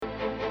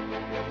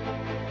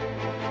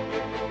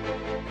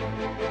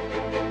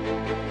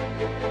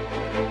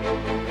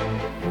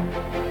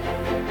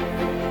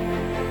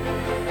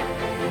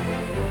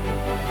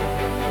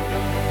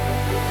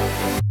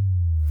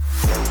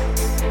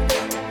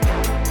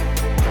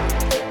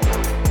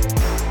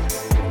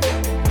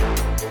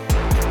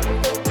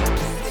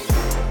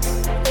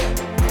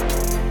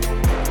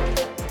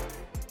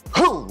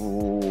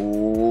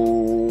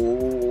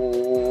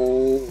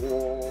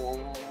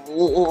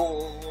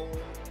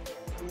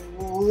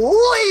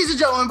Ladies and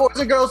gentlemen, boys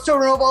and girls,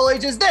 children of all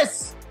ages,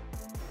 this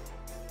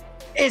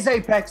is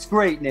Apex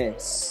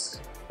Greatness.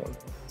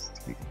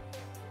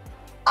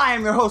 I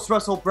am your host,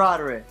 Russell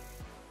Broderick.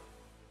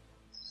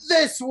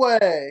 This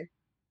way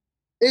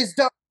is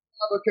Doug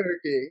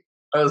Albuquerque.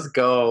 Let's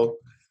go.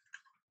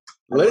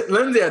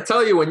 Lindsay, I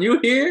tell you, when you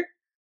hear,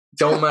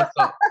 don't mess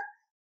up.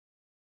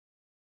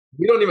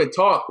 We don't even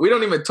talk. We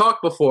don't even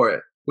talk before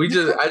it. I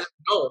just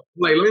know.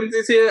 Like,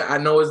 Lindsay's here, I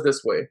know it's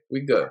this way.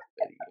 We good.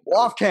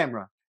 Off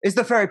camera is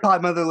the fairy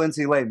pod mother,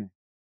 Lindsay Lehman.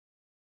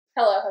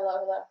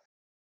 Hello.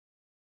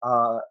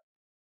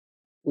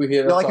 We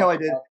hear. You like how I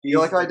did? You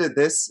like how I did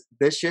this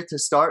shit to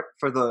start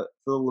for the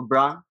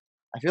LeBron?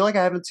 I feel like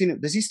I haven't seen it.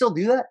 Does he still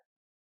do that?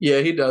 Yeah,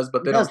 he does,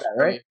 but they does don't.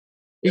 That, right?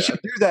 He should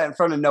do that in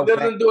front of no. He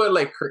doesn't do it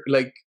like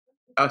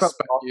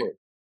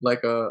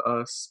a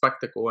a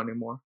spectacle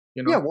anymore.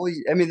 You know? Yeah, well,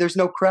 I mean, there's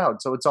no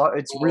crowd, so it's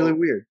really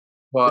weird.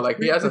 Well, it's like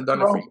he hasn't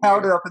done it for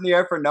powder up in the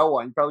air for no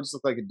one. You probably just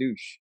look like a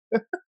douche.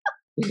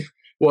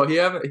 Well, he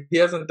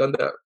hasn't done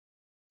that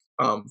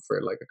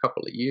for like a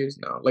couple of years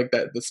now. Like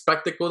the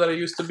spectacle that it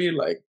used to be,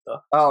 like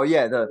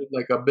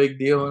like a big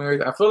deal and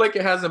everything. I feel like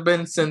it hasn't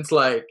been since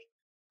like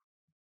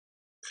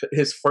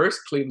his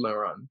first Cleveland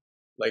run.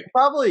 Like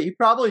he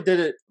probably did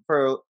it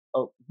for.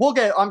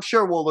 I'm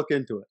sure we'll look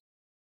into it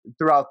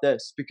throughout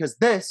this, because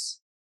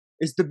this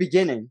is the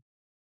beginning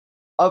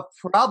of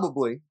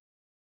probably.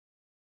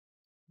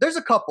 There's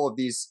a couple of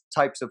these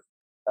types of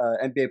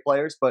NBA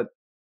players, but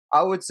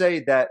I would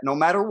say that no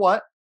matter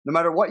what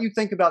you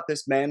think about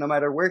this man, no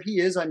matter where he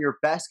is on your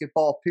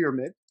basketball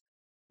pyramid,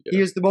 he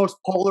is the most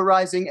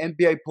polarizing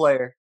NBA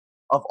player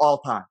of all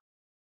time.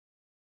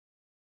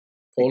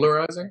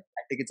 Polarizing?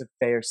 I think it's a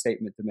fair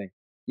statement to me.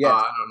 Yeah,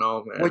 I don't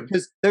know, man.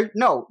 Because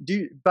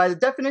by the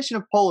definition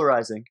of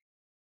polarizing,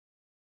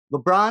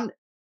 LeBron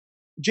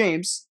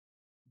James,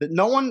 that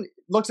no one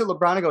looks at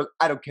LeBron and goes,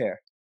 "I don't care."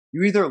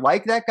 You either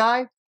like that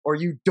guy or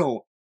you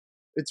don't.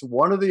 It's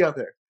one or the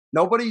other.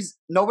 Nobody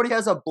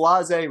has a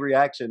blasé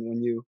reaction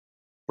when you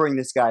bring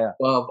this guy up.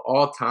 Well, of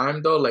all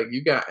time though, like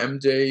you got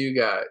MJ, you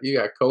got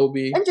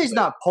Kobe. MJ's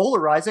not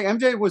polarizing.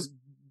 MJ was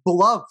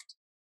beloved.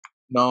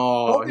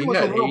 No, Kobe was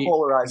a little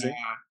polarizing.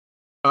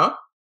 Huh?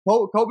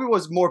 Kobe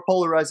was more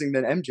polarizing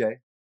than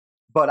MJ.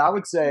 But I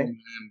would say,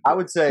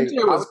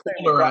 MJ was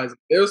polarizing.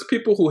 There's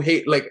people who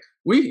hate, like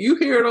you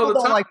hear it all the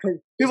time.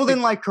 People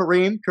didn't like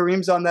Kareem.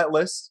 Kareem's on that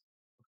list.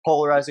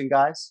 Polarizing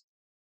guys.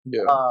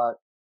 Yeah.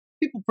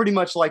 People pretty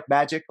much like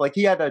Magic. Like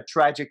he had a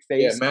tragic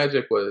face. Yeah,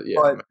 Magic was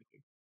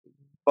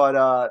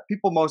but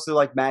people mostly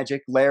like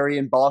Magic, Larry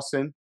in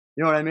Boston.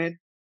 You know what I mean?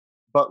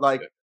 But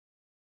like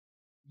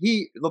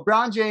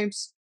LeBron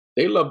James,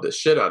 they love the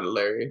shit out of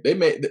Larry. They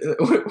made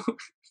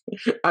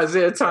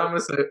Isaiah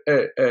Thomas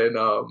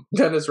and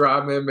Dennis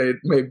Rodman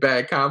made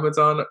bad comments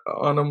on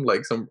him,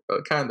 like some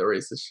kind of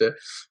racist shit,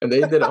 and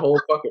they did a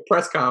whole fucking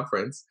press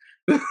conference.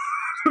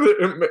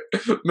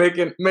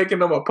 making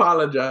them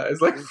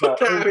apologize. Like,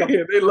 fuck out of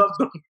here. They loved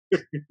them.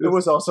 It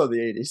was also the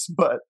 80s,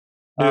 but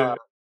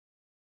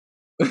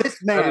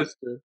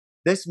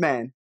this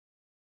man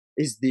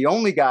is the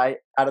only guy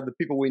out of the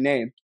people we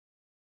named.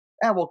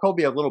 Well,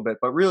 Kobe a little bit,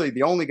 but really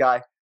the only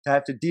guy to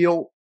have to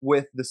deal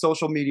with the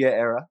social media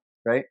era,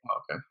 right?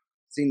 Okay.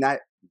 Seeing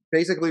that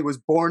basically was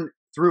born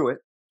through it,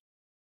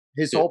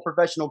 his whole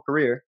professional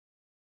career,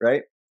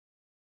 right?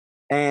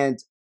 And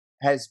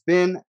has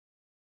been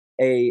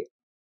a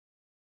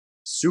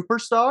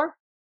superstar,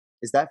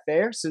 is that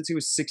fair? Since he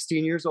was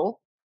 16 years old?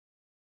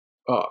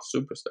 Oh,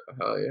 superstar.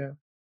 Hell yeah.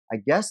 I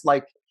guess,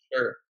 like,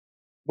 sure.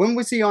 When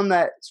was he on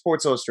that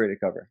Sports Illustrated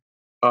cover?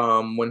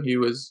 When he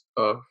was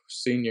a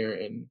senior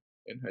in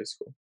high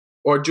school.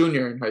 Or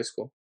junior in high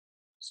school.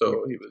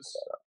 So he was,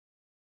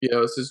 it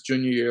was his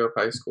junior year of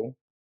high school.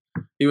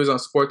 He was on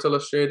Sports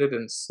Illustrated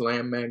and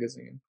Slam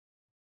Magazine.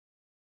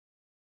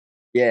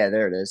 Yeah,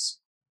 there it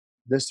is.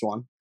 This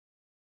one.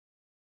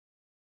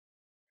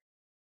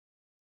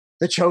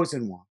 The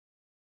chosen one.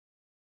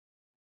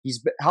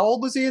 How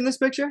old was he in this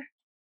picture?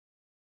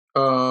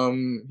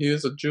 He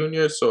was a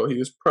junior, so he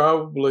was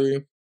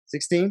probably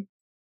 16?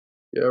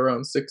 Yeah,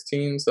 around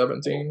 16,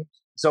 17.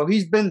 So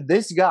he's been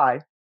this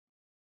guy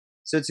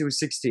since he was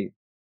 16.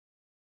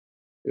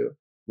 Yeah.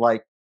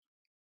 Like,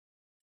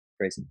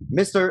 crazy.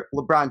 Mr.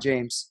 LeBron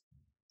James.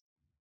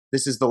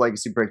 This is the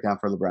legacy breakdown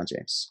for LeBron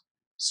James.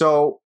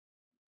 So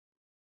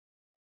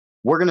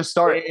we're going to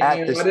start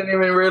at this. I didn't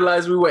even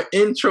realize we were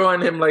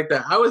introing him like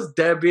that. I was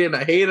dead being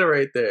a hater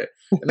right there.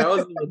 And I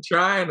wasn't even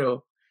trying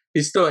to.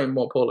 He still ain't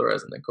more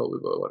polarizing than Kobe,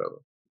 but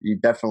whatever. He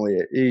definitely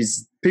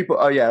is.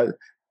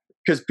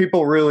 Because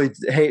people really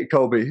hate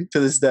Kobe to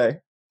this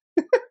day.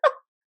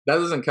 That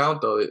doesn't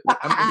count, though.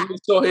 I mean, he was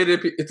so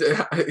hated.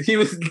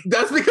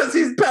 That's because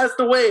he's passed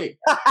away.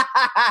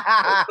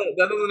 That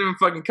doesn't even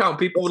fucking count.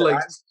 People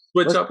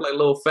switch up like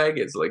little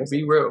faggots. Like,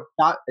 be real.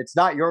 It's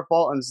not your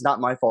fault, and it's not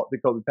my fault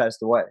that Kobe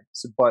passed away.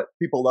 But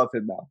people love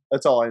him now.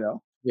 That's all I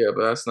know. Yeah,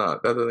 but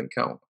that doesn't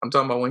count. I'm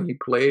talking about when he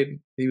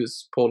played, he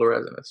was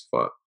polarizing as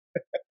fuck.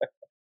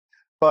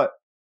 But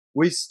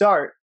we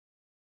start,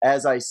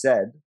 as I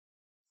said,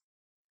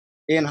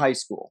 in high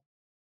school.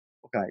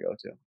 What can I go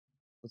to?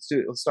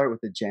 Let's start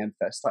with the Jam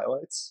Fest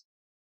highlights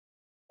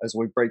as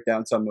we break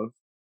down some of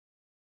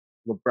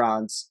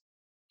LeBron's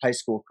high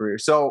school career.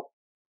 So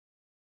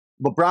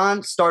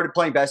LeBron started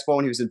playing basketball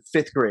when he was in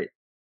 5th grade,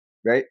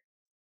 right?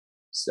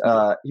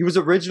 He was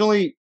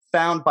originally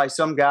found by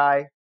some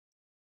guy.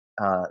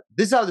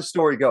 This is how the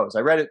story goes.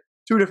 I read it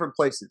 2 different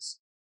places.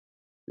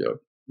 Yeah.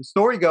 The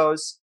story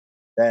goes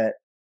that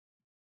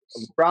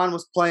LeBron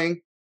was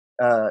playing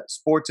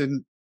sports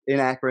in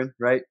Akron,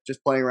 right?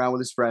 Just playing around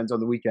with his friends on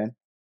the weekend.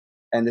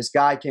 And this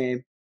guy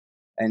came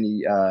and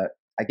he,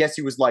 I guess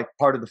he was like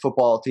part of the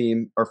football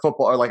team or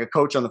like a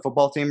coach on the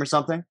football team or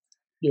something.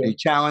 Yeah. He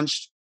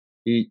challenged,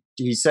 he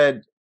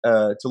said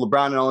to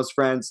LeBron and all his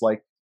friends,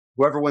 like,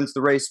 whoever wins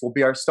the race will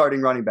be our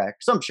starting running back,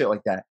 some shit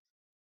like that.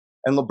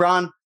 And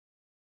LeBron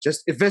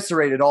just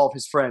eviscerated all of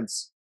his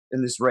friends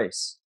in this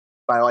race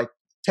by like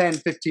 10,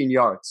 15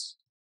 yards.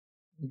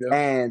 Yeah.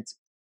 And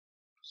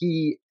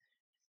he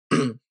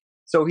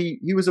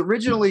was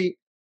originally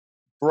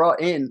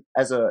brought in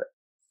as a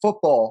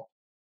football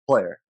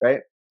player,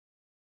 right?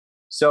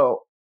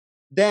 So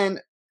then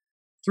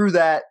through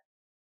that,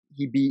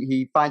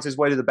 he finds his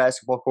way to the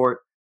basketball court.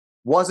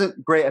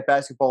 Wasn't great at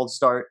basketball to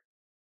start,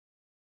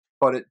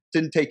 but it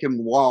didn't take him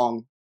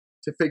long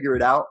to figure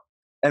it out.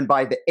 And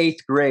by the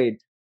 8th grade,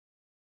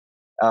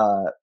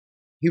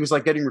 he was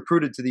like getting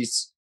recruited to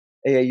these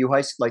AAU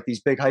like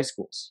these big high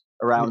schools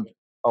around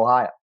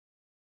Ohio.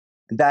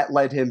 And that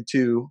led him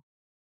to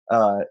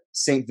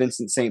St.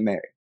 Vincent St. Mary.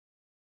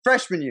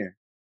 Freshman year.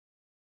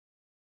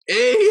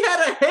 Hey, he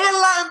had a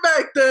headline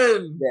back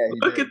then. Yeah,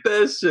 Look at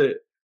that shit.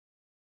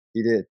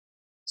 He did.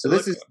 So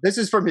this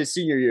is from his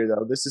senior year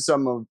though. This is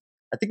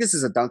I think this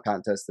is a dunk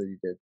contest that he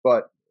did.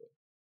 But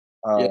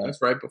yeah,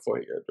 that's right before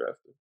he got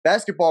drafted.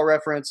 Basketball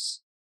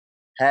Reference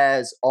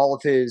has all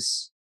of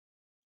his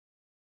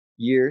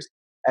years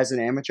as an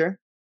amateur.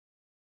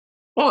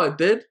 Oh, it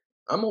did?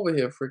 I'm over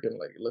here freaking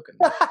like looking.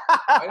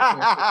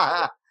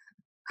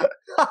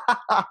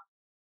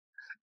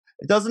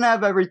 It doesn't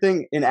have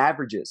everything in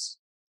averages.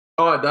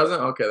 Oh, it doesn't?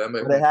 Okay, that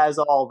makes sense. But it has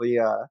all the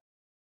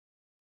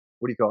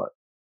what do you call it?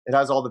 It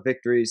has all the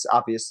victories,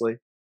 obviously.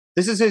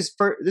 This is his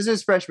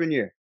freshman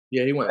year.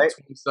 Yeah, he went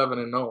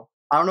 27-0.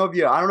 I don't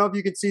know if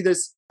you can see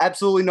this.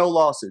 Absolutely no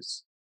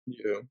losses.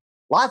 Yeah.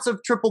 Lots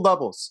of triple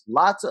doubles.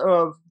 Lots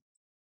of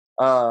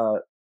oh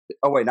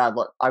wait, not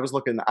I was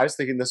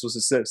thinking this was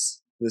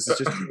assists. This is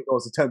just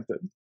goals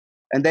attempted.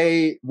 And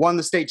they won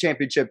the state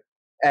championship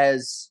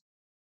as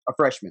a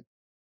freshman.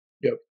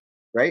 Yep.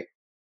 Right?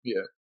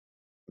 Yeah.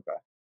 Okay.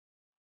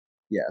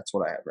 Yeah, that's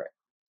what I have right.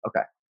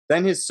 Okay.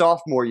 Then his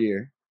sophomore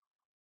year,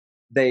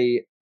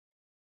 they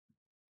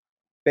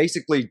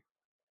basically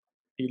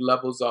he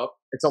levels up.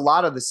 It's a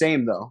lot of the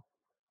same though,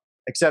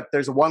 except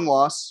there's a 1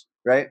 loss,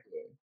 right?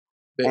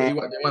 They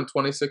won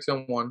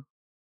 26-1.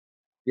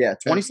 Yeah,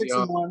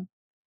 26-1.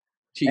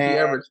 He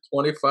averaged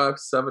 25,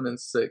 7, and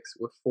 6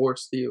 with 4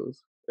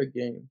 steals a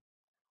game.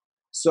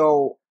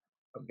 So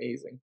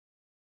amazing.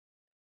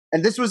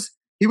 And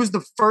he was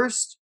the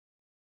first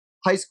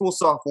high school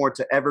sophomore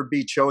to ever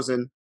be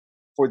chosen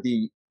for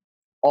the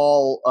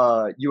all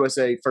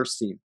USA first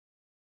team.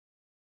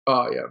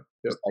 Oh yeah.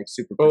 Yep. Like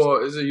super.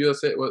 Oh, is it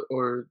USA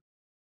or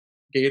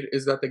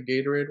is that the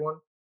Gatorade one?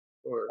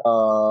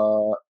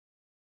 Or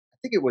I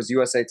think it was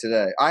USA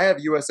Today. I have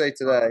USA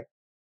Today.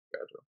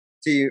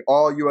 Gotcha.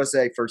 All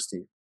USA first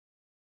team.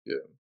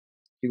 Yeah.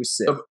 He was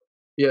sick.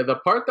 The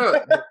part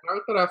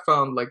that I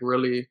found like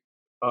really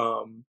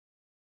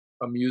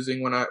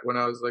amusing when I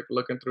was like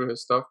looking through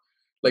his stuff,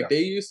 like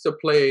they used to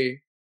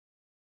play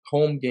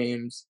home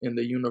games in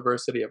the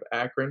University of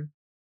Akron,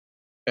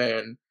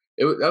 and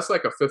that's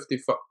like a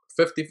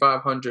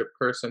 5,500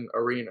 person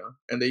arena,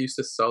 and they used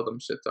to sell them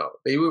shits out.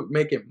 They were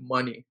making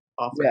money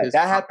off of his.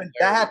 That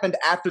happened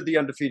after the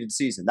undefeated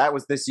season. That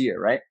was this year,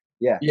 right?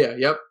 Yeah. Yeah.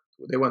 Yep.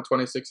 They went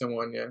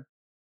 26-1. Yeah.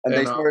 And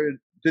they started.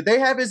 Did they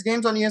have his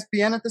games on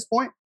ESPN at this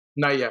point?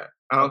 Not yet.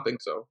 I don't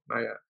think so.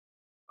 Not yet.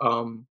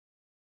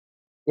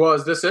 Well,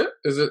 is this it?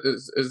 Is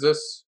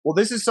this? Well,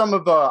 this is some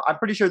of. I'm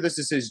pretty sure this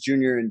is his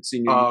junior and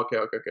senior. Oh, okay.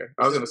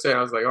 I was gonna say.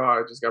 I was like,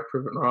 I just got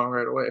proven wrong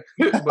right away.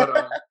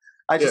 But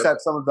I just have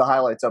some of the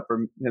highlights up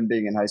from him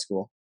being in high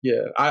school.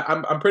 Yeah,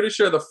 I'm pretty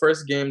sure the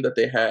first game that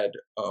they had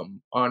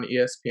on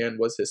ESPN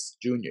was his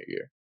junior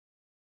year,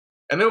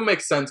 and it would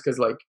make sense because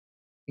like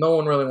no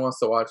one really wants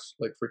to watch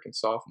like freaking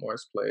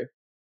sophomores play.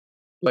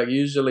 Like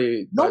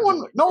usually, no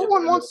one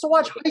wants to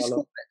watch high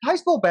school. High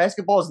school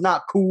basketball is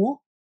not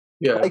cool.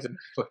 Yeah, like,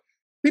 exactly.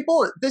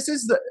 People,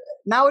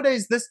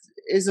 nowadays. This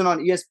isn't on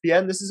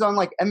ESPN. This is on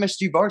like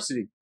MSG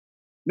Varsity.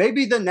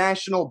 Maybe the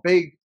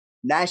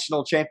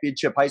national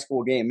championship high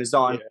school game is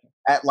on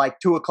at like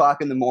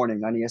 2:00 in the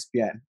morning on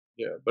ESPN.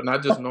 Yeah, but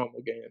not just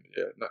normal games.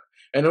 Yeah,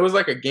 and it was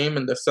like a game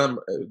in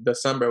December.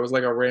 It was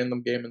like a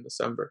random game in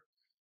December.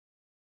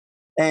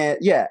 And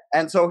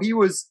and so he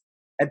was,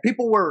 and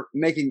people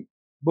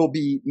will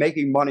be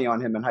making money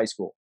on him in high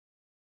school.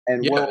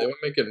 And they were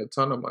making a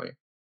ton of money.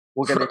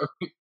 We'll get it.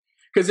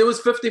 Because it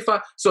was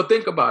 55. So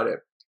think about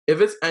it.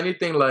 If it's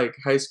anything like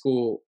high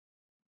school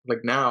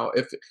like now,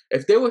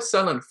 if they were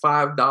selling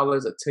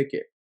 $5 a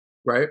ticket,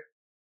 right?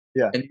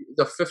 Yeah. And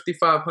the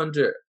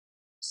 5,500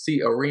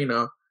 seat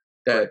arena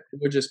that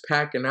we're just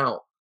packing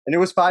out. And it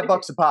was $5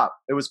 a pop.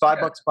 It was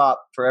 $5 a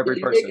pop for every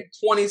person.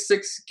 Making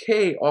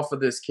 $26K off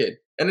of this kid,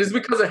 and it's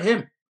because of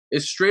him.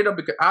 It's straight up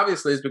because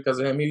obviously it's because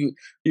of him.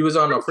 He was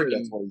on a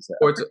freaking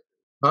sports.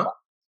 Huh?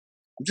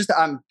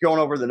 I'm going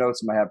over the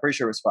notes in my head. I'm pretty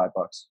sure it was $5.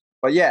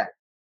 But yeah.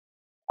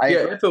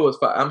 If it was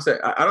 5, I'm saying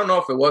I don't know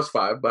if it was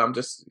 5, but I'm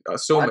just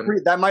assuming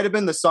that might have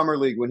been the summer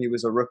league when he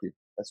was a rookie.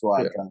 That's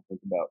what I'm trying to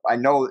think about. I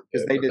know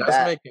because they did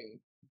that. Making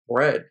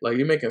bread. Like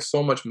you're making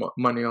so much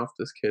money off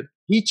this kid.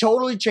 He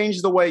totally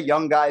changed the way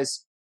young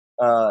guys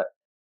were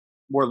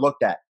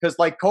looked at. Because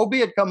like Kobe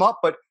had come up,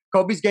 but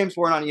Kobe's games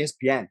weren't on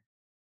ESPN.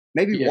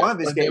 Maybe one of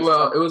his games.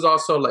 Well, it was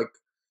also like,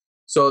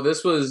 so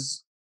this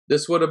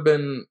would have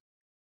been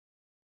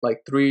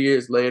like 3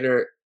 years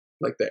later.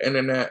 Like the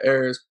internet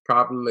era is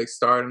probably like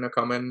starting to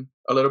come in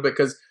a little bit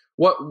because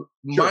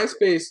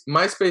MySpace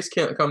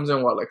comes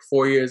in like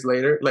 4 years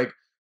later. Like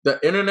the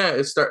internet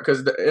is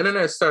the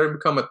internet started to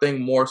become a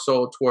thing more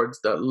so towards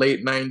the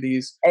late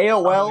 90s.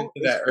 AOL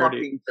is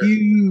fucking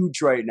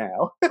huge right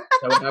now. Is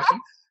that what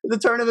happened? The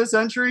turn of the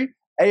century,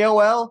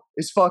 AOL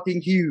is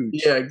fucking huge.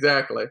 Yeah,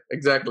 exactly.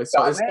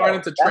 So it's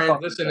starting to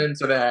transition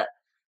into that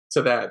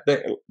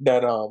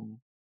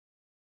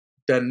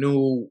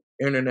new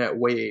internet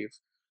wave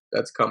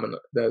that's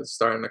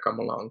starting to come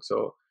along.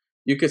 So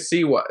you could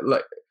see what,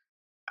 like,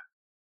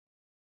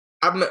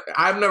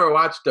 I've never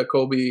watched the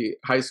Kobe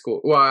high school.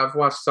 Well, I've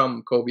watched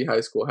some Kobe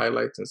high school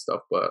highlights and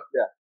stuff, but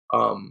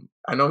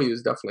I know he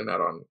was definitely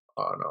not on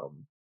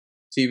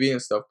TV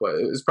and stuff. But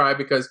it was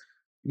probably because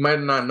you might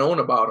have not known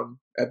about him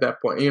at that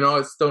point. You know,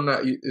 it's still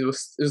not. It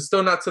was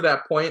still not to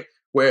that point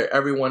where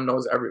everyone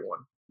knows everyone.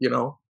 You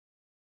know,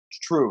 it's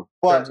true.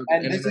 But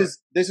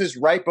this is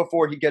right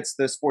before he gets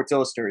the Sports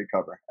Illustrated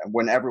cover, and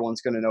when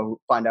everyone's going to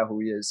find out who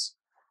he is.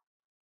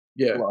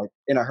 Yeah, like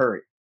in a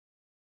hurry.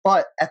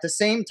 But at the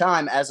same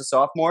time, as a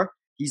sophomore,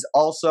 he's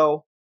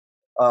also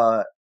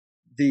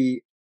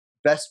the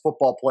best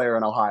football player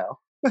in Ohio.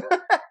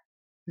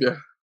 Yeah.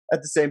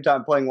 At the same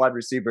time, playing wide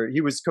receiver,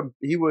 it was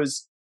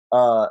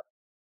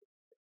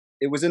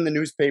in the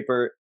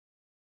newspaper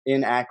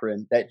in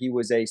Akron that he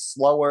was a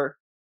slower,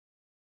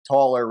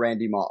 taller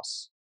Randy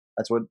Moss.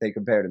 That's what they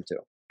compared him to.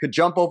 Could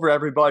jump over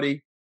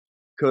everybody.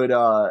 Could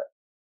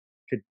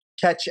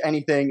catch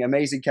anything.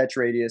 Amazing catch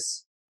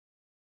radius.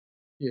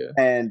 Yeah.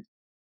 And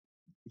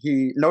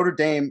Notre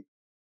Dame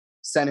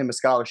sent him a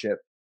scholarship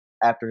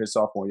after his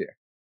sophomore year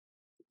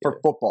for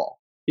football.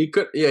 He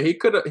could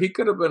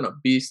have been a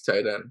beast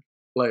tight end,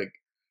 like,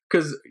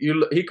 because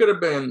he could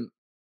have been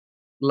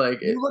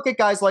like. You look at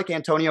guys like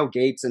Antonio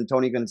Gates and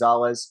Tony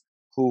Gonzalez,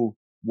 who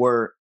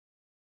were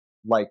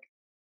like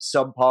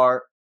subpar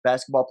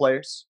basketball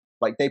players.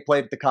 Like they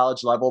played at the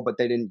college level, but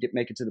they didn't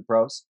make it to the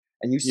pros.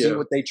 And you see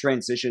what they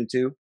transitioned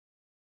to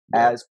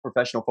as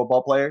professional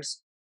football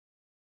players.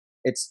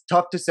 It's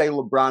tough to say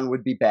LeBron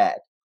would be bad.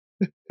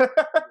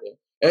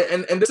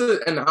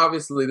 and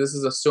obviously this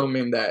is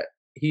assuming that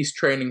he's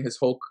training his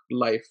whole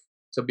life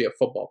to be a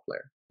football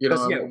player. You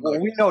know,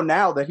 we know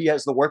now that he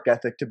has the work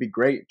ethic to be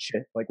great and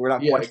shit. Like we're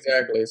not. Yeah,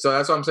 exactly. So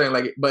that's what I'm saying.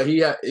 Like, but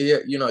you have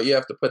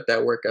to put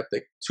that work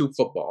ethic to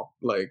football.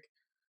 Like,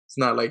 it's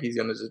not like he's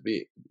gonna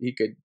he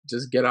could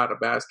just get out of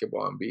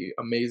basketball and be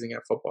amazing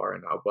at football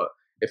right now. But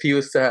if he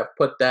was to have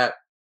put that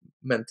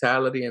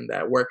mentality and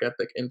that work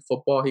ethic in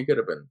football, he could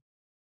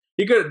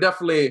have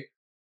definitely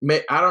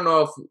made. I don't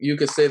know if you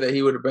could say that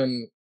he would have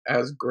been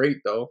as great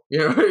though, you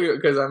know,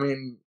 because I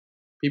mean,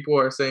 people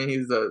are saying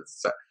he's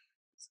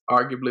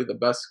arguably the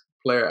best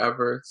player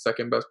ever,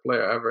 second best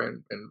player ever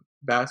in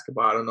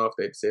basketball. I don't know if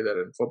they'd say that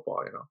in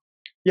football, you know.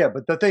 Yeah,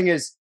 but the thing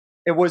is,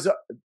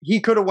 he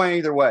could have went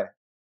either way,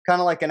 kind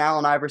of like an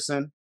Allen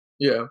Iverson.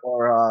 Yeah.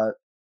 Or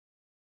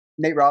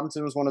Nate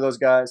Robinson was one of those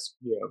guys.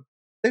 Yeah.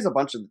 There's a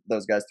bunch of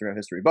those guys throughout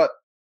history, but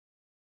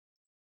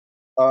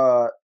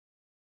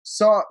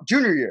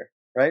junior year,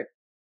 right?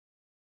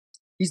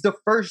 He's the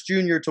first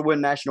junior to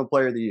win National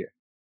Player of the Year.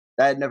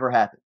 That had never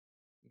happened.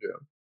 Yeah.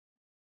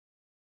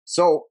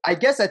 So I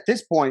guess at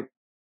this point,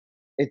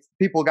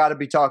 people got to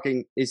be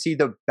talking. Is he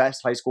the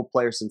best high school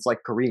player since like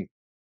Kareem?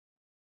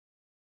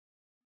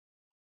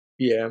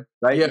 Yeah.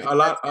 Right. Yeah.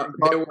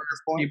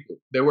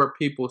 There were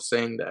people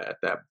saying that at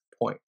that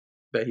point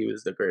that he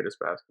was the greatest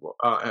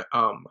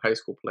high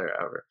school player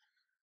ever.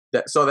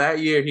 That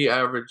year he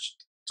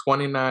averaged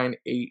 29,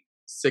 8,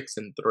 6,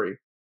 and 3.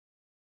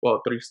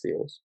 Well, 3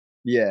 steals.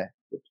 Yeah.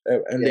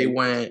 And they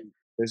went.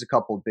 There's a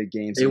couple of big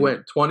games. They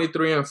went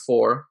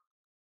 23-4,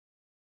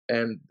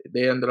 and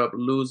they ended up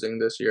losing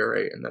this year,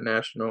 right, in the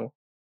national.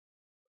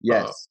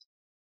 Yes.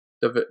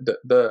 The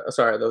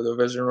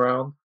division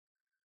round.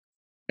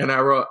 And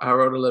I wrote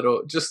a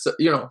little, just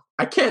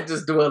I can't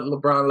just do a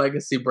LeBron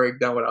legacy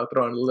breakdown without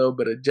throwing a little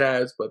bit of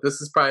jazz. But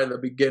this is probably the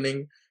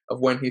beginning of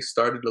when he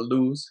started to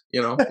lose.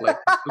 You know, like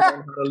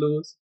learn how to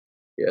lose.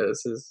 Yeah,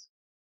 this is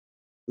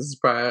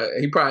probably,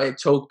 he probably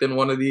choked in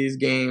one of these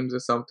games or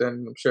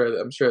something. I'm sure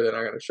they're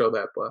not going to show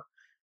that, but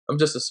I'm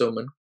just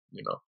assuming.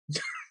 you know.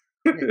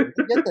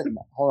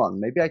 Hold on,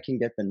 maybe I can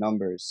get the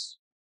numbers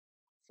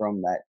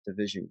from that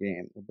division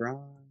game.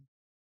 LeBron.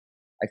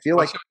 I feel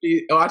watch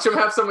him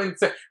have something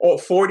say,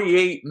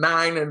 48,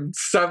 9, and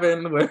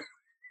 7.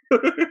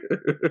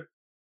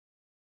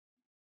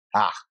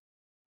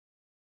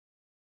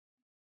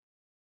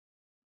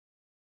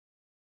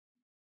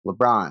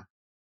 LeBron,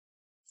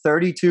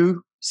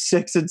 32,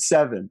 6, and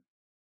 7.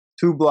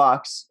 2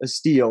 blocks, a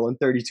steal in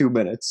 32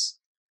 minutes.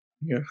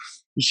 Yeah.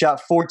 He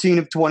shot 14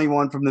 of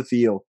 21 from the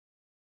field,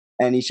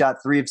 and he shot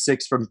 3 of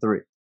 6 from 3.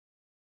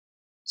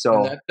 So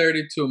and that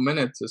 32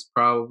 minutes is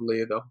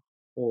probably the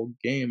whole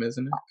game,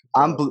 isn't it?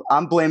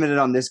 I'm blaming it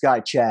on this guy,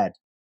 Chad.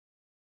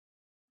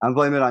 I'm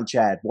blaming it on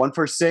Chad. 1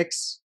 for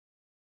 6.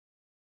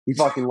 He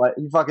fucking let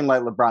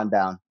LeBron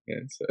down. Yeah,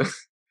 so.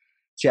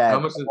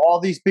 Chad. All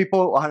these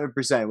people,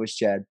 100% was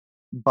Chad.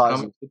 How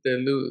much did they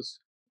lose?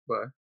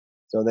 By?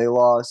 So they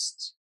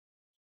lost.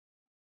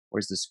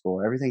 Where's the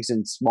score? Everything's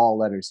in small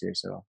letters here,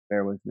 so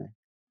bear with me.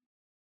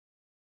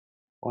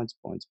 Points.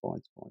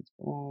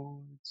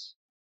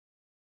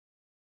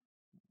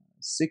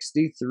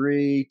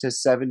 63 to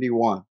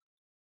 71.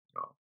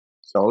 Oh.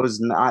 So it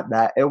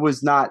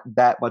was not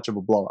that much of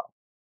a blowout.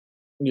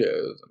 Yeah,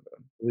 it wasn't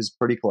bad. It was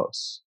pretty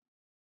close.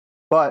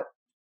 But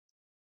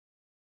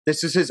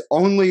this is his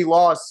only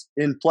loss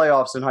in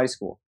playoffs in high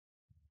school.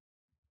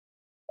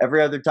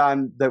 Every other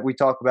time that we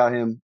talk about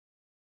him,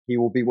 he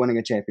will be winning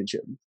a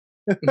championship.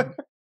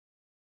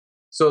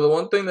 So the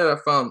one thing that I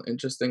found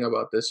interesting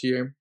about this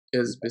year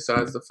is,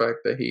 besides the fact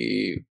that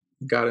he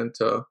got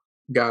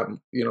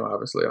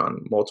obviously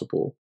on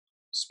multiple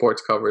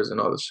sports covers and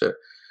all this shit,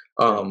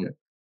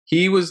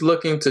 he was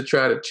looking to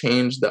try to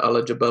change the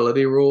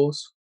eligibility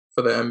rules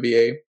for the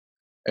NBA,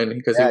 and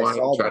because he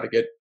wanted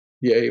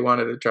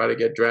to try to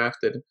get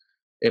drafted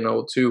in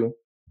 2002,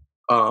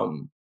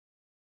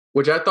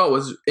 which I thought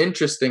was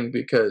interesting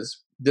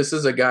because this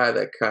is a guy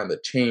that kind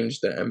of changed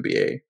the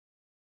NBA.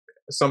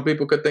 Some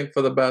people could think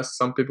for the best,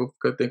 some people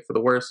could think for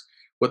the worst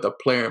with the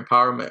player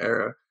empowerment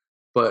era,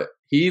 but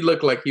he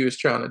looked like he was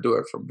trying to do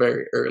it from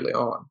very early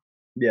on.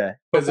 Yeah,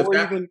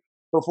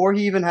 before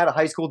he even had a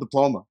high school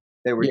diploma,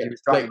 he was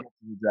trying to get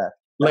to the draft.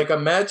 Like,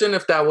 imagine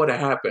if that would have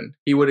happened.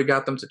 He would have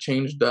got them to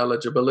change the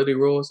eligibility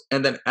rules,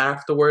 and then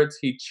afterwards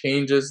he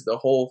changes the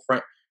whole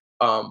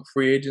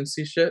free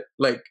agency shit.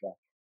 Like,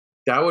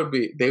 that would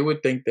be, they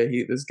would think that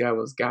this guy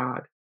was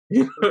God.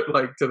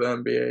 Like, to the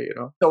NBA, you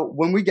know. So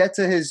when we get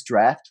to his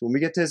draft, when we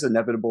get to his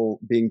inevitable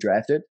being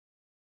drafted,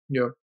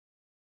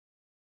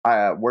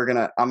 I'm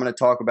gonna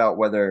talk about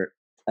whether,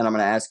 and I'm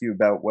gonna ask you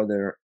about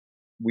whether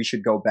we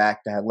should go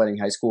back to letting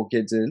high school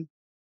kids in.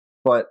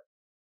 But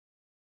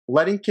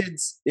letting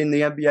kids in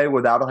the NBA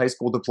without a high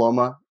school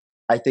diploma,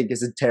 I think,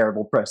 is a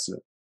terrible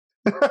precedent.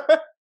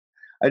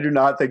 I do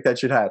not think that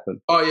should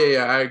happen. Oh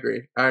yeah, I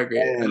agree.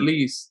 And at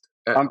least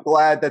I'm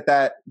glad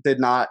that did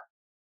not.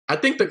 I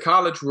think the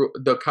college rule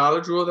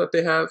that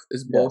they have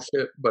is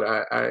bullshit, but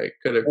I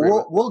could agree.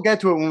 We'll get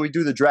to it when we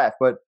do the draft,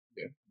 but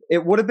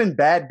it would have been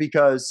bad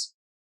because,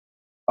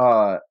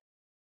 look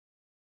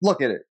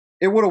at it.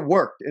 It would have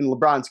worked in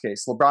LeBron's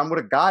case. LeBron would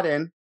have got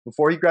in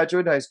before he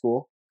graduated high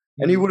school,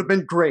 and he would have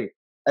been great.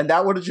 And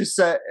that would have just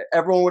said,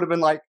 everyone would have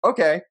been like,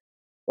 okay,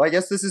 well, I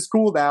guess this is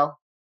cool now.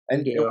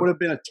 And it would have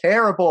been a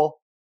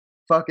terrible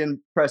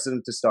fucking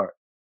precedent to start.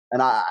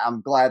 And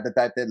I'm glad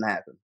that didn't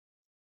happen.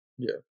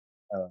 Yeah.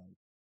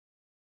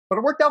 But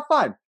it worked out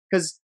fine.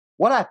 Because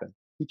what happened?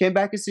 He came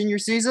back his senior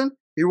season.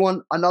 He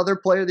won another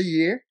Player of the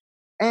Year.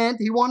 And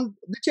he won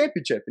the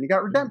championship. And he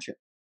got redemption.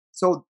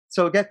 So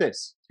get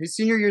this. His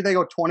senior year, they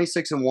go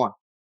 26-1.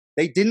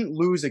 They didn't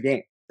lose a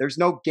game. There's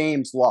no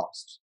games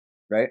lost.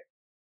 Right?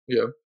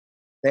 Yeah.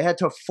 They had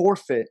to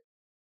forfeit.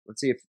 Let's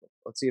see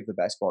if the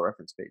Basketball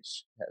Reference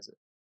page has it.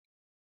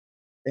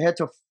 They had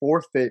to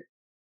forfeit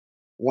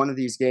one of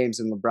these games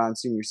in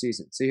LeBron's senior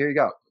season. See, here you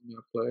go.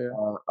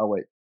 Oh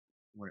wait,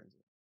 where is it?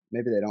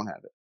 Maybe they don't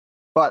have it,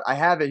 but I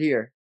have it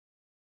here.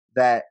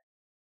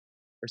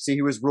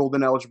 He was ruled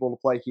ineligible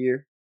to play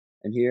here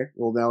and here.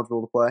 Ruled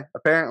ineligible to play.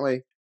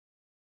 Apparently,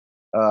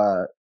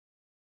 the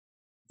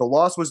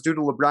loss was due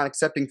to LeBron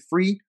accepting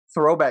free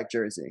throwback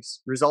jerseys,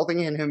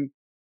 resulting in him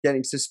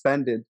getting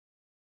suspended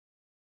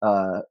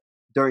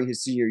during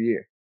his senior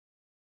year.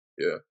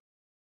 Yeah.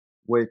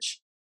 Which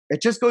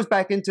it just goes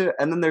back into,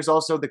 and then there's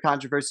also the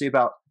controversy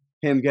about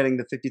him getting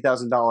the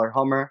 $50,000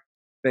 Hummer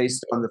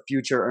based on the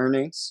future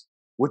earnings,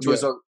 which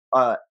was a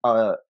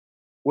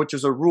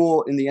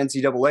rule in the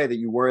NCAA that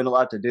you weren't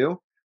allowed to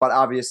do. But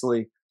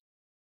obviously,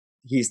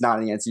 he's not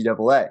in the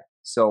NCAA,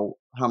 so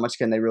how much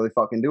can they really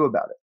fucking do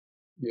about it?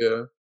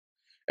 Yeah,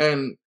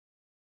 and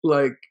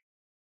like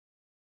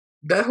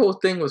that whole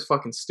thing was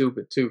fucking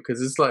stupid too,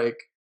 because it's like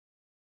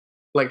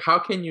how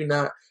can you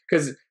not?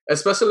 Because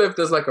especially if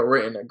there's like a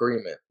written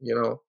agreement, you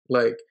know,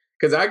 like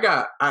because I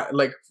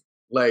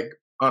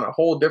on a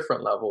whole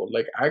different level.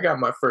 Like I got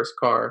my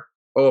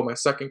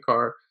second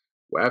car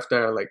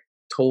after I like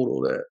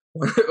totaled it.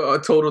 I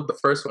totaled the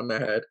first one I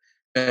had,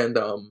 and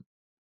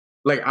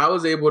like I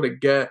was able to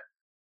get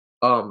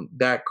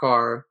that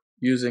car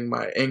using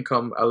my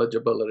income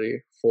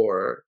eligibility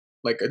for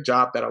like a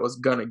job that I was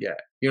gonna get.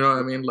 You know what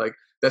I mean? Like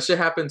that shit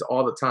happens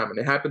all the time, and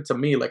it happened to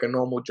me like a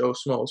normal Joe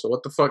Schmo. So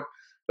what the fuck?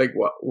 Like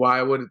what?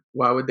 Why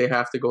would they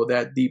have to go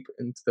that deep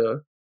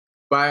into?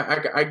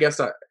 But I guess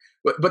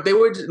but they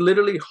were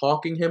literally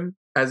hawking him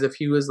as if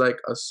he was like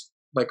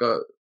a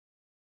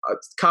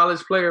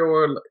college player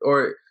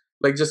or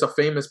like just a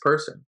famous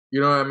person. You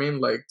know what I mean?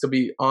 Like to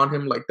be on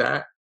him like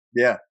that.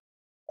 Yeah,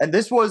 and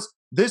this was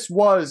that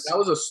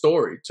was a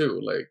story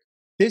too. Like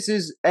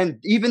and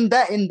even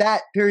that in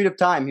that period of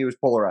time he was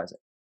polarizing.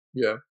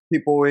 Yeah,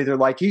 people were either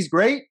like he's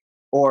great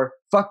or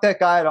fuck that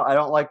guy. I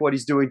don't like what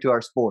he's doing to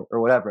our sport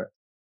or whatever.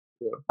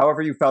 Yeah.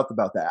 However you felt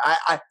about that,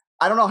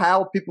 I don't know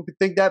how people could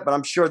think that, but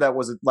I'm sure that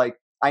was like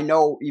I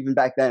know even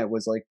back then it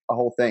was like a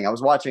whole thing. I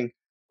was watching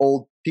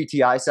old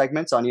PTI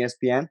segments on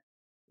ESPN.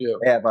 Yeah,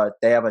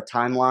 they have a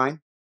timeline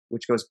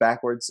which goes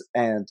backwards,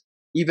 and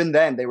even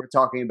then they were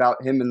talking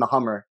about him in the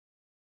Hummer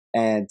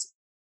and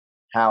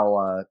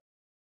how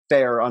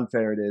fair or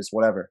unfair it is,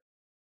 whatever.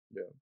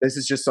 Yeah. This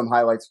is just some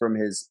highlights from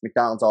his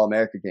McDonald's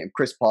All-America game.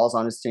 Chris Paul's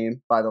on his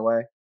team, by the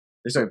way.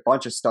 There's a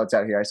bunch of studs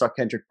out here. I saw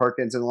Kendrick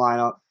Perkins in the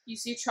lineup. You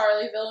see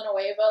Charlie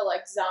Villanueva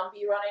like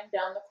zombie running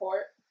down the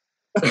court.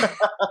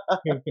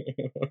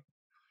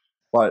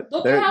 But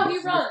look at how he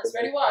runs.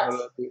 Ready, watch.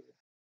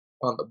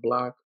 On the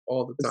block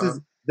all the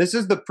time. This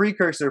is the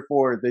precursor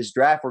for this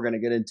draft we're going to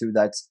get into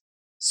that's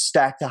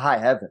stacked to high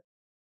heaven.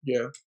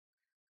 Yeah.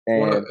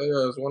 And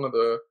it's one of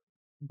the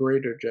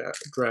greater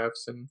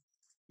drafts in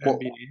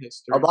NBA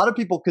history. A lot of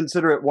people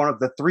consider it one of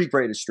the 3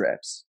 greatest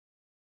drafts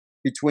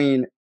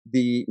between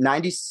the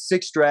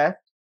 96 draft,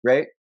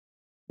 right?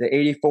 The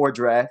 84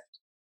 draft,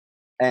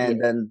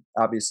 and then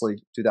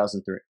obviously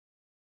 2003.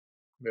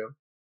 Yeah.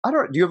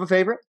 Do you have a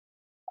favorite?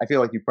 I feel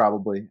like you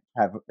probably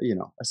have,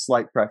 a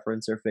slight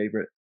preference or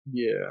favorite.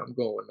 Yeah, I'm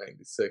going with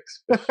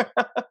 96. What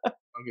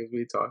is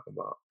we talking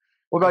about?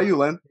 What about you,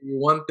 Lynn?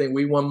 One thing,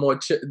 we won more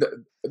chips.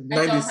 The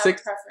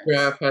 96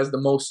 draft has the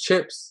most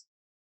chips.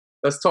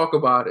 Let's talk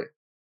about it.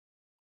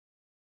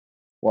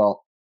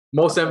 Well,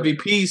 most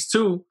MVPs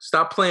too.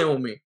 Stop playing with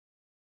me.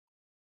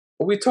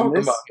 What are we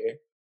talking about here?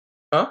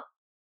 Huh?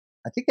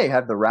 I think they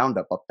have the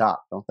roundup up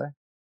top, don't they?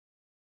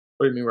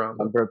 What do you mean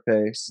roundup? Number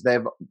pace. They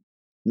have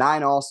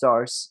 9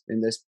 All-Stars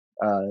in this.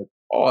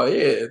 Oh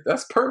yeah,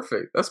 that's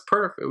perfect. That's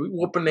perfect. We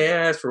whooping their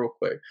ass real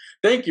quick.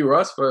 Thank you,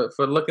 Russ, for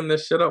looking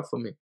this shit up for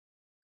me.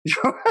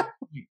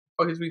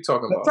 What is we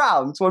talking about? No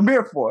problem. That's what I'm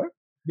here for.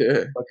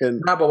 Yeah.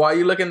 But while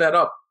you looking that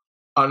up,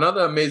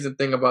 another amazing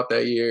thing about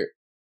that year.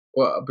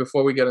 Well,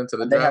 before we get into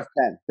the draft, they have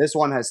 10. This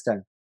one has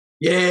 10.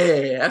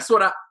 Yeah, that's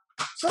what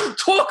I'm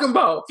talking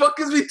about. Fuck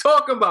is we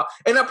talking about?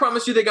 And I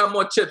promise you, they got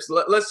more chips.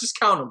 Let's just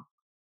count them.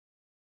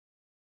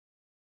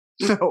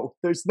 No,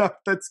 there's not.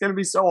 That's gonna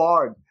be so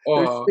hard.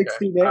 Oh, there's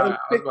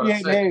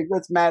 58 names.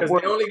 That's mad.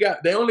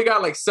 They only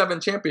got like 7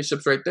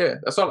 championships right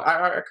there. That's all.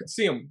 I could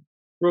see them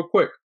real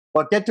quick.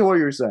 But get to what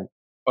you were saying.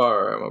 All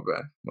right, my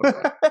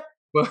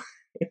bad.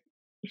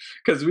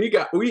 Because we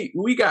got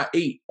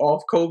 8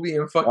 off Kobe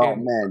and fucking. Oh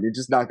man, you're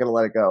just not gonna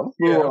let it go.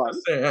 Yeah, I'm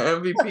saying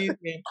MVPs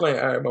ain't playing.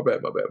 All right, my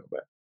bad.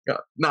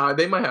 Nah,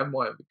 they might have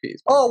more MVPs.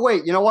 Oh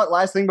wait, you know what?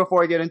 Last thing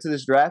before I get into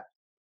this draft,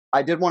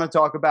 I did want to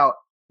talk about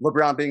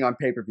LeBron being on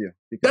pay-per-view.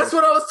 That's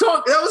what I was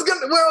talking. That was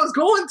where I was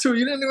going to.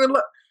 You didn't even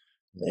look.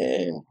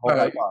 Man,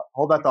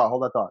 hold that thought.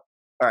 All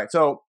right,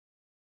 so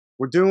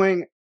we're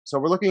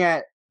looking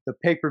at the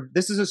paper.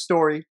 This is a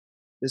story.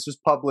 This was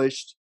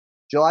published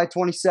July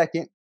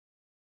 22nd,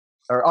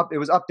 it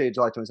was updated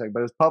July 22nd, but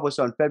it was published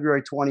on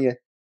February 20th,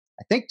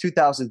 I think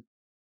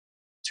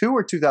 2002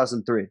 or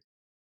 2003,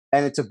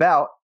 and it's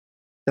about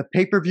the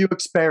pay-per-view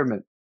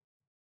experiment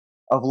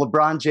of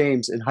LeBron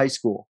James in high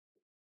school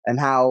and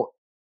how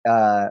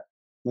and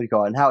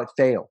how it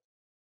failed.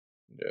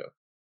 Yeah.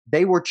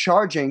 They were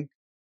charging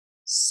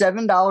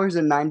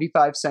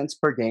 $7.95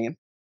 per game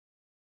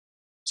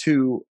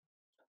to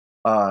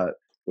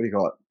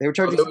They were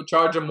charging. They would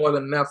charge them more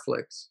than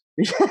Netflix.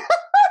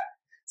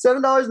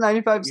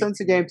 $7.95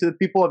 a game to the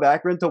people of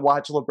Akron to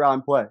watch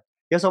LeBron play.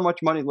 Guess how much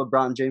money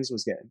LeBron James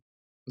was getting?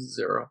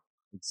 0.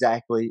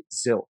 Exactly,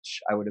 zilch,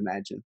 I would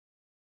imagine.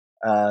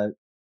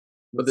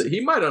 But he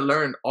might have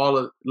learned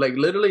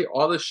literally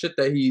all the shit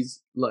that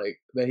he's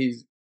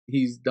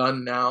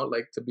done now,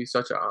 like to be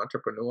such an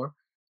entrepreneur.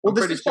 Well,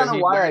 this is kind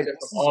of why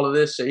all of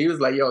this shit. He was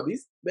like, "Yo,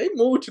 they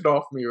mooching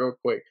off me real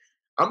quick.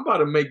 I'm about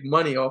to make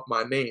money off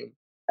my name."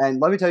 And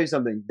let me tell you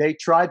something. They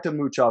tried to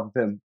mooch off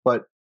of him,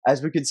 but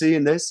as we can see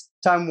in this,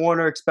 Time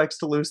Warner expects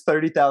to lose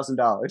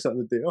 $30,000 on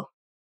the deal.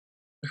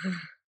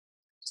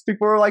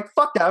 People were like,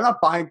 "Fuck that! I'm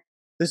not buying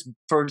this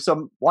for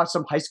watch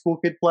some high school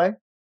kid play."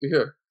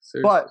 Yeah,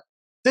 seriously. But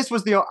this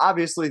was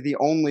obviously the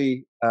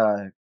only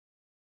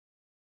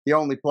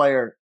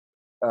player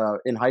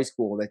in high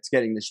school that's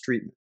getting this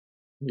treatment.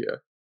 Yeah,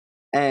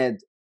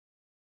 and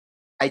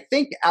I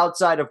think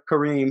outside of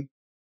Kareem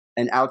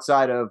and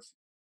outside of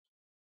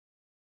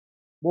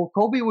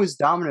Kobe was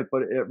dominant,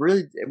 but it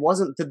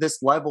wasn't to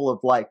this level of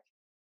like.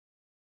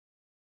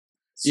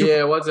 Yeah,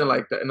 it wasn't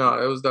like that.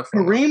 No, it was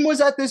definitely. Kareem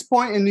was at this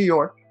point in New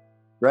York.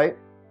 right?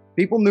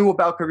 People knew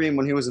about Kareem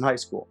when he was in high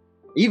school.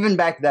 Even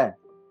back then,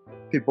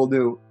 people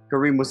knew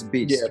Kareem was a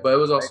beast. Yeah, but it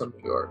was also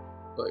New York.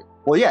 Like,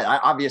 well, yeah,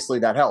 obviously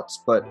that helps,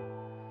 but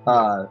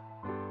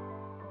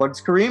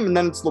it's Kareem and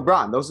then it's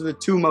LeBron. Those are the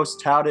two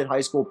most touted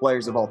high school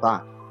players of all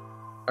time.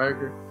 I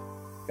agree.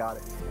 Got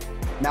it.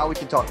 Now we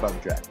can talk about the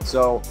draft.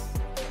 So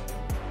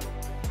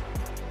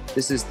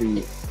this is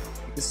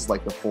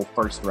like the full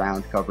first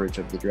round coverage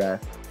of the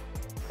draft.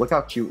 Look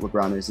how cute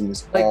LeBron is in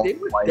this. Like they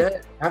were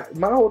dead.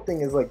 My whole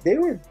thing is like they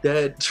were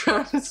dead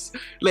trying to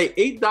like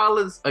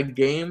 $8 a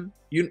game.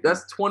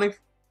 That's 20.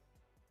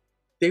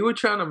 They were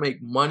trying to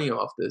make money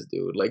off this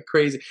dude like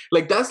crazy.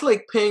 Like that's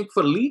like paying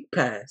for league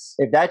pass.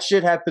 If that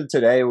shit happened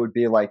today, it would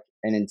be like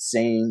an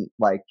insane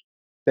like.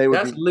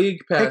 That's league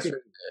pass right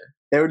there.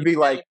 There would be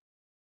like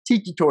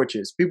tiki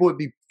torches. People would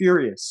be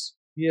furious.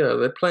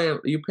 Yeah,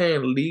 you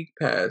paying league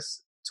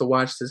pass to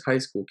watch this high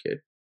school kid.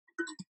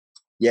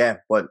 Yeah,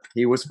 but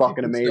he was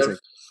fucking amazing.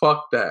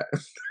 Fuck that.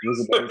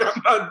 I'm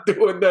not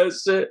doing that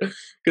shit.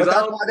 Because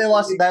that's why they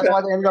lost. That's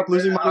why they ended up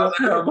losing money.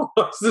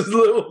 This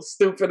little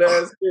stupid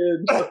ass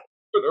kid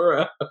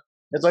around.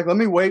 It's like let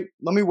me wait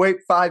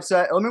 5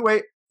 seconds. Let me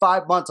wait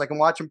 5 months. I can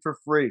watch him for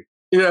free.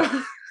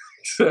 Yeah,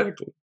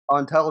 exactly.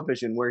 On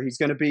television, where he's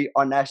going to be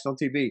on national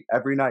TV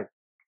every night.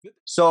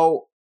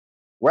 So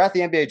we're at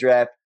the NBA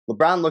draft.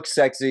 LeBron looks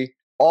sexy,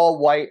 all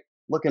white,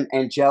 looking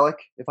angelic,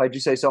 if I do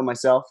say so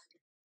myself.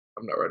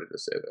 I'm not ready to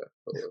say that.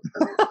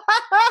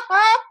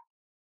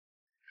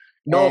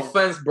 No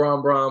offense,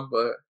 Bron,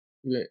 but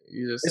you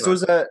just. This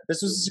was a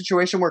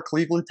situation where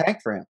Cleveland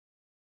tanked for him,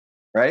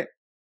 right?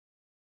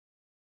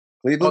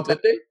 Cleveland. Oh,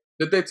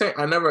 did they tank?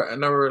 I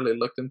never really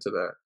looked into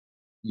that.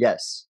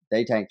 Yes,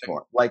 they tanked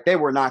for him. Like they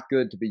were not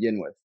good to begin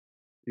with.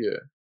 Yeah.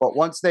 But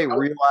once they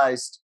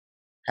realized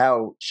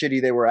how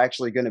shitty they were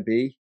actually going to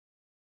be.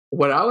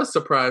 What I was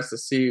surprised to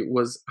see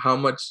was how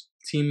much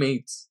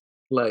teammates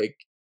like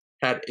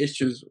had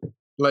issues.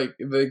 Like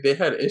they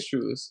had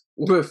issues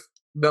with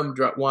them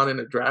wanting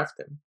to draft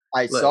him.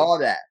 I saw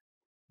that.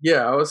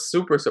 Yeah, I was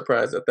super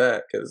surprised at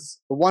that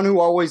because the one who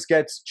always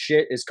gets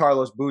shit is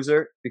Carlos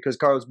Boozer because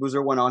Carlos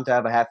Boozer went on to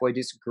have a halfway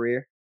decent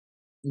career.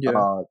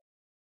 Yeah.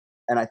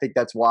 And I think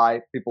that's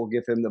why people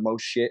give him the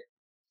most shit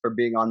for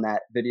being on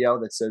that video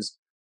that says,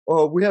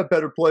 "Oh, we have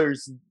better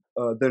players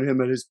than him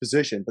at his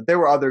position." But there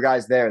were other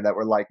guys there that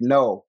were like,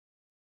 "No,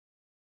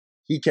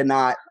 he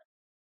cannot.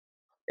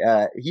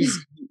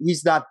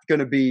 He's not going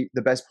to be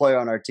the best player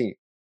on our team."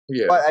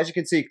 Yeah. But as you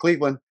can see,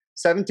 Cleveland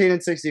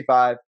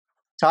 17-65,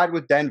 tied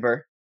with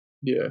Denver.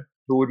 Yeah.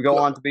 Who would go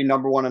on to be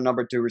number 1 and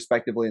number 2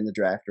 respectively in the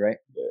draft, right?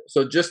 Yeah.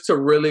 So just to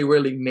really,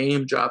 really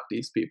name drop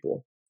these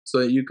people, so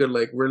that you could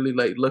like really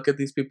like look at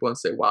these people and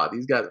say, "Wow,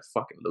 these guys are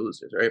fucking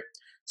losers," right?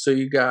 So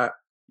you got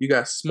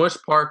Smush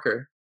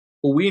Parker,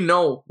 who we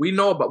know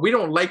about. We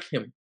don't like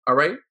him, all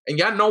right? And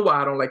y'all know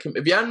why I don't like him.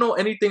 If y'all know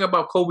anything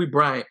about Kobe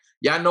Bryant,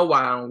 y'all know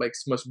why I don't like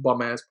Smush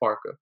bum ass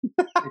Parker.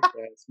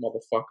 Ass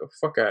motherfucker,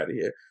 fuck out of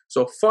here.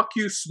 So fuck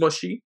you,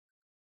 Smushy.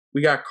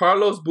 We got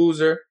Carlos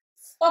Boozer.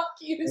 Fuck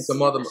you, and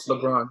some other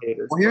LeBron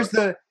haters. Well,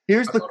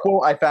 here's the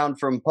quote I found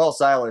from Paul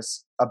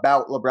Silas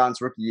about LeBron's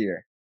rookie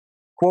year.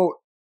 Quote,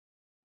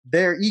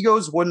 "Their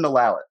egos wouldn't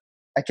allow it.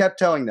 I kept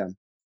telling them,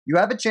 you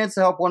have a chance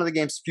to help one of the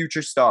game's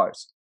future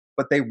stars,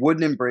 but they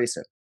wouldn't embrace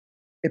him.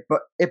 If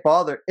it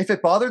bothered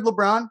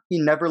LeBron, he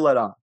never let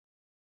on.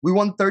 We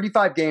won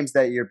 35 games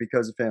that year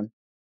because of him.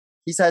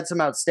 He's had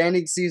some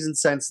outstanding seasons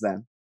since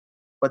then,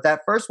 but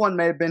that first one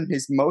may have been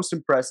his most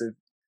impressive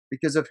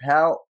because of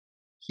how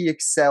he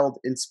excelled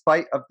in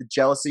spite of the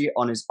jealousy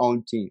on his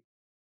own team."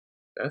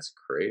 That's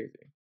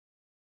crazy.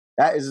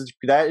 That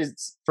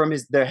is from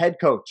their head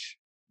coach.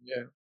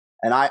 Yeah.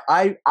 And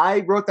I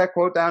wrote that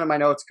quote down in my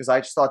notes because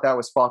I just thought that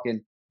was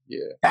fucking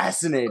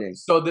fascinating.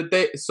 So did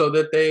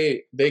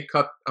they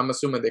cut? I'm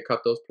assuming they cut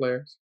those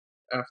players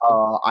after.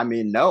 I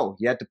mean, no,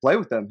 he had to play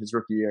with them his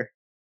rookie year.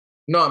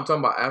 No, I'm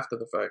talking about after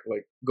the fact,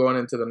 like going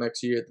into the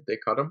next year. Did they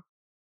cut him?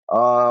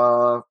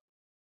 I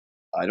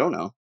don't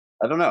know.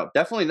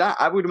 Definitely not.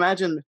 I would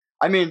imagine.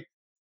 I mean,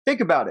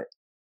 think about it.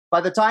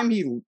 By the time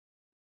he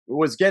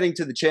was getting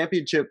to the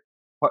championship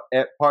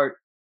part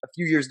a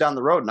few years down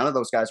the road, none of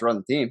those guys were on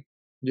the team.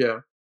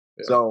 Yeah.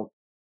 So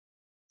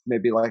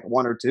maybe like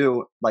 1 or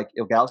 2, like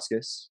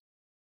Ilgauskas.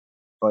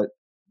 But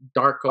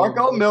Darko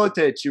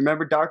Milicic, you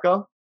remember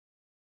Darko?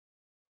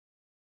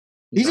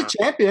 He's a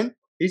champion.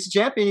 He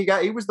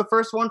was the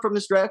first one from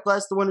this draft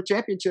class to win a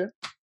championship.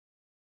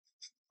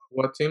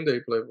 What team did he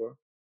play for?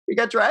 He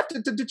got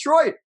drafted to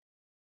Detroit.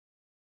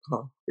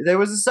 Huh. There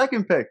was a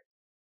second pick.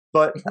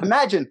 But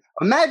imagine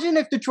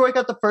if Detroit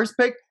got the first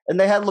pick and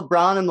they had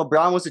LeBron and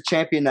LeBron was a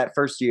champion that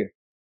first year.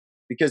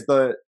 Because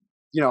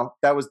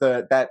that was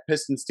that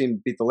Pistons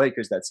team beat the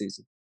Lakers that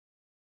season.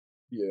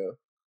 Yeah.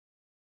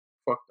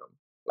 Fuck them.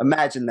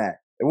 Imagine that.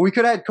 We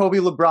could have had Kobe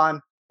LeBron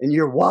in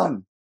year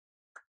 1.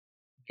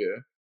 Yeah.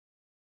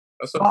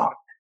 That's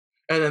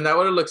and then that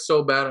would have looked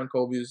so bad on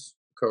Kobe's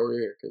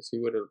career because he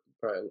would have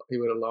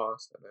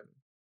lost. And then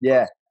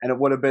and it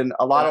would have been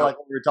a lot of like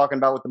what we were talking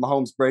about with the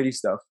Mahomes Brady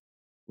stuff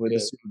with the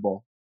Super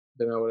Bowl.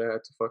 then I would have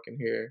had to fucking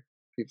hear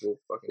people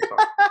fucking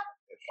talk.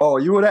 Oh,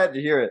 you would have had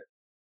to hear it.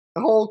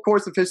 The whole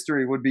course of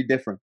history would be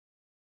different,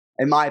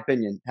 in my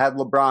opinion, had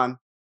LeBron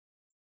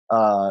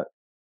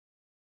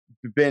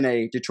been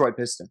a Detroit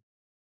Piston.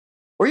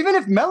 Or even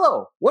if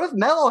Melo. What if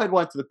Melo had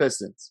went to the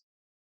Pistons?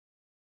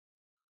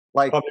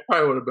 Like, they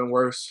probably would have been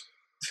worse.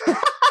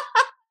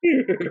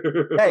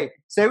 Hey,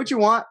 say what you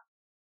want,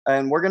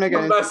 and we're gonna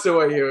get into messing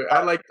with you.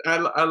 I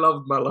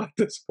loved Melo at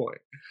this point.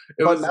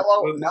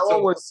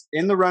 Melo was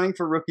in the running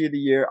for Rookie of the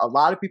Year. A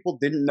lot of people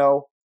didn't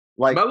know.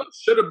 Like, Melo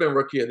should have been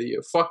Rookie of the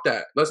Year. Fuck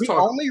that. Let's talk.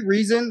 The only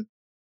reason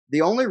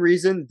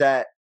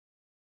that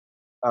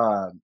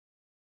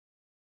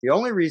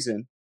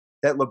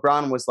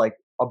LeBron was like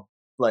a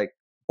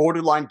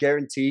borderline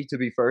guarantee to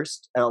be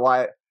first, and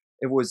why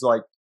it was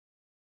like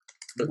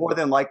more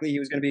than likely he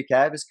was going to be a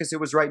Cav, is because it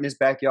was right in his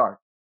backyard.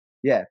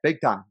 Yeah, big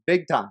time.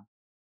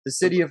 The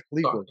city of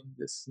Cleveland.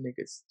 This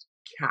nigga's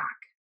cock.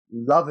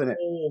 Loving it.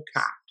 Oh,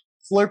 cock.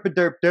 Slurp a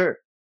derp derp.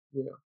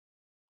 Yeah.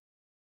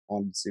 I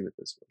wanted to see what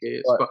this was.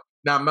 Yeah,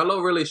 now Melo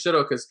really should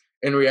have, because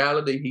in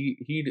reality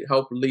he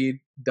helped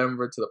lead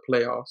Denver to the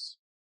playoffs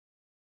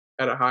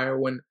at a higher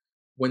win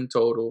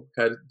total.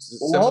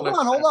 Hold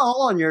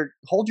on.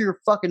 Hold your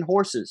fucking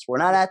horses. We're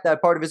not at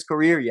that part of his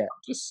career yet.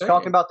 I'm just saying.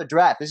 Talking about the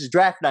draft. This is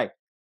draft night.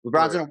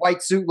 LeBron's in a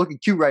white suit, looking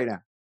cute right now.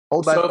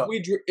 So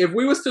if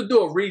we was to do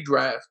a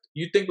redraft,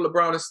 you think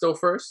LeBron is still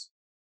first?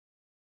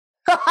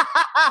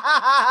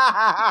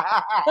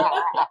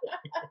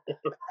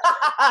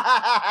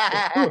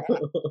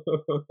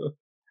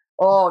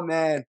 Oh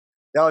man,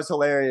 that was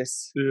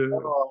hilarious.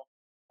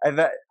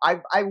 Yeah.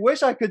 I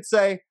wish I could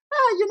say,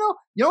 you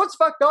know what's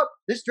fucked up?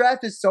 This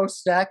draft is so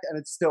stacked, and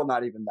it's still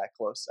not even that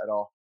close at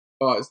all.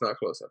 Oh, it's not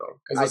close at all.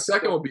 Because the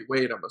second will be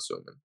Wade, I'm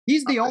assuming.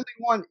 He's the only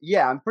one.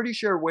 Yeah, I'm pretty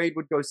sure Wade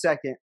would go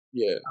second.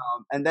 Yeah.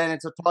 And then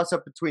it's a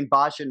toss-up between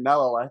Bosh and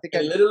Melo. I think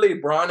literally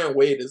Bron and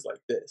Wade is like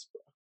this,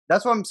 bro.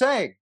 That's what I'm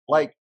saying.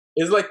 Like,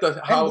 it's like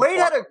and Wade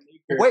had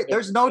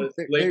there's no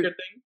Laker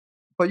thing.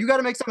 But you got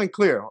to make something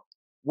clear.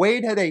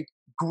 Wade had a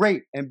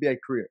great NBA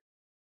career.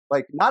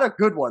 Like, not a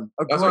good one.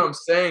 That's what I'm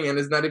saying, and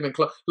it's not even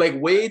close. Like,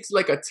 Wade's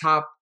like a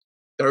top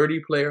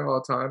 30 player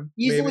all time.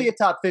 Easily maybe. A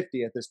top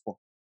 50 at this point.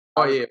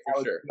 Oh, yeah,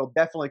 for sure. Feel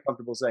definitely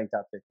comfortable saying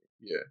top 50.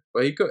 Yeah,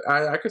 but he could.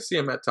 I could see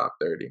him at top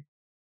 30.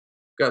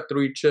 Got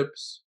 3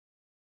 chips.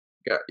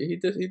 He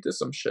did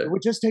some shit. It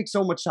would just take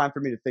so much time for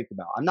me to think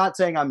about. I'm not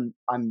saying I'm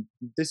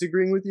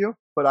disagreeing with you,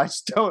 but I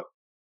don't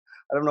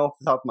know off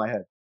the top of my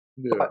head.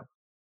 Yeah. But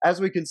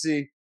as we can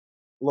see,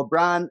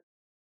 LeBron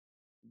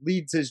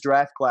leads his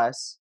draft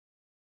class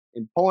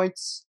in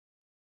points,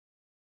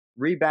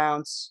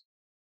 rebounds,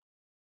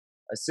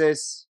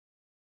 assists,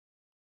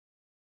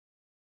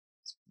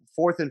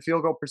 4th in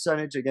field goal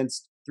percentage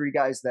against 3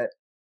 guys that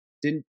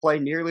didn't play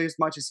nearly as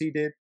much as he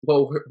did.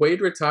 Well,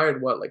 Wade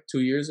retired, like 2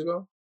 years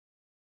ago?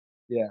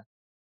 Yeah.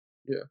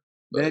 Yeah.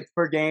 Minutes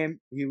per game,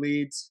 he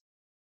leads.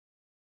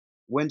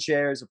 Win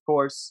shares, of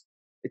course.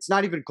 It's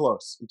not even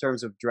close in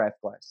terms of draft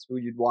class, who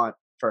you'd want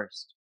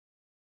first,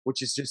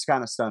 which is just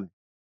kind of stunning.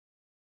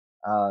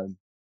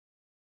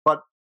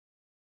 But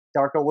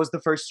Darko was the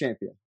first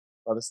champion.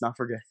 Let us not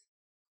forget.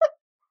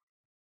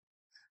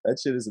 That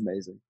shit is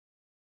amazing.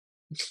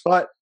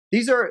 But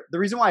these are the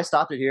reason why I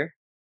stopped it here.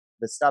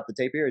 Let's stop the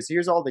tape here. Is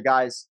here's all the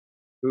guys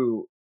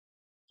who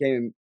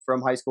came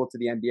from high school to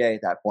the NBA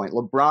at that point.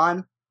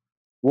 LeBron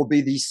will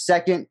be the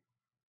second.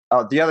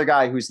 The other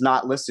guy who's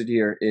not listed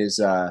here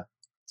is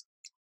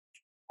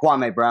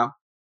Kwame Brown,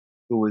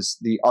 who was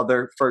the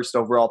other first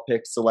overall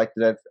pick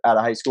selected out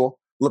of high school.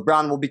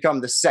 LeBron will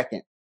become the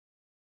second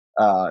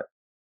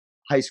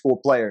high school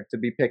player to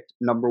be picked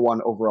number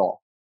 1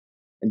 overall.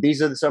 And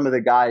these are some of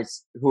the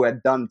guys who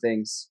had done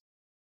things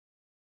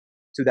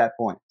to that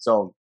point.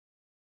 So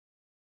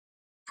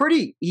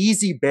pretty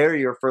easy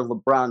barrier for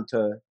LeBron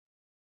to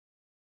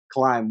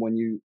climb when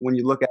you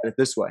look at it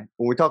this way.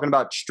 When we're talking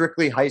about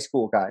strictly high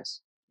school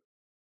guys,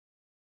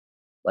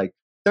 like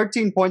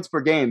 13 points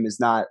per game is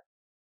not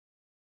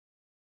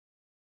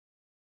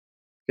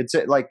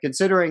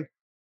considering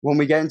when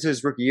we get into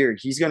his rookie year,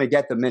 he's going to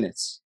get the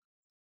minutes.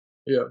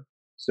 Yeah.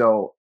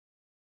 So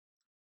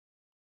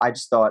I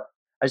just thought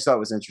it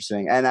was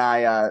interesting, and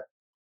I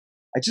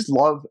just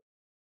love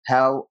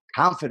how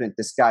confident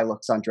this guy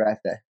looks on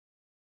draft day.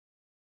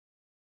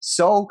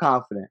 So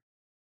confident.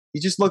 He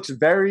just looks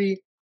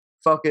very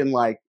fucking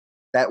like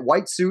that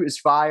white suit is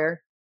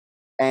fire,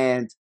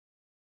 and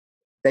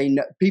they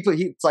know people.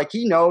 It's like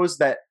he knows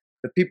that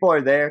the people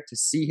are there to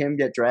see him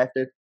get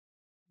drafted.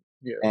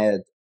 Yeah.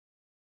 And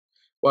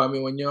well, I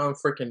mean, when you're on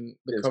freaking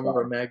the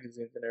cover of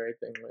magazines and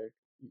everything, like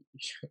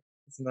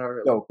it's not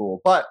really so cool.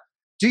 But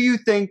do you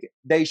think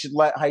they should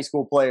let high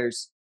school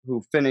players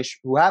who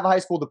have a high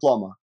school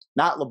diploma,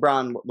 not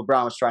LeBron, what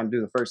LeBron was trying to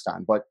do the first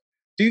time, but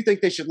do you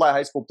think they should let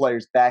high school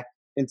players back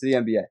into the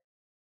NBA?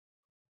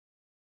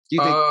 Do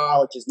you think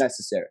college is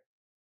necessary?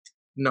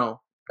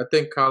 No, I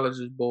think college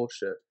is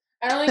bullshit.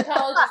 I don't think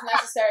college is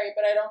necessary,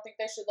 but I don't think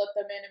they should let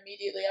them in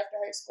immediately after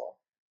high school.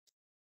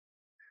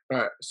 All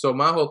right, so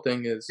my whole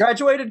thing is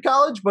graduated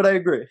college, but I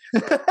agree.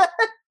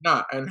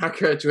 Nah, and I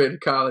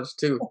graduated college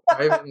too.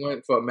 I even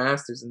went for a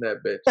master's in that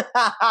bitch.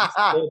 I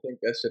still think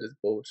that shit is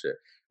bullshit.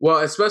 Well,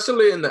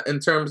 especially in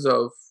terms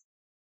of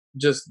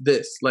just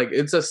this, like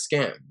it's a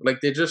scam. Like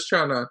they're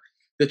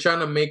trying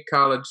to make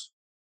college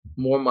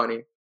more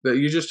money.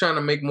 You're just trying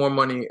to make more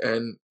money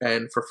and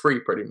for free,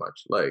 pretty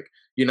much. Like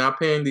you're not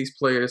paying these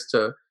players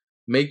to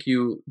make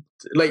you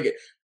like.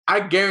 I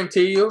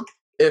guarantee you,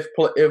 if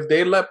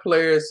they let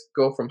players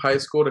go from high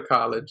school to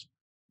college,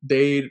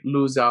 they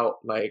lose out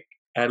like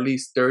at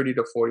least 30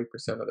 to 40%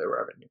 of their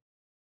revenue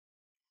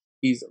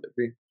easily.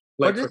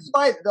 Like, but this is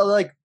why,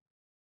 like,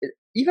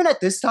 even at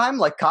this time,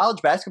 like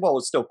college basketball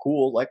was still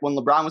cool. Like when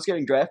LeBron was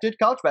getting drafted,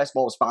 college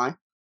basketball was fine.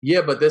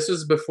 Yeah, but this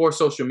was before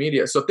social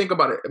media. So think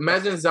about it.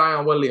 Imagine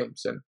Zion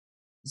Williamson.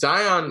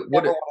 Zion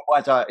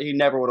he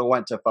never would have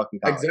went to fucking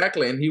college.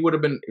 Exactly, and he would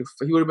have been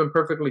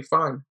perfectly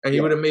fine, and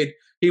he would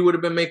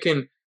have been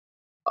making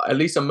at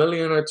least $1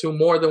 million or $2 million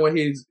more than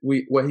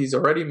what he's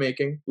already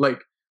making.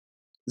 Like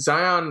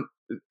Zion,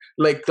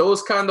 like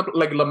those kind of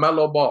like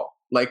LaMelo Ball,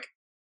 like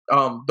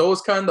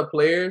those kind of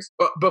players.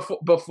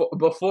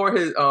 Before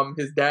his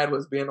dad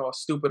was being all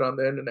stupid on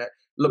the internet,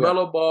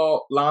 LaMelo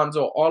Ball,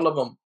 Lonzo, all of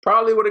them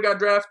probably would have got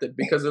drafted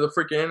because of the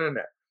freaking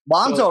internet.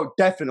 Lonzo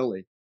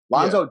definitely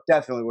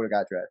would have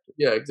got drafted.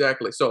 Yeah,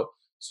 exactly. So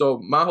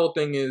my whole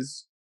thing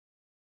is,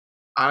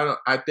 I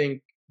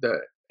think that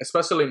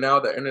especially now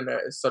the internet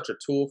is such a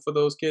tool for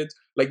those kids.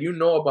 Like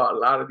about a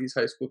lot of these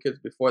high school kids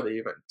before they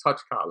even touch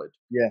college.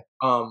 Yeah.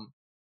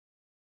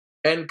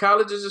 And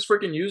college is just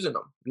freaking using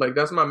them. Like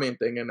that's my main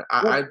thing. And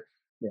I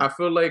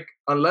feel like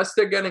unless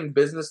they're getting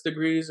business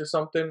degrees or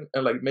something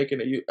and like making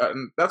it,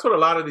 and that's what a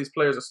lot of these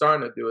players are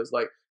starting to do is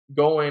like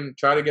go in,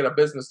 try to get a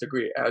business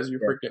degree as you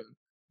freaking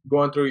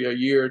going through your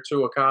year or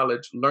two of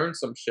college, learn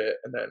some shit,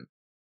 and then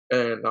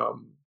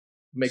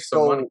make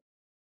some money.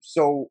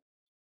 So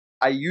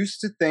I used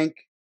to think,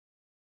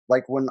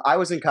 like when I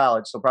was in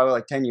college, so probably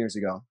like 10 years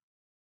ago,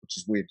 which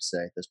is weird to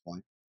say at this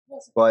point,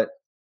 but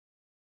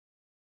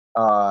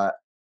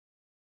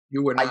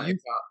you were not.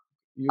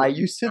 I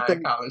used to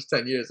think college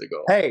 10 years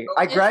ago. Hey,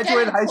 I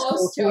graduated high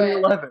school in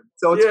 2011.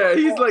 So yeah,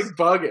 he's like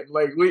bugging.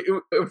 Like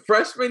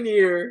freshman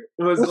year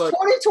was like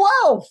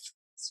 2012.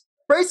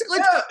 Basically,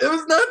 it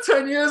was not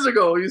 10 years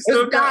ago. You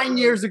still 9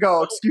 years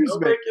ago. Excuse me.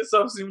 Don't make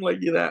yourself seem like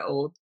you're that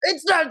old.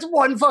 It's not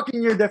 1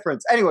 fucking year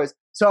difference. Anyways,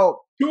 so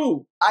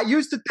 2. I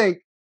used to think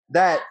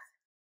that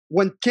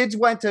when kids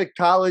went to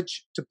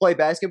college to play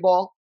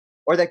basketball,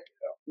 or that,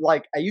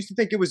 like, I used to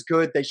think it was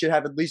good. They should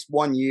have at least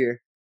 1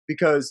 year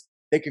because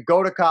they could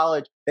go to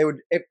college. They would,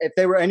 if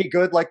they were any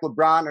good, like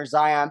LeBron or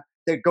Zion,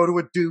 they'd go to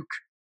a Duke,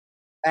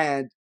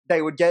 and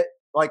they would get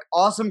like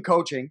awesome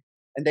coaching,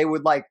 and they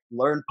would like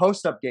learn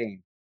post-up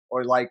game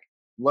or like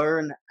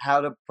learn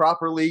how to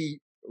properly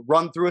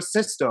run through a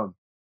system.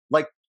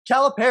 Like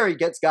Calipari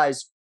gets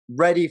guys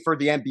ready for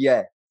the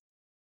NBA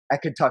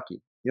at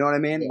Kentucky. You know what I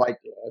mean? Yeah,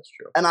 that's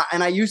true.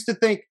 And I used to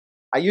think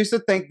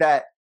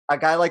that a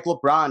guy like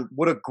LeBron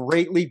would have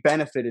greatly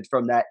benefited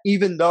from that,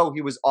 even though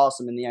he was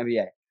awesome in the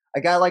NBA. A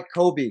guy like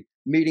Kobe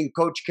meeting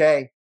Coach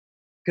K,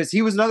 because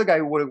he was another guy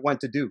who would have went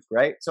to Duke,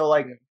 right? So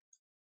like,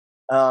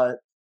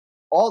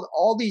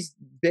 all these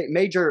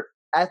major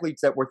athletes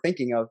that we're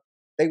thinking of,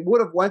 they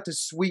would have went to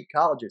sweet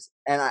colleges,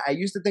 and I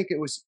used to think it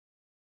was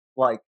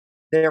like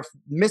they're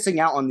missing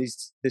out on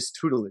this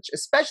tutelage,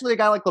 especially a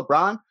guy like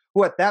LeBron,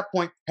 who at that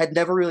point had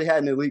never really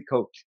had an elite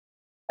coach,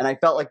 and I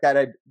felt like that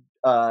had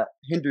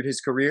hindered his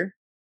career.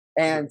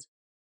 And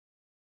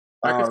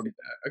I can see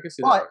that. I can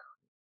see that.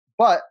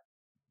 But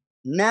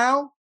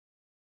now,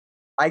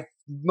 I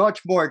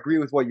much more agree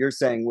with what you're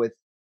saying with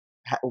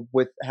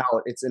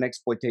how it's an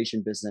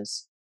exploitation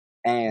business,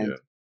 and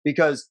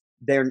because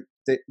they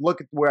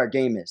look at where our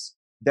game is.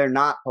 They're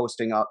not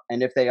posting up,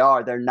 and if they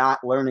are, they're not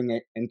learning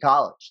it in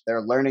college.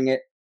 They're learning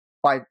it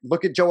by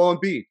look at Joel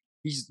Embiid.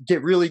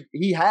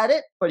 He had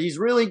it, but he's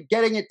really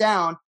getting it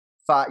down.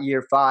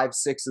 Year 5,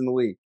 6 in the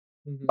league.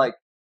 Mm-hmm. Like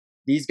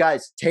these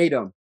guys,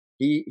 Tatum.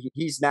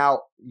 He's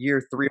now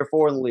year 3 or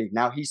 4 in the league.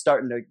 Now he's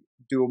starting to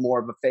do more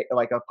of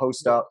a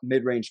post up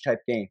mid range type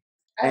game.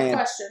 I have a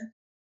question.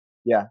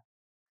 Yeah.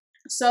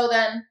 So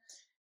then,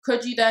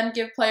 could you then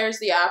give players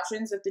the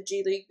options if the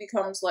G League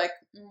becomes like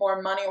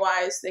more money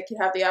wise? They could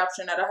have the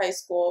option at a high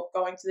school of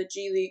going to the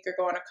G League or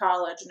going to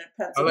college, and it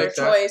depends on their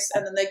choice,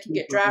 and then they can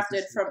get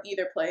drafted from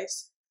either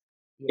place.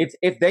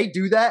 If they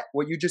do that,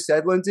 what you just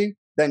said, Lindsay,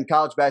 then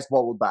college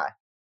basketball will die.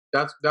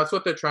 That's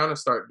what they're trying to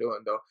start doing,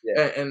 though.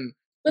 Yeah.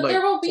 But like,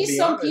 there will be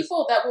some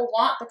people that will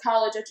want the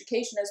college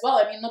education as well.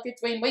 I mean, look at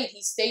Dwayne Wade.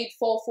 He stayed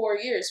full 4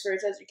 years for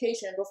his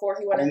education before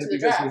he went into the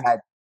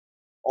draft.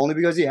 Only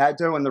because he had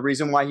to, and the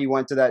reason why he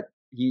went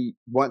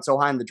so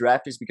high in the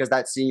draft is because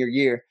that senior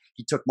year,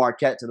 he took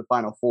Marquette to the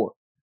Final Four.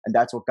 And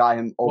that's what got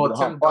him over the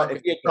hump. But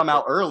if he had come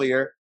out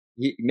earlier,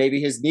 maybe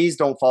his knees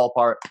don't fall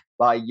apart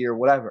by year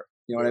whatever.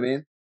 You know what I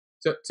mean?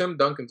 Tim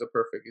Duncan's a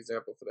perfect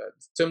example for that.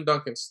 Tim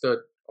Duncan stood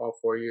all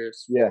 4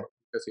 years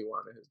because he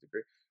wanted his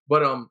degree.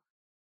 But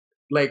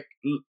like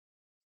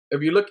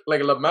if you look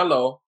like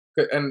LaMelo,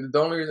 And the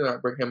only reason I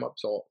bring him up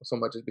so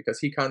much is because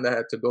he kind of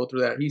had to go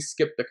through that. He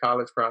skipped the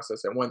college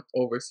process and went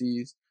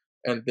overseas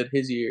and did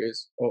his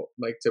years,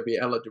 like to be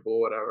eligible,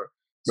 whatever.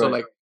 So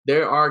like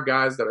there are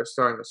guys that are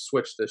starting to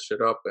switch this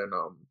shit up and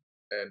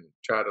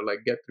try to like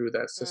get through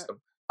that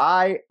system.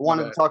 I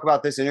wanted to talk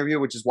about this interview,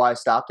 which is why I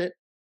stopped it,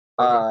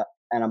 and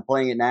I'm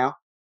playing it now.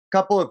 A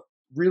couple of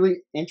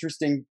really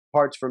interesting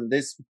parts from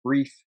this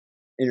brief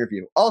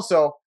interview.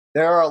 Also,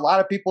 there are a lot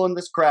of people in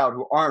this crowd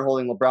who aren't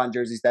holding LeBron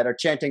jerseys that are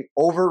chanting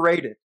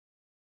overrated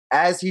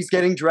as he's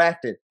getting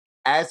drafted,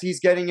 as he's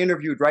getting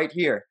interviewed right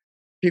here.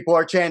 People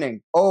are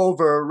chanting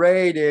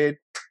overrated.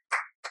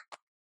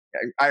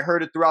 I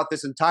heard it throughout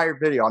this entire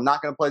video. I'm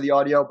not going to play the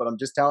audio, but I'm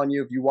just telling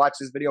you, if you watch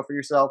this video for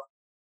yourself,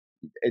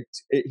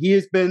 he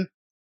has been,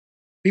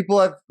 people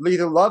have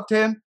either loved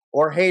him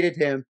or hated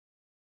him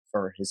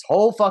for his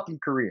whole fucking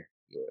career.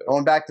 Yeah.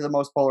 Going back to the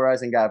most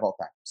polarizing guy of all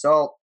time.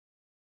 So,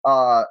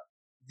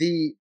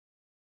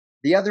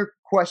 the other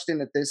question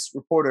that this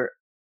reporter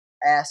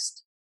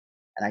asked,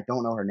 and I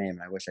don't know her name,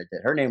 and I wish I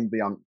did. Her name will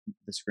be on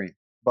the screen.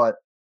 But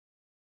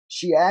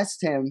she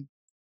asked him,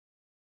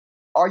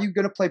 "Are you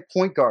going to play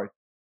point guard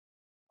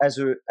as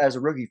a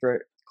rookie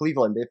for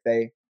Cleveland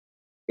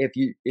if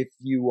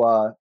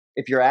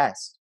you're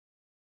asked?"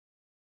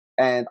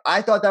 And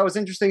I thought that was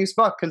interesting as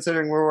fuck,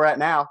 considering where we're at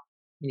now.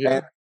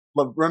 Yeah.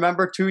 And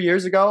remember 2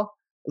 years ago,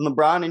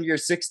 LeBron in year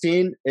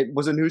 16, it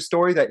was a news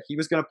story that he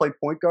was going to play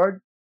point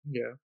guard.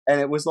 Yeah.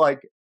 And it was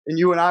like, and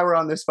you and I were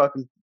on this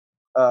fucking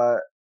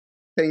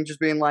thing just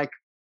being like,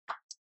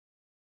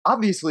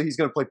 obviously he's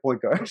going to play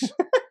point guard.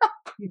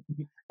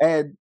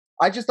 And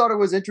I just thought it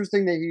was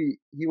interesting that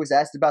he was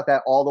asked about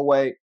that all the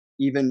way,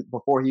 even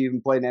before he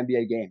even played an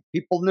NBA game.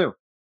 People knew.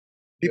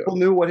 People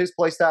knew what his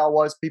play style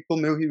was. People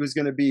knew he was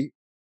going to be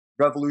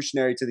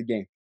revolutionary to the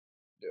game.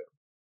 Yeah.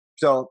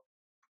 So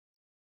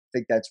I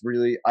think that's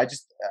really, I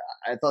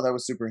thought that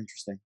was super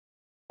interesting.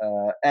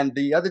 And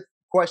the other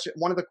question,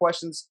 one of the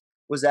questions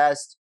was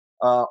asked,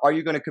 are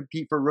you going to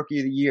compete for Rookie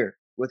of the Year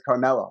with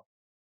Carmelo?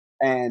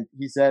 And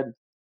he said,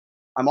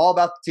 I'm all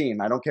about the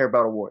team. I don't care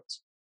about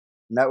awards.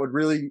 And that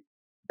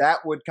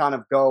would kind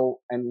of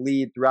go and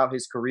lead throughout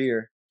his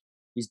career.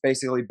 He's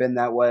basically been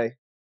that way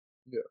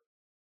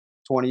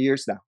 20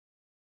 years now.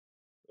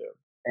 Yeah.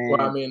 And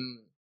well, I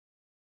mean,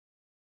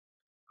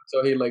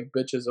 so he like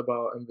bitches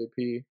about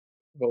MVP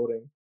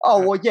voting.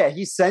 Oh, well, yeah,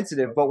 he's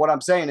sensitive. But what I'm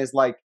saying is,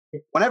 like,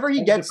 whenever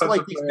he gets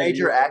like these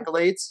major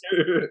accolades,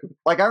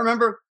 like I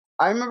remember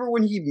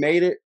when he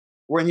made it,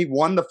 when he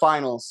won the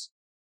finals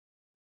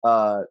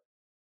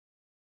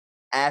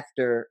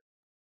after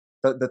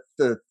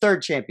the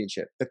third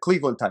championship, the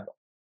Cleveland title.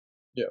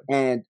 Yeah.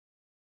 And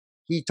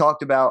he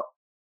talked about,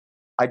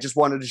 I just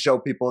wanted to show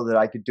people that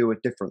I could do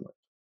it differently.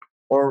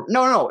 Or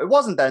no, it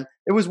wasn't then.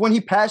 It was when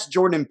he passed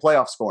Jordan in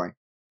playoff scoring.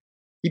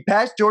 He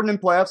passed Jordan in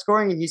playoff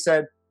scoring, and he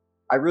said,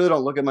 I really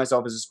don't look at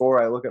myself as a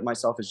scorer. I look at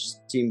myself as just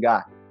a team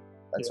guy.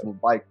 That's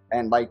like,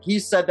 and like he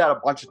said that a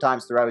bunch of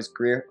times throughout his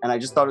career. And I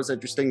just thought it was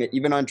interesting that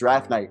even on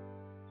draft night,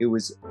 he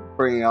was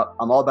bringing up,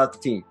 I'm all about the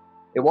team.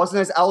 It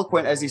wasn't as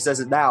eloquent as he says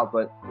it now,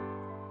 but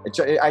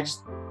I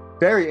just,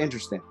 very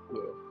interesting.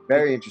 Yeah.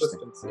 Very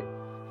interesting.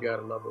 You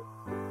gotta love it.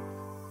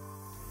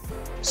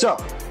 So,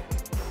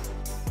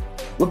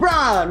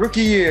 LeBron,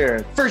 Rookie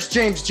Year, first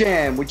James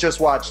Jam. We just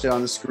watched it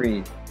on the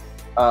screen.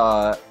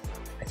 I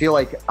feel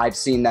like I've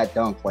seen that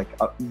dunk like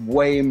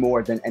way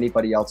more than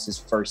anybody else's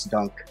first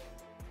dunk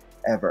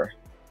ever.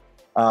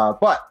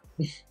 But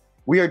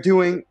we are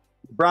doing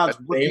LeBron's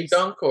name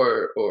dunk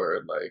or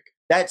like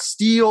that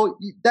steal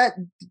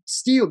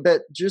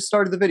that just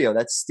started the video.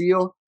 That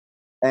steal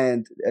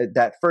and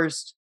that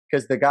first,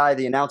 because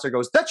the announcer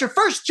goes, "That's your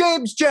first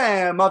James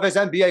Jam of his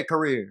NBA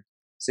career."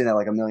 Seen that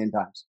like a million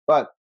times,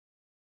 but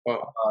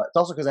it's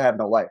also because I have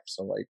no life.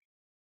 So like,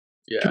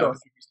 yeah,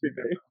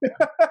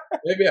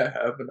 maybe I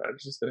have, and I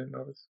just didn't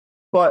notice.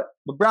 But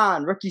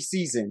LeBron, rookie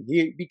season,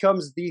 he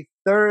becomes the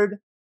third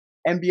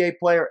NBA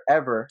player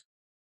ever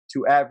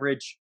to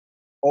average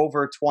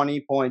over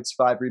 20 points,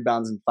 5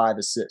 rebounds, and 5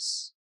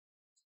 assists.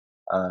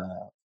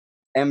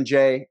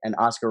 MJ and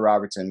Oscar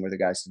Robertson were the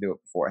guys to do it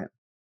before him.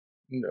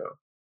 No.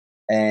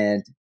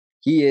 And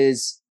he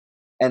is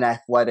an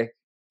athletic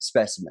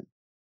specimen.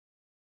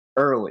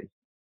 Early.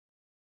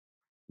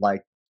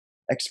 Like,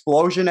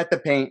 explosion at the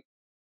paint.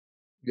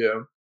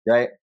 Yeah.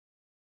 Right?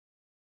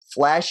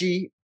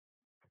 Flashy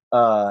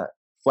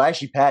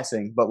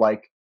passing, but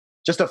like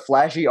just a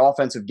flashy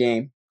offensive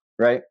game,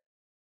 right?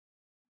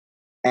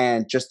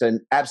 And just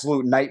an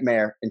absolute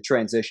nightmare in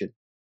transition,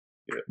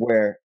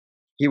 where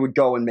he would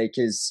go and make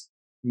his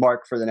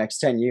mark for the next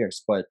 10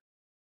 years. But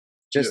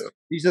just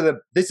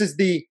this is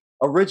the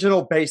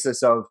original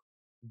basis of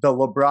the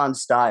LeBron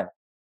style.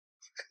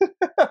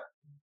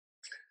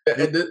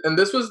 And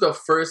this was the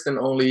first and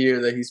only year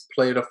that he's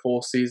played a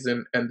full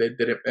season, and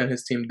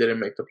his team didn't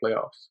make the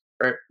playoffs,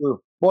 right?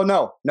 Well,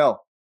 no.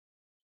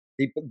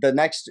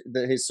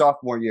 His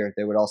sophomore year,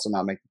 they would also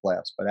not make the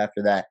playoffs, but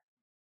after that,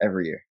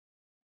 every year.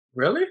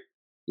 Really?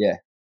 Yeah.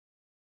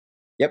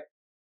 Yep.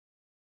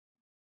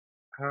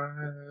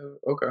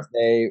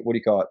 Okay. What do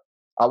you call it?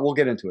 We'll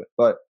get into it.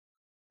 But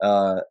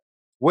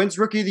wins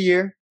Rookie of the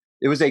Year.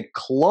 It was a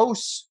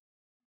close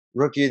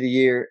Rookie of the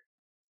Year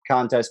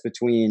contest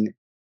between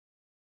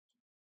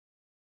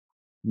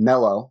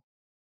Melo,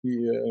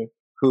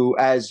 who,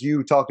 as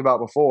you talked about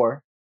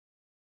before,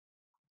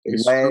 they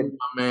screwed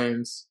my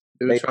mans.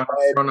 They were trying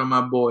to front on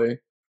my boy.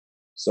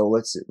 So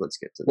let's get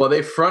to that. Well,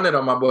 they fronted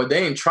on my boy.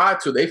 They ain't tried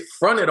to. They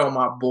fronted on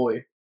my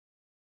boy.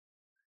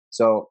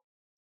 So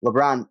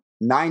LeBron,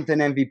 9th in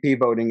MVP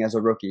voting as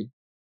a rookie.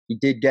 He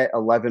did get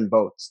 11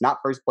 votes. Not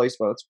first place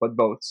votes, but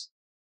votes.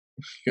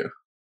 Yeah.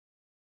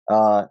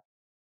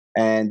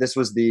 And this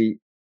was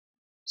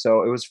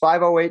so it was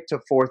 508 to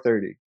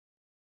 430.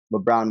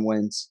 LeBron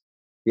wins.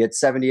 He had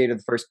 78 of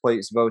the first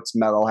place votes.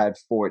 Melo had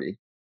 40.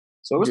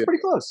 So it was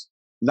pretty close.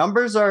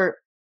 Numbers are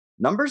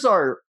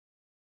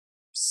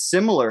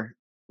similar,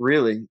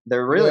 really.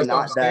 They're really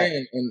not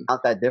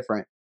that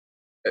different.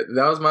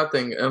 That was my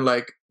thing. And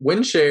like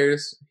win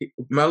shares,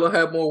 Melo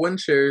had more win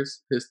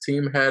shares. His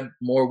team had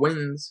more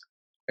wins,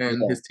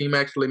 and his team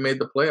actually made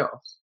the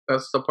playoffs.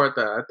 That's the part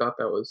that I thought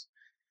that was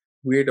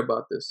weird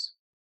about this.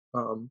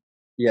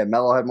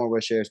 Melo had more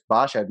win shares.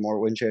 Bosh had more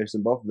win shares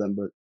than both of them,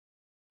 but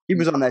he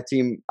was on that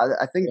team.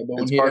 I think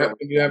when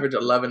you average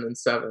 11 and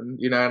 7,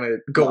 you're not gonna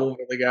go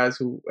over the guys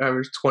who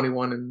average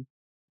 21 and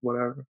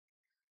whatever.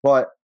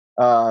 But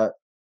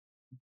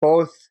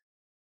both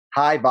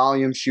high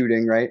volume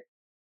shooting, right?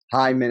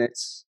 High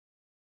minutes,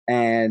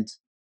 and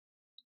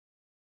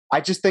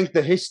I just think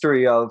the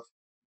history of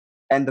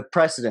and the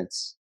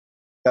precedence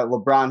that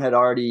LeBron had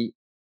already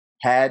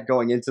had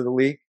going into the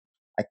league,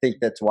 I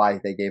think that's why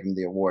they gave him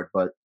the award.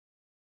 But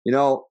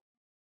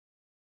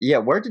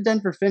where did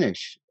Denver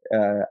finish?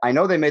 I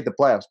know they made the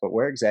playoffs, but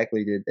where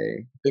exactly did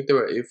they? I think they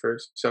were 8th or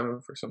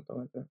 7th or something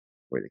like that.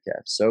 Where the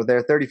Cavs? So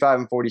they're 35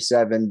 and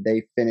 47.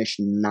 They finished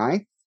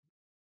 9th,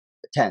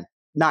 10th,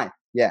 9th.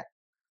 Yeah,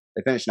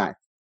 they finished 9th.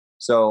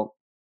 So.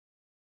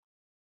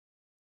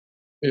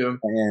 Yeah.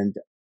 And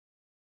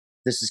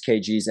this is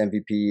KG's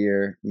MVP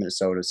year.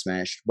 Minnesota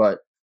smashed, but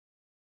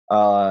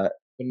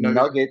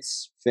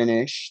Nuggets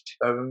finished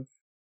 7th,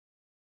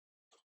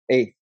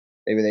 8th.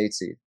 They were the 8th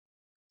seed,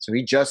 so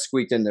he just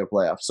squeaked into the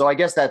playoffs. So I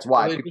guess that's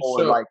why people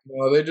were like,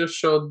 "No, they just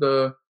showed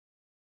the."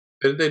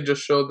 Did they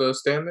just show the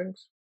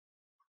standings?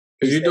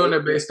 Because you're doing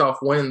it based off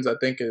wins. I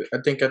think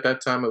at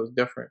that time it was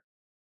different.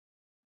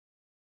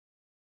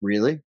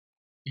 Really?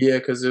 Yeah,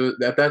 because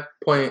at that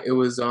point it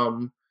was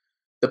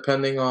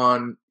depending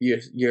on your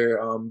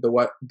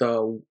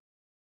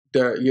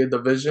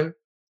division.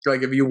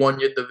 Like if you won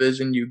your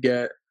division, you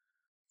get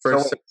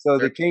first. So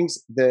the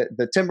Kings,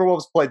 the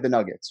Timberwolves played the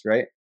Nuggets,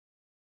 right?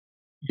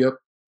 Yep.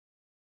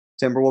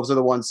 Timberwolves are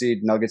the 1 seed,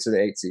 Nuggets are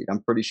the 8 seed.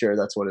 I'm pretty sure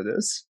that's what it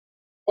is.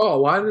 Oh,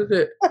 why did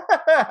it?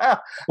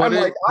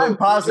 I'm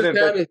positive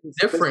that it's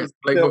different.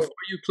 Like before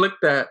you click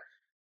that,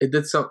 it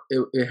did some.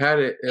 It had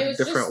it. It was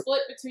different. just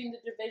split between the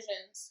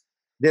divisions.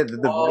 Yeah, the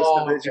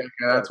division.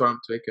 Okay, that's what I'm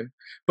thinking.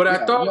 But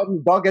I thought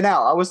I'm bugging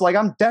out. I was like,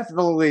 I'm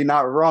definitely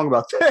not wrong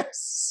about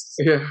this.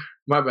 Yeah,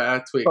 my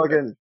bad. I tweaked. But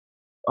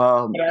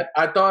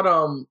I thought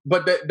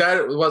but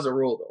that was a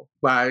rule though.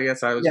 But I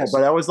guess I was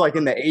but that was like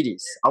in the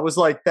 80s. I was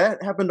like,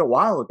 that happened a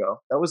while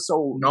ago. That was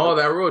so no,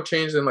 that rule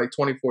changed in like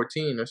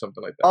 2014 or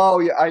something like that. Oh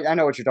yeah, I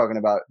know what you're talking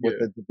about with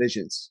the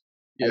divisions.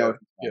 Yeah,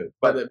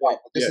 but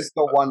this is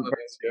the one.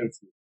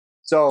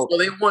 So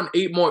they won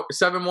 8 more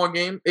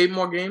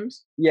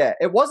games. Yeah,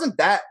 it wasn't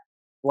that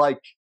like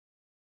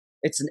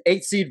it's an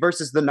 8 seed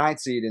versus the 9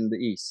 seed in the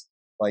East.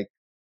 Like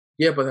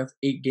yeah, but that's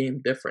 8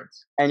 game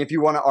difference. And if you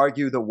want to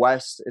argue the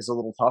West is a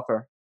little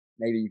tougher,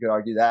 maybe you could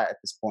argue that at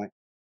this point.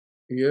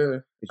 Yeah,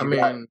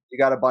 you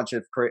got a bunch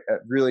of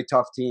really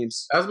tough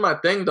teams. That's my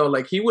thing though.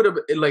 Like he would have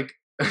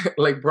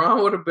like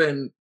Braun would have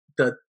been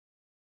the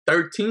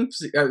 13th,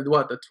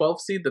 the 12th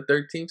seed, the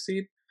 13th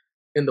seed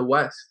in the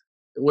West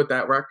with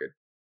that record.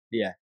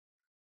 Yeah,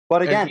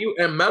 but again,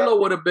 and Melo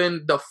would have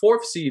been the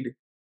 4th seed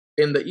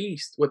in the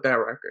East with that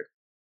record.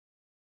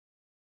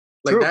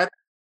 Like True.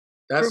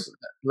 That's True.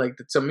 Like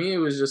to me, it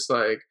was just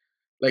like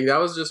that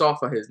was just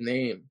off of his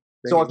name.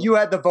 So if you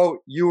had the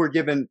vote, you would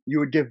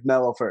give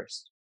Melo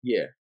first.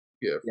 Yeah,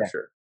 for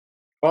sure.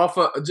 Off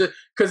of just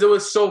because it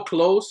was so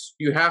close,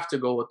 you have to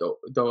go with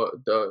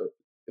the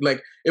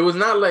like. It was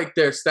not like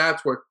their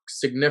stats were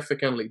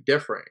significantly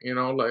different, It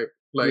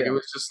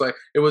was just like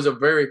it was a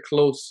very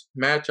close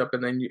matchup,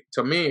 and then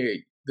to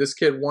me, this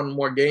kid won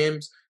more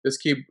games. This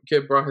kid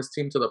brought his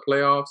team to the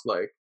playoffs.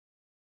 Like,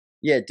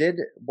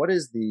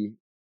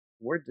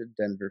 where did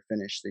Denver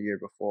finish the year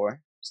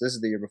before? So this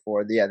is the year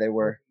before. Yeah, they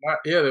were.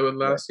 Yeah, they were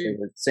last year. They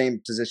were the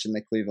same position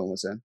that Cleveland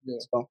was in. Yeah.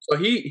 So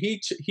he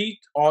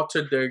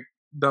altered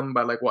them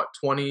by like what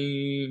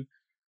 20,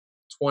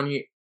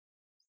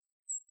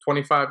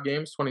 25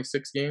 games,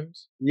 26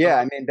 games. Yeah,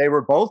 I mean they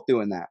were both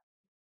doing that.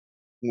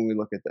 When we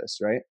look at this,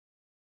 right?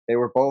 They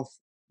were both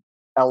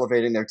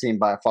elevating their team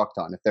by a fuck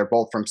ton. If they're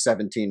both from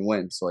 17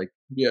 wins, like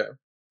yeah.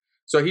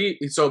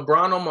 So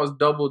Braun almost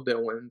doubled their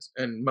wins,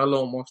 and Melo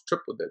almost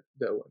tripled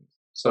their wins.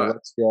 So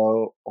let's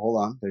go.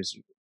 Hold on.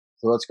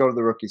 So let's go to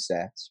the rookie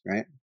stats,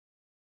 right?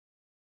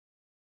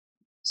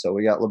 So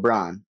we got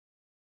LeBron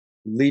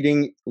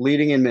leading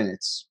in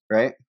minutes,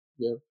 right?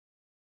 Yeah.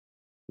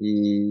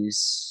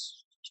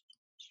 He's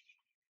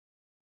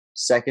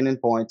second in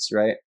points,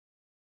 right?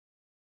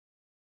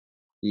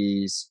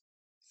 He's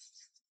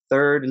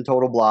third in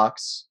total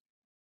blocks.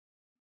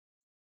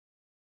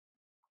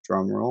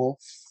 Drum roll.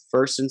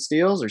 First in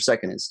steals or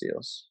second in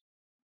steals?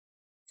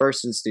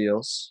 First in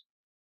steals.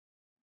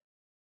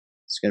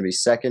 It's going to be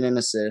second in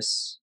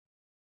assists.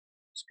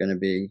 It's going to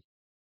be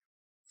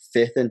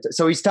fifth in.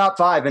 So he's top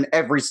 5 in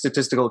every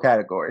statistical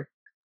category.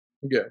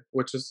 Yeah,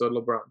 which is the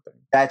LeBron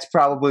thing. That's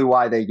probably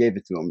why they gave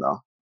it to him, though.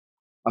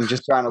 I'm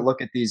just trying to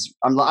look at these.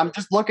 I'm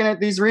just looking at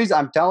these reasons.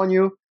 I'm telling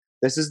you,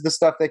 this is the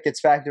stuff that gets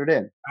factored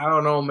in. I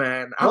don't know,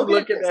 man. I'm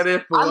looking at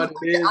it for what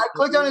it is. I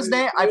clicked on his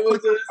name. I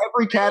clicked on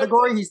every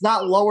category. He's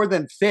not lower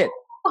than fifth.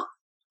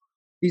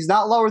 He's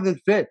not lower than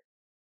fifth.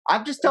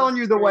 I'm just telling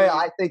you the way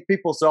I think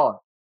people saw it.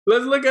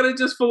 Let's look at it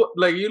just for,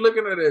 like, you're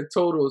looking at it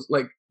totals.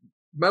 Like,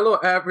 Melo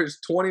averaged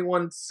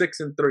 21, 6,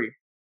 and 3.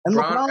 And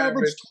LeBron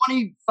averaged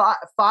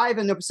 25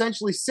 and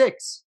essentially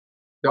 6.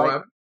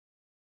 Like,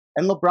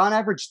 and LeBron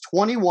averaged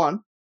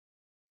 21,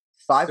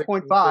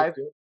 5.5,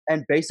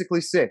 and basically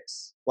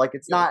 6. Like,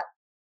 it's not,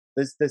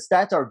 the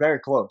stats are very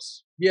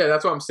close. Yeah,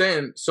 that's what I'm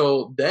saying.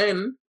 So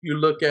then you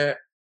look at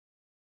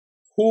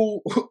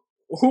who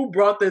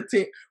brought their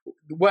team,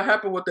 what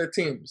happened with their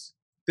teams.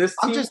 This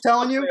team, I'm just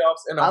telling you,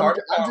 I'm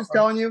just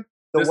telling you,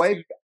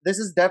 this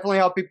is definitely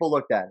how people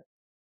looked at it.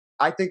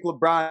 I think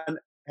LeBron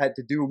had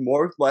to do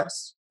more with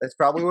less. That's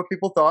probably what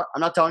people thought.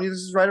 I'm not telling you this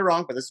is right or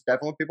wrong, but this is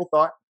definitely what people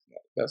thought.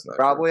 That's not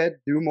probably true. Had to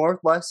do more with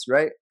less,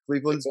 right?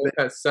 Cleveland's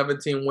had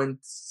 17 win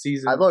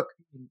season.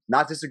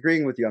 Not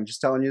disagreeing with you. I'm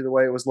just telling you the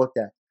way it was looked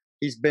at.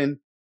 He's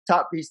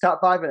top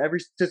 5 in every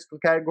statistical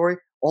category.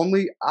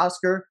 Only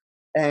Oscar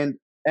and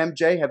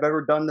MJ have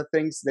ever done the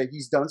things that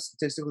he's done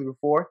statistically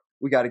before.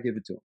 We got to give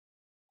it to him.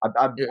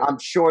 I'm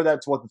sure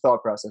that's what the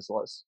thought process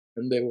was.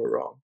 And they were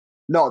wrong.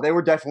 No, they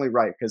were definitely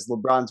right because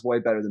LeBron's way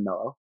better than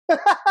Melo.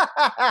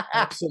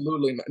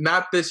 Absolutely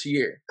not this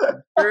year.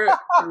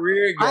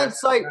 Career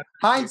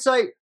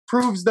hindsight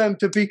proves them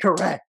to be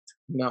correct.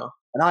 No,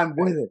 and I'm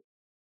with it.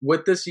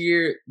 With this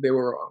year, they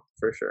were wrong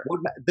for sure.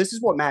 This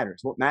is what matters.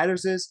 What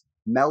matters is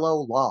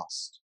Melo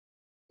lost.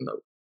 No,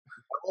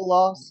 Melo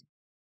lost,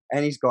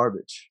 and he's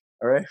garbage.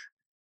 All right.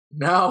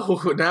 Now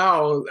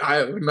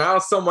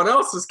someone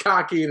else is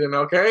cocky. Then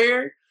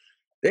okay,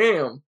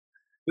 damn.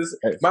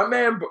 My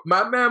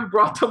man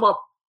brought them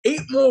up 8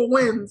 more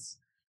wins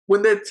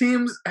when their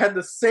teams had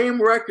the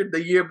same record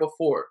the year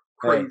before.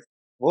 Crazy. Hey,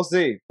 we'll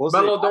see.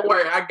 Melo, don't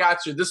worry. I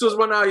got you. This was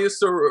when I used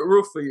to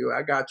root for you.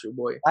 I got you,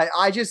 boy.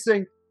 I just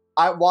think,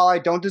 while I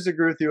don't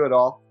disagree with you at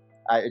all,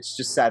 it's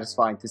just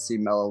satisfying to see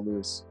Melo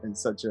lose in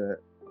such a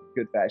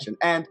good fashion.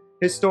 And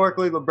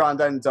historically,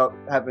 LeBron ends up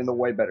having the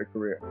way better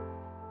career.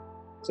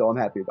 So I'm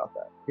happy about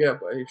that. Yeah,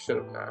 but he should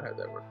have not had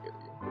that rookie of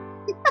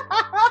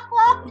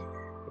the year.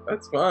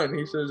 That's fine.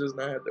 He should have just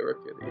not had the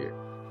rookie of the year.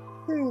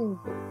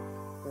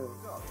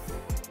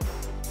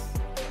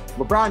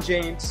 LeBron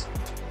James,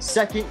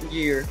 second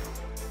year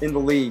in the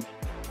league,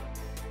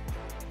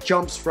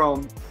 jumps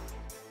from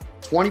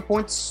 20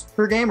 points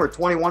per game or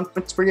 21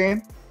 points per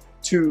game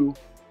to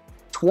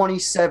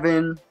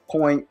 27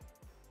 point,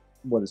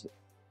 what is it?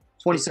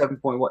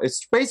 27.1.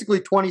 It's basically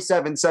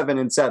 27, 7,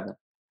 and 7,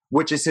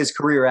 which is his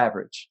career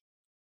average.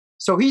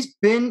 So he's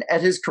been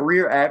at his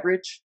career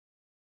average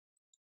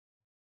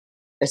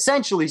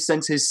essentially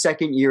since his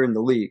second year in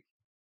the league.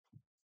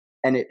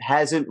 And it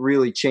hasn't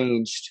really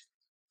changed.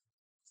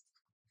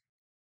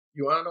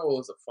 You want to know what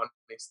was a funny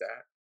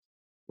stat?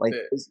 Like,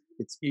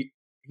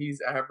 he's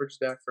averaged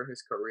that for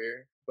his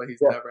career, but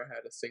he's never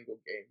had a single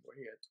game where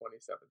he had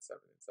 27, 7,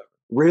 and 7.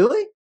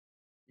 Really?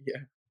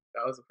 Yeah.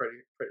 That was a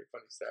pretty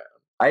funny stat.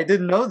 I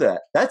didn't know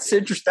that. That's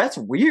interesting. That's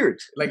weird.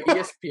 Like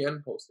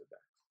ESPN posted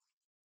that.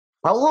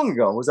 How long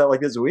ago? Was that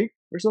like this week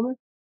or something?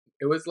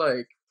 It was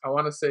like, I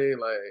want to say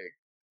like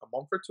a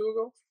month or 2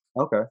 ago.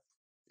 Okay.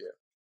 Yeah.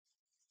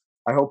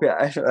 I hope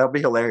that'll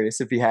be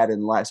hilarious if he had it in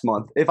the last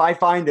month. If I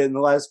find it in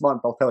the last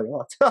month, I'll tell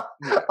you.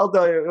 I'll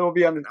tell you. It'll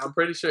be on. I'm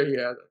pretty sure he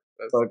has it.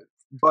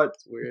 But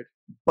it's weird.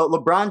 But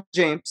LeBron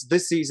James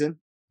this season,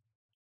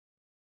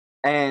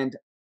 and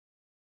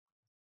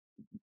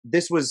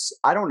this was,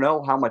 I don't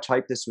know how much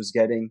hype this was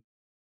getting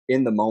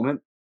in the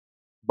moment,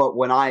 but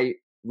when I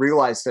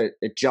realized that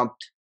it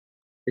jumped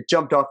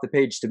off the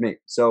page to me.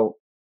 So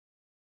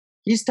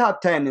he's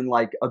top 10 in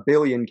like a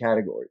billion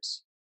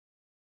categories,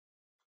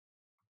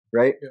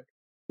 right? Yeah.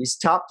 He's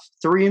top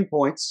 3 in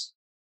points.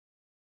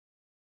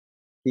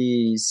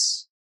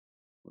 He's,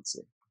 let's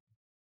see,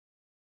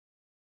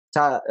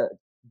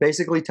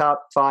 basically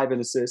top 5 in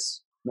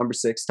assists, number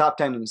 6, top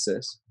 10 in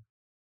assists.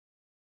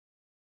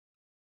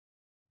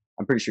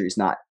 I'm pretty sure he's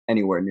not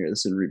anywhere near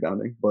this in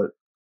rebounding, but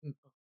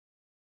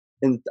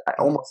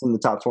almost in the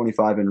top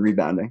 25 in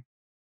rebounding.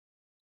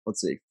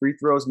 Let's see, free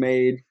throws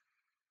made,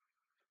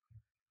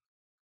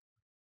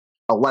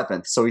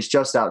 11th, so he's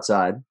just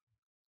outside.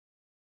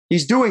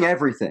 He's doing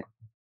everything.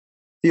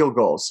 Field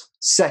goals,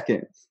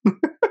 2nd.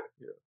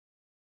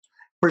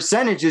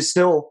 percentage is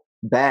still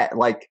bad.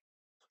 Like,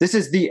 this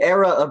is the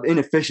era of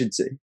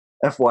inefficiency,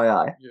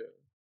 FYI. Yeah.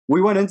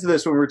 We went into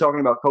this when we were talking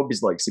about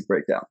Kobe's legacy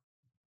breakdown.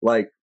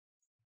 Like,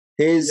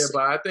 his... Yeah,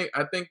 but I think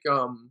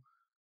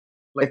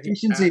like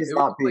efficiency is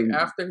not being...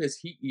 Like, after his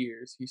Heat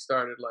years, he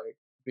started, like,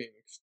 being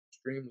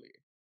extremely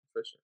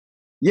efficient.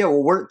 Yeah,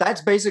 well,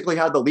 that's basically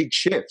how the league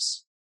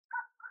shifts.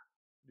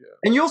 Yeah.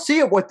 And you'll see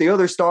it with the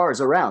other stars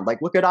around. Like,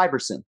 look at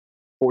Iverson.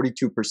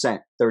 42%,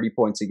 30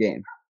 points a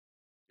game.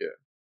 Yeah.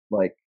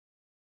 Like,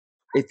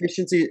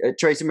 efficiency,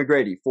 Tracy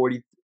McGrady,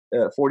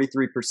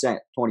 43%,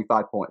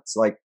 25 points.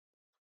 Like,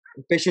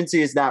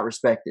 efficiency is not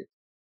respected.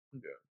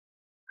 Yeah.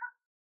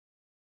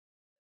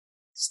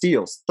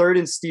 Steals, third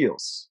in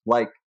steals.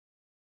 Like,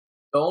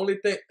 the only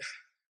thing,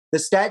 the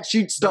stat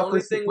sheet stuff the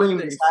only thing with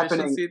the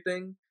efficiency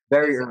thing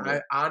very is early.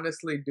 I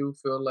honestly do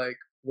feel like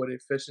with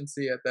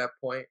efficiency at that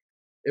point,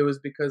 it was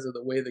because of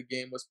the way the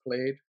game was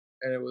played,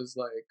 and it was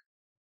like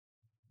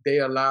they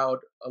allowed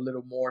a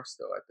little more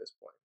still at this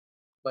point.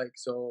 Like,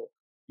 so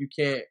you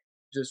can't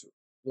just,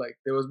 like,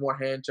 there was more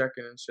hand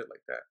checking and shit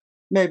like that.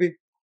 Maybe.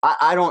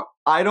 I don't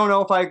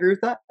know if I agree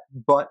with that,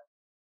 but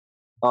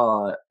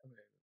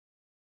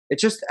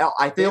it's just,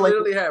 I feel like they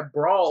literally had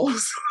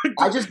brawls.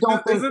 I just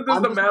don't think... Isn't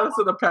this the Malice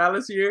of the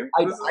Palace year?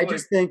 I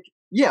just think,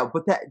 yeah,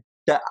 but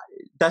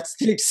that's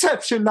the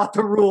exception, not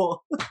the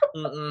rule.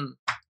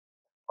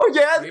 Oh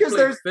yeah, because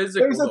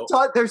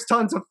there's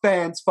tons of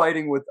fans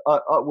fighting with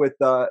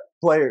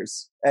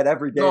players at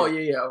every game. Oh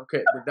yeah,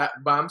 okay. But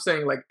I'm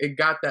saying, like, it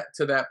got that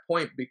to that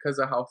point because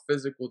of how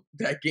physical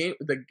the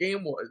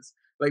game was.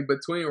 Like,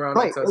 between round,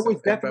 right? It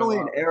was definitely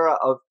an era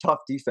of tough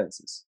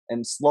defenses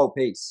and slow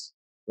pace,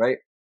 right?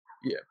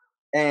 Yeah,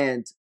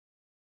 and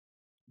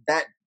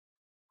that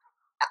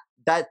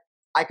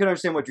I can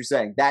understand what you're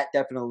saying. That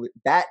definitely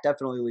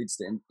leads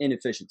to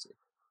inefficiency.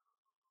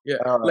 Yeah,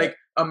 like,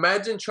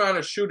 imagine trying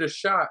to shoot a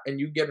shot and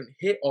you getting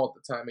hit all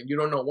the time, and you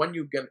don't know when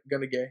you're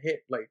gonna get hit.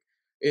 Like,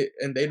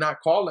 and they're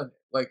not calling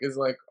it. Like, it's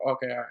like,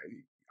 okay,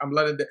 I'm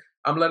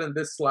letting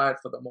this slide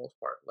for the most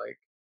part. Like,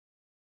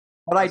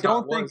 but I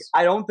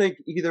don't think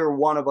either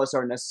one of us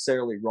are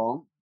necessarily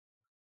wrong.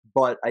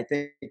 But I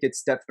think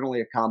it's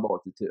definitely a combo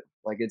of the two.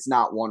 Like, it's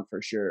not one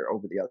for sure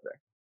over the other.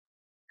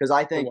 Because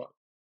I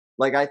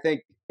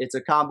think it's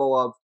a combo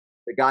of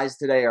the guys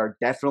today are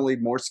definitely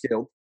more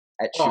skilled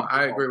at shooting.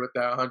 I agree with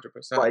that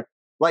 100%.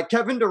 Like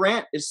Kevin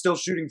Durant is still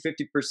shooting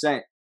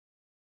 50%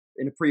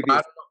 in a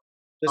previous,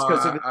 just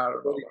because of his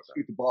ability to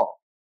shoot the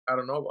ball. I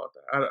don't know about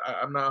that.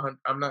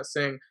 I'm not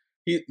saying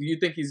you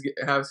think he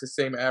has the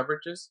same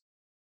averages.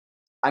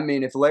 I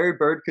mean, if Larry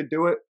Bird could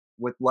do it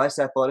with less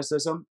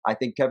athleticism, I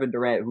think Kevin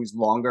Durant, who's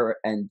longer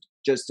and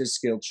just as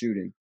skilled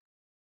shooting,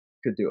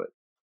 could do it.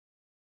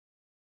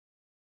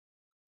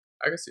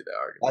 I can see that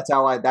argument.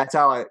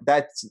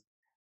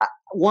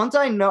 Once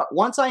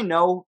I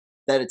know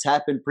that it's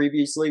happened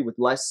previously with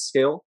less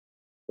skill,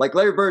 like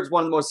Larry Bird's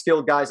one of the most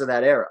skilled guys of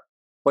that era,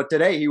 but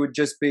today he would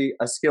just be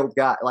a skilled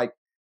guy. Like,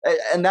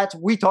 and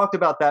we talked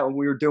about that when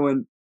we were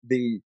doing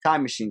the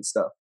time machine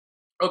stuff.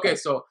 Okay,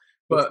 so,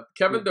 but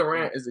Kevin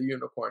Durant is a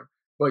unicorn.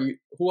 But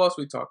who else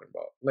are we talking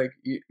about? Like,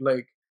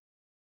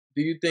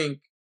 do you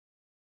think?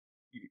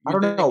 I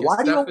don't know.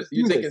 Why do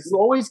you do this? You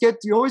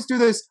always do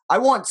this. I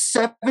want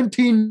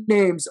 17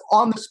 names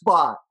on the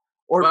spot.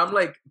 But I'm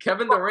like,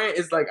 Kevin Durant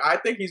is like, I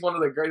think he's one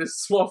of the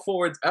greatest small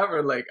forwards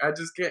ever. Like, I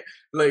just can't,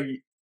 like,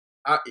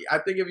 I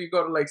think if you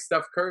go to, like,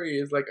 Steph Curry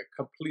is like a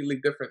completely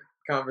different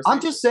conversation.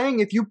 I'm just saying,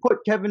 if you put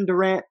Kevin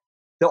Durant,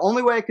 the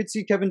only way I could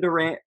see Kevin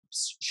Durant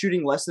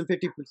shooting less than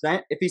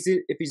 50% if he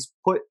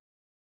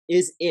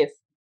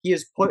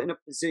is put in a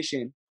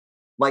position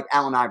like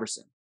Allen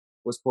Iverson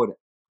was put in,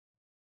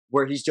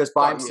 where he's just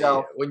by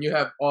himself. Yeah. When you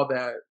have all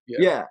that.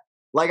 Yeah.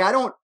 Like,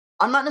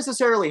 I'm not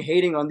necessarily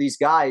hating on these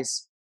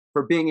guys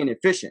for being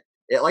inefficient.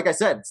 Like I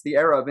said, it's the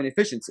era of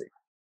inefficiency.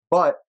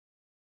 But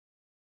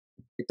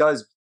it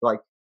does, like...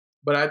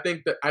 But I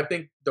think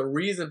the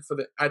reason for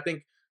I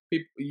think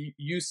people,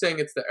 you saying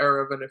it's the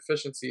era of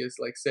inefficiency is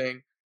like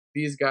saying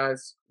these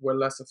guys were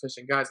less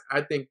efficient guys.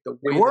 I think the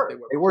way that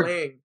they were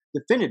playing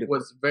definitively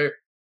was very...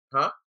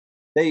 Huh?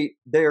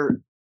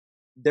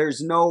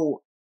 There's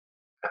no...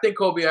 I think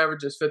Kobe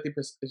averages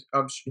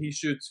 50%. He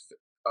shoots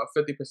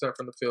 50%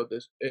 from the field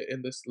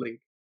in this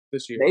league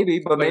this year. Maybe,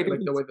 but maybe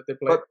like the way that they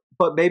play.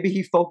 But maybe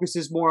he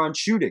focuses more on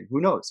shooting. Who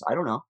knows? I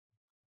don't know.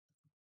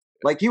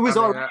 Like, he was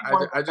already.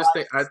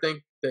 I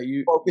think that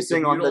you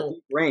focusing on the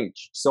deep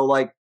range. So,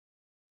 like,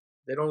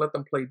 they don't let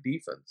them play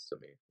defense to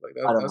me. Like,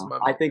 that's my.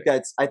 I think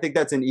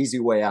that's an easy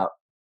way out.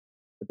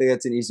 I think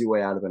that's an easy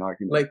way out of an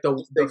argument. Like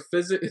the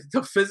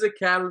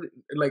physicality,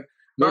 like.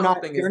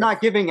 You're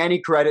not giving any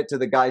credit to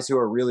the guys who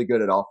are really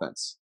good at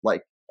offense,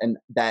 like, and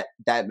that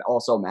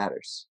also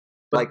matters.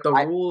 But like, the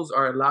rules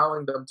are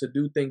allowing them to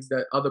do things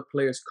that other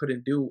players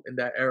couldn't do in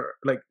that era.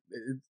 Like,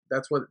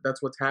 that's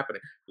what's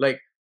happening. Like,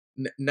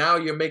 now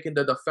you're making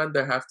the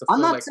defender have to feel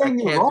like, I can't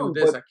do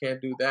this, I can't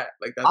do that.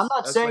 Like, I'm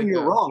not saying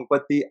you're wrong,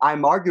 but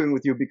I'm arguing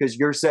with you because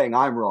you're saying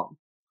I'm wrong.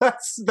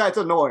 That's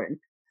annoying.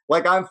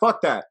 Like,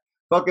 fuck that.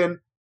 Fucking,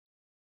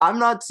 I'm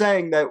not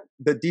saying that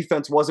the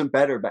defense wasn't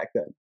better back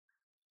then.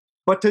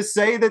 But to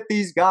say that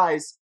these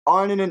guys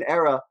aren't in an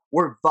era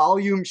where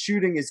volume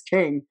shooting is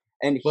king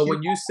and but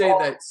when you say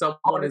that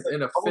someone is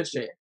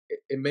inefficient,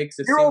 it makes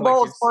it hero seem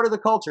ball like is part of the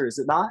culture, is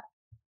it not?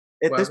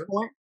 At this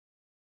point,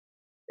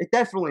 it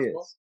definitely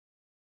is.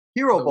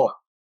 Hero ball.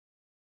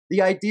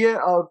 The idea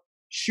of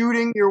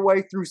shooting your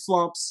way through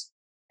slumps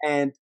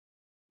and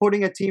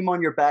putting a team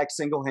on your back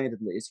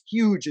single-handedly is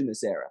huge in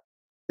this era.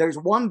 There's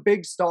one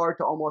big star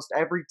to almost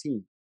every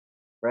team,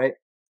 right?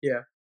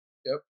 Yeah.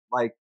 Yep.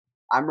 Like,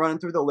 I'm running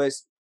through the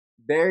list.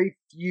 Very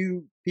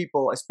few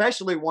people,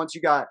 especially once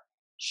you got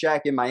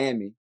Shaq in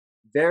Miami,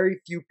 very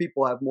few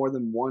people have more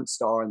than one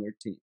star on their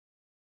team.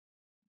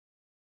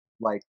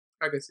 Like,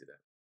 I can see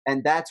that.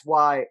 And that's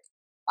why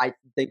I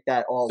think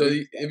that all. So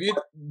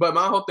but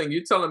my whole thing,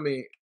 you're telling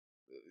me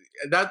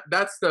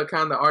that's the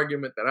kind of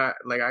argument that I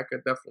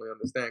could definitely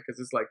understand, because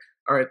it's like,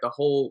 all right, the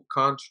whole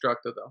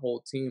construct of the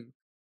whole team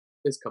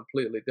is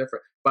completely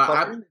different.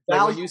 But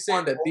when you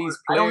saying that these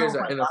players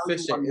are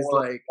inefficient, is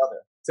like,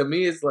 to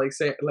me, it's like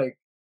saying, like,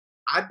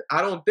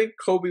 I don't think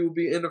Kobe would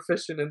be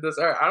inefficient in this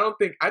era.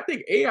 I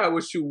think AI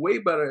would shoot way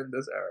better in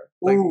this era.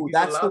 Like, ooh,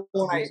 that's the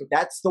one.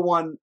 That's the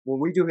one. When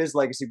we do his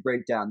legacy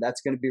breakdown,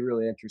 that's going to be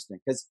really interesting,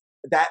 because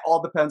that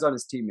all depends on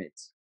his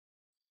teammates,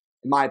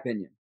 in my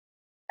opinion,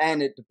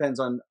 and it depends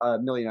on a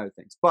million other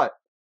things. But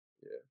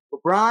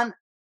LeBron,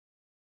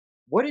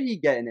 what did he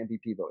get in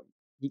MVP voting?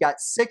 He got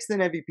 6th in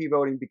MVP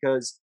voting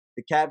because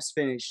the Cavs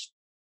finished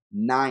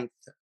 9th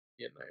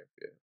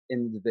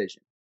in the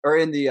division, or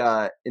in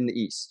the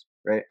East,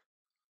 right?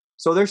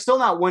 So they're still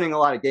not winning a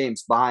lot of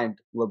games behind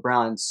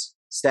LeBron's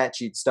stat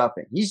sheet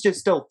stuffing. He's just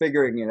still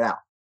figuring it out.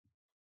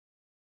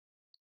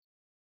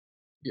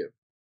 Yeah.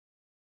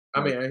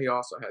 I mean, and he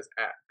also has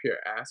pure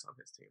ass on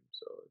his team,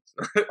 so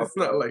it's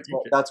not like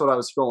that's what I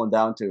was scrolling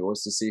down to,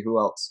 was to see who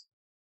else.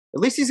 At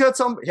least he's got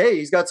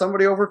he's got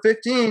somebody over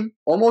 15,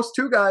 almost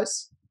 2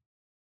 guys.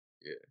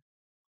 Yeah.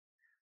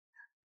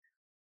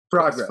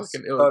 Progress. That's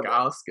fucking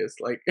Ilgauskas,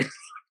 like,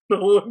 no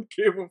one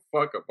gave a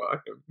fuck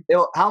about him.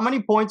 How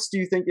many points do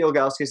you think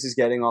Ilgauskas is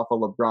getting off a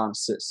LeBron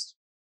assist?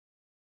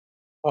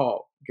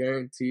 Oh,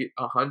 guaranteed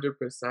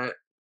 100%,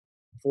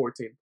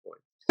 14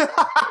 points.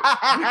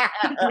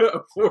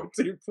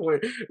 14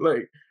 points.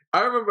 Like,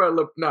 I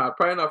remember,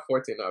 probably not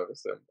 14,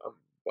 obviously. I'm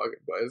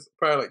bugging, but it's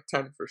probably like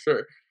 10 for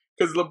sure.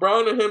 Because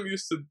LeBron and him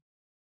used to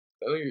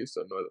annoy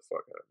the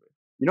fuck out of me.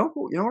 You know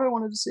what I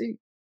wanted to see?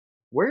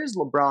 Where is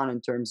LeBron in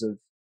terms of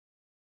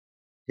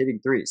hitting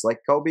threes? Like,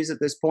 Kobe's at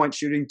this point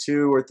shooting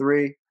 2 or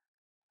 3.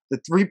 The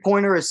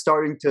 3-pointer is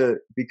starting to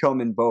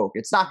become in vogue.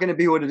 It's not going to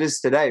be what it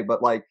is today,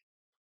 but like,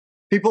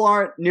 people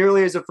aren't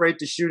nearly as afraid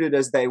to shoot it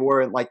as they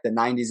were in like the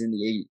 90s and the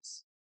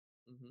 80s.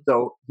 Mm-hmm.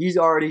 So he's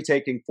already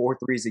taking 4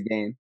 threes a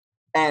game.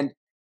 And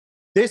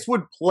this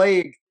would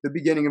plague the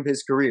beginning of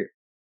his career.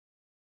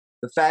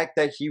 The fact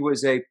that he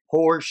was a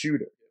poor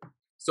shooter.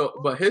 So,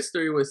 but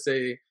history would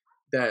say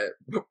that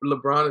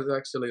LeBron is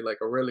actually like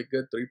a really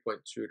good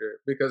 3-point shooter,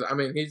 because I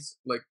mean, he's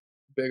like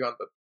big on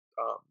the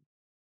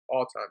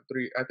all-time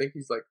 3. I think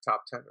he's like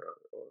top 10 or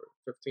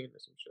 15 or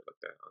some shit like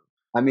that.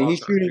 I mean, he's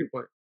shooting.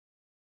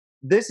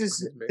 This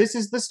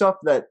is the stuff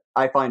that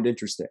I find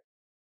interesting.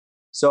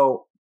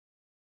 So,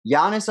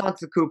 Giannis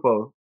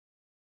Antetokounmpo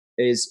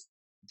is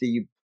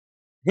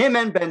him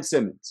and Ben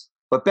Simmons,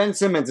 but Ben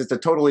Simmons is a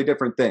totally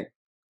different thing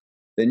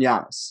than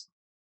Giannis.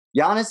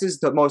 Giannis is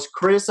the most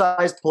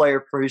criticized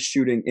player for his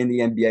shooting in the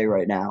NBA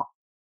right now.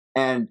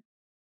 And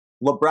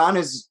LeBron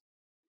is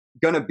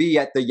going to be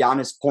at the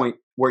Giannis point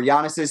where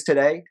Giannis is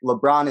today.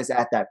 LeBron is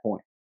at that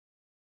point.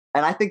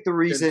 And I think the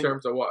reason... In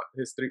terms of what?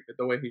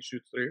 The way he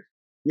shoots threes?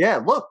 Yeah,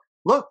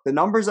 look, the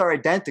numbers are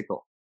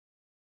identical.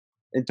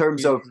 In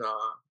terms of... Nah,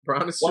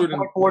 Bron is shooting...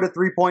 1.4 to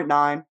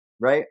 3.9,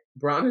 right?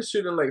 Bron is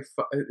shooting like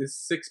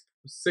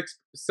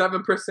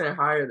 7%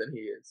 higher than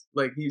he is.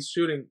 Like, he's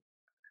shooting...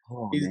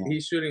 Oh,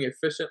 he's shooting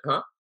efficient,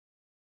 huh?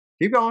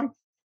 Keep going.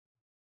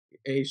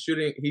 And he's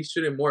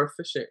shooting more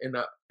efficient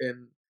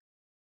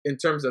in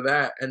terms of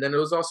that. And then it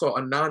was also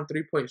a non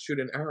 3-point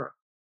shooting era,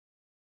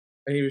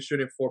 and he was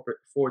shooting 4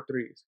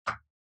 threes.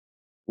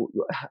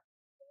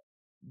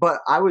 But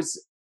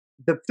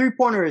the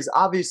 3-pointer is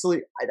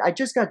obviously. I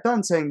just got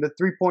done saying the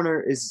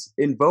 3-pointer is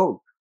in vogue.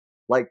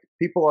 Like,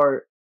 people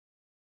are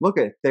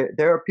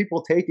there are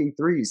people taking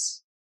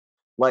threes.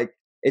 Like,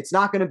 it's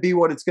not going to be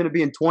what it's going to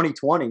be in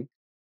 2020.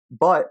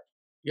 But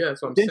yeah,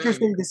 so it's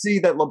interesting to see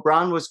that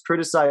LeBron was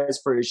criticized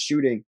for his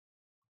shooting,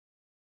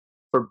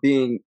 for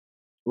being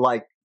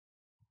like,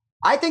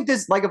 I think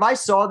this, like, if I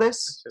saw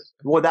this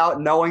without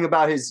knowing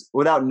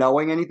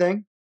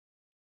anything,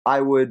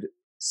 I would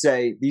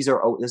say this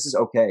is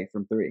okay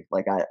from 3.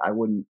 Like, I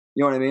wouldn't,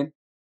 you know what I mean?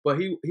 But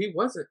he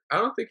wasn't. I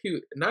don't think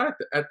not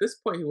at this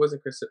point he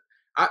wasn't criticized.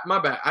 My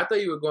bad. I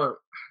thought you were going.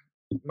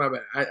 My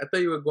bad. I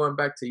thought you were going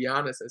back to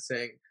Giannis and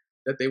saying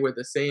that they were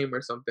the same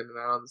or something, and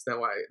I don't understand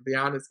why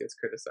Giannis gets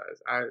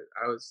criticized. I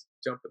was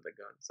jumping the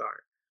gun.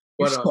 Sorry,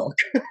 but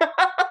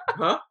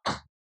huh?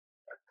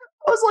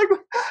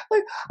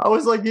 I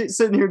was like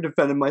sitting here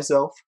defending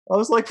myself. I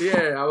was like,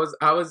 yeah,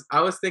 I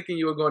was thinking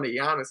you were going to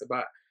Giannis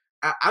about.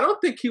 I don't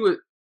think he would,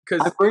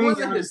 because I'm bringing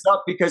Giannis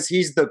up because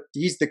he's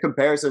the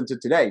comparison to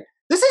today.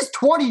 This is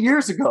 20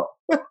 years ago.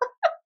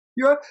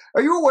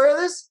 Are you aware of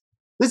this?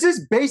 This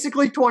is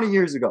basically 20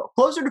 years ago,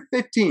 closer to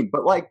 15,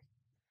 but like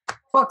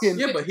fucking.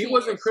 Yeah, but he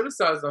wasn't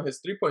criticized on his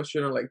 3-point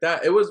shooting like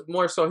that. It was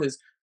more so his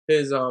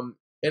inability.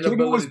 A kid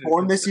who was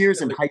born this year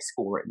is in high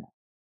school right now.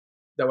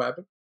 That what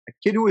happened? A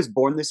kid who was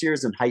born this year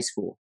is in high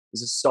school.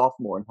 Is a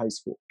sophomore in high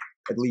school,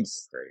 at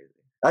least.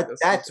 That's crazy.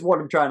 That's what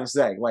I'm trying to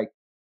say. Like,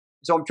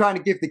 so I'm trying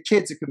to give the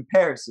kids a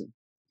comparison.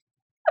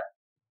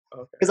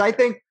 Because I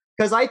think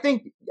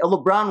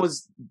LeBron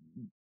was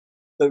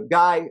the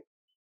guy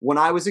when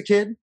I was a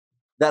kid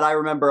that I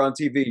remember on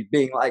TV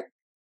being like,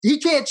 he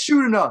can't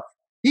shoot enough.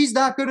 He's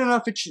not good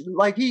enough at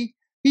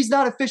he's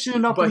not efficient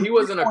enough. But he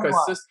wasn't a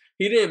consistent.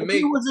 He didn't make.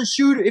 He was a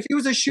shooter. If he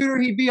was a shooter,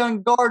 he'd be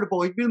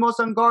unguardable. He'd be the most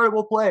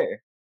unguardable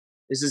player.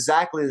 It's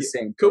exactly the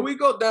same. Could we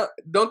go down?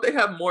 Don't they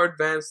have more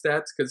advanced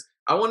stats? Because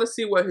I want to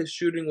see what his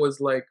shooting was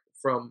like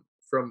from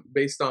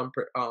based on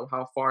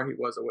how far he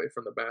was away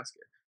from the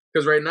basket.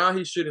 Because right now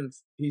he's shooting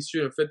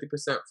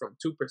 50% from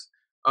 2%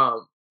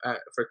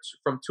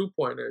 from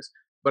 2-pointers.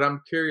 But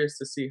I'm curious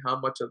to see how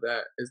much of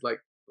that is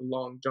like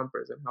long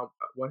jumpers and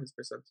what his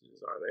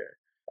percentages are there.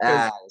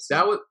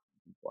 That was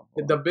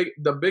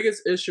the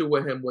biggest issue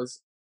with him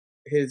was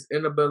his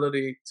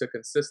inability to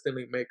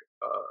consistently make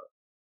a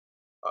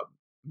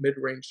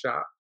mid-range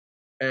shot,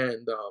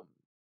 and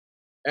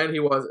he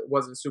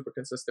wasn't super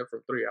consistent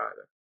from 3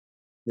 either.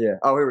 Yeah.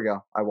 Oh, here we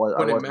go.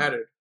 When it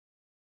mattered.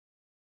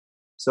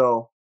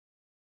 So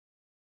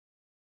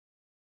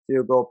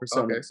field goal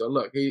percentage. Okay, so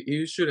look, he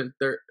was shooting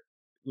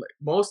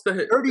most of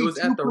it.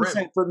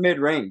 32% for mid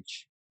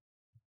range.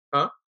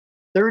 Huh?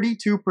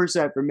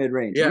 32% for mid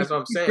range. Yeah, that's what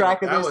I'm saying.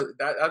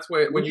 That's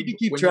where we need to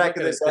keep track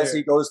of this as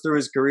he goes through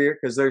his career,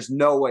 because there's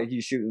no way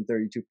he's shooting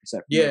 32%.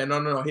 Yeah,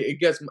 no.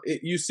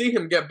 You see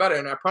him get better,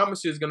 and I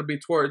promise you, it's going to be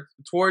towards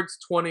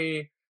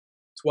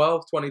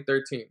 2012,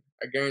 2013.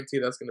 I guarantee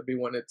that's going to be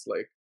when it's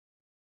like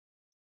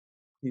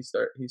he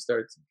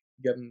starts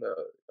getting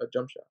a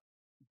jump shot.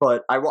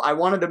 But I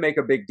wanted to make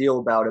a big deal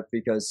about it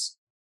because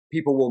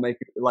people will make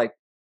like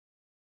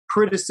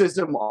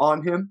criticism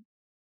on him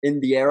in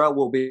the era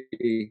will be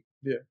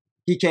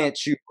he can't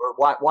shoot, or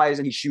why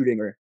isn't he shooting,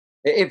 or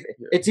if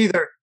it's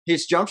either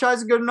his jump shot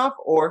isn't good enough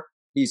or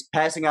he's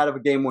passing out of a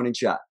game-winning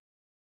shot.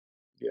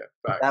 Yeah,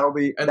 fact. That'll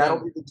be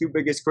the two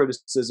biggest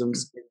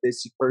criticisms in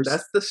this first.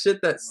 That's the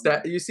shit that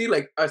stat. You see,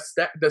 like the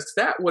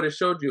stat would have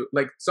showed you,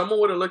 like someone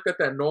would have looked at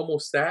that normal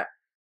stat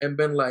and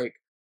been like,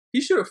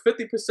 he should have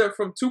 50%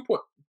 from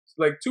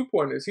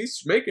 2-pointers.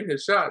 He's making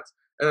his shots,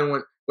 and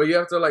then but you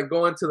have to like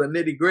go into the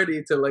nitty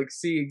gritty to like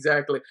see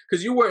exactly,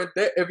 because you weren't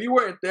there. If you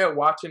weren't there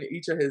watching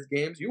each of his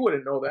games, you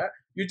wouldn't know that.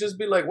 You'd just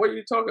be like, "What are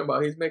you talking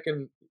about? He's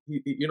making,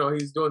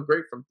 he's doing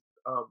great from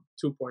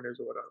 2-pointers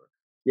or whatever."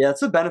 Yeah,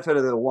 it's the benefit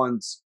of the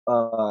ones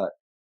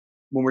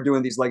when we're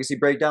doing these legacy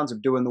breakdowns,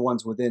 of doing the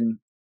ones within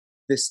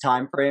this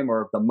time frame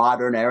or the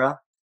modern era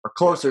or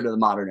closer to the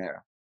modern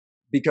era,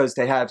 because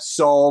they have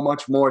so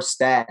much more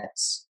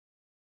stats.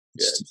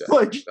 Yeah, exactly.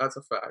 Like, that's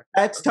a fact.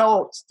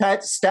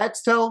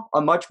 Stats tell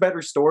a much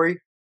better story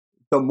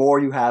the more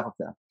you have of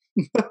them.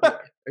 Yeah,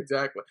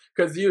 exactly,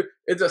 because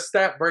it's a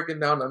stat breaking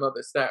down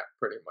another stat,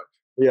 pretty much.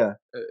 Yeah,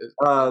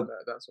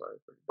 that's why.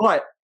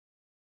 But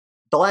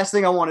the last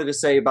thing I wanted to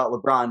say about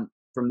LeBron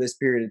from this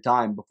period of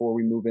time before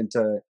we move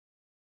into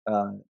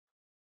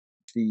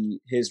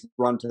his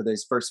run to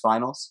his first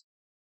finals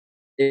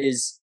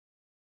is,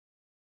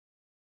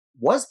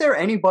 was there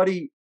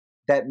anybody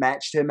that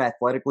matched him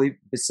athletically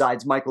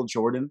besides Michael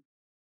Jordan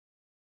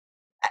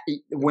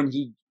when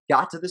he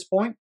got to this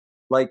point?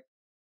 Like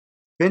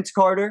Vince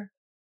Carter,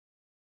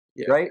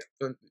 right?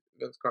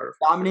 Vince Carter,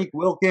 Dominique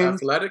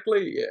Wilkins,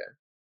 athletically, yeah.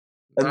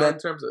 And then in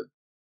terms of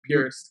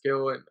pure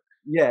skill and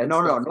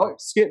no.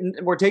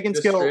 We're taking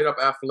skill, straight up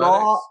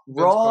athletics,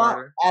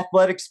 raw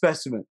athletic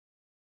specimen.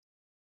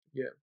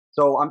 Yeah.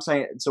 So I'm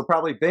saying,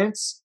 probably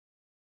Vince,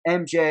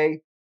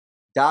 MJ,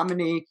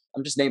 Dominique.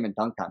 I'm just naming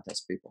dunk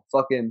contest people.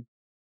 Fucking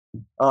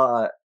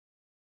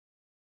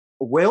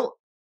Wilt,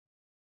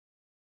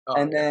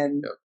 and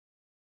then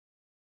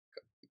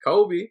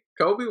Kobe.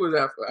 Kobe was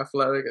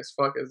athletic as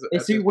fuck. Was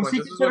he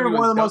considered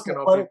one of the most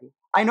athletic?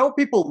 I know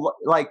people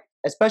like,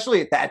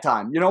 especially at that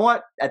time. You know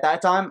what? At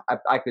that time,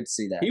 I could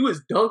see that. He was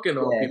dunking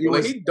on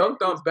people. He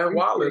dunked on Ben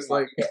Wallace.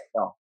 Like,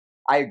 no,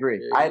 I agree.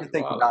 Yeah, I had to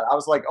think about it. I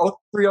was like,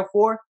 03,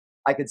 04,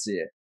 I could see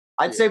it.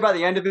 I'd say by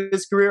the end of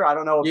his career, I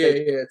don't know.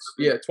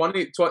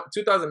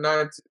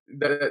 2009.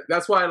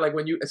 That's why, like,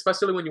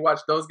 especially when you watch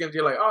those games,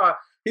 you're like, oh,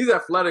 he's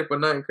athletic, but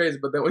nothing crazy.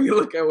 But then when you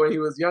look at when he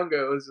was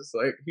younger, it was just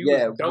like he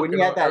was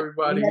dunking on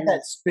everybody. He had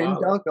that spin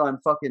dunk on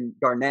fucking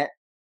Garnett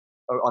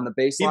on the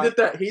baseline.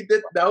 He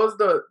did. That was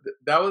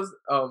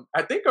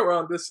I think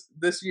around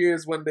this year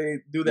is when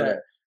they do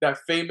that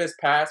famous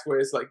pass where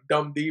it's like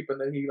dumb deep,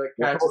 and then he like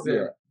catches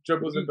it,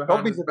 dribbles it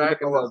behind his back.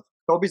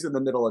 Kobe's in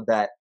the middle of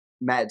that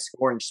mad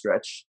scoring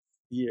stretch.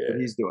 Yeah, that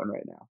he's doing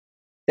right now.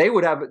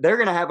 they're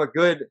going to have a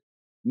good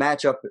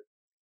matchup.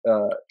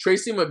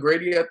 Tracy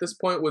McGrady at this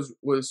point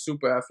was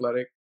super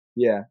athletic.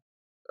 Yeah.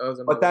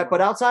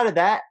 But outside of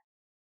that,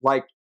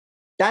 like,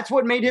 that's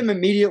what made him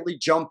immediately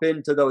jump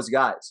into those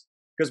guys.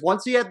 Because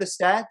once he had the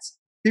stats,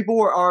 people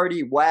were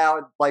already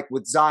wowed, like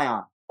with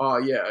Zion. Oh,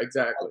 yeah,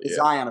 exactly. The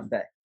Zion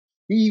effect.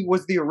 He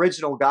was the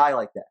original guy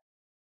like that.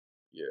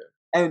 Yeah.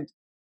 And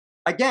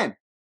again,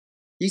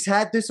 he's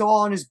had this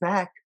all on his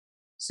back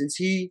since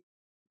he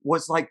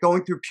was like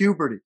going through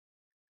puberty.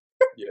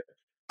 Yeah.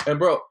 And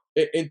bro,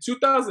 in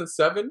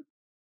 2007,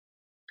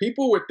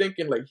 people were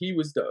thinking like he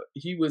was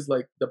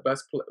like the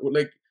best player.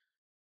 Like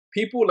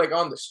people like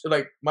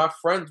like my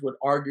friends would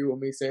argue with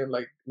me saying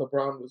like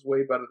LeBron was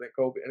way better than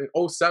Kobe. And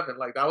in 07,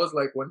 like that was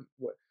like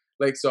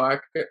so I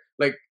could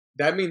like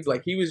that means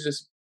like he was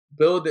just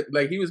building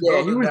like he was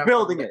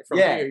building it from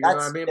here, you know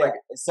what I mean? Like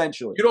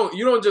essentially.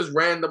 You don't just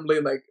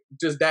randomly like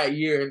just that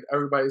year and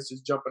everybody's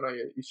just jumping on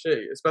your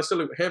shit,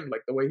 especially with him,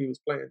 like the way he was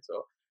playing.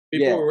 So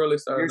people were really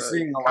starting to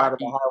seeing a lot of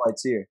the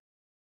highlights here.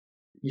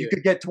 You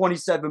could get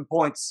 27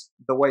 points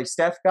the way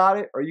Steph got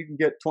it, or you can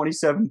get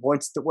 27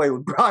 points the way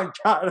LeBron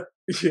got it.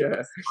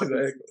 Yeah,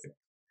 exactly.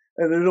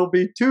 And it'll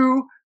be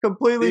two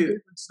completely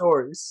different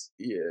stories.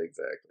 Yeah,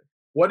 exactly.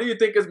 What do you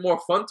think is more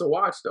fun to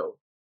watch, though?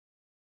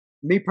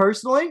 Me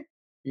personally?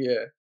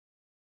 Yeah.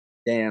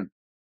 Damn.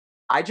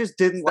 I just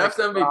didn't Steph's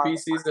like MVP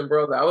season,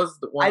 bro. That was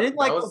the one. I didn't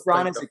like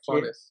LeBron as a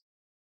kid.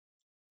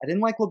 I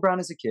didn't like LeBron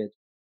as a kid.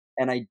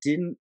 And I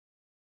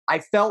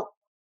felt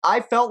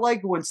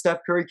like when Steph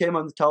Curry came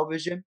on the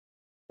television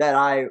that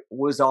I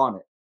was on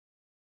it.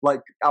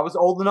 Like, I was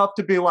old enough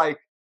to be like,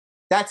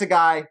 that's a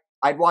guy.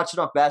 I'd watch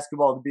enough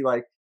basketball to be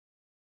like,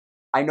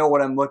 I know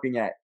what I'm looking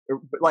at.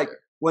 Like,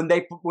 when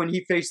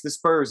he faced the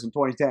Spurs in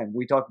 2010,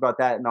 we talked about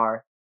that in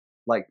our,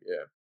 like,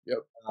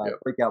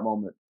 breakout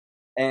moment.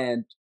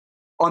 And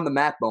on the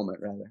map moment,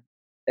 rather.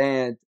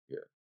 And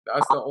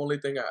that's the only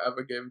thing I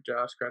ever gave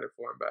Josh credit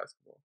for in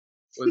basketball.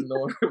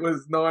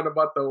 Was knowing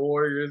about the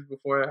Warriors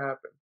before it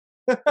happened.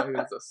 He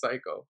was a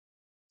psycho.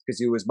 Because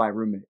he was my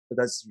roommate. But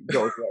that's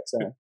goes without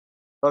saying.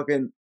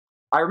 Fucking,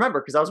 I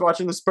remember because I was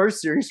watching the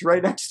Spurs series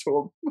right next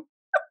to him.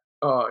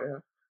 Oh yeah.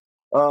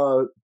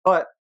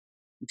 But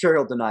I'm sure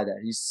he'll deny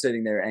that. He's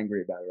sitting there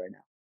angry about it right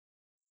now.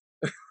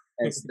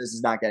 And this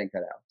is not getting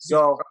cut out.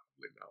 So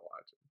probably not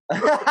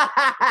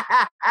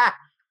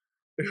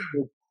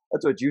watching.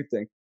 That's what you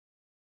think.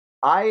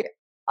 I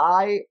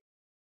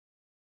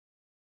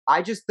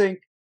just think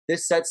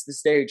this sets the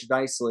stage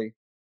nicely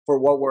for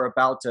what we're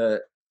about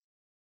to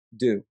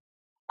do.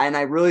 And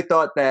I really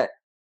thought that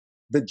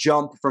the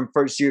jump from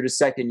first year to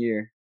second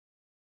year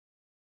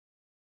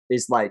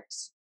is like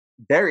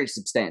very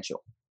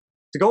substantial.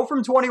 To go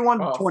from 21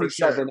 to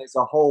 27 is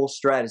a whole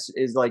strategy.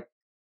 Is like,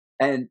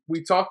 and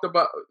we talked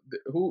about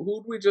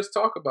who did we just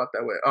talk about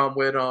that with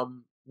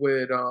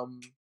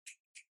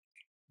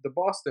the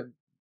Boston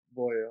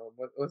boy.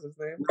 What's his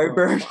name? Larry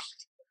Bird.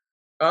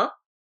 Huh?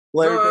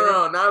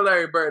 No, not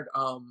Larry Bird.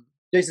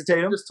 Jason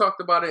Tatum. We just talked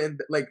about it in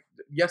like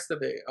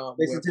yesterday.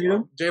 Jason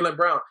Tatum. Jaylen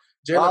Brown.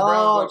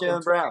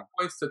 Jaylen Brown.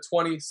 Points to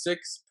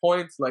 26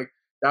 points. Like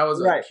that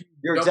was right.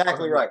 You're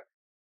exactly right.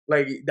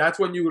 Like that's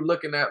when you were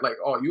looking at like,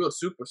 oh, you're a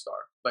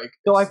superstar. Like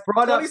so I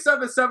brought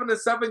 27, 7 and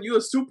 7. You're a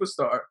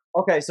superstar.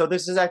 Okay, so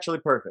this is actually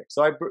perfect.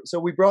 So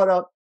we brought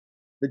up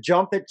the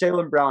jump that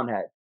Jaylen Brown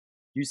had.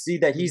 You see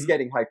that he's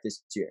getting hyped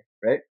this year,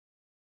 right?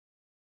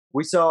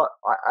 We saw.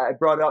 I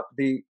brought up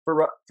the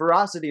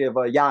ferocity of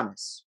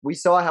Giannis. We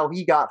saw how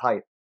he got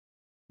hyped,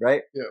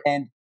 right? Yeah.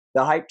 And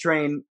the hype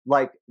train,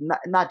 like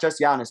not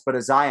just Giannis, but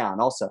a Zion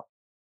also.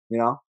 You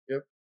know.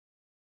 Yep.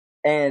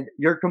 And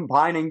you're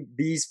combining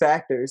these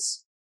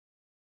factors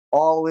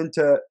all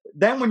into.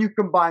 Then when you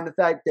combine the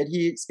fact that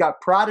he's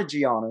got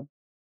prodigy on him,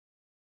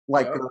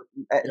 like yep.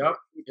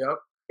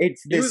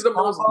 It's he was the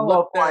most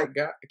loved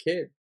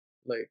kid.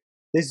 Like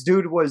this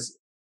dude was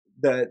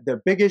the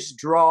biggest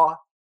draw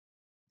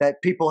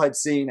that people had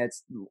seen.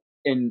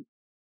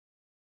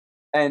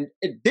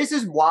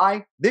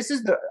 Unfortunately,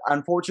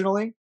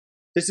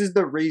 this is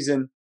the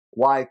reason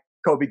why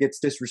Kobe gets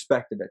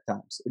disrespected at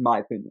times, in my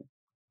opinion.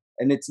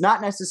 And it's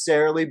not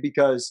necessarily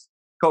because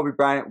Kobe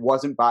Bryant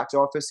wasn't box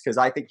office, because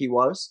I think he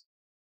was,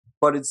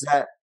 but it's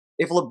that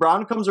if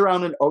LeBron comes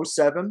around in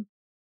 07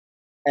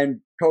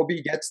 and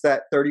Kobe gets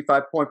that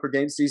 35 point per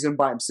game season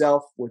by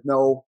himself with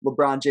no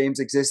LeBron James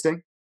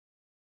existing,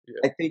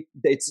 I think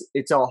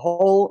it's a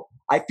whole.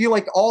 I feel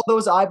like all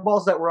those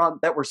eyeballs that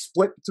were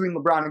split between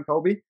LeBron and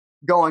Kobe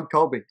go on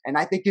Kobe, and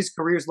I think his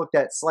career's looked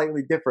at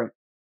slightly different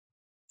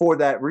for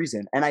that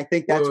reason. And I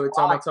think that's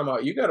talking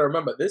about. You got to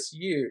remember this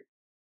year.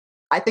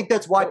 I think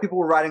that's why people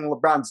were riding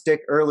LeBron's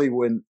dick early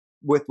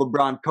with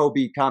LeBron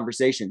Kobe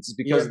conversations, is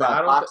because of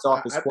that box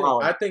office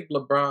quality. I think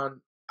LeBron.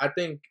 I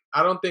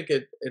don't think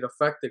it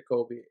affected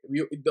Kobe.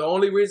 The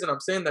only reason I'm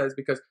saying that is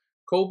because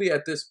Kobe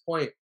at this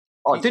point.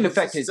 Oh, it didn't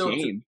affect his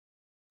game.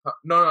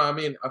 No, I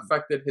mean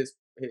affected his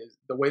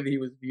the way that he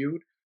was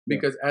viewed,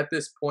 because at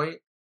this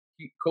point,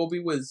 Kobe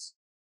was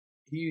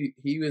he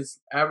was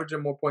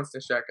averaging more points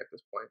than Shaq at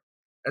this point.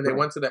 and they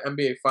went to the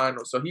NBA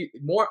Finals. So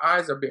more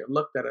eyes are being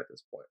looked at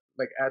this point.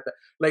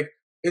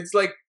 It's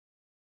like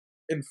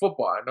in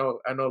football.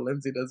 I know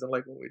Lindsay doesn't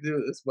like when we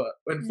do this, but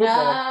in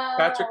football,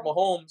 Patrick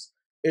Mahomes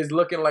is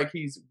looking like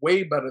he's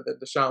way better than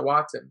Deshaun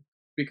Watson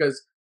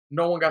because you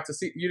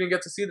didn't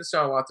get to see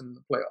Deshaun Watson in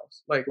the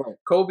playoffs. Like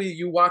Kobe,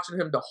 you watching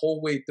him the whole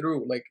way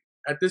through. Like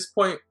at this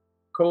point,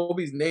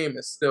 Kobe's name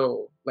is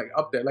still like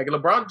up there. Like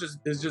LeBron is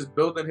just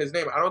building his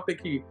name. I don't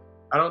think he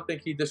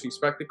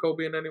disrespected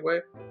Kobe in any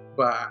way,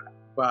 but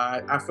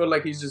I feel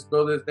like he's just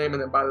building his name.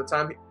 And then by the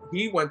time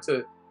he went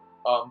to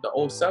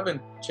the 07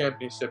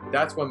 championship,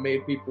 that's what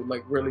made people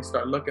like really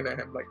start looking at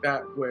him like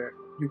that, where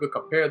you could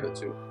compare the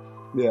two.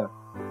 Yeah.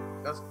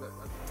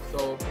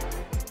 So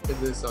in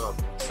this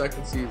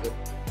second season,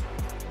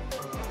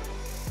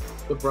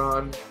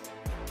 LeBron's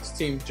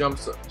team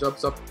jumps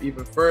up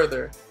even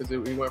further because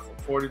we went from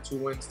 42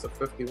 wins to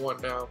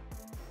 51 now,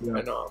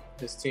 and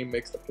his team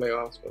makes the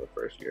playoffs for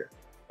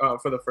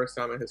the first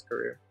time in his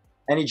career.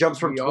 And he jumps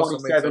from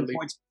 27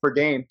 points per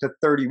game to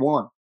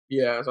 31.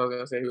 Yeah, so I was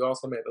gonna say he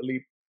also made a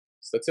leap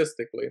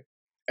statistically,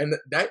 and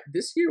that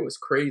this year was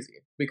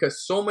crazy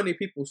because so many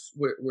people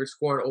were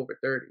scoring over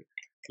 30.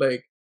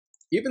 Like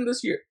even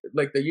this year,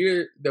 like the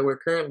year that we're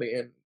currently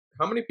in,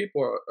 how many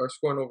people are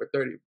scoring over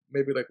 30?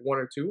 Maybe like one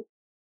or two.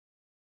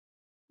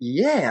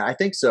 Yeah, I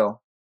think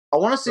so. I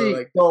want to see.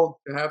 Like, so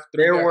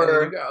there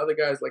were you got other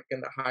guys like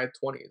in the high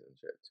 20s and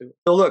shit too.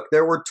 So look,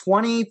 there were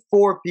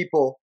 24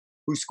 people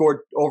who scored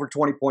over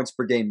 20 points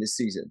per game this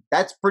season.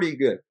 That's pretty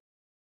good.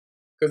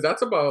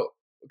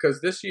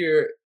 Because this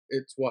year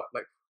it's what,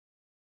 like,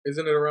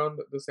 isn't it around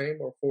the same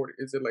or 40?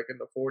 Is it like in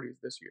the 40s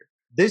this year?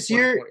 This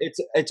year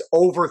it's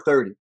over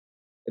 30.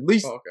 At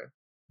least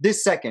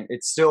this second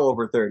it's still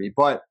over 30.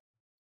 But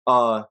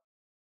I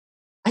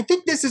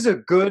think this is a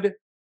good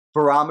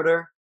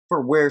barometer for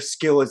where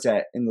skill is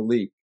at in the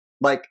league.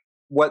 Like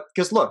what?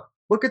 Because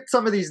look at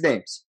some of these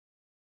names: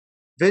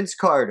 Vince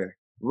Carter,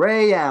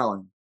 Ray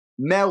Allen,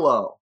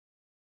 Melo,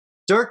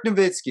 Dirk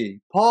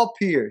Nowitzki, Paul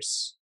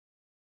Pierce.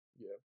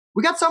 Yeah.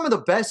 We got some of the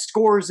best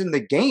scorers in the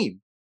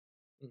game.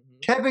 Mm-hmm.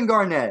 Kevin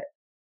Garnett.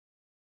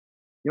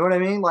 You know what I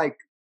mean? Like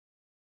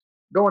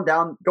going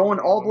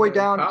all the way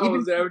down.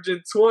 Powell's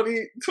averaging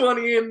 20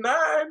 and 9.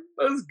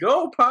 Let's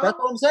go, Powell. That's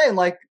what I'm saying.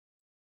 Like,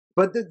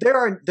 but there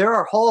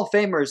are Hall of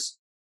Famers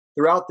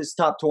throughout this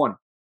top 20.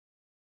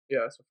 Yeah,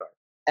 that's a fact.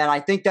 And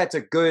I think that's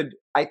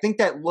I think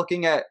that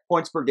looking at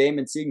points per game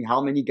and seeing how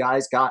many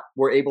guys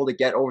were able to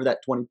get over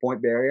that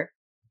 20-point barrier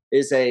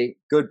is a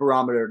good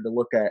barometer to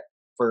look at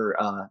for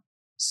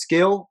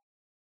skill.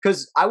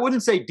 Because I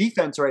wouldn't say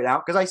defense right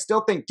now, because I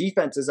still think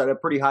defense is at a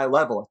pretty high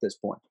level at this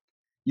point.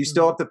 You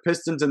still have the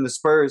Pistons and the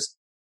Spurs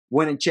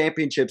winning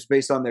championships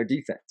based on their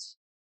defense,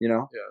 you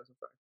know? Yeah, that's a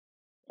fact.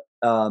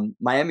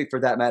 Miami, for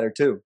that matter,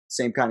 too.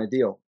 Same kind of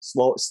deal.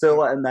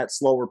 Still in that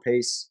slower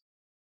pace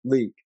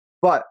league.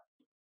 But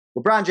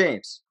LeBron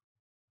James,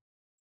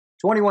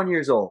 21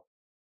 years old.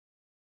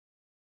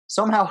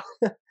 Somehow,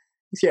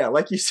 yeah,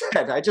 like you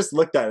said, I just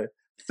looked at it.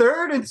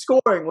 Third in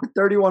scoring with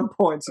 31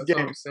 points a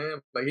game. That's what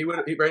I'm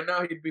saying. Like right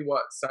now he'd be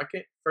what,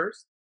 second,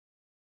 first?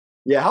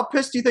 Yeah, how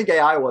pissed do you think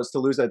AI was to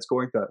lose that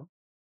scoring title?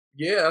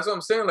 Yeah, that's what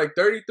I'm saying. Like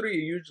 33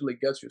 usually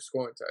gets you a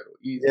scoring title.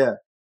 Easy. Yeah.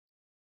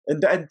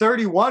 And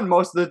 31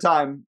 most of the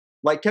time.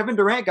 Like Kevin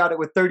Durant got it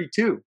with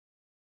 32.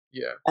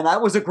 Yeah. And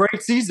that was a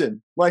great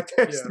season. Like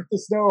there's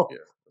no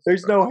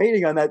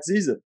hating on that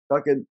season.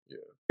 Fucking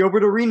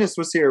Gilbert Arenas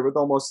was here with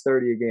almost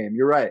 30 a game.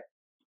 You're right.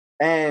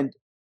 And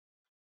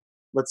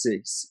let's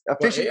see.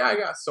 AI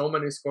got so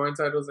many scoring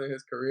titles in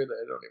his career that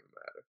it don't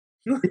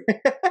even matter.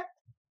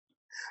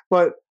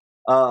 But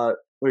what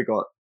do you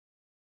call it?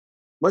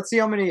 Let's see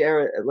how many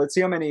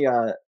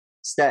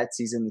stats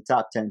he's in the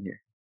top 10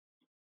 here.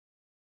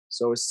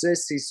 So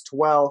assists, he's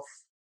 12th.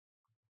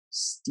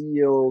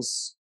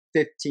 Steals,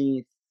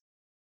 15th.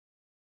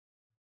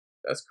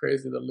 That's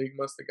crazy. The league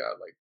must have got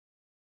like,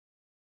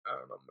 I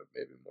don't know,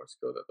 maybe more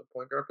skilled at the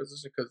point guard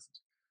position because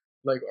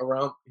like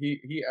around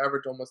he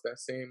averaged almost that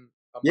same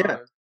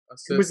amount of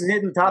assists. He was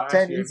hitting top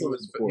 10 easily.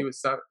 He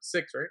was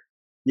 6, right?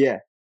 Yeah.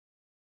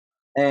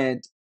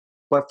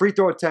 But free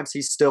throw attempts,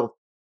 he's still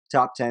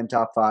top 10,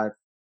 top 5.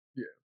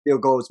 Yeah.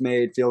 Field goals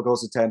made, field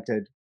goals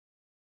attempted.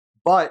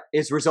 But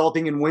it's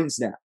resulting in wins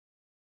now.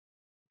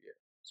 Yeah.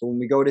 So when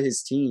we go to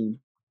his team,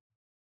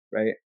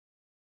 right,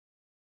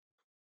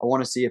 I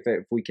want to see if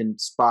we can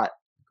spot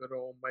good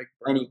old Mike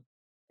Brown.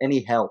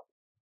 Any help.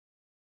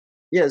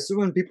 Yeah, this is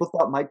when people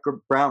thought Mike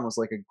Brown was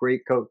like a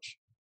great coach.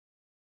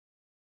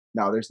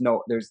 No, I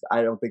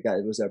don't think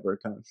that was ever a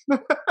time.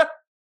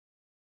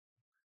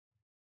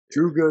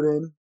 Drew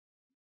Gooden.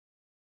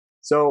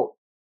 So,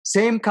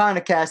 same kind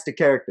of cast of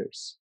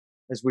characters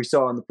as we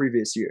saw in the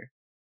previous year.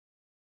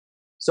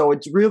 So,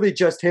 it's really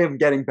just him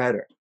getting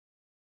better.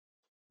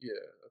 Yeah,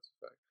 that's a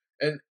fact.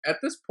 And at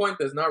this point,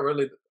 there's not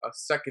really a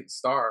second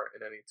star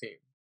in any team,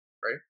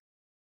 right?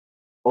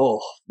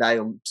 Oh,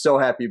 I'm so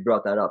happy you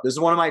brought that up. This is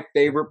one of my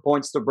favorite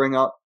points to bring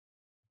up.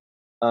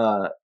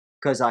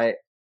 Because I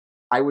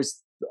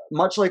was,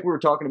 much like we were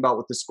talking about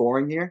with the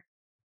scoring here,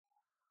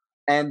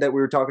 and that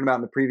we were talking about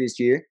in the previous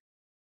year,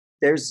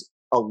 there's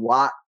a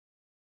lot.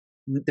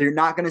 They're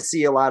not going to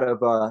see a lot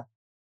of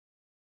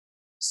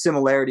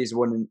similarities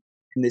when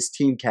in this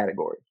team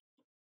category.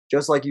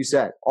 Just like you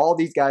said, all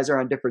these guys are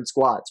on different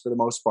squads for the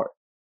most part.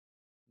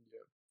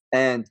 Yeah.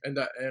 And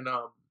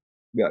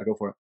yeah, go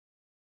for it.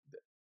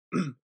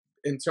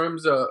 In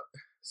terms of,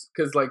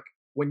 because like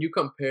when you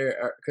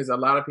compare, because a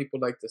lot of people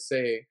like to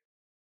say,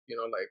 you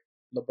know, like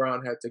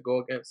LeBron had to go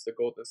against the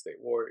Golden State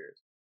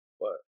Warriors,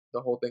 but the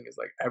whole thing is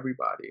like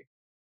everybody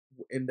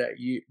in that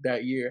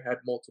year had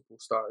multiple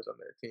stars on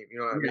their team. You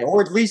know what I mean?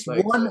 Or at least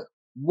like,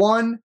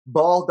 one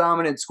ball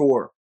dominant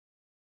scorer.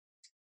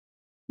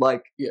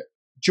 Like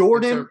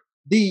Jordan,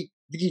 the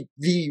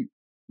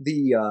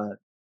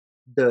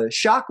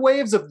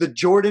shockwaves of the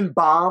Jordan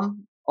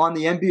bomb on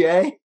the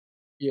NBA.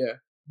 Yeah,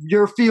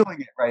 you're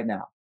feeling it right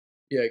now.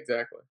 Yeah,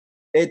 exactly.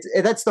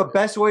 That's the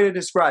best way to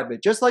describe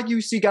it. Just like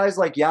you see guys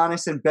like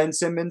Giannis and Ben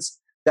Simmons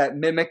that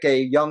mimic a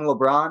young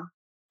LeBron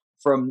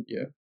from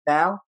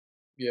now.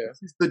 Yeah,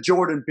 this is the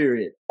Jordan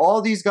period.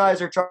 All these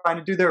guys are trying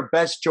to do their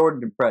best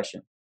Jordan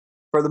impression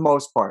for the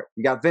most part.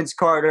 You got Vince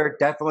Carter,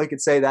 definitely could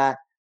say that.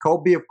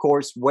 Kobe, of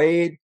course.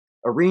 Wade,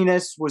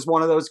 Arenas was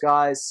one of those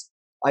guys.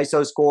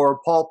 ISO scorer.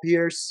 Paul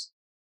Pierce.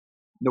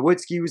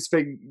 Nowitzki was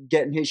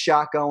getting his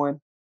shot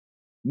going.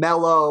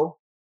 Melo.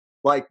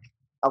 Like,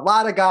 a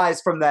lot of guys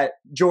from that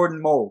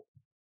Jordan mold.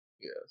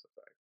 Yeah, that's a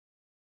fact.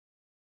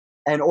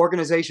 And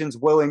organizations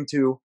willing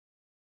to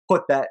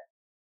put that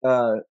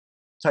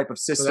type of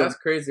system. So that's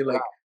crazy, like,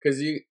 because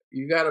you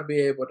got to be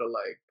able to,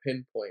 like,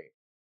 pinpoint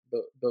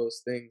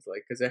those things,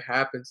 like, because it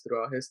happens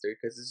throughout history,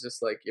 because it's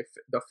just like if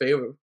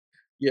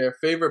your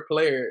favorite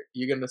player,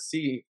 you're going to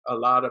see a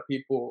lot of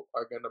people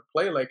are going to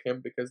play like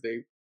him because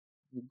they,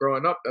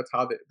 growing up,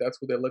 that's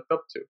who they looked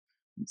up to.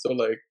 So,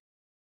 like,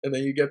 and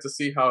then you get to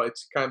see how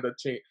it's kind of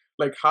changed.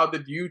 Like, how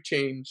did you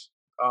change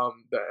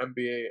the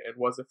NBA, and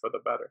was it for the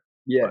better?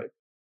 Yeah. Like,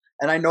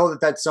 and I know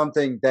that that's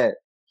something that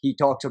he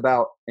talked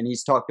about, and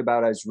he's talked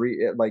about as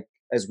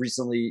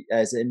recently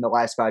as in the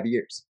last 5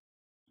 years.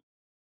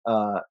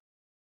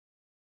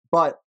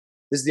 But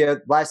this is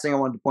the last thing I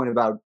wanted to point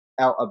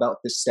out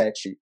about this stat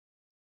sheet.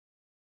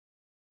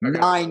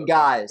 9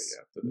 guys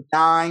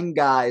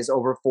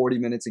over 40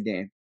 minutes a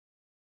game.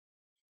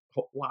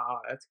 Oh,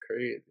 wow, that's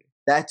crazy.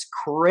 That's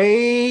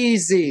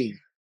crazy.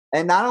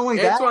 And not only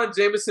Antoine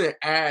Jameson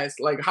asked,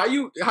 like, how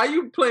you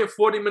playing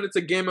 40 minutes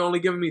a game and only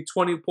giving me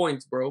 20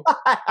 points, bro?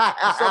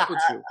 What's up with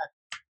you?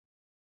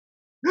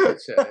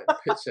 Pitch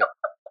it.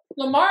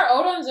 Lamar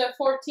Odom's at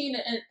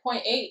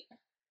 14.8.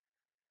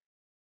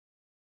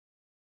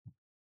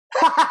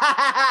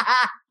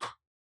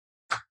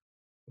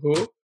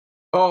 Who?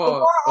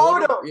 Oh,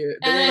 Odom. Yeah,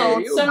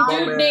 and some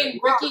dude named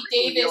Ricky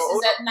Davis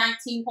is at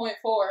 19.4.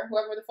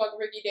 Whoever the fuck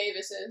Ricky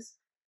Davis is.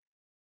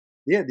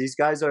 Yeah, these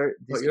guys are.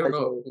 You don't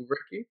know who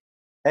Ricky?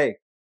 Hey,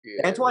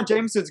 Antoine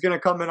Jameson's going to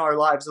come in our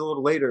lives a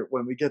little later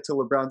when we get to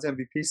LeBron's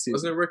MVP season.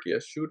 Wasn't Ricky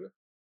a shooter?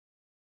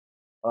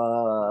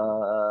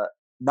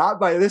 Not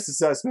by this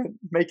assessment.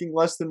 Making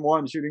less than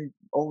 1, shooting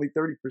only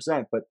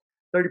 30%, but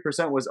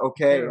 30% was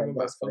okay. I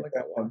remember. I felt like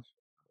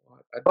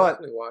I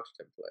definitely watched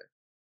him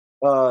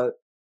play.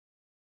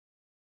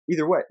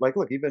 Either way, like,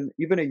 look,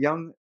 even a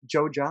young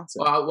Joe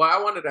Johnson. Well, what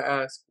I wanted to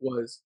ask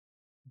was,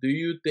 do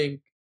you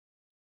think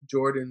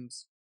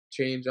Jordan's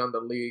change on the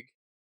league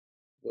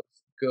was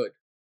good?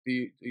 Do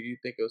you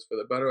think it was for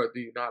the better, or do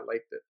you not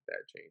like that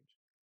change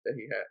that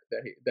he had,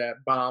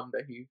 that bomb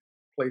that he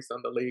placed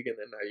on the league, and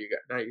then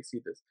now you see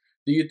this?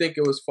 Do you think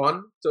it was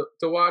fun to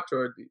watch,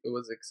 or it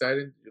was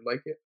exciting? Did you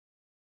like it?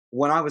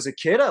 When I was a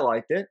kid, I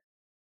liked it.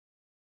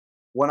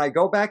 When I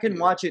go back and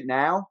watch it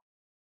now,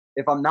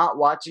 if I'm not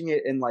watching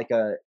it in like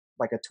a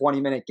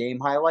 20-minute game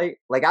highlight,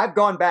 like, I've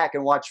gone back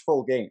and watched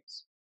full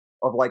games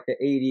of like the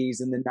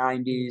 80s and the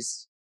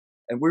 90s,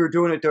 and we were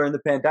doing it during the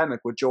pandemic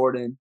with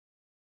Jordan.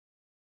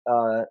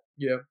 And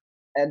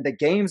the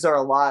games are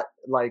a lot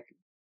like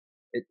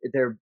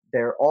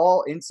they're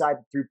all inside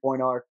the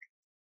 3-point arc,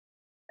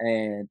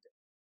 and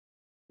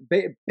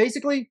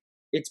basically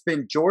it's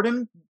been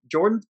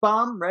Jordan's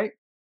bomb, right?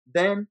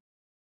 Then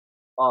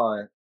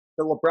the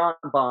LeBron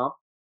bomb,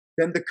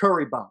 then the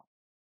Curry bomb.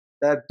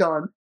 That have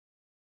done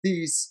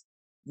these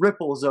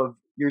ripples of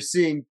you're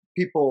seeing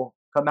people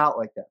come out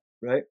like that,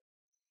 right?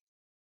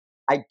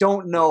 I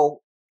don't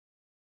know.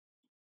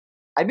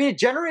 I mean, it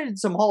generated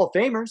some Hall of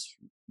Famers,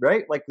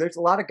 right? Like, there's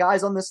a lot of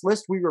guys on this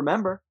list we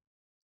remember.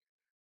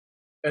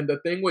 And the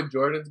thing with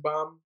Jordan's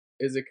bomb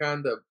is it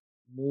kind of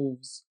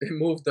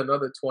moved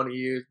another 20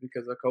 years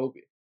because of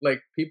Kobe.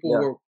 Like, people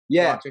were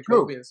watching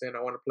Kobe and saying,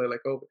 I want to play like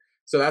Kobe.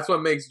 So that's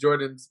what makes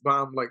Jordan's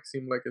bomb like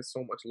seem like it's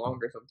so much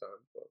longer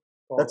sometimes.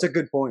 That's a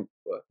good point.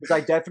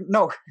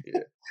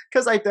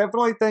 Because I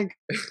definitely think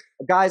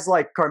guys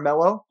like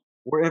Carmelo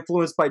were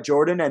influenced by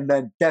Jordan, and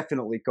then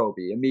definitely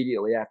Kobe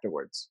immediately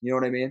afterwards. You know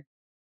what I mean?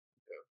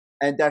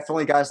 Yeah. And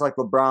definitely guys like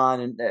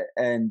LeBron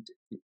and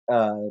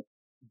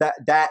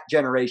that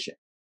generation.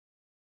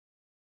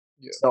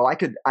 Yeah. So I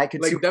could like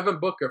see Devin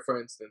Booker, for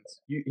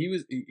instance. You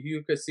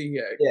could see he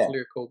had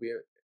clear Kobe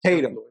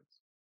Tatum. influence.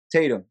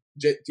 Tatum.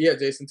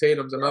 Jason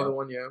Tatum's another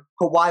one. Yeah.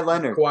 Kawhi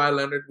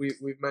Leonard.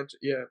 We've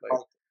mentioned. Yeah.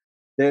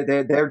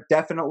 They're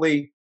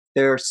definitely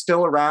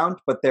still around,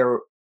 but they're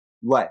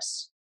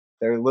less.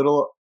 They're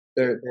little.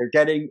 We're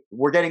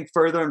getting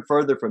further and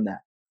further from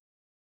that.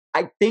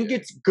 I think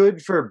it's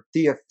good for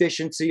the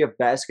efficiency of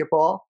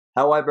basketball.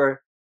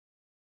 However,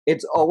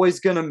 it's always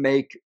going to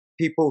make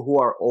people who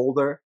are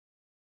older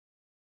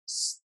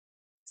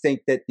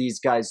think that these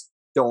guys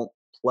don't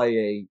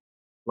play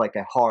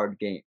a hard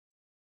game.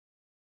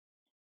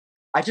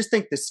 I just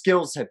think the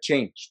skills have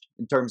changed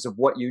in terms of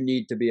what you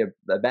need to be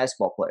a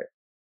basketball player.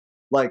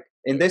 Like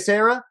in this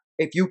era,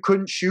 if you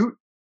couldn't shoot,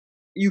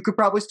 you could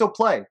probably still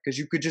play because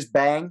you could just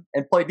bang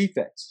and play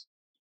defense.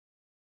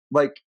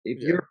 Like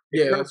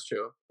that's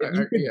true. If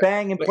you could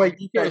bang and play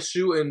defense. You can't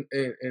shoot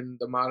in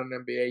the modern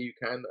NBA. You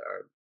kind of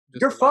are.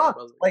 You're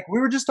fucked. Like we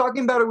were just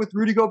talking about it with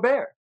Rudy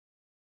Gobert.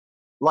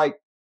 Like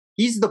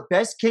he's the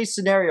best case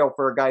scenario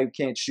for a guy who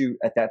can't shoot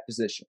at that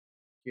position.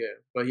 Yeah,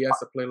 but he has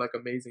to play like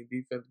amazing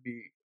defense,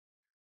 be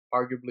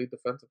arguably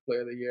defensive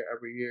player of the year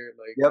every year.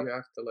 Like you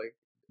have to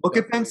look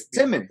at Ben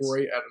Simmons.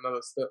 Great at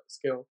another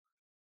skill.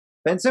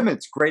 Ben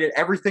Simmons, great at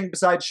everything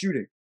besides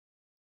shooting.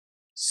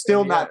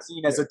 Still not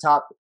seen as a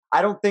top.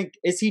 I don't think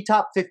is he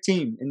top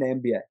 15 in the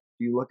NBA.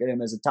 Do you look at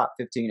him as a top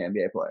 15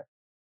 NBA player?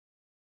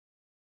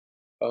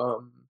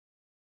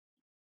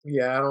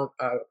 Yeah,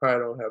 I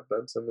probably don't have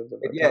Ben Simmons in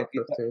my top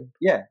 15.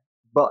 Yeah,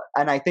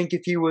 and I think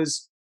if he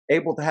was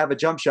able to have a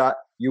jump shot,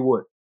 you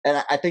would.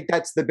 And I think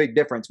that's the big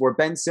difference. Where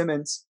Ben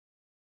Simmons,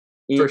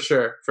 for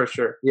sure.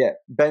 Yeah,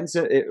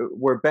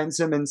 where Ben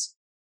Simmons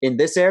in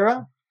this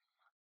era,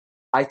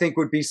 I think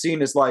would be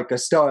seen as like a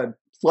stud,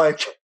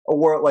 like a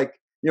world, like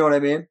you know what I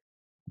mean?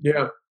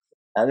 Yeah.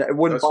 And it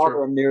wouldn't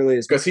bother him nearly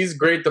as much. Because he's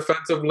great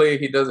defensively.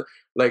 He doesn't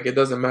it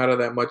doesn't matter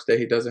that much that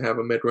he doesn't have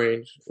a mid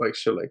range, like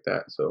shit like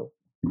that. So,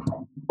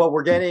 but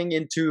we're getting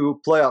into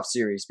playoff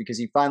series because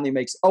he finally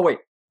makes. Oh wait,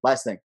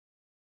 last thing.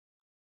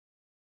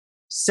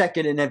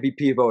 Second in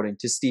MVP voting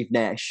to Steve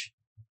Nash.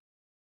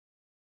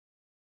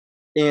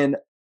 Which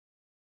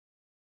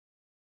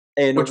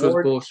was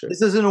bullshit.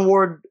 This is an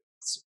award.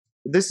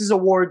 This is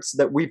awards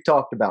that we've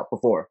talked about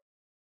before.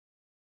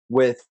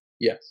 With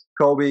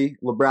Kobe,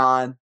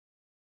 LeBron.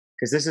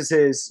 Because this is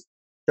his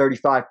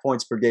 35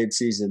 points per game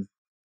season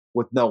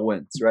with no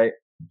wins, right?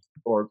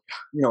 Or,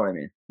 you know what I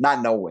mean?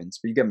 Not no wins,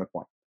 but you get my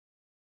point.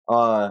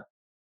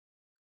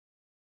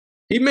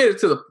 He made it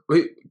to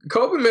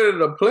Kobe made it to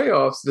the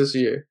playoffs this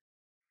year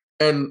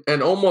and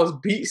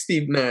almost beat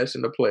Steve Nash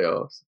in the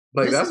playoffs.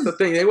 Like, that's the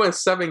thing. They went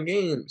 7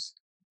 games.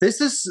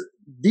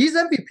 These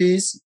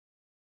MVPs,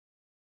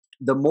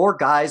 the more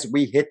guys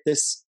we hit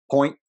this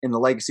point in the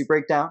legacy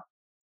breakdown,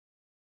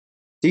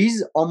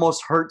 these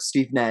almost hurt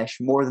Steve Nash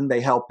more than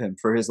they help him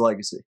for his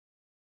legacy.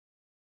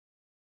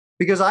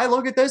 Because I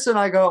look at this and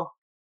I go,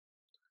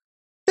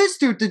 this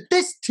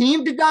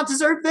team did not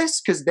deserve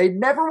this because they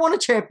never won a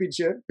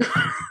championship.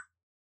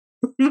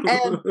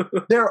 And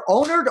their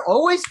owner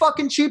always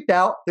fucking cheaped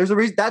out. There's a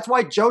reason. That's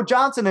why Joe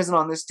Johnson isn't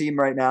on this team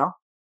right now,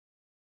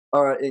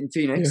 or in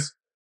Phoenix.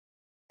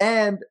 Yeah.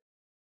 And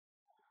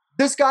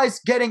this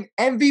guy's getting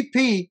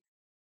MVP,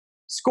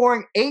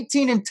 scoring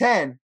 18 and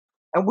 10.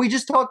 And we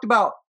just talked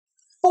about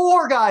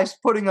 4 guys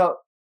putting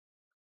up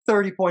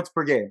 30 points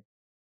per game.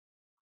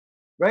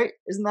 Right?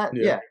 Isn't that?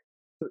 Yeah.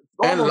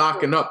 And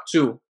locking up,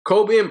 too.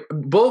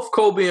 Both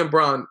Kobe and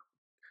Bron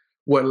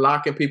were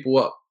locking people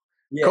up.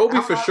 Yeah.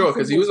 Kobe for sure,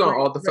 because he was on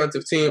all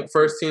defensive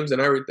first teams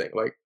and everything.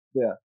 Like,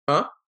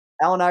 huh?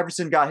 Allen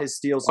Iverson got his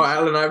steals. Oh,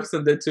 Allen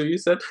Iverson did too, you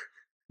said?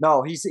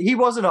 No, he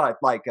wasn't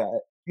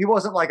he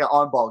wasn't like an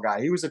on-ball guy.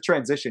 He was a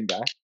transition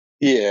guy.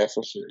 Yeah,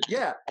 for sure.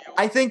 Yeah.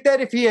 I think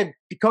that if he had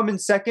come in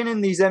second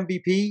in these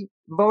MVP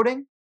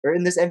voting, or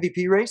in this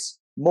MVP race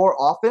more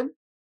often,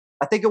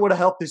 I think it would have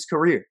helped his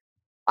career.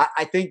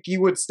 I think he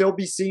would still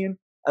be seen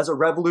as a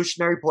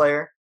revolutionary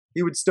player.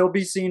 He would still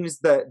be seen as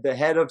the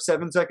head of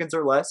 7 seconds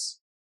or less.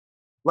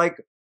 Like,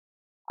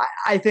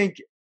 I think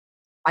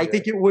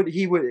the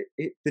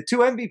 2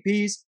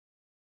 MVPs,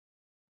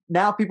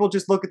 now people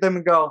just look at them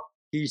and go,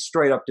 he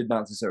straight up did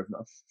not deserve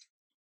them.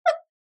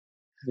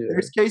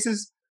 There's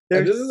cases,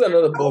 this is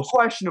another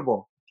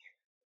questionable.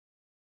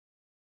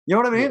 You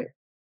know what I mean?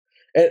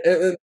 Yeah.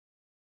 And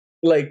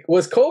like,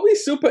 was Kobe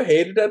super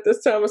hated at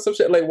this time or some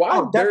shit? Like,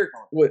 why Dirk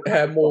would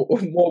have more?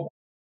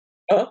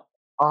 Huh?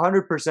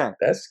 100%.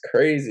 That's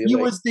crazy.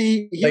 For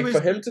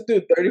him to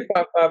do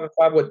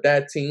 35-5-5 with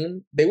that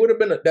team, that would have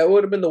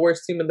been the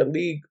worst team in the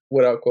league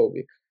without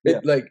Kobe.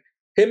 Like,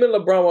 him and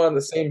LeBron were on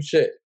the same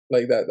shit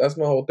like that. That's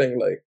my whole thing.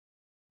 Like,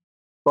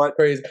 but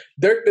crazy.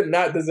 Dirk did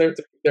not deserve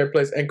to be their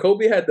place, and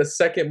Kobe had the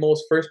second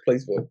most first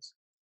place votes.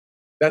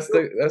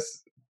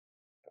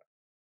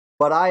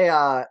 But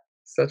I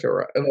such a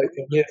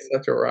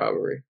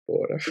robbery.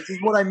 Whatever. This is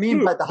what I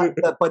mean by the hype.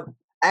 But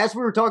as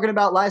we were talking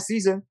about last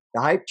season,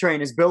 the hype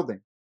train is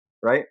building,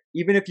 right?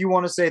 Even if you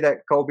want to say that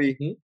Kobe,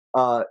 you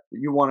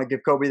want to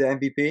give Kobe the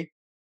MVP.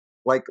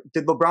 Like,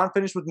 did LeBron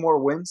finish with more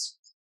wins?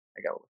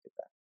 I gotta look at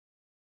that.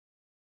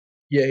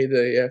 Yeah, he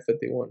did. Yeah,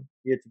 51.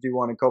 He had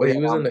 51, and Kobe. But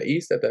he was in the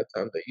East at that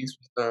time. The East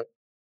was not.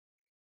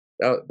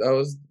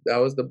 That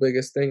was the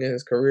biggest thing in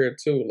his career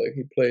too. Like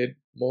he played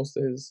most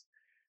of his.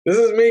 This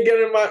is me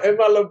getting in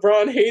my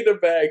LeBron hater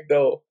bag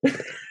though.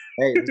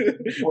 Hey,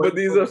 but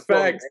these are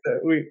facts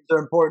that they're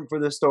important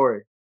for this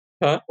story.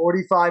 Huh?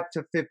 45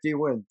 to 50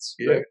 wins.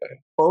 Yeah. Right?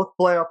 Both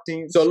playoff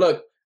teams. So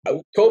look,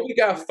 Kobe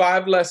got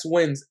 5 less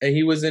wins, and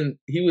he was in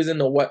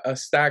a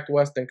stacked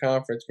Western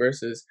Conference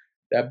versus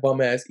that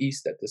bum ass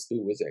East that this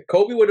dude was in.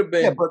 Kobe would have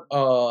been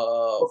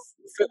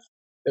fifth.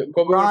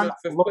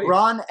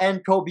 LeBron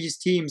and Kobe's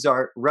teams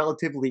are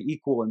relatively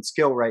equal in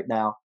skill right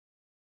now.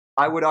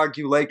 I would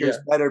argue Lakers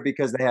better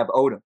because they have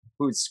Odom,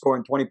 who's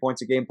scoring 20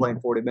 points a game playing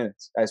 40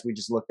 minutes, as we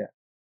just looked at.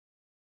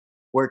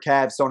 Where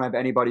Cavs don't have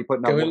anybody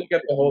putting up. Can we look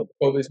at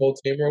Kobe's whole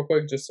team real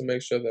quick just to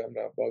make sure that I'm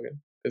not bugging?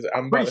 Because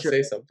I'm about to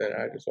say something.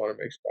 I just want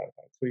to make sure I'm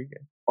not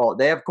tweaking. Oh,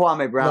 they have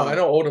Kwame Brown. No, I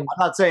know Odom. I'm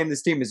not saying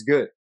this team is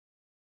good.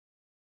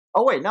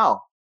 Oh, wait,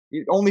 no.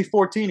 Only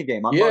 14 a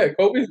game.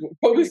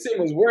 Kobe's team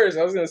was worse.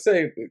 I was going to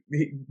say,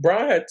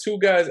 Brown had 2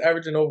 guys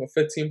averaging over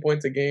 15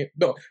 points a game.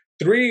 No,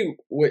 3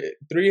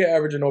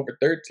 averaging over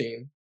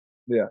 13.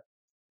 Yeah.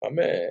 My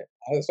man.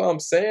 That's what I'm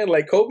saying.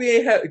 Like,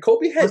 Kobe had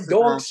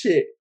dog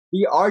shit.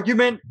 The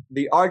argument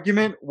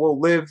will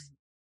live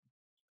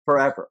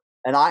forever.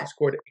 And I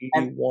scored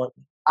 81.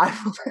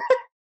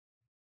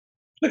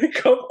 Like,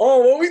 come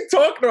on, what are we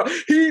talking about?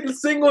 He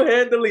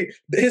single-handedly,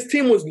 his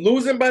team was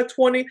losing by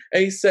 20,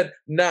 and he said,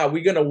 nah,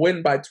 we're going to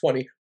win by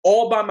 20.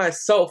 All by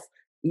myself.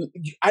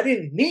 I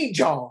didn't need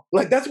y'all.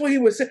 Like, that's what he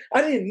was saying.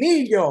 I didn't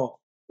need y'all.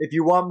 If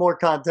you want more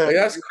content. Like,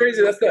 that's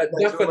crazy. That's the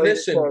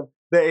definition.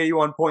 The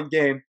 81-point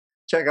game.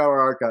 Check out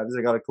our archives.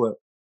 I got a clip.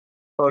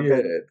 Okay.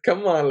 Yeah,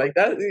 come on. Like,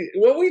 that.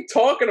 What are we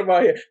talking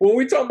about here? When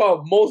we talk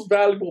about most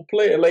valuable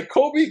player, like,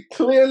 Kobe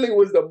clearly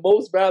was the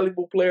most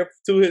valuable player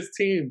to his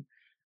team.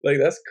 Like,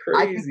 that's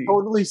crazy. I can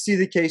totally see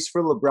the case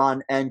for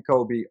LeBron and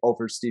Kobe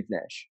over Steve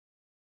Nash.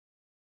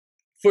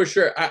 For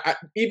sure. I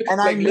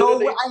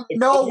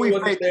know we've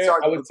made this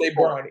argument. I would say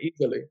Bron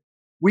easily.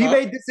 We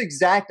made this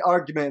exact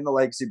argument in the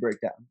Legacy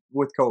Breakdown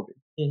with Kobe.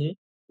 Mm-hmm.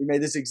 We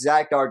made this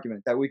exact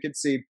argument that we could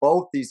see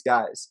both these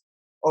guys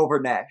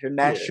over Nash, and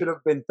Nash should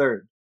have been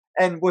third.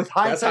 And with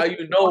hindsight, that's how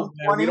you know,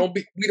 man.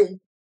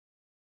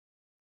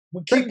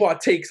 We keep our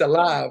takes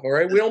alive, all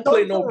right? We don't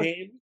play no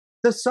games.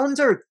 The Suns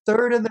are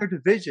third in their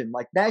division.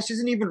 Like, Nash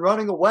isn't even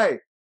running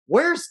away.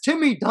 Where's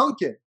Timmy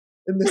Duncan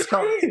in this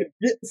conversation?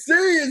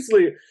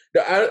 Seriously.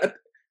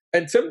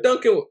 And Tim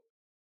Duncan.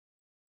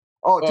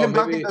 Tim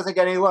Duncan doesn't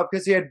get any love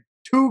because he had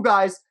 2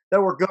 guys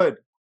that were good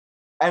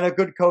and a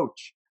good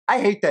coach. I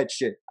hate that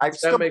shit.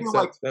 That makes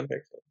sense.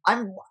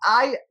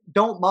 I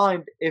don't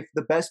mind if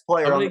the best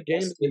player. How many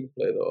games did he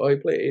play though? Oh, he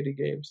played 80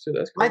 games too.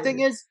 That's crazy.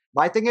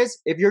 My thing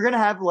is, if you're gonna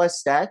have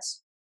less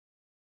stats,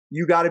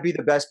 you got to be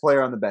the best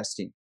player on the best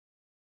team.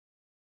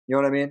 You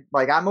know what I mean?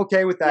 Like, I'm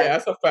okay with that. Yeah,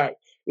 that's a fact.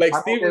 Like,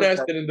 Steve Nash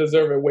didn't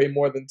deserve it way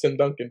more than Tim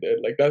Duncan did.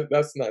 Like,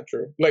 that's not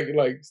true. Like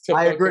Tim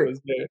Duncan was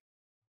there.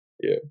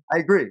 Yeah, I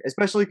agree.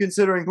 Especially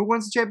considering who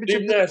wins the championship.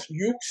 Steve Nash,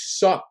 you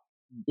suck.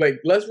 Like,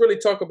 let's really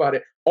talk about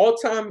it.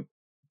 All-time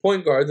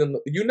point guards, and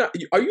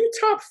are you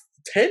top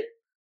 10?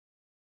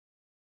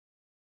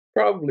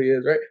 Probably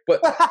is, right?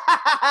 But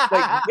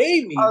like,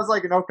 maybe I was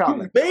like, no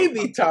comment.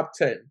 Maybe top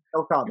 10.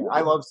 No comment.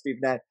 I love Steve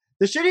Nash.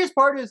 The shittiest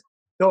part is,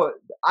 though,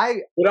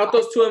 without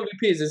those 2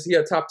 MVPs, is he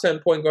a top 10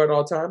 point guard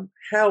all time?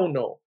 Hell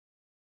no.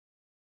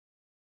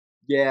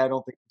 Yeah, I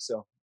don't think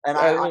so. And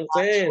I'm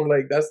saying, sure.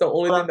 Like, that's the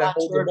only thing that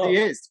holds him up. He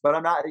is, but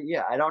I'm not.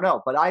 Yeah, I don't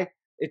know. But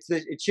it's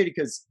shitty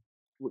because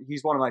he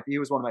was one of my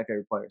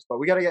favorite players. But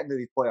we got to get into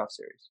these playoff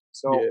series.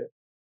 So,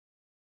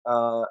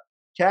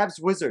 Cavs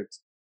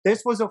Wizards.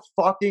 This was a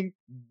fucking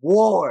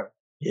war.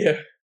 Yeah.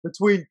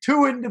 Between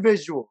 2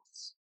 individuals.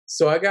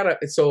 So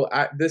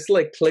this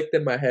like clicked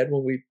in my head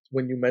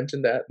when you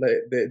mentioned that, like,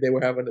 they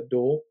were having a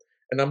duel,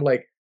 and I'm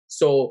like,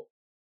 so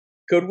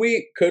could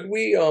we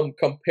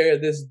compare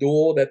this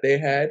duel that they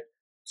had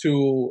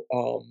to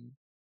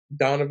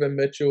Donovan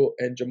Mitchell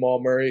and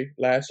Jamal Murray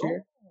last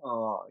year?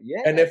 Oh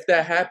yeah. And if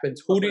that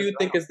happens, who do you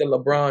think is the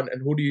LeBron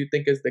and who do you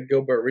think is the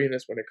Gilbert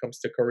Arenas when it comes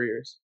to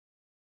careers?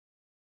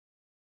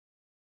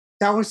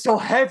 That was so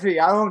heavy.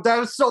 That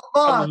was so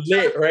much. I'm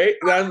lit, right?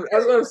 That's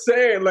what I'm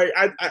saying. Like,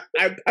 I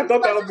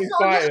thought that would be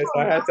fire,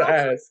 so I had to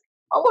ask.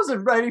 I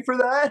wasn't ready for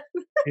that.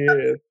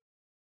 Yeah.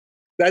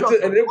 That's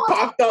it. And it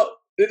popped up.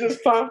 It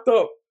just popped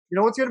up. You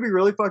know what's going to be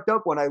really fucked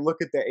up? When I look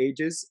at the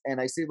ages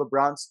and I see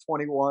LeBron's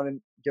 21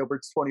 and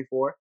Gilbert's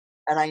 24,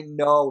 and I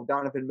know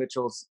Donovan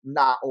Mitchell's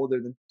not older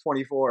than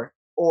 24,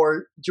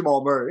 or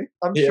Jamal Murray.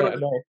 I'm sure they're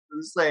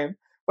the same,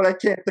 but I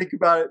can't think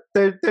about it.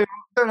 They're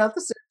not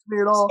the same to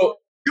me at all. So,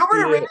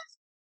 Gilbert Arenas,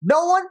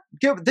 no one.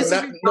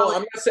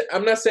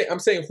 I'm not saying. I'm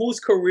saying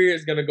whose career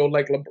is gonna go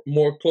like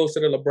more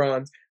closer to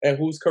LeBron's, and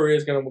whose career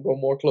is gonna go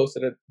more closer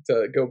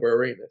to Gilbert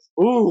Arenas.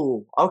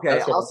 Ooh,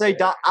 okay.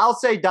 I'll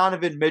say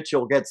Donovan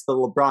Mitchell gets the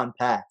LeBron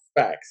path.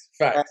 Facts.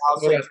 And I'll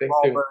say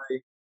Jamal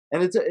Murray,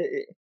 and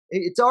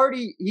it's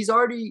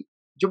already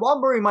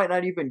Jamal Murray might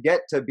not even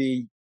get to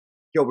be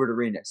Gilbert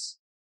Arenas.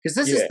 Because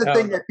this is the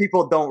thing that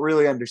people don't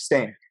really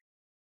understand.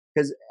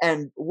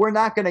 And we're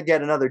not going to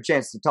get another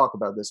chance to talk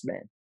about this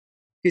man.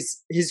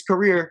 His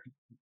career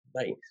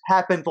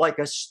happened like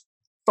a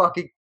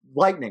fucking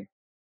lightning.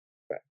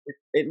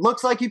 It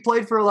looks like he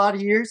played for a lot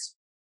of years,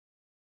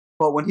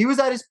 but when he was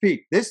at his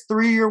peak, this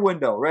 3-year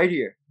window right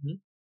here,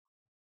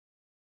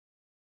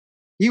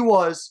 he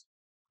was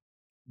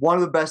one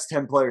of the best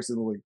 10 players in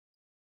the league.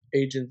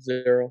 Agent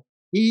Zero.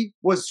 He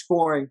was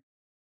scoring.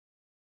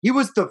 He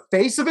was the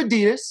face of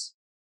Adidas.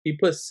 He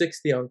put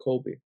 60 on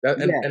Kobe.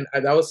 And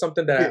that was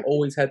something that I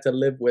always had to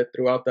live with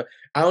throughout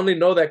I only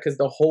know that because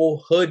the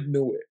whole hood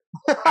knew it.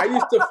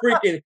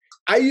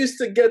 I used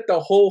to get the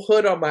whole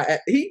hood on my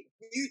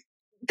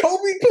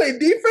Kobe played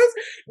defense.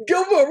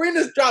 Gilbert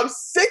Arenas dropped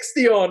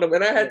 60 on him,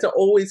 and I had to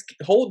always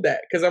hold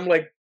that because I'm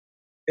like,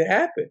 it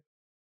happened.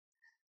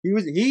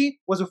 He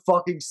was a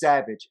fucking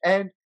savage.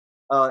 And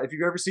if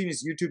you've ever seen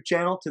his YouTube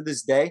channel, to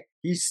this day,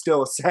 he's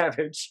still a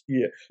savage.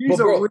 Yeah, he's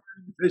a weird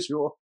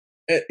individual.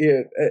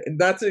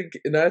 That's a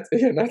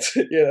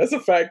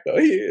fact though.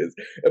 He is,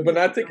 but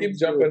not to keep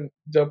jumping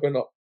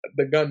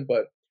the gun,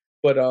 but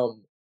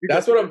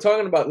that's what I'm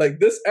talking about. Like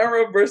this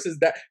era versus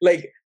that,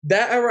 like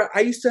that era.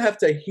 I used to have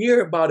to hear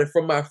about it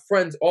from my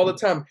friends all the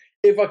time.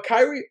 If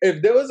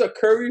there was a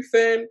Curry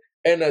fan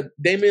and a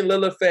Damian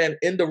Lillard fan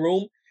in the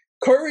room,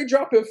 Curry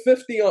dropping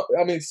 60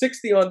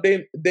 on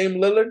Dame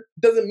Lillard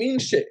doesn't mean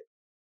shit.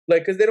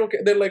 Like, cause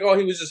they're like, oh,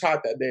 he was just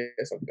hot that day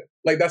or something.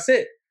 Like that's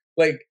it.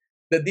 Like.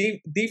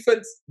 The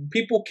defense,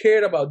 people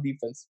cared about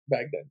defense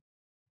back then.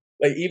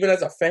 Like, even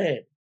as a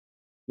fan.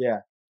 Yeah.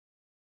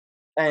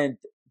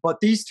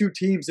 But these two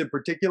teams in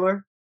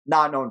particular,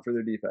 not known for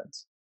their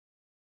defense.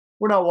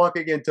 We're not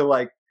walking into,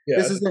 like,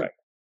 this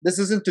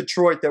isn't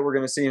Detroit that we're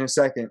going to see in a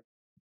second.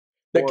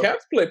 The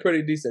Caps play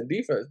pretty decent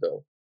defense,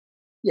 though.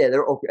 Yeah,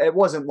 they're okay. It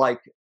wasn't like...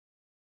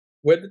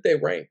 Where did they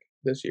rank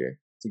this year?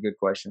 It's a good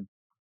question.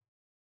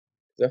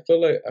 I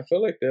feel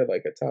like they're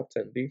like a top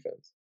 10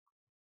 defense.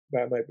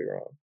 But I might be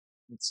wrong.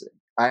 Let's see.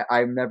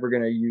 I'm never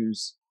going to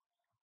use...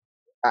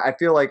 I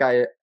feel like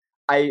I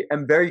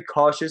am very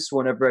cautious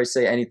whenever I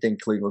say anything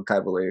Cleveland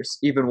Cavaliers,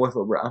 even with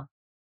LeBron.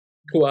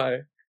 Why?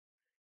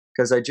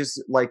 Because I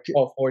just like...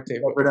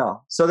 14.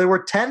 No. So they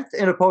were 10th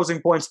in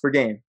opposing points per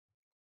game.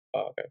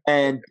 Oh, okay.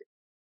 And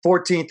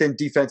 14th in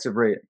defensive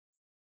rating.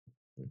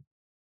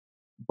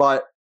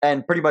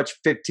 And pretty much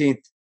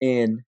 15th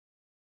in...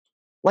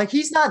 Like,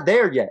 he's not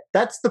there yet.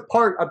 That's the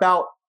part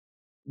about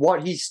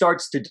what he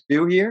starts to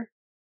do here.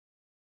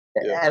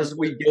 Yeah, as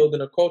we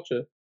building a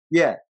culture.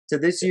 Yeah, to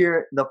this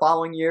year, the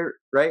following year,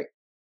 right?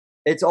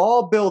 It's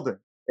all building.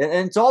 And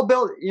it's all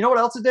built. You know what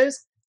else it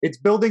is? It's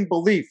building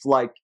belief.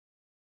 Like,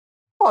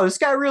 oh, this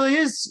guy really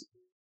is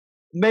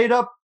made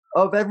up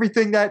of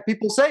everything that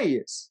people say he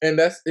is. And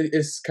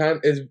it's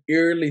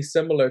eerily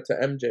similar to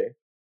MJ.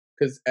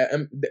 Because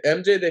the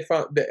MJ, they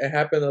found that it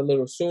happened a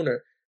little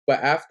sooner.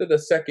 But after the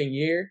second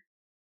year,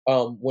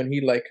 when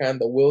he like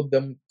kind of willed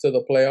them to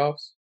the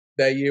playoffs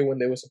that year when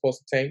they were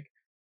supposed to tank,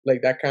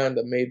 like that kind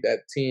of made that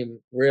team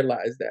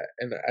realize that.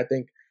 And I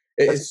think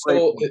it's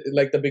so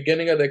like the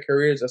beginning of their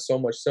careers are so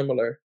much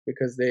similar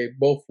because they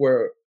both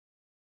were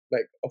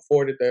like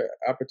afforded the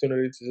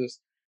opportunity to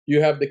just,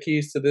 you have the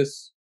keys to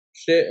this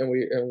shit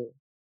and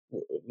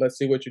let's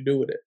see what you do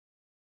with it.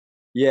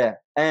 Yeah.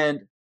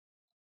 And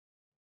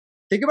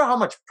think about how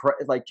much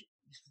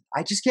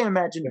I just can't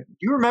imagine. Do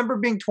you remember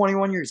being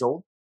 21 years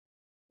old?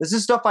 This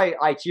is stuff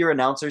I hear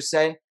announcers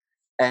say,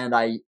 and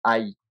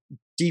I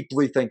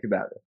deeply think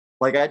about it.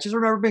 Like, I just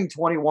remember being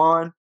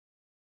 21,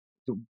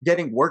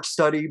 getting work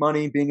study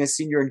money, being a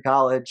senior in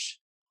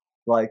college,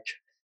 like,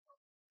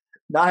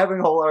 not having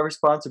a whole lot of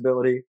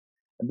responsibility.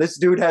 And this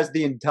dude has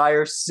the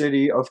entire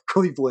city of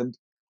Cleveland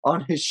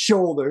on his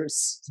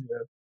shoulders.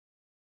 Yeah.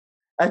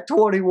 At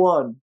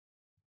 21.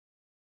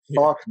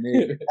 Yeah. Fuck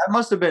me. That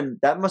must have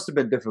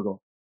been difficult.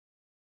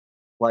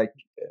 Like,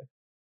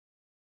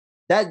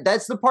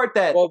 that's the part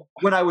that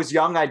when I was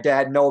young, I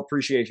had no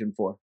appreciation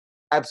for.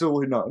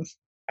 Absolutely none.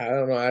 I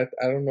don't know. I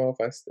don't know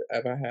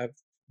if I have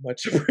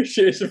much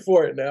appreciation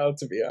for it now,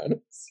 to be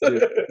honest.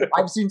 Dude,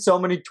 I've seen so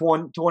many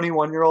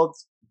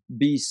 21-year-olds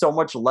be so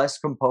much less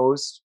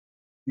composed.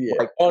 Yeah.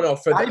 Like,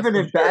 not even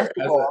in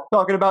basketball. I'm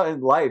talking about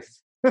in life.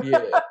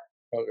 Yeah.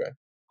 Okay.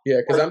 Yeah,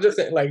 because I'm just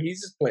saying, like,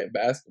 he's just playing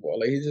basketball.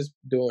 Like, he's just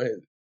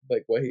doing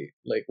what he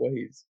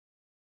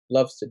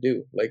loves to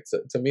do. Like,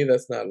 to me,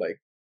 that's not like.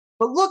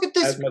 But look at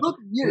this.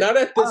 Not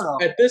at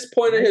this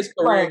point in his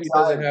career, he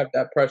doesn't have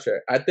that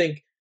pressure. I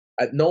think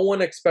no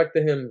one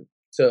expected him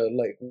to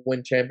like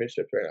win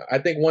championships right now.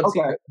 I think once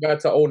he got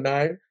to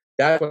 09,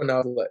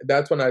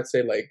 that's when I'd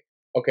say like,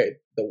 okay,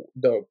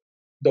 the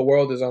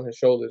world is on his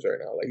shoulders right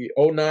now. Like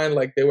 09,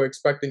 like they were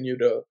expecting you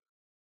to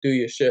do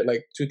your shit.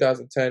 Like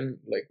 2010,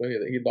 like when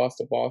he lost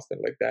to Boston,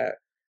 like that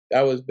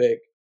was big.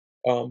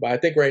 But I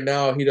think right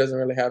now he doesn't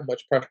really have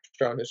much pressure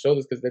on his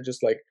shoulders because they're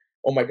just like,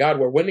 oh my God,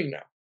 we're winning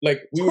now.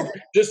 Like we were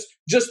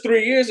just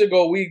 3 years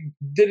ago, we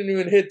didn't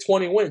even hit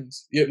 20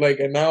 wins. Like,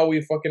 and now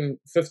we fucking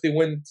 50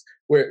 wins.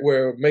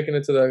 We're making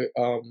it to the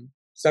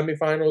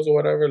semifinals or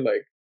whatever.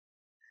 Like,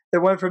 They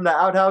went from the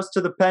outhouse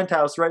to the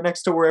penthouse right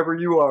next to wherever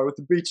you are with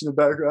the beach in the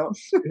background.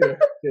 yeah,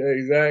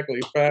 exactly.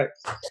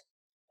 Facts.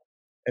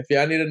 If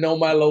y'all need to know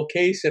my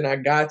location, I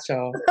got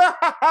y'all.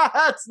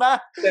 That's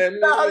not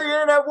how the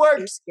internet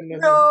works.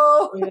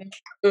 No.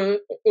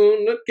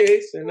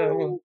 Location.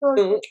 All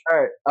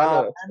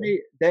right.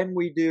 Then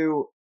we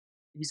do.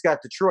 He's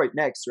got Detroit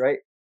next, right?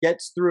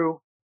 Gets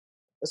through.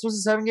 This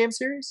was a 7-game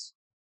series.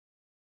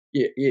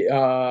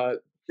 Yeah.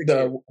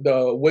 The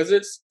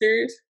Wizards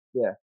series.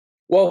 Yeah.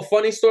 Well,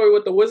 funny story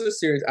with the Wizards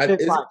series.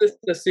 Isn't this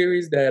the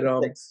series that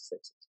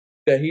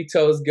that he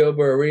tells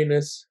Gilbert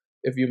Arenas,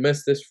 if you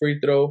miss this free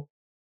throw?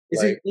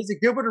 Is it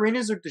Gilbert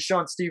Arenas or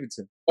Deshaun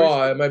Stevenson?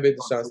 Oh, it might be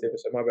Deshaun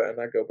Stevenson. My bad,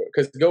 not Gilbert.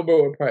 Because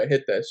Gilbert would probably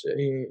hit that shit.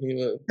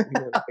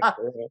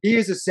 He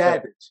is a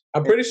savage.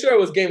 I'm pretty sure it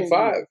was Game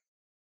 5.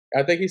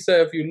 I think he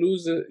said if you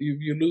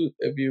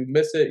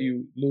miss it,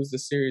 you lose the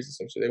series or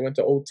some shit. They went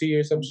to OT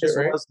or some shit,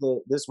 right?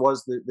 This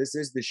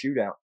is the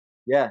shootout.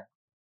 Yeah,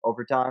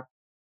 overtime.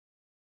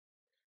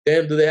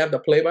 Damn, do they have the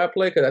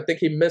play-by-play? Because I think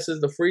he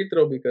misses the free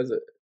throw because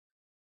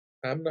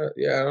I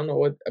don't know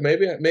what.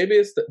 Maybe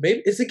is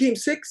it Game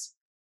 6?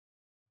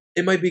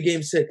 It might be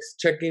Game 6.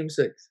 Check Game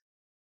 6.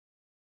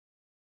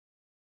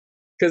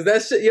 Because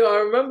that shit, I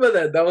remember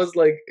that. That was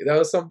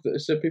something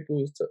shit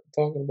people was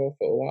talking about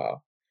for a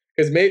while.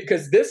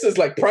 Because this is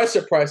like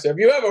pressure. If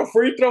you have a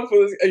free throw for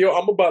this,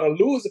 I'm about to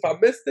lose. If I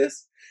miss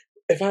this,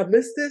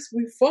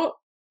 we fuck.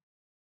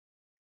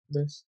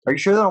 Are you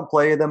sure they don't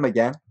play them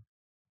again?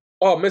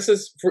 Oh,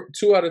 misses for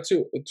 2 out of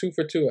 2. 2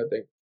 for 2, I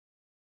think.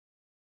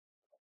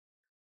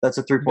 That's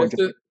a 3-point.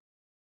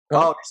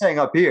 Oh, you're saying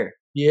up here.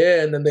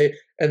 Yeah, and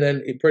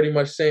then he pretty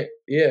much saying,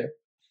 yeah.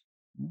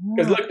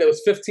 Because look, there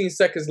was 15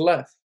 seconds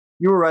left.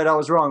 You were right. I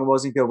was wrong. It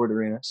wasn't Gilbert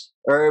Arenas.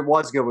 Or it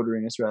was Gilbert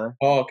Arenas, rather.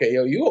 Oh, okay.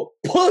 Yo, you a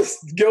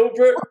puss,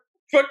 Gilbert.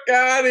 Fuck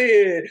out of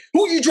here.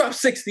 Who you drop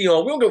 60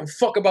 on? We don't give a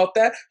fuck about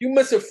that. You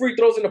missing free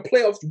throws in the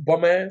playoffs, you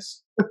bum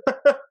ass.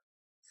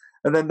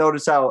 And then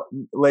notice how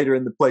later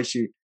in the play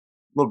sheet,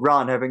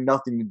 LeBron having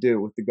nothing to do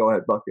with the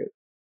go-ahead bucket.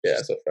 Yeah,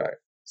 that's a fact.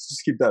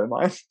 Just keep that in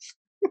mind.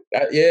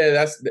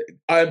 That's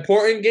an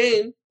important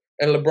game.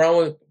 And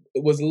LeBron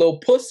was a little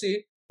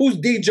pussy. Who's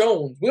D.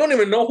 Jones? We don't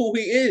even know who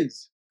he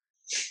is.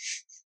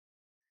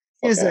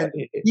 He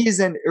is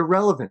an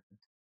irrelevant.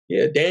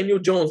 Yeah, Daniel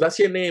Jones. That's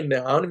your name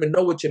now. I don't even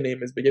know what your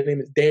name is, but your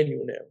name is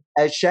Daniel now.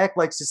 As Shaq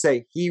likes to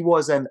say, he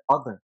was an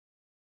other.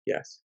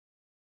 Yes.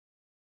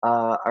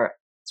 All right.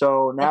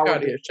 So now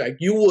out here, Shaq.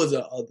 You was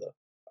an other.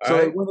 So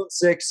they win in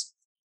 6.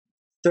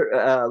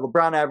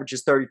 LeBron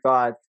averages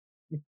 35.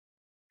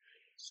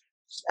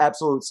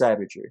 Absolute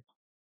savagery.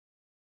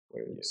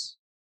 Where is?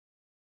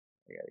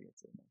 I gotta get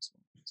to the next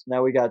one. So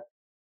now we got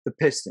the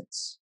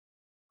Pistons.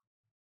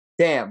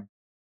 Damn,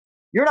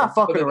 you're not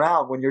fucking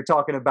around when you're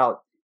talking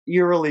about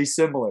eerily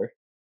similar.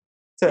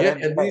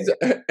 And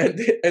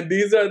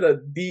these are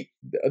the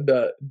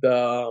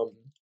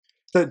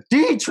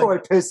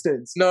Detroit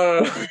Pistons.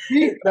 No.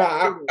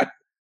 I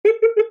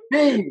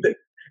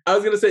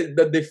was gonna say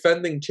the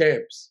defending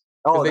champs.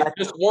 Oh, they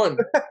just won.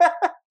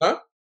 Huh?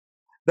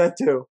 That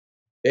too.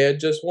 They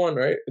had just won,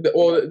 right?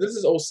 Well, this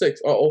is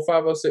 06 or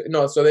 05, 06.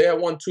 No, so they had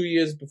won 2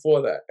 years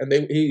before that, and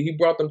he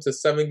brought them to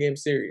 7-game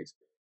series.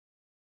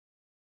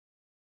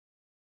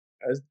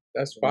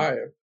 That's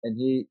fire. And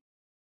you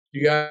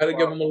gotta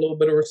give him a little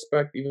bit of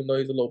respect, even though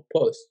he's a little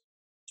puss.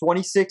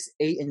 26,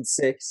 8 and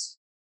 6.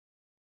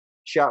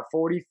 Shot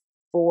 44%,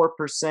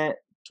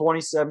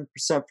 27%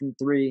 from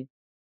 3,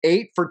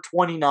 8 for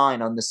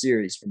 29 on the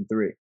series from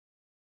 3.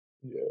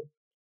 Yeah.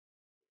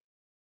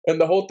 And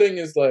the whole thing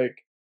is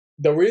like,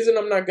 the reason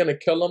I'm not gonna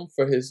kill him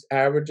for his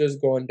averages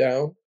going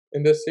down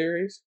in this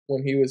series,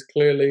 when he was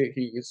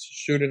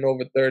shooting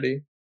over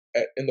 30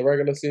 in the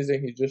regular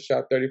season, he just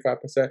shot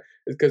 35%,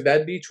 is because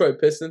that Detroit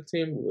Pistons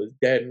team was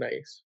dead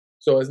nice.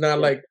 So it's not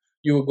like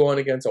you were going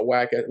against a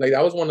whack. Like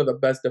that was one of the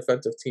best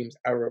defensive teams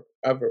ever,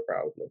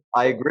 probably.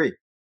 I agree,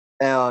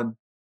 and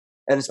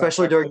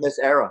especially during this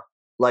era,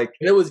 like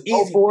and it was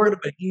easy. It would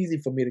have been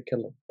easy for me to kill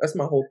him. That's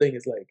my whole thing.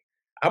 Is like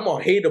I'm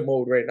on hater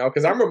mode right now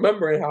because I'm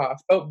remembering how I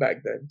felt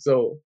back then.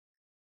 So.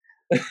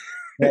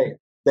 Hey,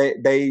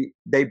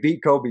 they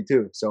beat Kobe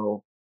too.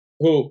 So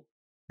who?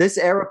 This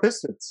era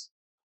Pistons.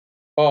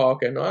 Oh,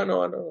 okay. No, I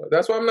know.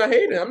 That's why I'm not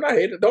hating.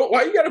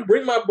 Why you gotta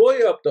bring my boy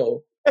up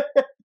though?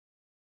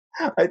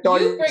 I thought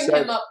you bring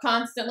him up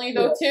constantly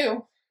though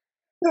too.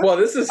 Well,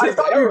 this is his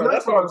era.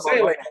 That's what I'm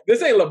saying. Like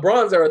this ain't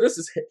LeBron's era. This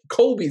is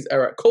Kobe's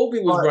era. Kobe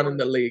was running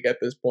the league at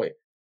this point.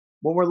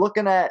 When we're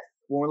looking at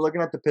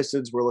the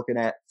Pistons, we're looking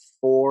at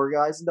 4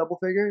 guys in double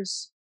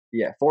figures.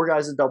 Yeah, 4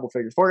 guys in double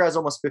figures. 4 guys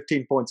almost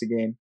 15 points a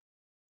game.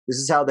 This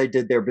is how they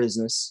did their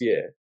business.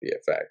 Yeah,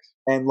 facts.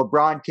 And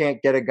LeBron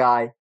can't get a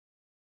guy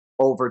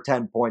over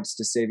 10 points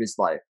to save his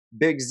life.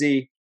 Big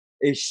Z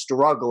is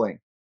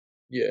struggling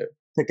to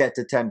get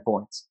to 10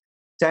 points.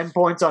 10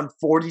 points on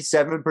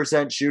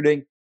 47%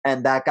 shooting,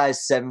 and that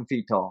guy's 7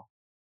 feet tall.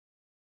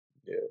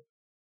 Yeah.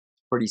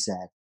 Pretty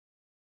sad.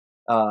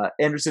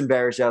 Anderson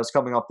Varejao is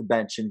coming off the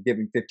bench and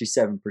giving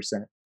 57%.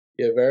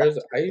 Yeah,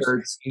 Varejao.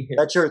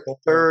 That's your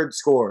third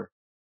score.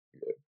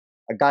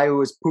 a guy who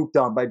was pooped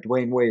on by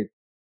Dwayne Wade.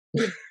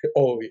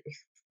 Oh,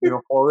 yeah.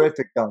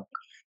 Horrific dunk.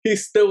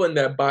 He's still in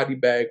that body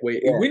bag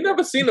weight. Yeah. We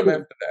never seen him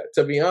after that,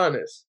 to be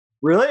honest.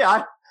 Really?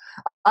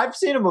 I've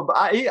seen him.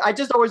 I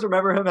just always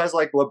remember him as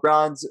like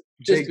LeBron's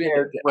just being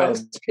I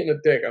was being a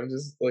dick. I'm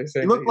just like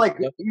saying. He looked like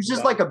he was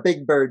just like a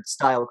Big Bird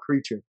style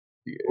creature.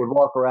 Yeah. Would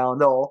walk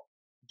around all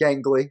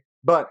gangly,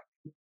 but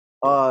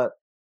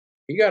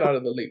he got out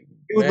of the league.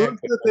 He would lose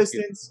to the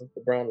Pistons.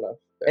 LeBron left,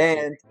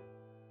 and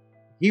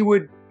he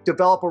would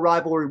develop a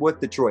rivalry with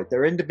Detroit.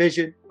 They're in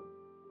division,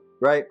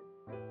 right?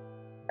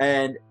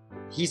 And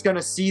he's going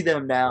to see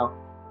them now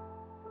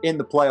in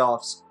the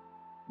playoffs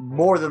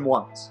more than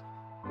once.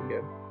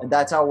 Yeah. And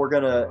that's how we're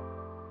going to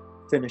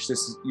finish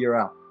this year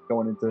out,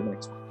 going into the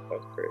next one.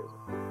 That's crazy.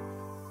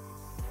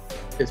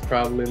 It's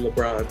probably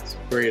LeBron's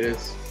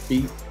greatest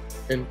feat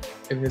in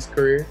his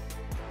career.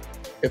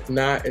 If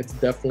not, it's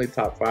definitely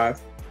top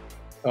 5.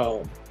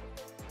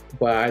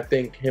 But I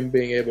think him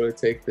being able to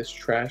take this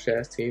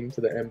trash-ass team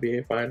to the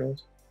NBA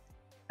Finals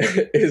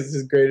is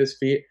his greatest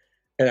feat.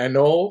 And I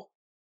know,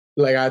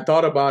 like, I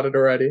thought about it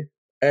already.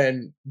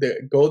 And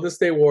the Golden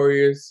State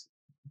Warriors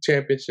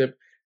championship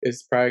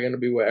is probably going to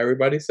be what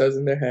everybody says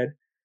in their head.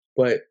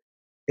 But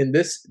in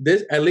this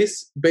at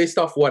least based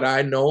off what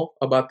I know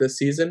about this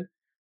season,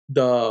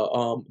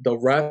 the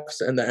refs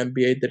and the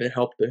NBA didn't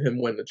help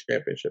him win the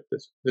championship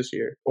this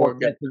year or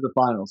get to the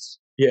finals.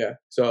 Yeah.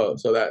 So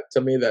that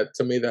to me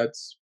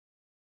that's.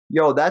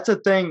 Yo, that's a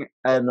thing.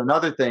 And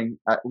another thing,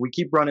 we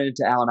keep running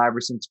into Allen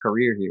Iverson's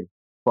career here,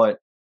 but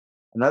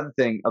another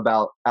thing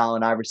about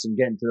Allen Iverson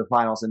getting to the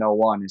finals in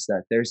 2001 is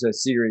that there's a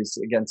series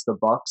against the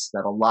Bucks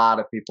that a lot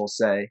of people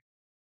say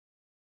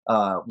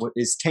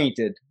is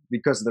tainted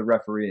because of the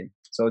refereeing.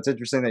 So it's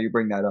interesting that you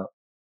bring that up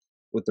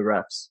with the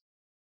refs.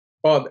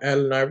 Oh,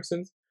 Allen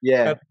Iverson's?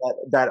 Yeah,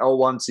 that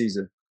 2001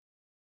 season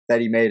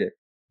that he made it.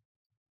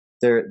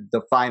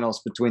 The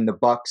finals between the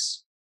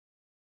Bucks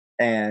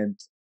and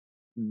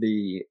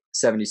the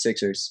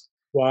 76ers.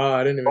 Wow,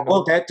 I didn't even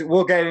know.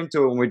 We'll get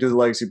into it when we do the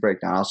legacy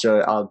breakdown.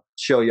 I'll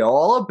show you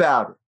all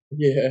about it.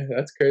 Yeah,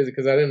 that's crazy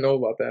because I didn't know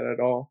about that at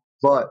all.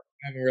 But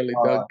I haven't really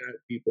dug that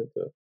deep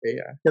into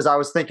AI. Because I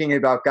was thinking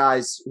about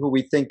guys who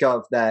we think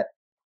of that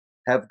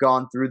have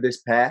gone through this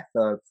path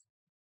of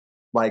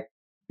like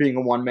being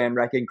a one-man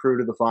wrecking crew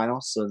to the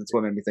finals. So that's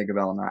what made me think of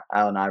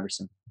Allen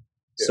Iverson.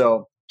 Yeah.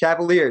 So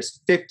Cavaliers,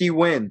 50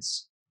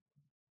 wins.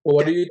 Well,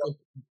 what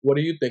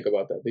do you think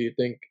about that? Do you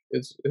think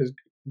it's his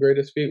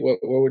greatest feat? What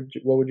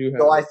would you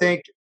have? So I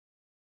think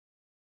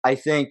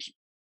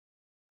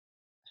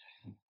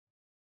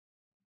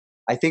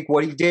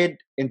what he did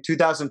in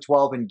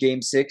 2012 in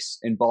Game 6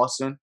 in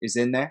Boston is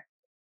in there.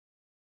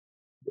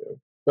 Yeah.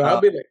 But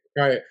I'll be like,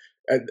 all right.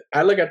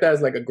 I look at that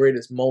as like a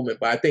greatest moment,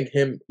 but I think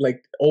him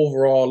like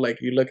overall, like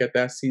you look at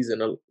that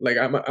season, like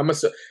I'm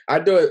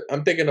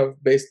thinking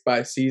of based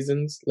by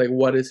seasons, like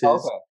what is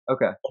his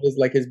okay. What is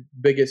like his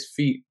biggest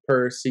feat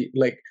per season?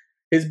 Like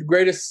his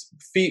greatest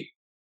feat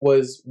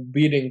was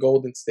beating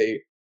Golden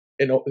State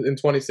in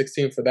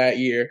 2016 for that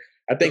year.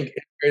 I think his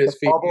greatest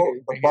feat,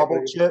 the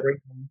bubble chip,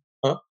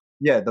 huh?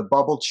 Yeah, the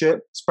bubble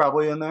chip is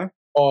probably in there.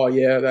 Oh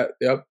yeah,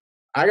 yep.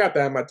 I got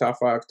that in my top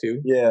 5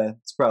 too. Yeah,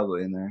 it's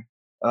probably in there.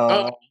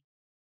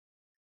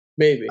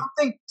 Maybe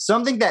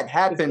something that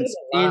happens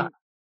in.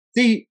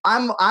 See,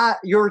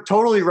 you're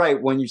totally right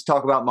when you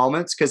talk about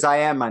moments because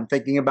I'm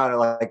thinking about it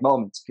like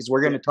moments because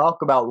we're going to talk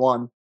about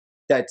one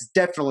that's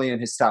definitely in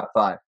his top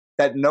 5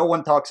 that no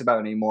one talks about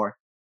anymore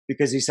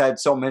because he's had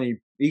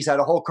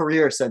a whole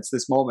career since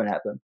this moment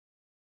happened,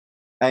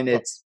 and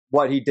it's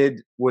what he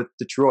did with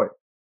Detroit.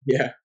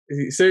 Yeah,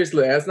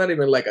 seriously, that's not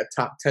even like a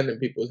top 10 in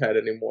people's head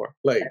anymore.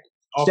 Like,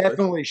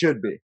 definitely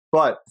should be.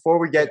 But before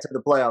we get to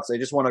the playoffs, I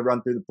just want to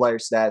run through the player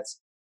stats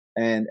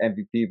and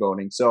MVP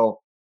voting. So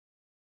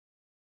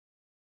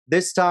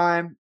this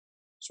time,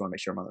 just want to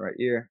make sure I'm on the right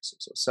year.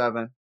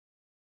 607.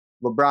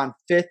 LeBron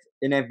 5th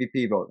in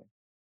MVP voting.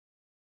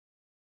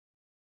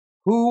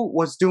 Who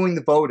was doing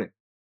the voting?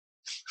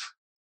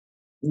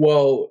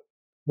 Well,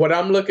 what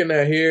I'm looking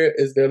at here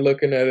is they're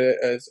looking at it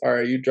as, all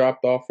right, you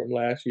dropped off from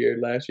last year.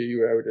 Last year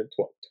you were averaging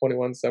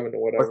 21-7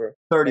 or whatever.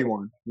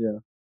 31, yeah.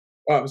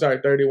 Oh, I'm sorry,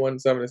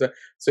 31-7.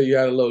 So you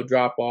had a little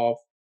drop off,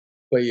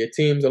 but your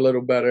team's a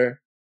little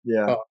better.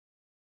 Yeah.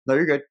 No,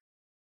 you're good.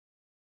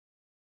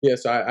 Yeah,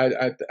 so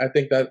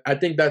I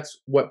think that's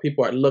what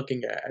people are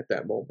looking at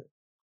that moment.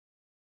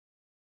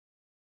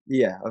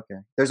 Yeah,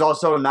 okay. There's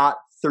also not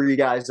 3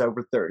 guys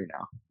over 30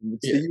 now.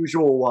 It's the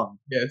usual one.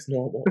 Yeah, it's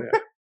normal. Yeah.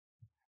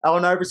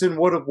 Allen Iverson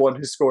would have won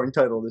his scoring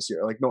title this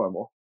year, like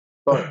normal.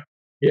 But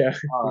yeah.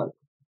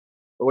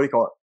 What do you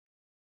call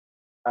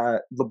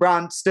it?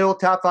 LeBron still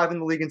top 5 in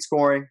the league in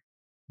scoring.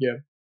 Yeah.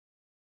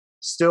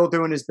 Still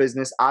doing his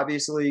business.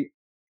 Obviously,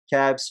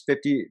 Cavs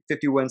 50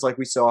 wins like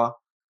we saw.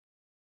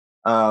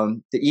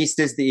 The East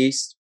is the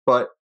East,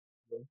 but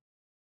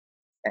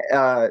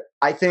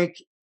I think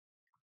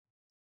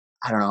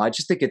I don't know. I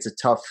just think it's a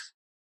tough.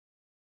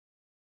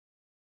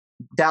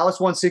 Dallas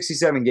won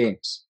 67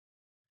 games.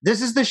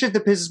 This is the shit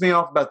that pisses me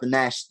off about the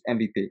Nash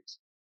MVPs.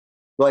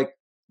 Like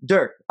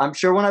Dirk. I'm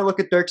sure when I look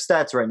at Dirk's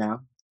stats right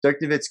now,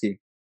 Dirk Nowitzki,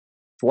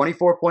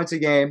 24 points a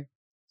game,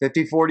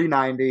 50, 40,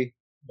 90.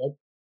 Yep.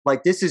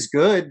 Like, this is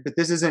good, but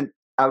this isn't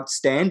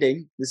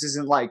outstanding. This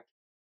isn't like,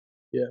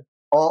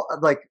 all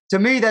like, to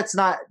me, that's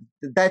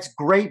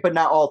great, but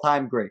not all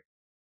time great.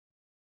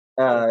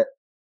 I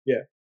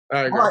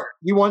agree. But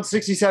he won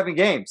 67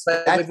 games.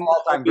 That's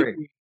all time great.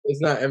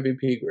 It's not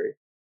MVP great.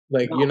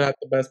 Like, you're not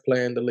the best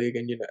player in the league,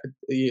 and you're not.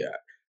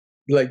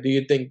 Like, do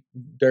you think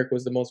Dirk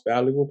was the most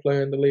valuable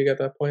player in the league at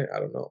that point? I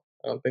don't know.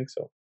 I don't think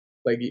so.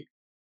 Like,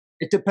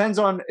 it depends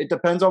on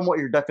what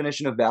your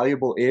definition of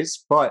valuable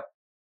is, but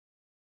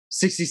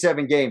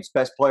 67 games,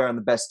 best player on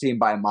the best team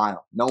by a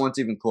mile. No one's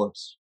even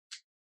close.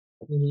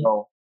 Mm-hmm.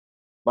 So,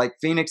 like,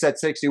 Phoenix at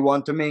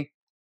 61 to me,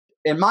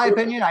 in my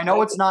opinion, I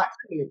know it's not.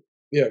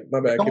 Yeah, my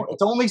bad.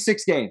 It's only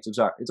 6 games. I'm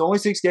sorry. It's only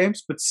 6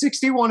 games, but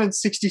 61 and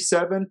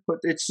 67. But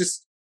it's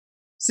just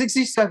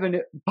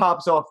 67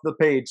 pops off the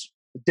page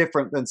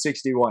different than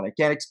 61. I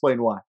can't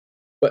explain why.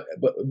 But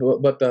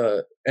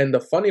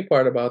the funny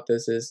part about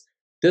this is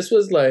this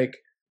was like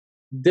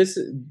this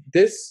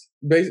the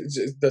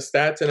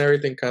stats and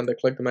everything kind of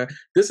clicked in my.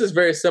 This is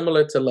very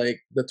similar to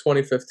like the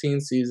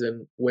 2015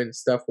 season when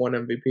Steph won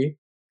MVP.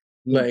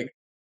 Mm-hmm. Like,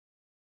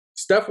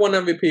 Steph won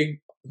MVP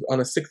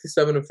on a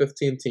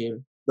 67-15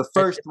 team. The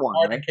first one.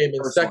 Harden came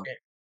in second.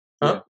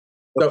 Huh?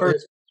 Yeah. The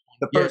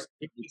first.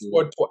 He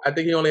scored. I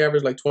think he only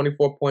averaged like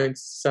 24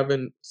 points,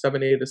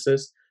 7-8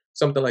 assists,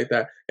 something like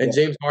that. And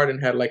James Harden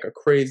had like a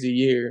crazy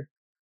year,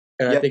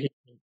 and I think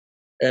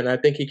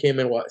he came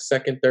in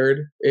second,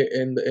 third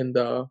in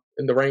the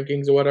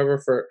rankings or whatever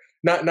for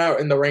not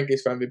in the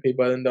rankings for MVP,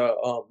 but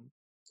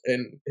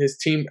in his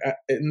team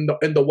in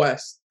the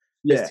West.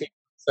 His team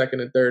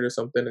second and third or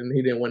something, and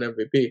he didn't win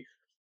MVP.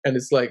 And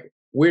it's like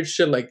weird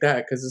shit like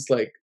that, because it's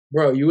like,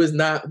 bro, you was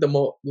not the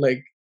most,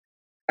 like,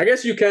 I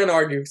guess you can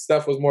argue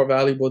Steph was more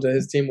valuable to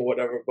his team or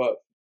whatever, but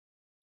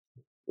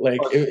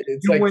like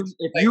it's like, when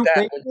you're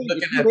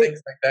looking at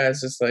things like that, it's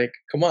just like,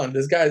 come on,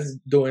 this guy's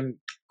doing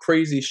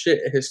crazy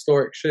shit,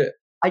 historic shit.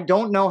 I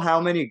don't know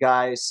how many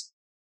guys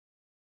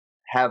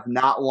have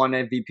not won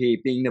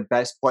MVP being the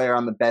best player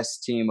on the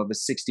best team of a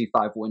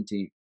 65-win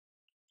team,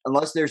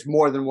 unless there's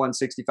more than one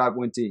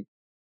 65-win team.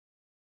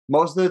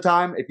 Most of the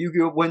time, if you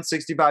win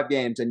 65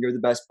 games and you're the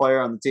best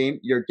player on the team,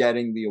 you're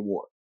getting the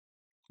award.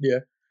 Yeah.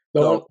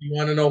 You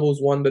want to know who's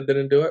one that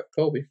didn't do it?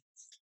 Kobe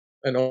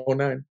in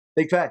 2009.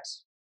 Big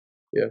facts.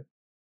 Yeah.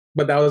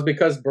 But that was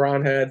because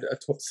Bron had a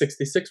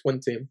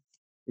 66-win team.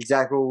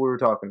 Exactly what we were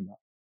talking about.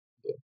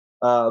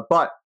 Yeah.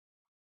 But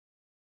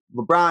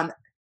LeBron,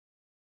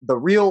 the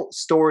real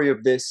story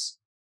of this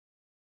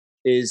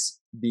is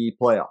the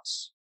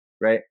playoffs,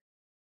 right?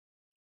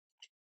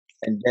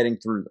 And getting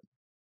through them.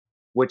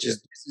 Which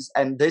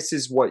this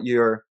is what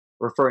you're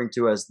referring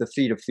to as the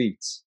feat of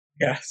feats.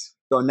 Yes.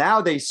 So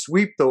now they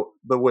sweep the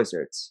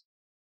Wizards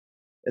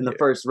in the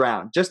first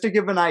round. Just to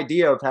give an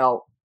idea of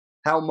how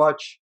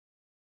much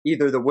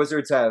either the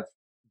Wizards have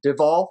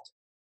devolved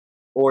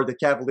or the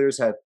Cavaliers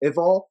have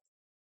evolved.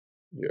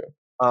 Yeah.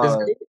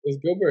 Is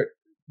Gilbert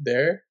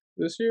there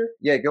this year?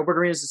 Yeah, Gilbert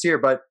Arenas is here,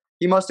 but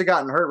he must have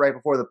gotten hurt right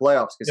before the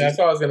playoffs. That's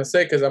what I was gonna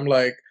say, because I'm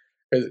like,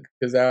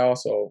 because that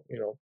also,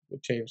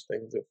 would change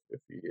things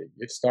if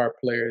your star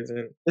players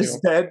and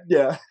dead.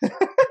 Yeah.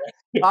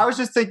 I was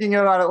just thinking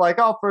about it like,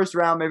 first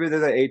round, maybe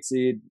they're the 8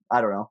 seed. I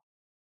don't know.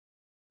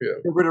 Yeah.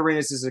 Gilbert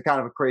Arenas is a kind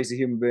of a crazy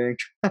human being.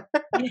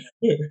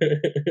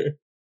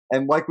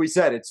 And like we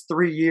said, it's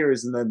 3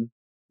 years and then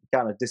it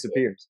kind of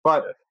disappears.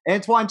 But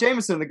Antoine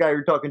Jameson, the guy you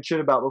were talking shit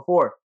about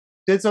before,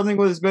 did something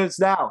with his minutes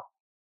now.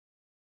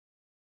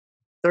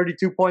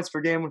 32 points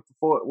per game with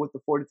the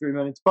 43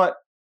 minutes, but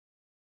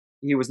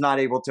he was not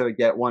able to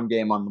get one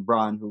game on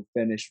LeBron, who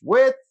finished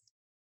with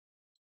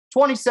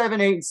 27,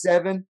 8, and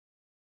 7,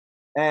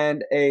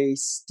 and a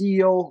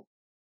steal,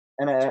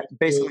 and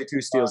basically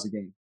 2 steals a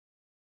game.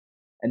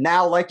 And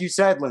now, like you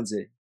said,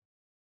 Lindsay,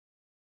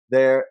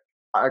 there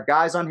are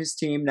guys on his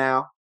team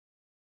now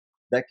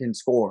that can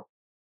score.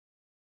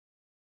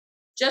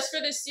 Just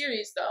for this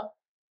series, though.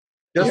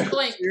 Don't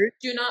blink.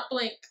 Do not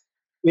blink.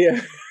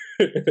 Yeah.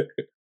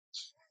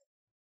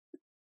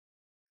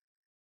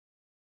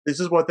 This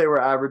is what they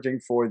were averaging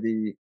for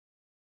the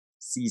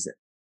season.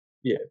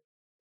 Yeah.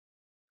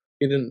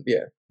 He didn't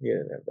have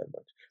that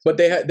much. But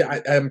they had.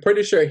 I'm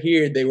pretty sure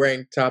here they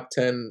ranked top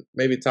 10,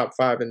 maybe top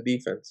 5 in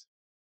defense.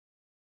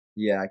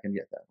 Yeah, I can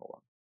get that. Hold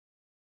on.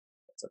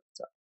 That's up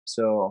the top.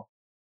 So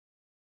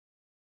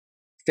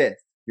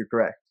 5th, you're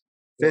correct.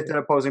 5th in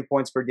opposing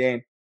points per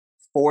game,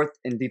 4th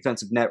in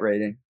defensive net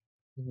rating.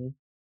 Mm-hmm.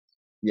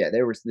 Yeah,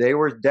 they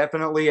were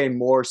definitely a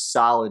more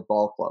solid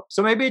ball club.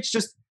 So maybe it's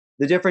just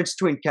the difference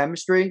between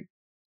chemistry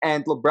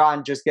and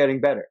LeBron just getting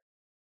better.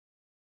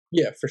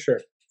 Yeah, for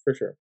sure.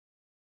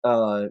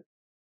 But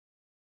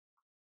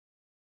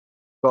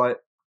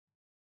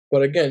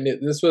again,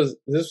 this was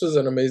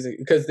an amazing,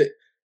 because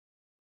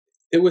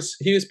he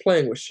was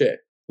playing with shit.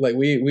 Like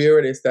we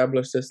already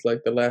established this,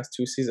 like the last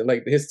 2 seasons.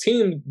 Like his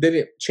team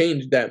didn't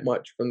change that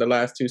much from the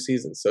last 2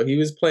 seasons. So he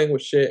was playing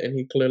with shit, and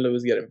he clearly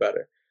was getting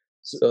better.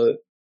 So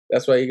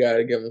That's why you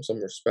gotta give him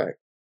some respect.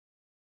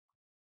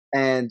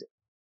 And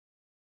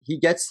he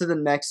gets to the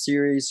next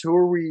series. Who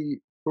are we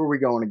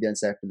going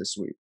against after the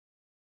sweep?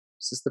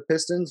 Is this the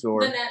Pistons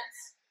or the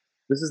Nets?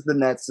 This is the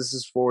Nets. This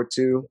is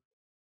 4-2.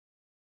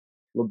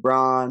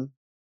 LeBron.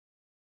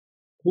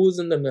 Who's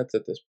in the Nets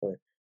at this point?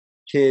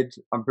 Kidd,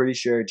 I'm pretty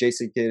sure.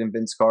 Jason Kidd and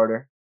Vince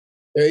Carter.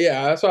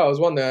 Yeah, that's what I was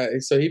wondering.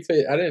 So I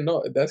didn't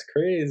know. That's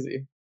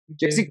crazy.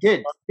 Jason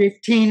Kidd,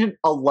 15,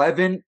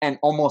 11, and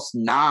almost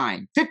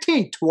 9.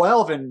 15,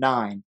 12, and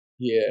 9.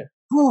 Yeah.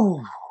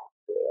 Whew.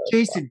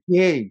 Jason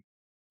Kidd.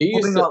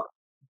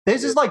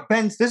 This is like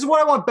This is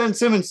what I want Ben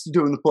Simmons to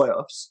do in the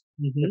playoffs.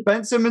 Mm-hmm. If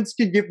Ben Simmons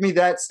could give me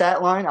that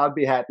stat line, I'd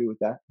be happy with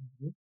that.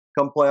 Mm-hmm.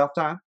 Come playoff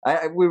time.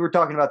 We were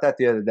talking about that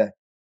the other day.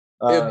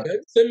 If Ben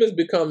Simmons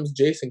becomes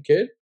Jason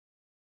Kidd,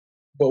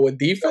 but with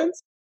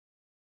defense,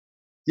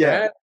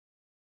 yeah.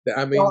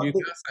 I mean,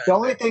 the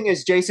only thing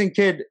is Jason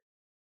Kidd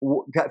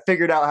got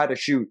figured out how to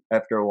shoot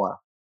after a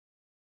while.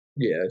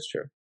 Yeah, that's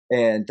true.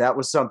 And that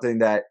was something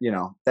that,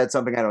 that's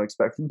something I don't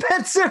expect from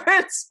Ben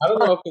Simmons. I don't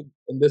know if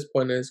in this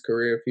point in his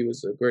career, if he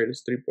was the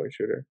greatest three-point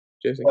shooter,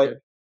 Jason Kidd.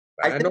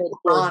 I know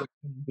LeBron,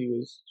 he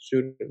was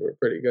shooting were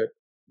pretty good.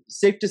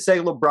 Safe to say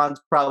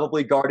LeBron's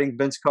probably guarding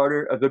Vince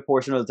Carter a good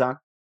portion of the time.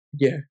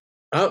 Yeah.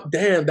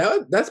 Damn,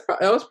 that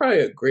was probably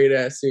a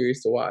great-ass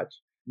series to watch.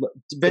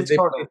 Vince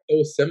Carter.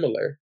 So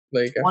similar.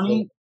 Like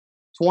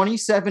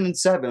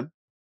 27-7.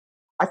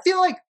 I feel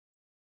like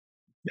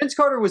Vince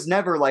Carter was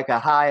never like a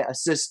high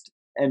assist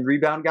and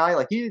rebound guy.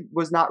 Like he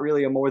was not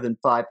really a more than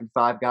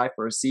 5-5 guy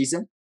for a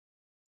season.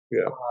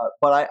 Yeah.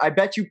 But I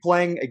bet you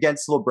playing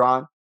against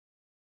LeBron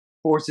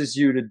forces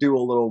you to do a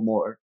little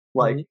more.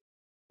 Like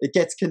it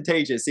gets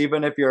contagious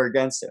even if you're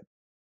against him.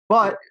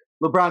 But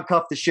LeBron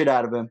cuffed the shit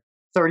out of him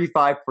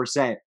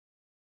 35%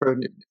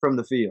 from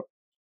the field.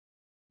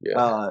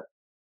 Yeah.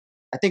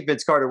 I think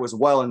Vince Carter was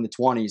well in the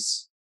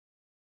 20s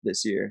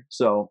this year.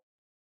 So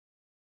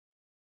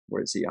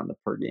where is he on the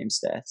per game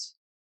stats?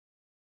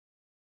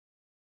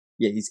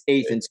 Yeah, he's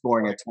 8th in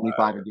scoring at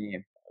 25 a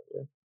game.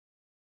 Yeah.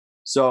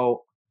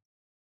 So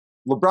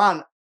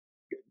LeBron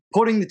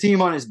putting the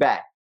team on his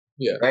back.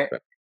 Yeah. Right.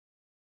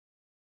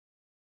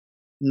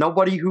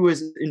 Nobody who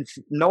is.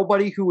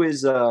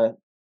 I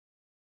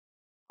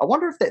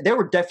wonder if they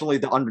were definitely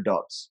the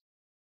underdogs.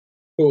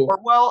 Cool. Or,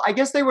 well, I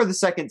guess they were the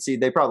second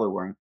seed. They probably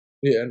weren't.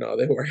 Yeah, no,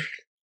 they weren't.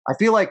 I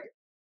feel like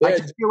because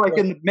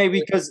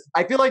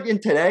I feel like in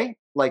today,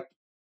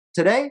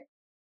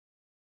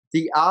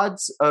 the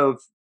odds of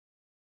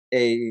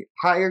a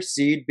higher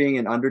seed being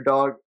an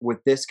underdog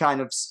with this kind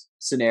of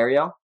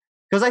scenario,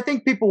 because I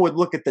think people would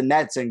look at the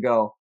Nets and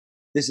go,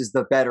 "This is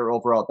the better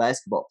overall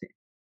basketball team."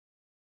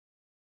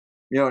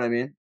 You know what I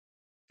mean?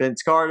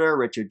 Vince Carter,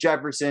 Richard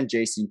Jefferson,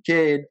 Jason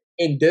Kidd.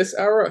 In this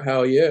era,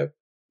 hell yeah!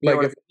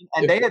 Like,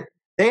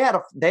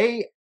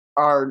 they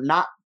are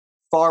not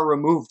far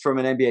removed from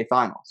an NBA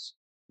Finals.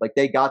 Like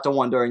they got to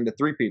one during the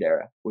three-peat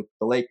era with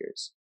the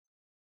Lakers.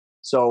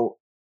 So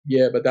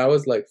yeah, but that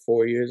was like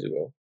 4 years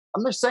ago.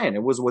 I'm just saying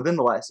it was within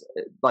the last.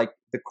 Like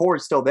the core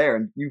is still there,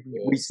 and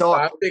we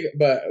saw.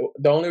 But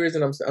the only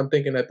reason I'm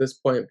thinking at this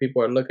point,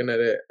 people are looking at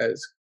it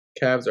as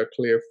Cavs are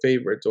clear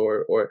favorites,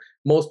 or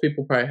most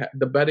people probably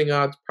the betting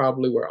odds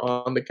probably were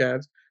on the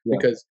Cavs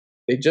because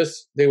they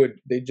just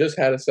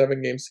had a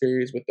 7-game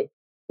series with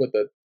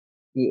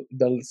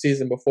the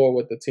season before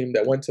with the team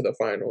that went to the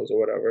finals or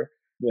whatever,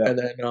 and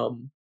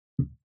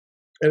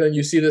then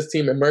you see this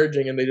team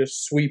emerging and they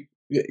just sweep.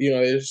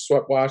 They just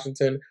swept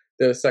Washington.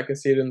 They're the second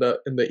seed in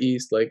the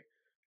East. Like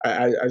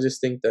I just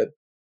think that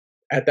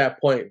at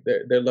that point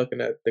they're looking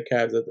at the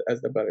Cavs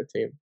as the better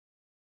team.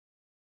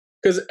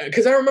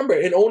 Because I remember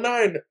in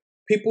 2009,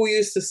 people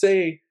used to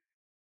say,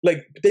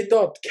 like, they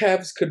thought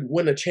Cavs could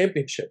win a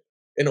championship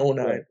in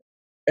 2009. Right.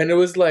 And it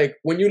was like,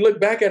 when you look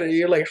back at it,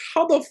 you're like,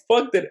 how the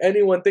fuck did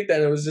anyone think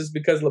that? And it was just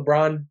because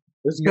LeBron... It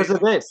was because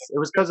of this. It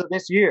was because of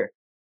this year.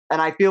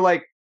 And I feel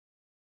like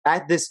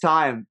at this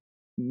time,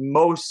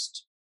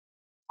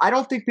 I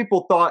don't think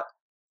people thought,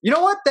 you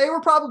know what? They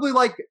were probably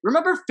like,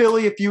 remember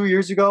Philly a few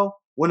years ago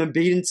when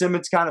Embiid and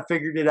Simmons kind of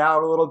figured it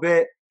out a little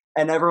bit?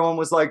 And everyone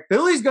was like,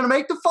 Philly's going to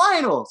make the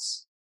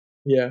finals.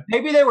 Yeah.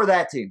 Maybe they were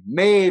that team.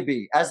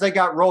 Maybe. As they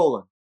got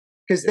rolling.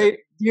 Because they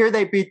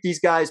beat these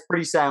guys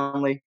pretty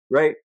soundly,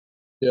 right?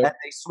 Yeah. And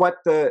they swept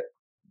the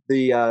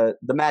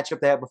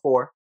matchup they had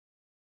before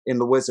in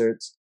the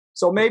Wizards.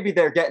 So maybe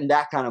they're getting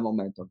that kind of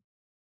momentum.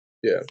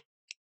 Yeah.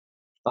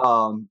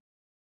 Now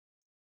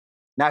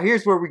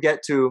here's where we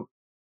get to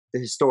the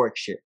historic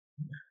shit.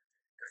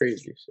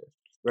 Crazy shit.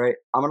 Right?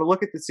 I'm going to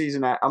look at the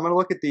season. I'm going to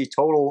look at the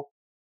total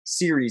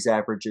series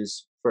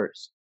averages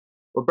first.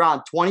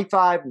 LeBron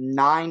 25,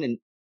 9, and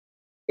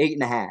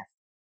 8.5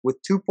 with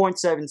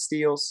 2.7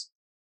 steals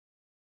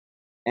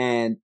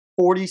and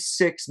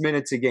 46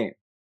 minutes a game.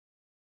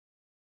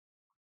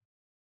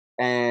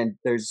 And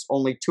there's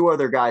only 2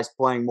 other guys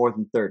playing more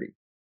than 30.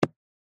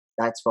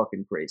 That's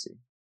fucking crazy.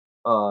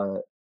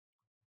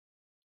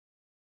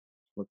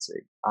 Let's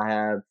see. I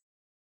have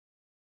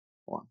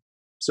one.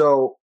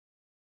 So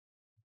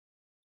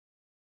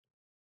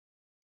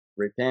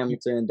Rip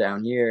Hamilton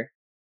down here.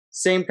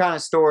 Same kind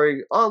of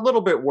story, a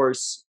little bit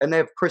worse. And they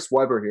have Chris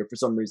Webber here for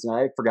some reason.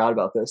 I forgot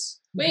about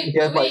this. Wait,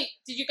 did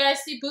you guys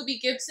see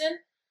Boobie Gibson?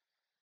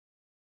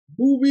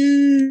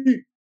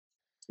 Boobie!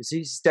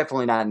 He's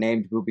definitely not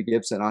named Boobie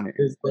Gibson on here.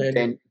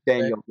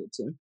 Daniel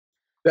Gibson.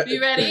 Are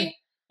you ready?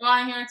 You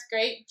want to hear it's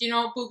great? Do you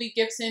know what Boobie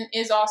Gibson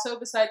is also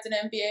besides an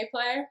NBA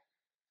player?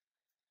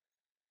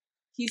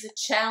 He's a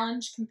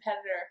challenge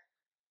competitor.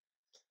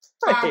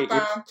 I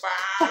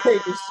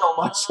hate you so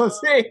much,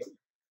 Jose.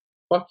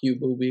 Fuck you,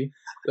 Boobie.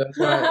 That's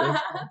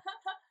right.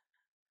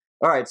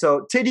 All right,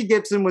 so Titty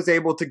Gibson was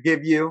able to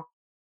give you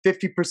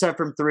 50%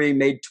 from three,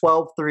 made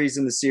 12 threes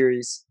in the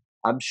series.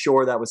 I'm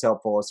sure that was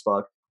helpful as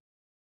fuck,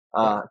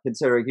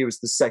 considering he was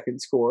the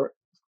second scorer.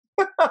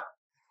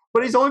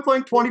 But he's only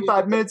playing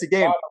 25 minutes a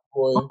game.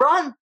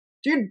 LeBron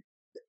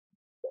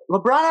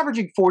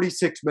averaging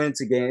 46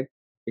 minutes a game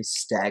is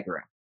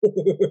staggering.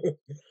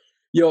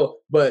 Yo,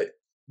 but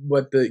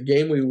the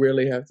game we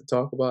really have to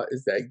talk about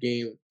is that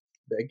game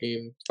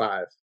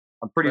 5.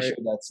 I'm pretty sure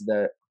that's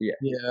the Yeah,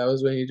 that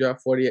was when he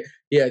dropped 48.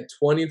 He had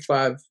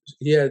 25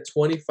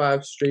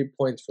 straight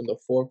points from the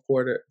fourth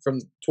quarter,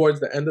 from towards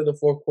the end of the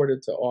fourth quarter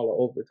to all of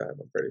overtime,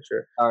 I'm pretty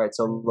sure. All right,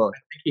 so look.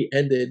 I think he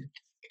ended,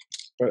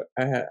 but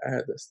I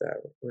had the stat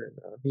right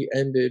now. He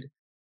ended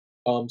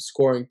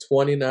scoring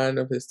 29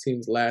 of his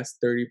team's last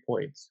 30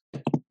 points.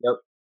 Yep.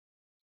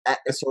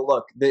 So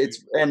look,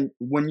 and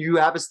when you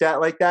have a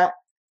stat like that,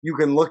 you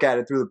can look at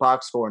it through the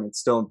box score and it's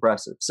still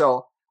impressive.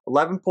 So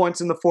 11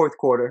 points in the fourth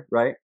quarter,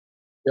 right?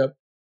 Yep.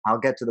 I'll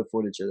get to the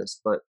footage of this,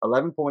 but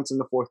 11 points in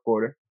the fourth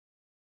quarter.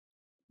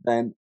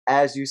 Then,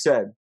 as you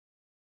said,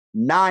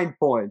 9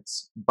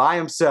 points by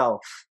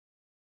himself,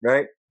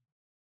 right?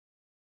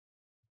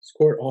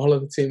 Scored all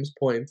of the team's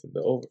points in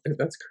the over.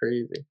 That's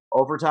crazy.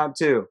 Overtime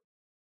too.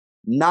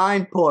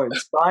 9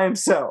 points by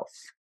himself.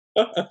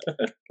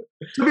 To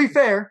be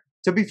fair,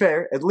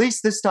 at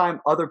least this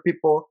time other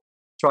people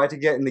tried to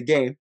get in the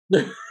game.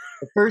 The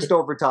first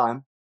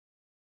overtime,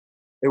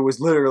 it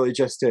was literally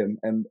just him.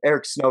 And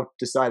Eric Snow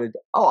decided,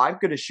 I'm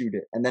going to shoot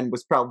it. And then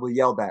was probably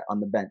yelled at on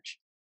the bench.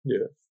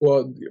 Yeah.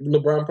 Well,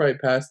 LeBron probably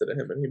passed it to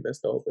him and he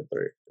missed the open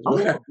three.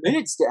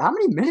 How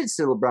many minutes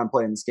did LeBron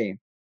play in this game?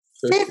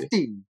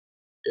 50.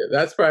 Yeah,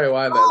 that's probably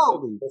why.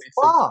 Holy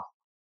fuck.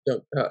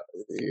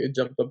 It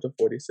jumped up to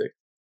 46.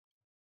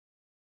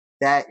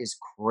 That is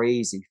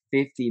crazy.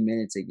 50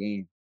 minutes a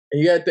game.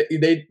 And yeah,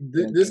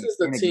 this is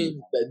the team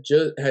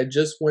that had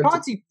just went.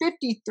 Chauncey,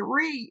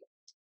 53.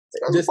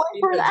 This playing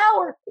for an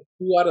hour.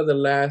 2 out of the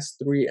last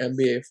 3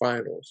 NBA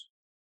finals.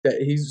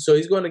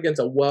 He's going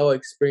against a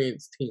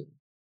well-experienced team.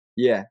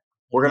 Yeah,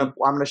 I'm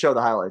gonna show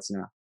the highlights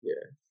now. Yeah,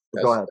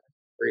 go ahead.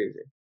 Crazy.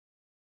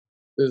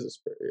 This is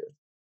crazy.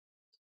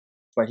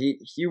 But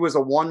he was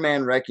a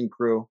one-man wrecking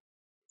crew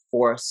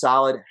for a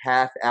solid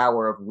half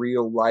hour of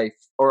real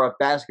life or of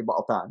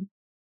basketball time.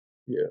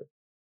 Yeah.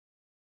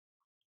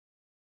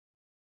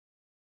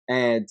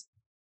 And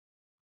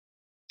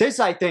this,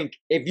 I think,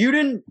 if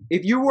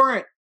you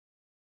weren't,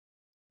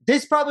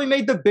 this probably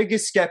made the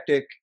biggest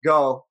skeptic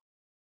go,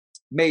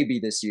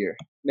 maybe this year,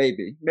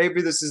 maybe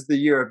this is the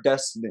year of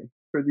destiny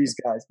for these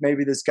guys.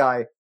 Maybe this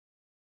guy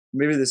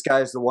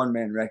is the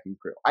one-man wrecking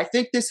crew. I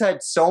think this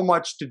had so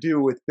much to do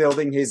with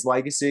building his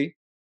legacy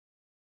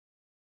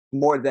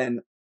more than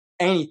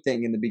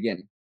anything in the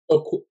beginning.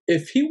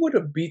 If he would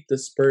have beat the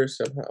Spurs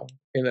somehow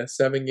in a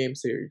 7-game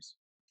series,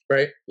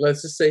 right?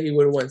 Let's just say he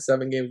would have won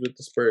 7 games with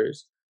the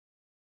Spurs.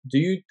 Do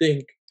you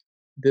think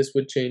this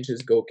would change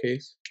his GOAT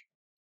case?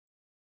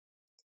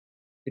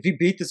 If he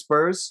beat the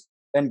Spurs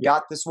and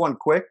got this one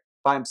quick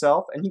by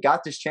himself and he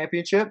got this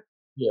championship?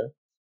 Yeah.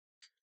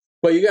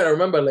 But you got to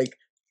remember, like,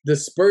 the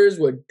Spurs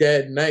were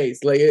dead nice.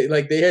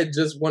 Like they had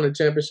just won a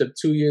championship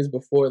 2 years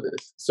before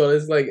this. So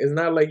it's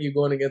not like you're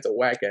going against a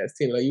whack-ass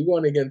team. Like, you're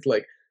going against,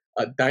 like,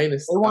 a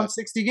dynasty. They won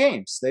 60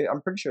 games.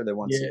 I'm pretty sure they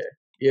won 60.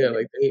 Yeah,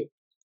 like they.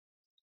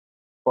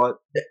 But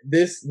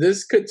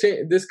this could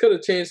change. This could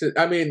have changed it.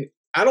 I mean,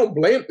 I don't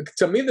blame.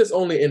 To me, this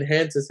only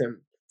enhances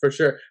him for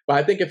sure. But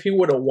I think if he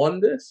would have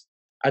won this,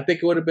 I think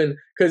it would have been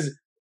because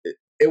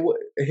his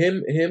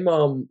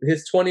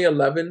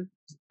 2011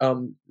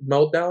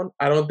 meltdown.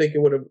 I don't think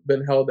it would have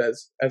been held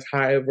as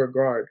high of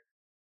regard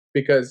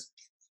because,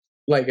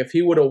 like, if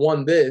he would have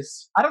won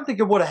this, I don't think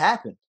it would have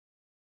happened.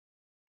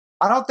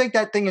 I don't think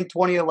that thing in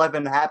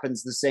 2011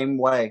 happens the same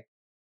way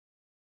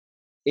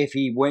if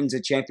he wins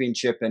a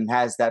championship and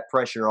has that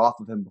pressure off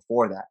of him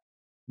before that.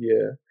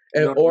 Yeah.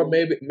 And or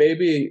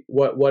maybe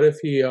what if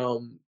he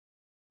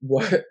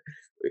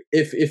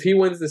if he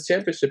wins this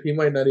championship, he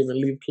might not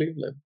even leave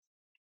Cleveland.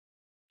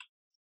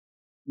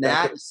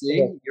 Nah,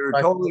 see, you're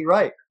totally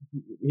right.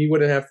 He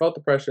wouldn't have felt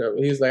the pressure.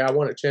 He's like, I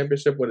won a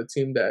championship with a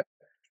team that,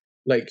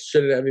 like,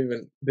 shouldn't have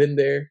even been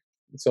there.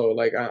 So,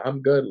 like,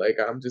 I'm good. Like,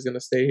 I'm just gonna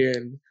stay here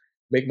and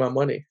make my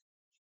money.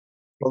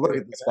 But look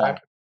at this guy.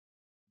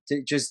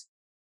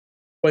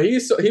 But he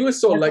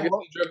was so legacy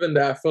driven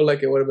that I feel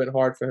like it would have been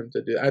hard for him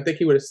to do. I think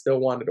he would have still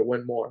wanted to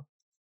win more.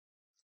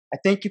 I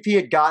think if he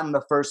had gotten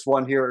the first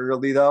one here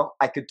early, though,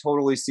 I could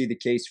totally see the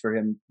case for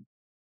him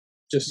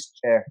just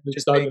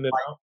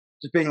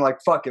being like,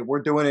 fuck it,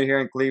 we're doing it here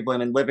in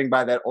Cleveland and living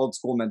by that old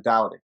school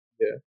mentality.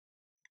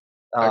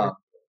 Yeah.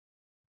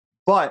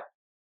 But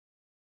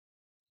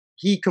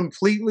he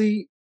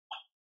completely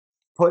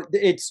put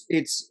it's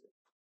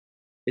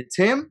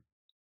him,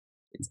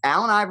 it's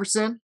Allen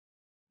Iverson,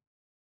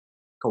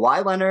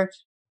 Kawhi Leonard.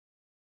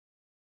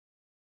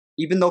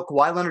 Even though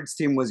Kawhi Leonard's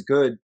team was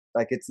good,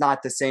 like it's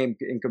not the same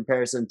in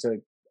comparison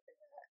to,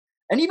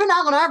 and even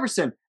Allen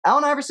Iverson.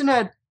 Allen Iverson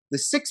had the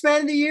sixth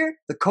man of the year,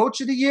 the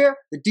coach of the year,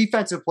 the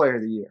defensive player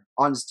of the year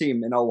on his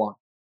team in 01.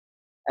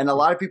 And a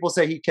lot of people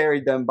say he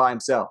carried them by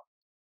himself.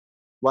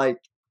 Like,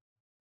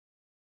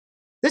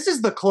 this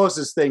is the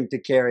closest thing to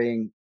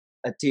carrying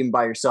a team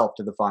by yourself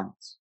to the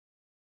finals.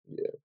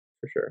 Yeah,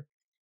 for sure.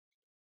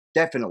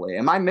 Definitely.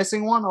 Am I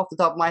missing one off the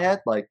top of my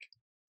head? Like,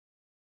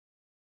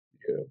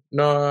 yeah.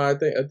 No, I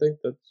think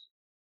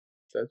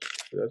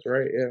that's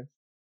right. Yeah.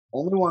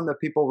 Only one that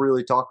people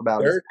really talk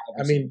about Dirk.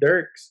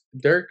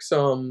 Dirk's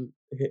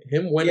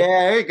him winning.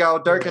 Yeah, there you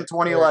go, Dirk in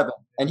 2011,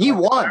 and he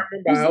won.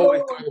 I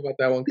always talk about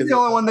that one because he's the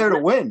only one there to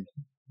win.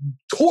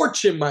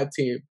 Torching my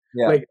team,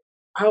 like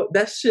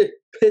that shit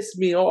pissed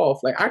me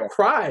off. Like I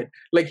cried.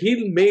 Like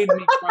he made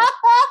me cry.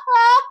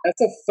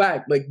 That's a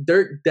fact. Like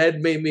Dirk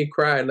dead made me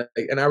cry. Like,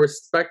 and I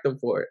respect him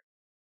for it.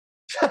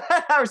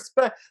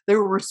 They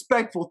were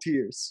respectful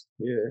tears.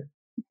 Yeah.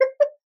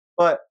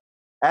 But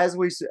as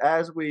we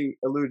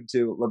alluded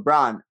to,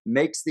 LeBron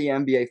makes the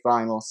NBA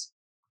Finals,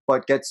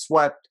 but gets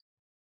swept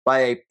by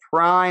a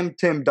prime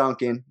Tim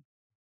Duncan,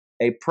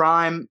 a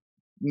prime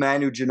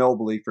Manu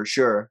Ginobili for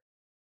sure,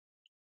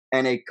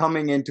 and a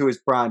coming into his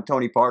prime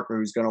Tony Parker,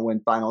 who's going to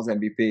win Finals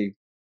MVP.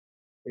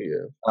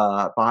 Yeah.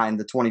 Behind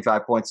the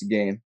 25 points a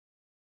game,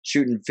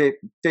 shooting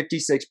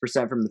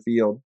 56% from the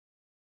field.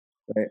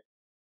 Right.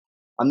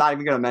 I'm not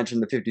even going to mention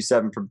the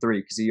 57 from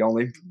three because he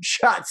only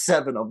shot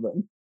 7 of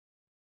them.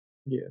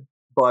 Yeah.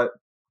 But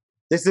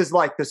this is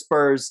like the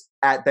Spurs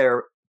at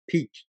their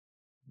peak.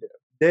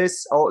 Yeah.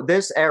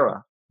 This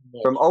era,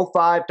 from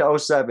 05 to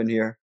 07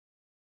 here,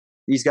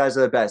 these guys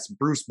are the best.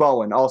 Bruce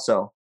Bowen,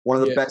 also one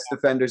of the best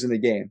defenders in the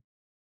game.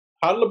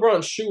 How did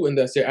LeBron shoot in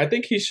that series? I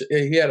think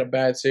he had a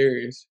bad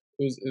series.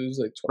 It was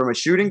like 20. From a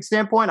shooting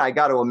standpoint, I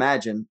got to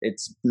imagine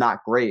it's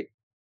not great.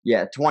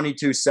 Yeah,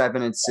 22,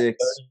 7, and 6.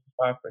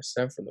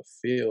 35% from the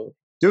field.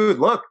 Dude,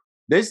 look.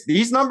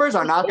 These numbers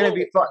are not going to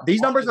be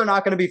these numbers are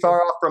not going to be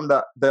far off from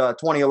the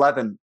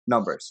 2011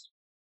 numbers.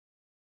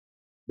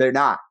 They're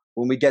not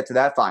when we get to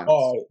that final.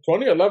 Oh,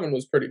 2011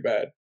 was pretty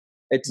bad.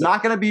 It's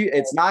not going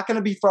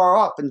to be far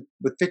off, and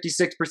with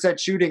 56%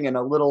 shooting and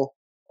a little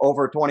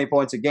over 20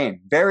 points a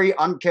game. Very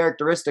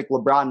uncharacteristic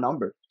LeBron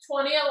number.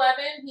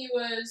 2011 he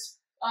was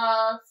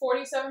 47.8,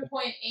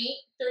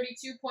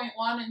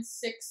 32.1 and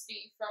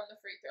 60 from the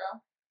free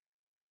throw.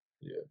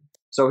 Yeah.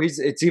 So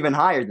it's even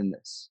higher than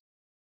this.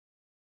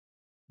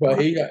 But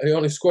he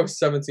only scores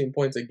 17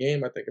 points a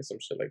game, I think, or some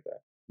shit like that.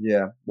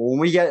 Yeah. Well, when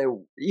we get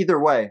either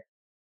way,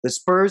 the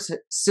Spurs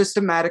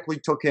systematically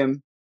took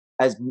him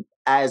as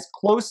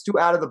close to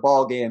out of the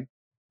ball game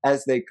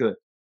as they could.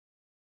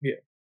 Yeah,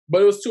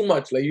 but it was too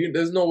much. Like,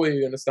 there's no way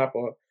you're gonna stop a.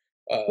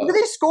 Look at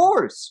these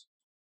scores.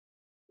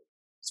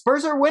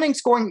 Spurs are winning,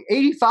 scoring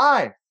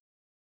 85.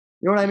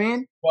 You know what I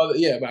mean? Well,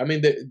 yeah, but I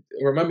mean,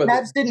 remember, the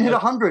Cavs didn't hit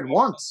 100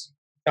 once.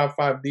 Top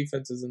 5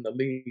 defenses in the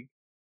league.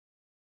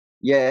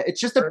 Yeah, it's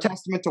just a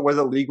testament to where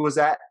the league was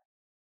at,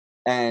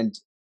 and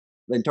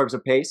in terms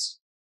of pace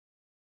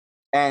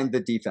and the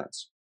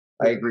defense.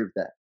 I agree with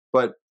that.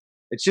 But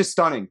it's just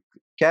stunning.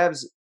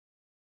 Cavs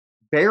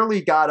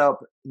barely got up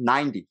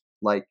 90.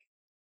 Like,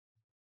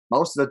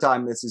 most of the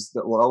time, this is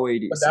the low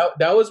 80s. But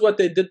that was what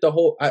they did the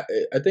whole. I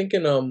think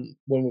in when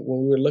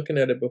we were looking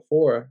at it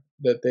before,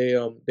 that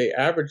they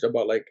averaged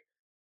about like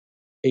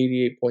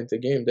 88 points a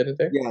game, didn't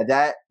they?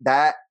 Yeah,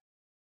 that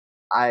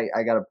I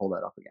got to pull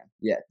that up again.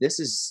 Yeah, this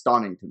is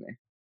stunning to me.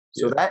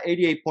 So that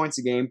 88 points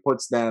a game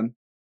puts them,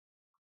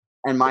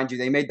 and mind you,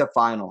 they made the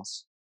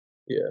finals.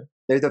 Yeah.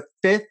 They're the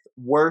 5th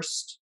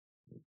worst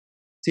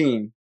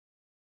team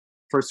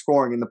for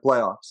scoring in the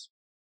playoffs.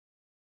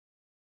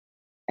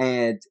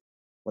 And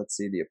let's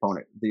see the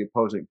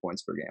opposing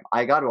points per game.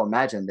 I got to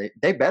imagine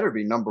they better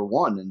be number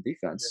 1 in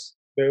defense.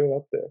 Yeah, they were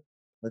up there.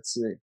 Let's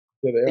see.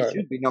 Yeah, they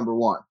should be number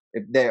 1.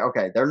 If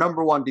they're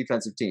number 1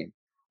 defensive team.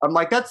 I'm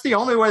like, that's the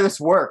only way this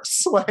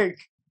works. Like,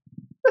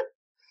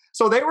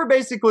 so they were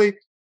basically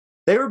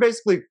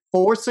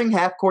forcing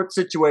half court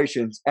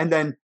situations and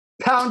then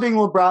pounding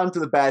LeBron to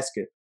the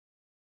basket.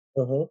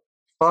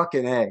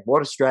 Fucking A,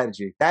 what a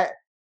strategy.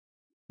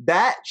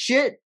 That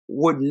shit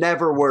would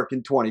never work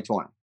in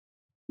 2020.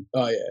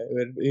 Oh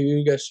yeah,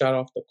 you get shot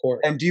off the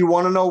court. And do you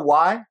want to know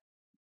why?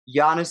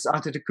 Giannis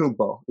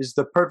Antetokounmpo is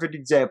the perfect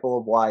example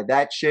of why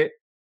that shit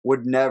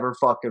would never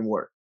fucking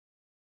work.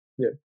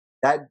 Yeah.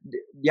 That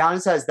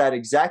Giannis has that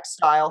exact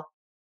style,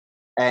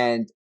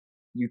 and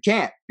you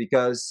can't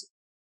because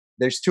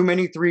there's too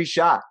many 3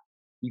 shot.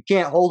 You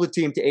can't hold a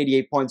team to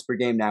 88 points per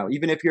game now,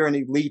 even if you're an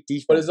elite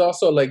defense. But it's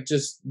also like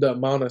just the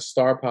amount of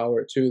star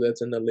power too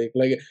that's in the league.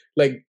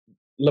 Like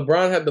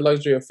LeBron had the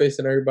luxury of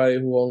facing everybody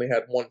who only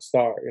had one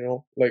star. You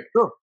know, like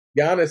sure.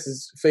 Giannis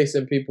is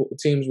facing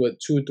teams with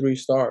 2-3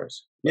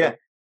 stars. Like, yeah,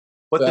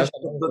 but so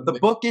the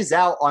book is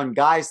out on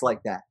guys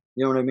like that.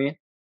 You know what I mean?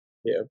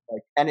 Yeah.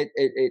 Like, and it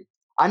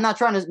I'm not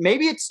trying to.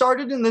 Maybe it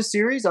started in this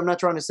series. I'm not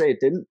trying to say it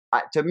didn't.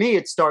 To me,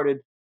 it started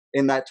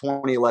in that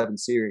 2011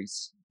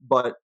 series.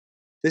 But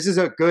this is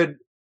a good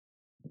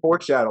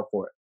foreshadow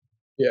for it.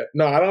 Yeah.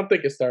 No, I don't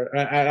think it started.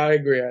 I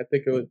agree. I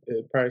think it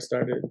probably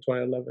started in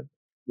 2011.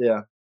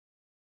 Yeah.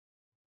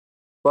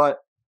 But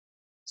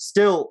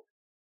still,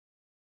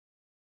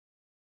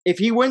 if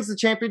he wins the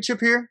championship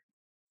here,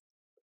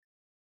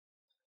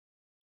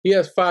 he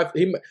has 5.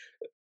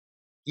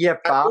 Yeah,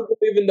 5. I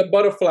believe in the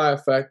butterfly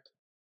effect.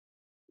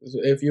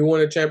 If you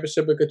win a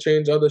championship, it could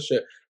change other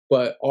shit.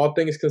 But all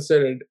things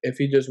considered, if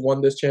he just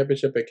won this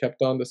championship and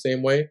kept on the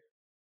same way,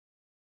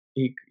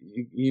 he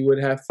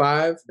would have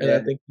 5. And I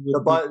think he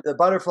would the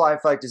butterfly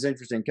effect is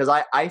interesting because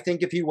I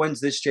think if he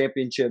wins this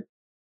championship,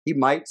 he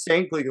might stay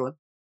in Cleveland.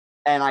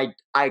 And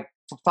I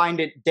find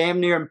it damn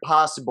near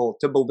impossible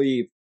to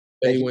believe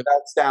that he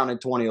backs down in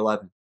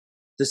 2011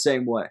 the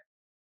same way.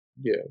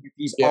 Yeah.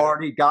 He's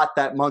already got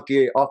that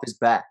monkey off his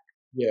back.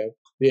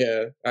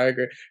 Yeah, I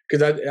agree.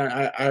 Because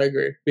I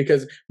agree.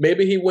 Because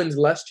maybe he wins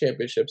less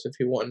championships if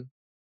he won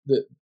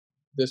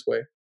this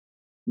way.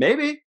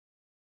 Maybe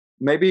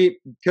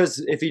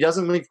because if he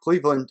doesn't leave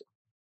Cleveland,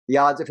 the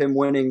odds of him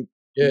winning.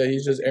 Yeah,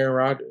 he's just Aaron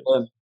Rodgers.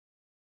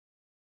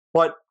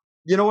 But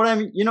you know what I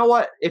mean? You know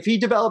what? If he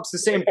develops the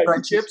same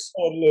friendships,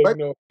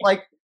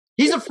 like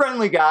he's a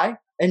friendly guy,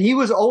 and he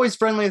was always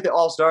friendly at the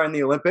All-Star and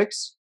the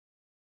Olympics.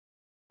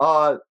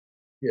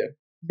 Yeah.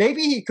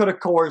 Maybe he could have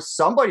coerced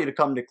somebody to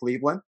come to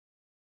Cleveland.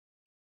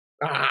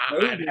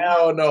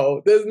 Hell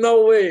no. There's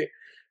no way.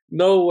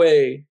 No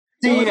way.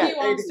 See, he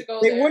wants to go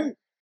there.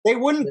 They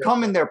wouldn't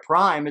come in their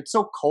prime. It's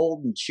so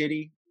cold and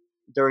shitty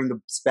during the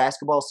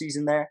basketball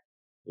season there.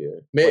 Yeah.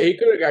 Man, he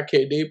could have got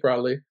KD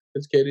probably.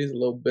 Because KD's a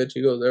little bitch.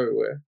 He goes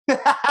everywhere. KD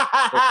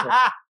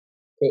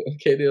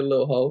a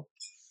little hoe.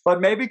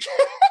 But maybe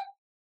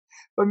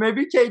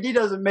KD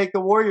doesn't make the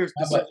Warriors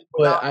decision.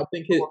 But I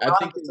think he's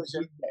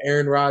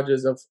Aaron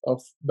Rodgers of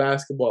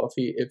basketball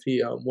if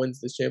he wins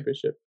this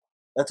championship.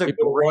 That's a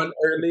great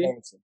early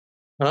comparison.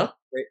 Huh?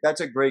 That's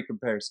a great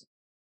comparison.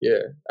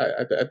 Yeah,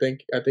 I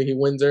think he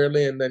wins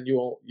early, and then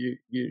you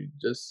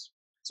just.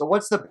 So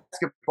what's the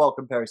basketball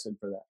comparison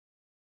for that?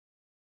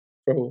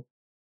 For who?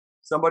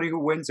 Somebody who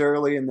wins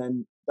early and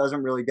then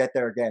doesn't really get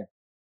there again.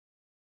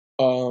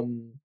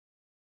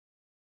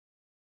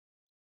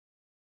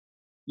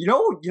 You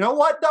know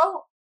what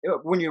though?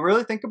 When you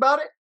really think about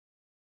it,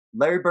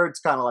 Larry Bird's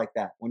kind of like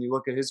that. When you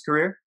look at his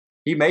career,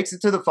 he makes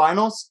it to the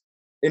finals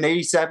in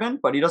 '87,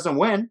 but he doesn't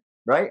win,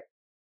 right?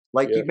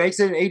 Like he makes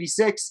it in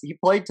 '86. He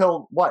played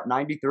till what,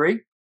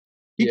 '93?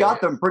 He got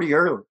them pretty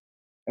early.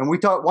 And we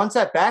thought once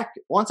that back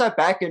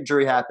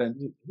injury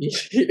happened,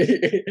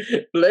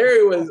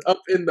 Larry was up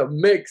in the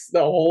mix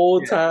the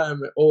whole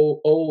time,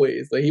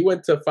 always. Like he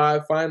went to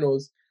 5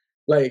 finals.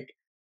 Like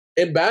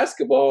in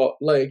basketball,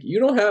 like you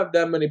don't have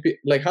that many people.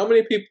 Like how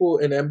many people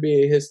in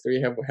NBA history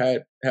have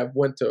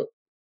went to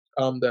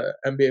the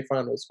NBA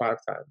finals 5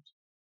 times?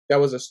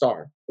 That was a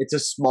star. It's a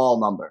small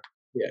number.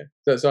 Yeah.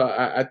 So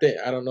I think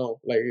I don't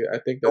know. Like I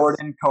think that's,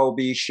 Jordan,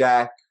 Kobe,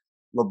 Shaq,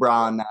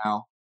 LeBron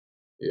now.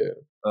 Yeah.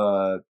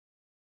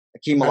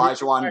 Hakeem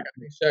Olajuwon.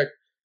 Shaq.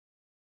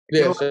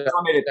 Yeah, Shaq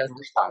made it 3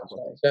 times.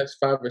 That's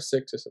 5 or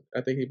 6 or something.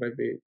 I think he might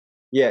be.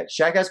 Yeah,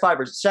 Shaq has 5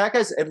 Shaq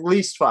has at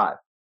least 5.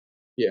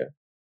 Yeah,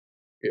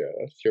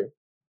 that's true.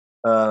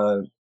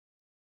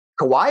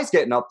 Kawhi's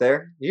getting up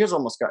there. He's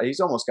almost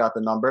got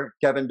the number.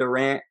 Kevin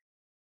Durant.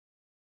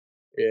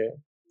 Yeah.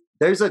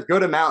 There's a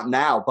good amount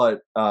now,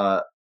 but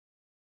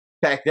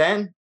back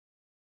then,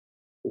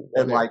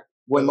 and like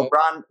when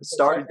LeBron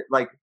started,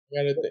 like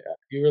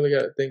you really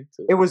got to think.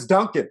 It was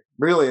Duncan,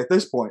 really, at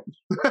this point.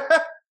 Yeah,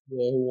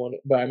 who won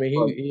it? But I mean,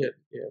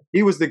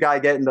 he was the guy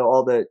getting to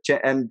all the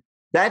and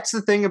that's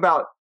the thing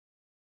about.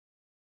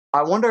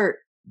 I wonder.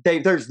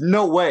 There's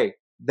no way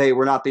they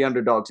were not the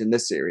underdogs in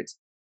this series.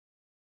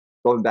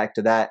 Going back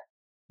to that,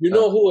 you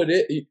know who it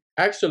is.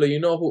 Actually, you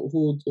know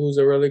who's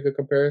a really good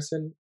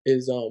comparison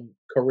is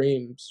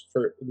Kareem's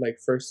for like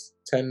first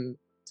 10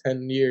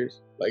 years.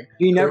 Like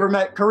he never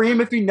met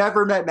Kareem if he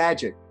never met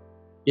Magic.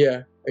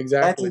 Yeah,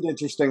 exactly. That's an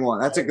interesting one.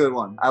 That's a good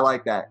one. I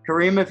like that.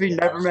 Kareem if he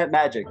never met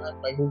Magic.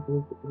 Like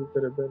who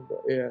could have been?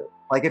 But yeah.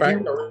 Like if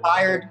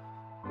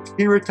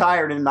he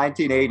retired in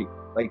 1980,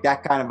 like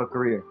that kind of a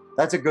career.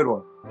 That's a good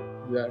one.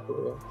 Exactly.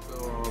 Yeah.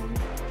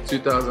 So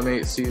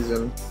 2008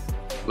 season,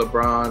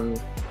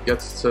 LeBron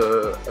gets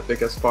to I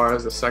think as far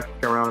as the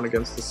second round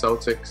against the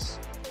Celtics.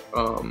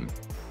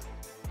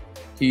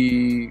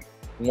 He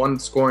won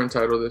scoring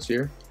title this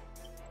year,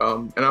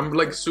 and I'm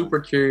like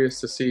super curious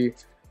to see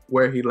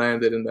where he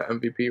landed in the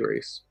MVP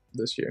race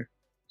this year.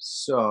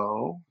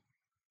 So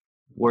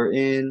we're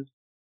in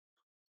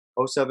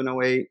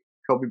 07-08.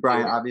 Kobe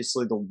Bryant,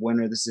 obviously the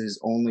winner. This is his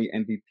only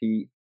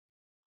MVP,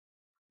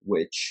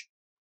 which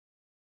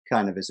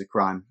kind of is a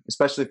crime,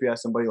 especially if you have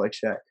somebody like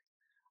Shaq.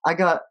 I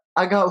got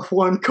I got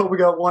 1, Kobe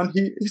got 1,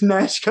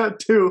 Nash got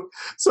 2.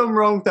 Something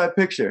wrong with that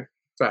picture.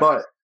 Fact.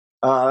 But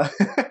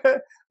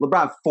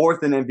LeBron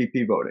 4th in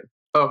MVP voting.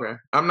 Okay,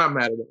 I'm not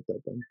mad about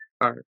that then.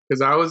 All right,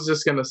 because I was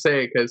just gonna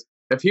say, because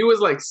if he was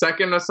like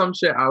second or some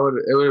shit, it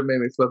would have made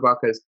me flip out,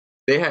 because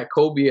they had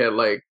Kobe at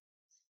like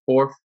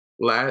 4th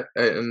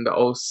in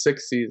the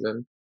 06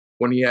 season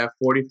when he had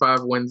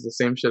 45 wins, the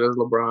same shit as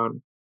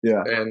LeBron.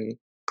 Yeah,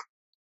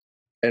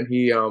 and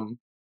he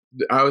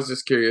I was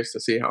just curious to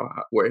see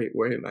where he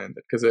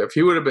landed, because if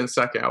he would have been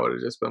second, I would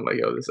have just been like,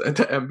 yo,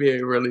 the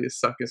NBA really is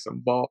sucking some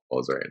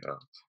balls right now.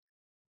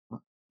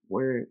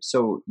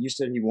 So you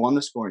said he won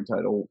the scoring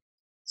title.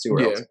 Let's see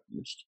where else he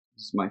finished.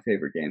 This is my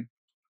favorite game.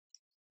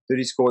 Did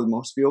he score the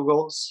most field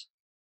goals?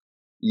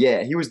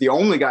 Yeah, he was the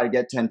only guy to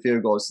get 10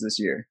 field goals this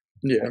year.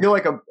 Yeah, I feel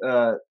like in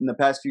the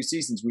past few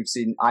seasons we've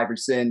seen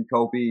Iverson,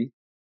 Kobe, a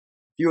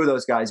few of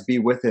those guys be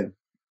with him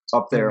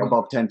up there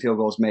above 10 field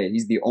goals made.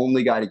 He's the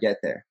only guy to get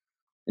there,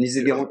 and he's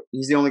the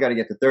only guy to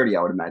get to 30.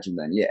 I would imagine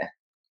then. Yeah,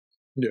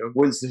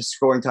 wins the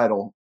scoring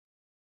title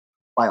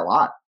by a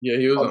lot. Yeah,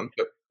 he was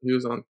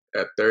on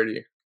at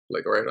 30,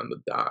 like right on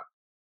the dot.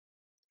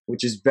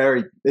 Which is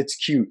it's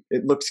cute.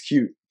 It looks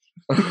cute.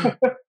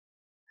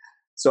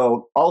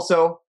 So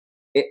also,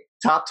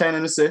 top 10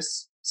 in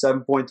assists,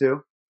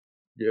 7.2.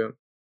 Yeah.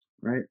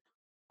 Right?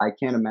 I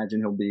can't imagine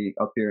he'll be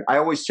up here. I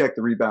always check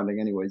the rebounding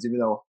anyways, even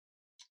though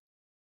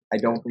I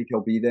don't think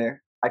he'll be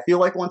there. I feel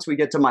like once we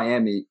get to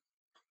Miami,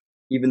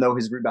 even though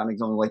his rebounding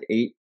is only like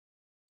 8,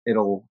 it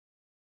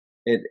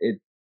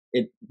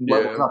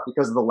levels up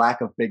because of the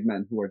lack of big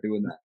men who are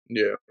doing that.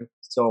 Yeah.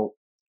 So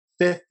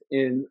 5th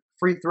in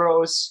free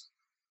throws.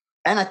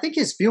 And I think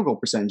his field goal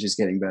percentage is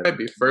getting better. Might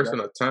be first in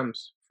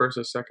attempts. First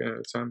or second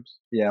in attempts.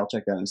 Yeah, I'll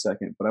check that in a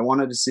second. But I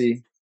wanted to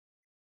see.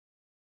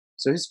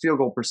 So his field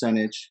goal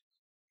percentage,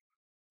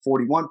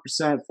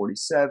 41%,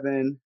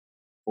 47,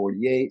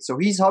 48. So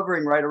he's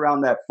hovering right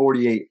around that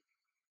 48.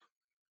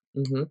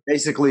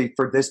 Basically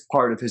for this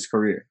part of his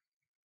career.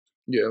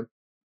 Yeah.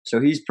 So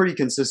he's pretty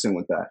consistent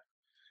with that.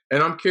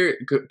 And I'm curious,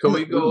 can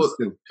we go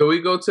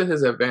to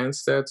his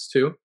advanced stats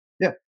too?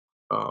 Yeah.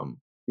 You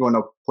want to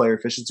know player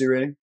efficiency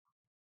rating?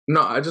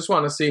 No, I just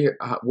want to see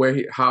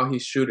how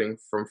he's shooting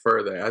from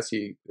further as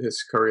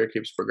his career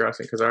keeps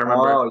progressing. Because I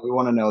remember. Oh, you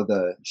want to know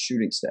the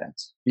shooting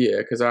stats? Yeah,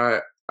 because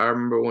I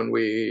remember when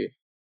I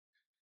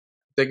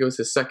think it was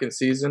his second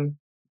season,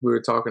 we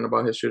were talking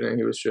about his shooting.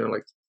 He was shooting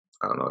like,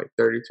 I don't know, like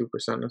 32%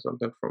 or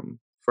something from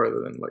further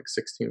than like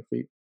 16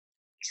 feet.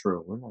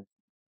 True. We're not.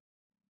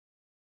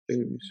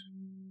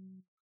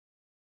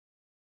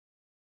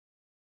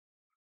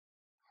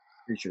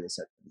 Pretty sure they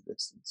set the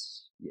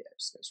distance. Yeah,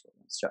 just guys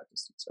rolling shot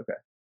distance. Okay.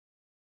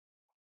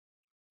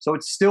 So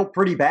it's still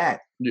pretty bad.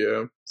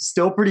 Yeah.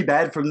 Still pretty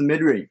bad from the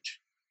mid-range.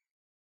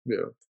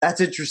 Yeah.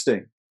 That's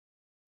interesting.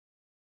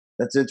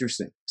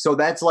 So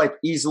that's like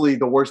easily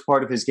the worst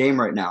part of his game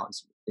right now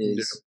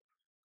is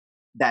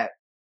that.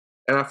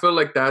 And I feel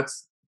like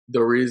that's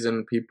the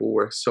reason people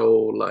were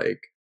so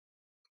like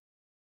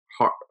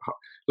hard,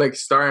 like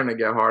starting to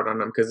get hard on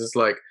him, because it's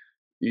like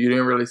you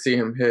didn't really see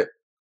him hit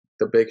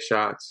the big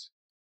shots.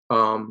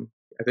 I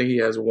think he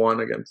has one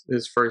against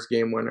his first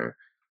game winner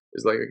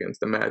is like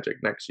against the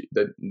Magic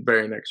the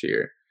very next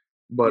year.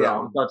 But yeah, I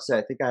was about to say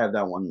I think I have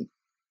that one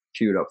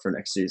queued up for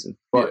next season.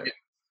 But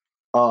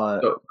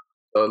so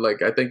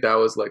like I think that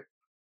was like,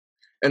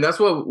 and that's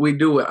what we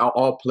do with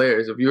all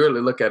players. If you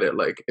really look at it,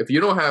 like if you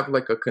don't have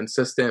like a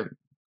consistent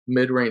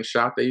mid-range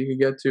shot that you can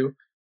get to,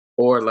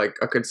 or like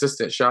a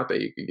consistent shot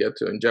that you can get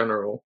to in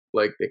general,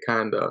 like they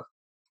kind of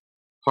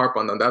harp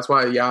on them. That's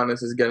why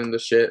Giannis is getting the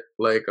shit.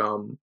 Like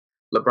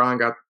LeBron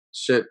got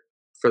shit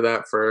for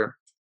that for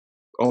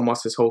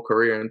almost his whole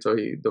career until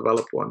he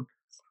developed one.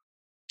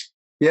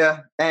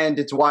 Yeah, and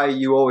it's why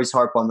you always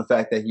harp on the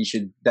fact that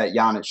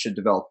Giannis should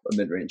develop a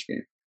mid-range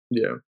game.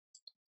 Yeah.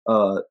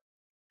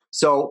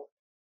 So,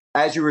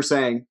 as you were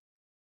saying,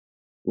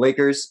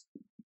 Lakers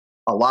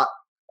a lot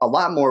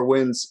more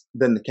wins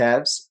than the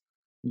Cavs.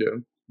 Yeah.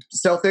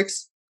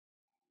 Celtics,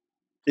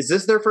 is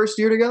this their first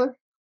year together?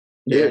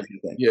 Yeah.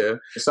 Yeah.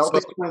 The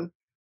Celtics won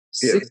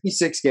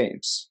 66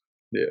 games.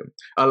 Yeah.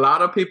 A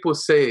lot of people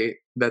say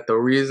that the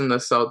reason the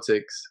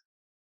Celtics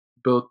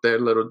built their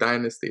little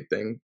dynasty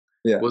thing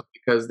was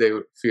because they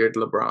feared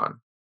LeBron.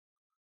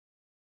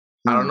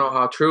 I don't know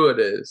how true it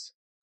is.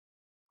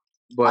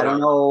 But I don't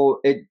know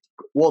it.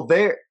 Well,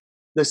 the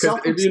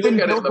Celtics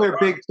didn't build their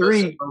big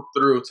three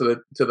through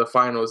to the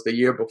finals the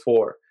year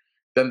before.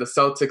 Then the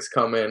Celtics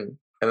come in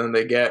and then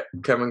they get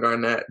Kevin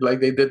Garnett. Like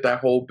they did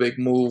that whole big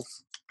move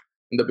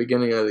in the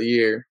beginning of the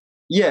year.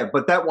 Yeah,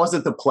 but that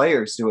wasn't the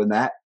players doing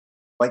that.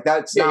 Like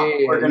that's not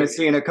what we're going to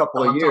see in a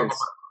couple of years.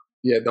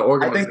 The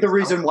organization. I think the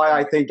reason why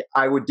I think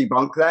I would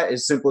debunk that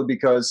is simply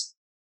because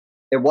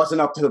it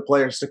wasn't up to the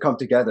players to come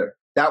together.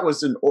 That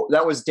was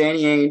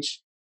Danny Ainge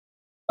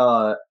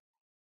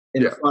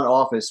in the front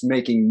office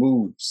making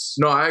moves.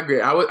 No, I agree.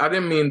 I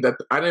didn't mean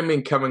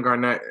Kevin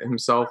Garnett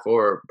himself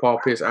or Paul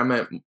Pierce. I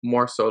meant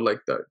more so like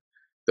the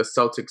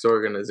Celtics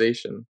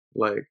organization.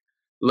 Like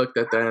looked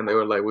at that and they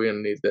were like, we're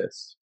gonna need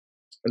this.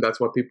 and that's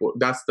what people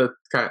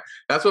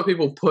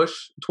push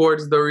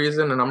towards the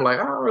reason. And I'm like,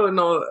 I don't really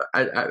know.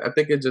 I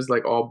think it just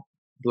like all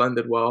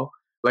blended well,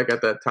 like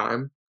at that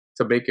time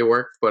to make it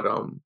work. But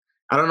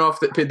I don't know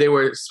if they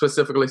were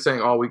specifically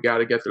saying, oh, we got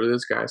to get through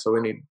this guy, so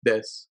we need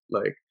this.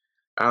 Like,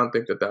 I don't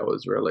think that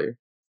was really.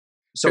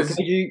 So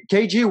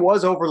KG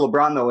was over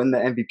LeBron though in the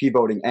MVP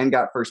voting and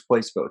got first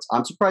place votes.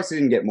 I'm surprised he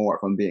didn't get more,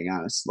 if I'm being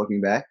honest.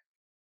 Looking back,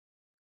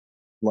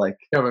 like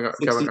Kevin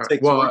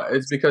well,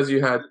 it's because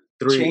you had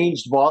 3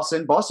 changed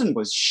Boston. Boston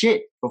was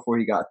shit before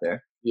he got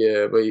there.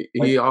 Yeah, but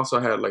he also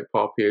had like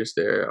Paul Pierce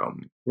there,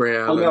 Ray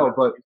Allen. I know,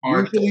 but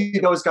usually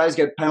those guys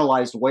get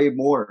penalized way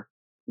more.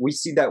 We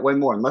see that way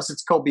more, unless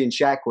it's Kobe and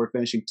Shaq who are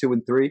finishing 2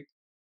 and 3.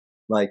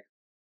 Like,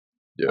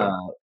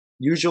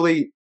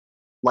 usually,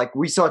 like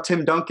we saw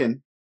Tim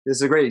Duncan. This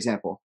is a great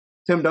example.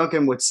 Tim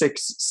Duncan with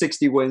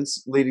 60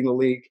 wins, leading the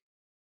league,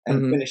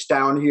 and finished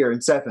down here in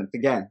 7th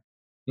again.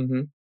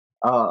 Mm-hmm.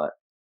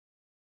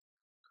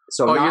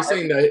 So you're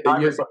saying that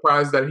you're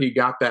surprised that he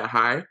got that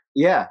high?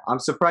 Yeah, I'm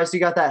surprised he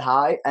got that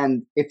high.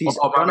 And if he's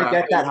going to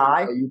get that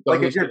high,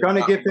 like if you're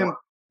going to give him,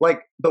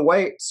 like the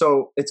way,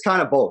 so it's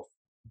kind of both.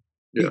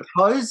 Yeah.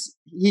 Because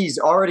he's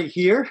already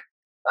here,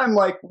 I'm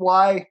like,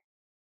 why?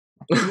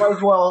 You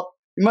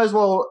might as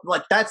well,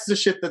 like, that's the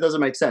shit that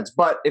doesn't make sense.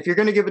 But if you're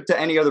going to give it to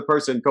any other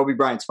person, Kobe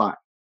Bryant's fine.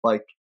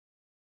 Like,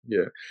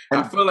 yeah.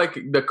 I feel like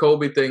the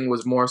Kobe thing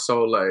was more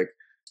so like,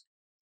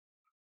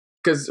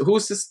 because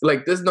who's this?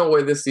 Like, there's no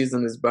way this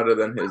season is better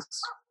than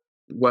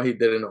what he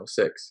did in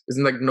 06.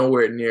 Isn't like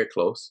nowhere near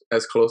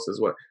as close as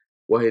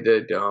what he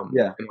did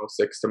in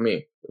 06 to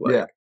me.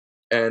 Like,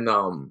 and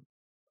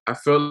I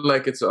feel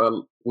like it's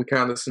we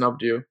kind of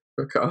snubbed you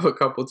a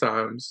couple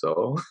times,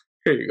 so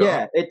here you go.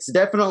 Yeah, it's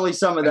definitely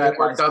some of that. It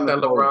worked out that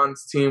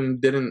LeBron's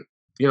team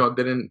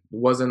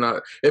wasn't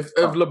if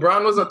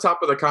LeBron was on top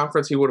of the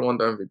conference, he would have won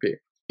the MVP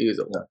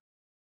easily. Yeah.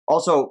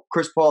 Also,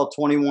 Chris Paul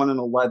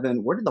 21-11.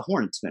 Where did the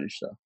Hornets finish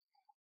though?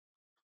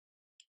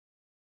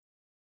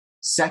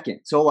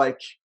 2nd. So like,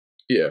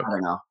 yeah,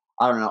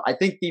 I don't know. I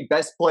think the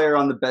best player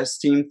on the best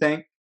team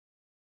thing.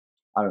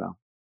 I don't know.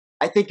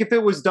 I think if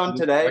it was done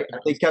today, I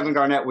think Kevin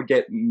Garnett would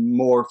get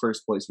more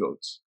first place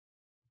votes.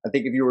 I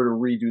think if you were to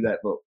redo that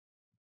vote.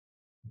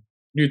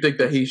 You think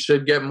that he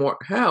should get more?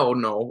 Hell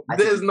no.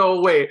 There's no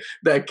way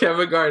that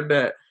Kevin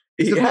Garnett,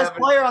 he's the best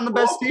player on the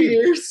best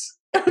team.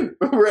 And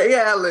Ray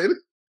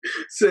Allen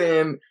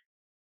saying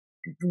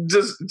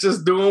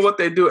just doing what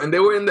they do, and they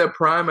were in their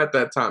prime at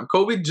that time.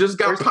 Kobe just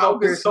got Paul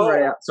Pierce.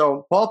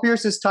 So Paul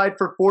Pierce is tied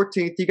for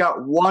 14th. He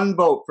got 1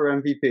 vote for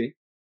MVP,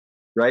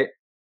 right?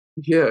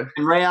 Yeah.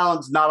 And Ray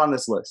Allen's not on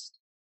this list.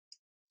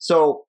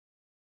 So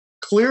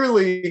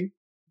clearly,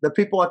 the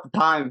people at the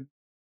time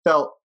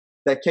felt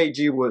that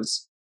KG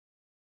was.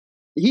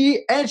 And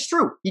it's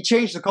true. He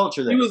changed the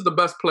culture there. He was the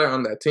best player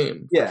on that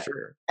team, for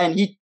sure. And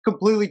he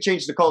completely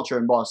changed the culture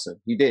in Boston.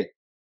 He did.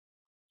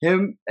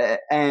 Him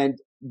and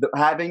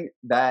having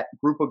that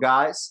group of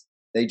guys,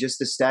 they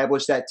just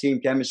established that team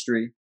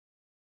chemistry,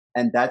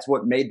 and that's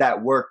what made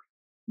that work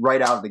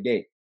right out of the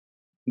gate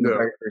in the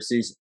very first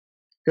season.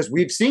 Because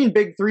we've seen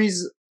big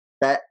threes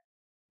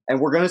and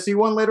we're going to see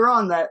one later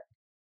on that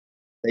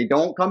they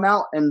don't come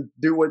out and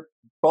do what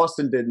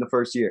Boston did in the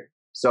first year.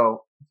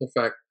 So, it's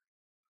a fact.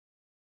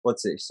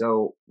 Let's see.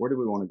 So, where do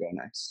we want to go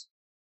next?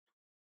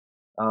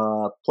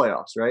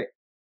 Playoffs, right?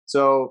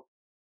 So,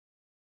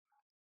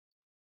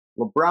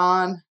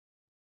 LeBron,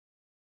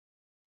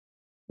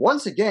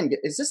 once again,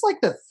 is this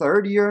like the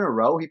 3rd year in a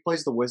row he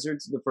plays the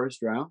Wizards in the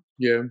first round?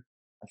 Yeah.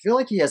 I feel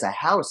like he has a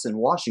house in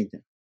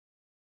Washington.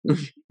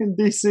 In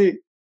D.C.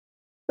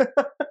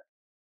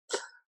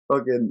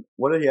 Fucking,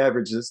 what did he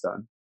average this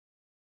time?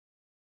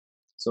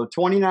 So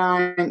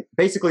 29,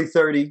 basically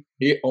 30.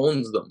 He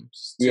owns them.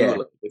 Yeah.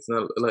 It's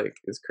not like,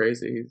 it's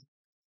crazy.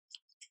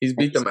 He's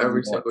beat them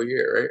every single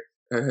year,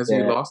 right? Has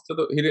he lost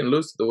he didn't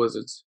lose to the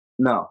Wizards.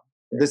 No.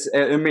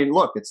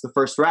 Look, it's the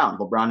first round.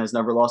 LeBron has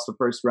never lost the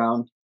first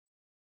round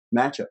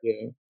matchup.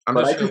 Yeah.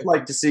 I just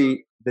like to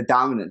see the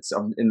dominance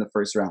in the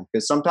first round,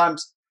 because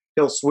sometimes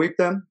he'll sweep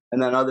them,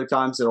 and then other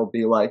times it'll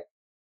be like,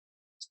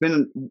 it's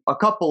been a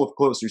couple of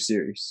closer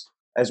series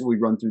as we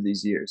run through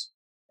these years.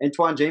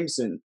 Antoine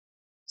Jameson,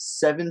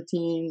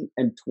 17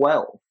 and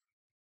 12.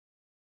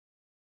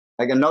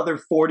 Like another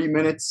 40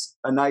 minutes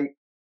a night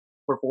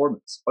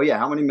performance. Oh yeah,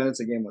 how many minutes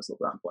a game was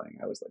LeBron playing?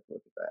 I always like to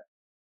look at that.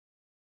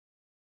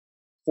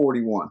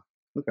 41.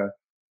 Okay.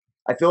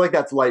 I feel like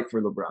that's light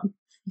for LeBron.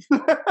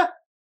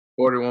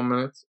 41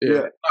 minutes.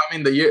 Yeah. I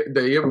mean, the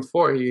year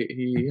before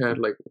he had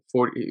like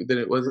 40. Then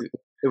it was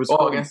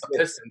against the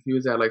Pistons. He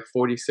was at like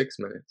 46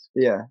 minutes.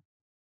 Yeah.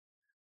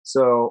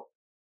 So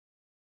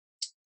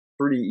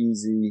pretty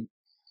easy.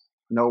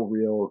 No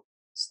real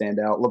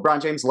standout.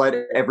 LeBron James led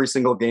every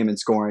single game in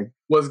scoring.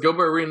 Was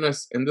Gilbert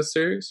Arenas in the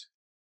series?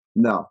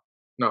 No.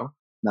 No.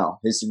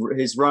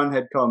 His run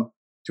had come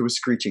to a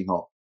screeching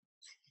halt.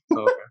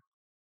 Okay.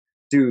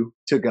 Due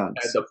to guns.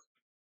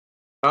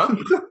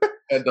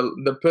 And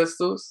the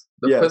Pistols?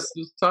 The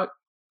Pistols tuck?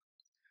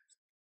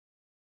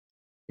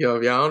 Yo,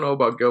 yeah, I don't know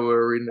about Gilbert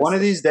Arenas. One of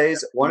these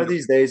days,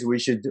 we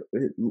should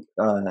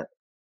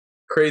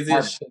crazy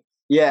shit.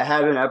 Yeah,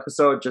 have an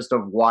episode just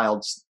of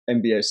wild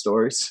NBA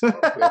stories. All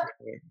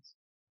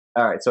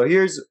right, so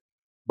here's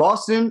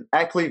Boston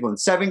at Cleveland,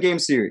 7-game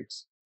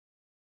series.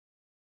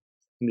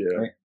 Yeah.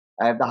 Right?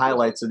 I have the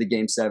highlights of the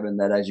Game 7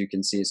 that, as you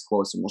can see, is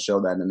close, and we'll show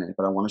that in a minute.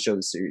 But I want to show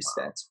the series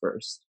stats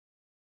first.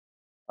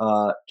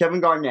 Kevin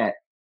Garnett,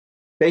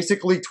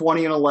 basically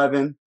 20 and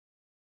 11,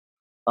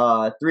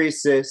 3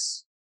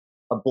 assists,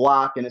 a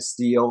block, and a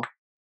steal.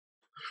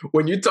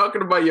 When you're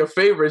talking about your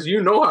favorites,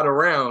 you know how to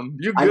round.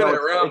 You're good at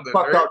rounding. It's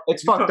fucked up.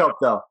 It's fucked up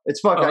though. It's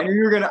fucked up. I knew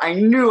you were gonna. I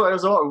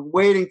was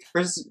waiting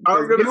for. I was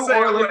gonna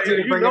say, like,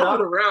 to bring it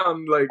up.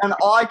 Round, like, and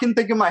all I can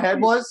think in my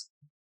head was,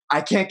 I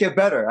can't get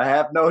better. I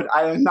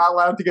am not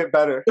allowed to get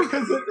better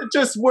because it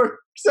just works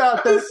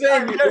out. I'm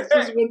saying, it's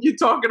just when you're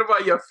talking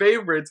about your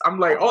favorites, I'm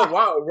like, oh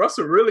wow,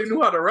 Russell really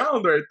knew how to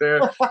round right there.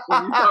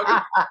 When you're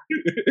talking.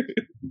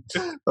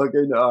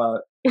 Okay,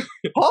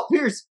 Paul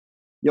Pierce,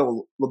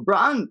 yo,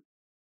 LeBron.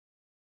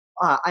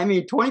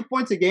 20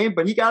 points a game,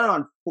 but he got it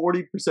on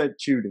 40%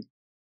 shooting.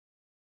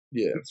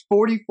 Yeah, it's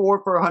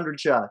 44 for 100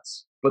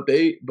 shots. But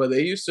they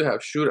used to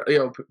have shooter.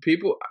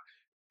 People.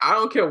 I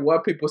don't care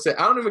what people say.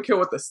 I don't even care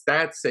what the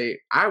stats say.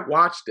 I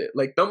watched it.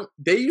 Like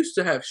they used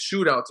to have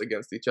shootouts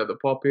against each other.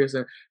 Paul Pierce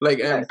and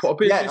Paul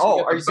Pierce used to get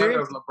the better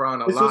of LeBron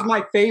a lot. This was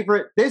my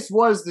favorite. This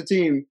was the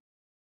team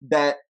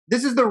that.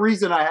 This is the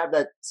reason I have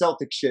that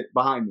Celtic shit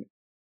behind me.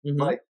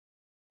 Mm-hmm. Like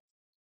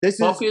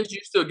Paul Pierce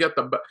used to get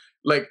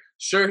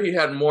sure he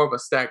had more of a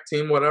stacked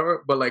team,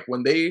 whatever. But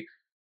when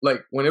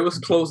it was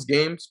close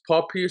games,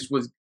 Paul Pierce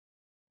was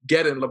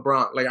getting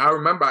LeBron. Like I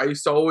remember, I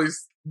used to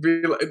always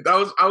be like, I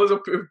was a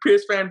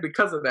Pierce fan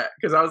because of that.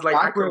 Because I was like,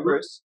 I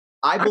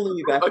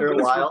believe after a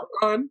while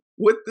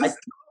with this,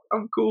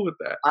 I'm cool with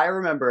that. I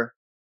remember,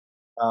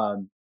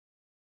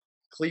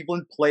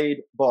 Cleveland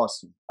played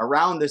Boston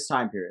around this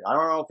time period. I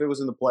don't know if it was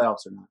in the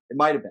playoffs or not. It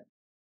might have been.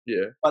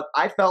 Yeah. But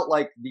I felt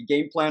like the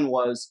game plan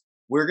was,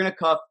 we're going to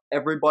cuff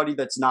everybody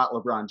that's not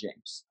LeBron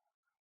James.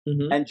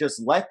 Mm-hmm. And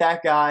just let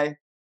that guy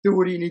do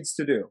what he needs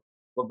to do.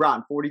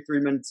 LeBron,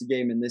 43 minutes a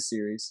game in this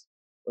series.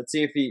 Let's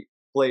see if he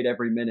played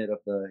every minute of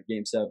the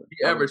Game 7.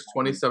 He averaged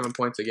 27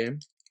 points a game?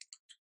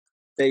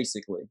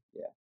 Basically,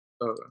 yeah.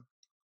 Okay.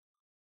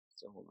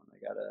 So hold on, I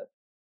got to...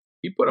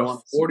 He put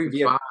up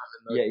 45.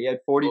 He had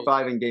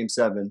 45 in Game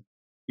 7.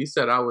 He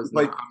said, I'm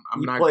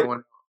not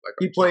going...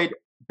 He played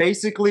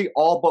basically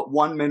all but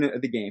 1 minute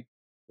of the game.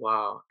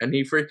 Wow. And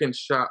he freaking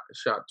shot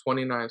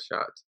 29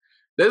 shots.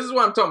 This is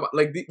what I'm talking about.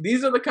 Like,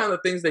 these are the kind of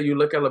things that you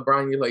look at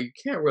LeBron and you're like, you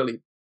can't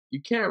really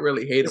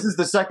hate him. This is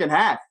the second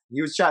half.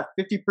 He was shot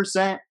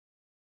 50%,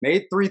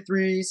 made 3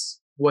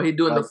 threes. What he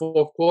do in the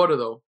fourth quarter,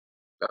 though?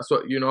 That's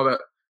what, that.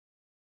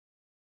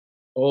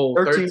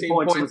 13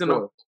 points in the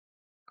fourth.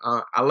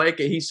 I like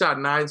it. He shot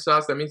 9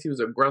 shots. That means he was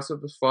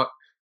aggressive as fuck.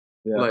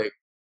 Yeah. Like,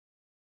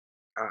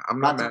 I'm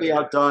not to be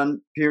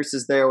outdone. Pierce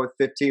is there with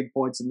 15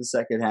 points in the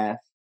second half.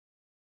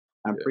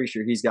 I'm pretty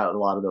sure he's got a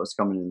lot of those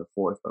coming in the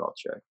fourth, but I'll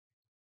check.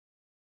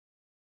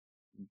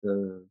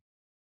 The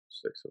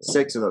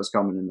 6 of those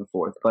coming in the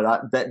fourth, but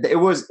it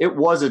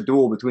was a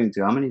duel between the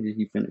two. How many did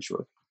he finish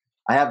with?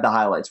 I have the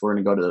highlights. We're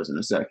going to go to those in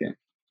a second.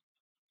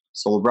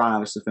 So LeBron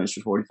obviously finished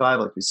with 45,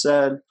 like we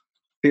said.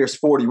 Pierce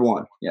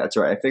 41. Yeah, that's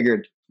right. I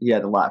figured he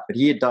had a lot, but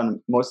he had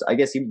done most. I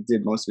guess he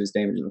did most of his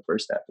damage in the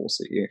first half. We'll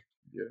see here.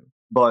 Yeah,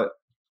 but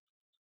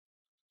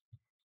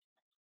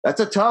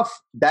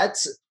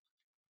that's.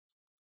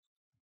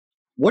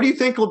 What do you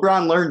think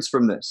LeBron learns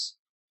from this?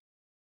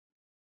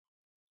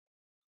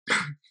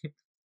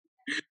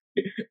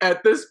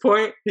 At this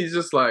point, he's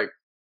just like,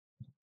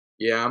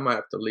 yeah, I might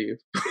have to leave.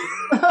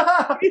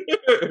 I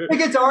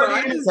think it's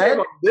already in his head.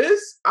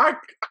 I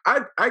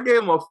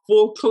gave him a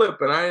full clip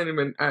and I didn't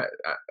even, I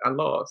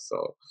lost.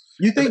 So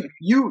you think,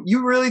 you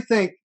really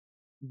think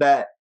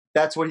that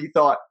that's what he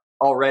thought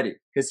already?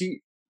 Because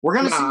we're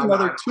going to see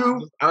another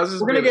 2. We're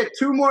going to get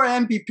 2 more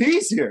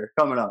MVPs here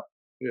coming up.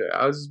 Yeah,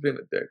 I was just being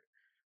a dick.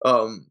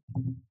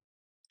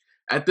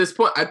 At this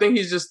point, I think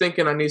he's just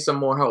thinking I need some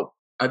more help.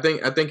 I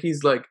think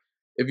he's like,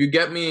 if you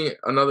get me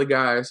another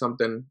guy or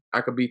something,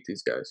 I could beat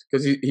these guys.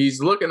 Because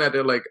he's looking at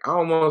it like, I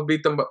almost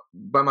beat them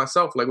by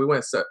myself. Like, we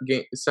went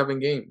 7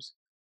 games.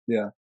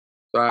 Yeah.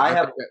 So I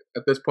think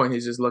at this point,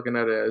 he's just looking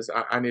at it as,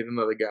 I need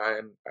another guy,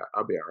 and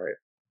I'll be all right.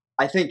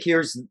 I think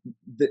I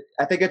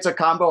think it's a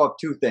combo of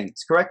 2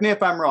 things. Correct me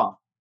if I'm wrong.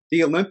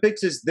 The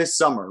Olympics is this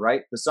summer,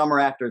 right? The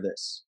summer after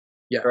this.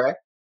 Yeah. Correct?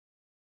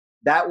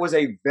 That was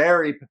a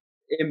very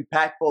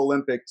impactful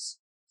Olympics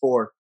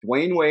for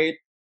Dwayne Wade,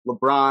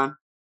 LeBron,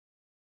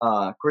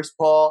 Chris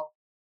Paul,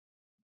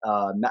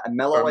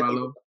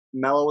 Melo.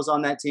 Melo was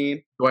on that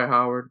team. Dwight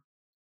Howard,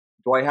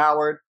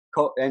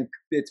 and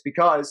it's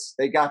because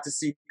they got to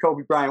see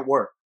Kobe Bryant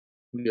work.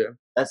 Yeah,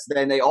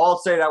 and they all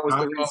say that was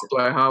the reason.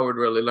 Dwight Howard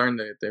really learned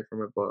anything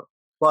from it,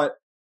 but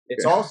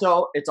it's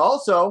also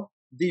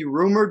the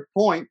rumored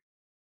point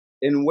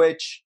in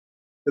which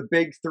the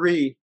big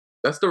 3.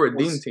 That's the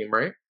Redeem team,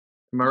 right?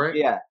 Am I right?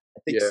 Yeah, I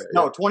think.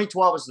 No,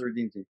 2012 was the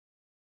Redeem team.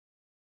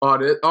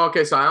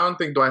 Okay, so I don't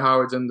think Dwight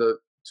Howard's in the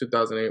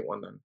 2008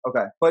 one then.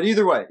 Okay, but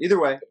either way,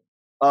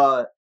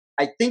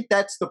 I think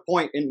that's the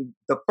point. In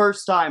the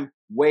first time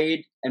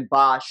Wade and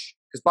Bosh,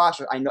 because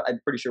Bosh, I'm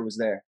pretty sure was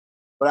there,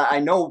 but I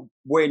know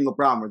Wade and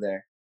LeBron were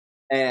there,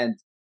 and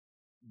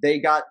they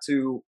got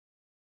to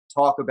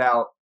talk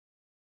about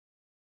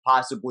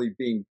possibly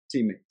being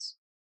teammates.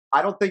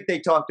 I don't think they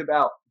talked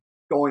about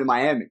going to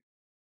Miami.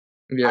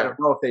 Yeah. I don't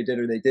know if they did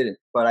or they didn't,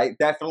 but I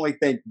definitely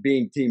think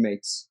being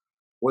teammates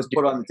was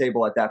put on the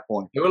table at that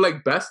point. They were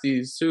like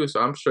besties too, so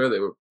I'm sure they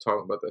were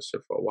talking about that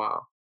shit for a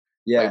while.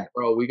 Yeah. Like,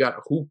 bro, we got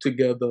to hoop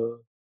together.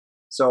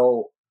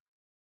 So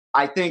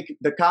I think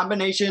the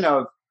combination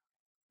of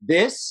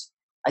this,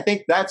 I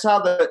think that's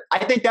how it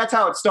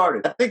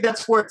started. I think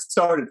that's where it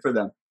started for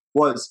them.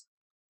 Was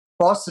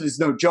Boston is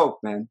no joke,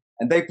 man.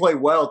 And they play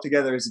well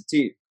together as a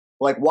team.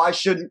 Like, why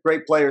shouldn't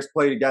great players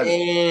play together?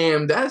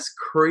 Damn, that's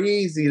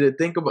crazy to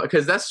think about.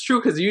 Because that's true.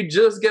 Because you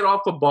just get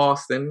off of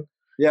Boston.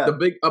 Yeah.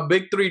 A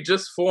big three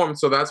just formed.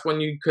 So that's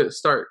when you could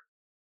start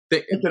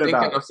thinking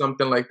of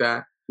something like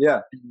that.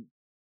 Yeah.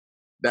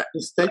 That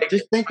just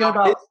thinking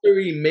about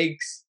history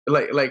makes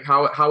like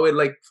how it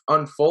like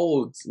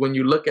unfolds when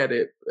you look at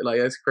it. Like,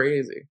 that's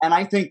crazy. And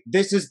I think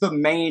this is the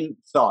main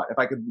thought. If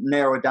I could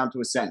narrow it down to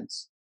a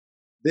sentence,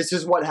 this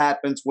is what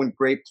happens when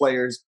great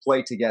players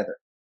play together.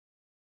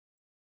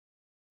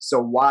 So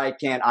why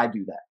can't I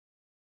do that?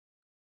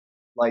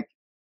 Like,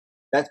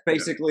 that's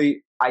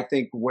basically, I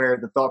think, where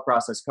the thought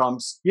process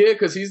comes. Yeah,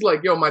 because he's like,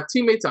 yo, my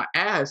teammates are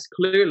ass,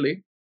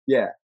 clearly.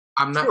 Yeah.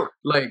 I'm not,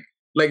 like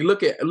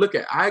look at,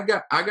 I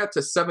got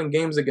to 7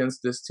 games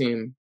against this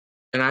team,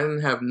 and I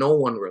didn't have no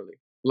one really.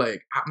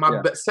 Like,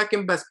 my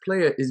second best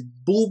player is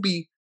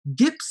Boobie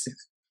Gibson.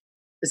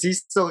 Is he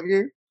still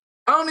here?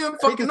 I don't even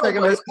fucking know.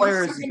 Second best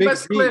player is Big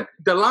Z.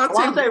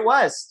 Delonte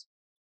West.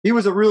 He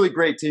was a really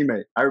great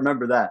teammate. I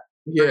remember that.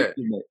 Yeah.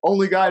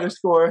 Only guy to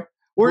score.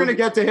 We're going to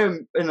get to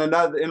him in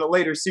a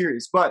later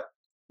series, but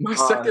my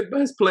second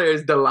best player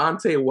is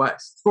Delonte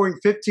West, scoring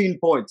 15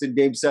 points in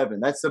Game 7.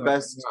 That's the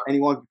best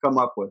anyone could come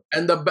up with.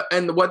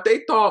 And what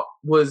they thought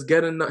was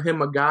getting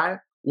him a guy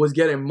was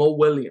getting Mo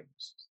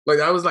Williams. Like,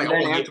 I was like,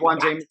 and then Antoine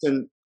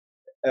Jameson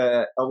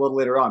a little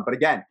later on. But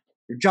again,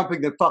 you're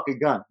jumping the fucking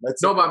gun. But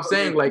I'm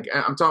saying, like,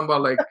 I'm talking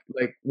about like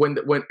when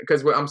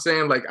because I'm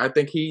saying, like, I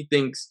think he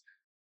thinks.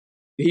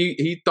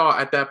 He thought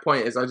at that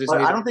point is I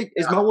don't think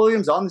is Mo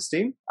Williams on this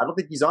team. I don't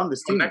think he's on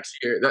this team next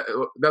year.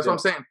 That's what I'm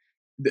saying.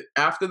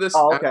 After this,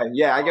 oh, okay,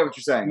 yeah, I get what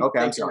you're saying. Okay,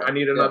 I'm sorry. I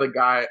need another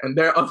guy, and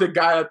their other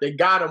guy that they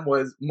got him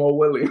was Mo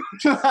Williams.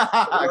 That's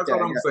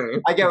what I'm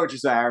saying. I get what you're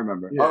saying. I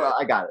remember. Yeah. Oh,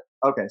 I got it.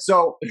 Okay,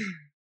 so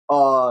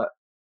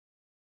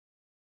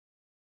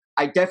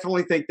I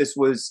definitely think this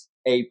was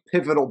a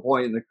pivotal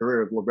point in the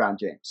career of LeBron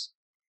James,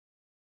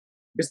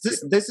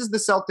 because this is the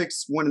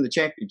Celtics winning the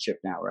championship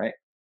now, right?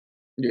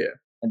 Yeah.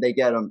 And they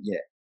get him. Yeah,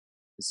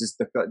 this is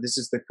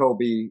the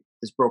Kobe.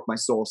 This broke my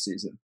soul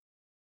season.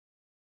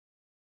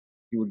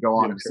 He would go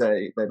on to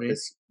say that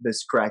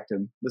this cracked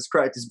him. This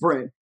cracked his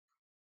brain.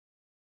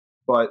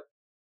 But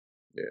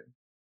yeah,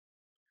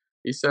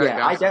 he said,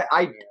 yeah,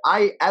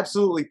 I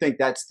absolutely think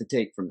that's the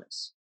take from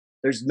this.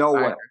 There's no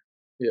way.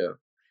 Yeah,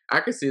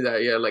 I can see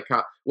that. Yeah, like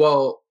how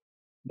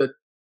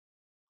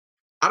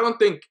I don't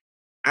think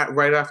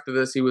right after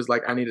this he was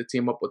like, I need to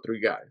team up with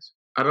 3 guys.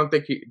 I don't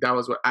think that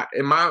was what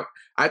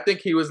I think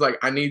he was like,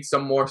 I need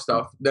some more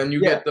stuff. Then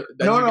you get the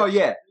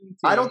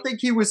I don't think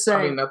he was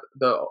saying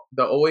the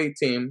 08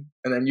 team,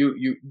 and then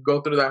you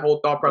go through that whole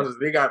thought process.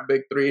 They got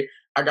big 3.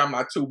 I got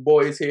my 2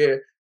 boys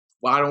here.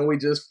 Why don't we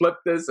just flip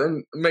this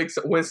and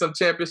win some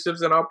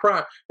championships in our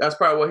prime? That's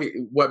probably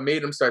what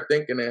made him start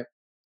thinking it.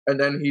 And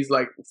then he's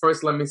like,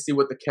 first let me see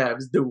what the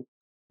Cavs do.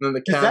 And then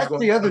the Cavs. That's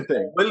the other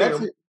thing.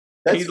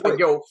 He's like,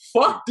 yo,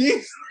 fuck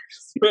these,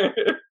 man.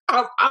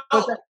 I'm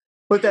out.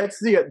 But that's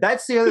the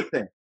other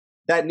thing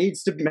that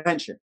needs to be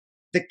mentioned.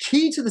 The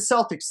key to the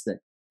Celtics thing,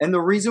 and the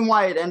reason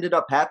why it ended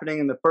up happening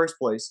in the first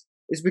place,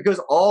 is because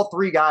all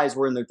 3 guys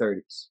were in their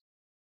 30s.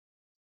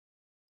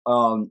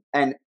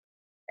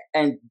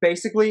 And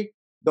basically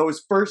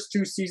those first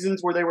 2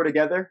 seasons where they were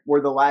together were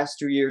the last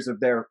 2 years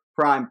of their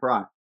prime.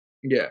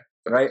 Yeah.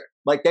 Right?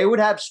 Like, they would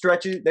have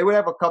stretches, they would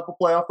have a couple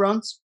playoff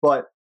runs,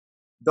 but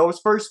those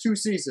first 2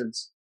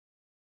 seasons,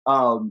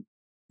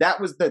 that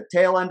was the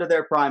tail end of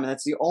their prime, and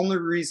that's the only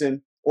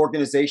reason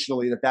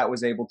organizationally that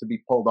was able to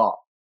be pulled off.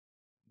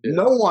 Yeah.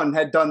 No one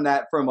had done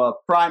that from a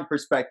prime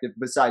perspective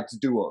besides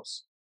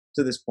duos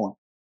to this point.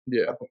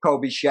 Yeah, a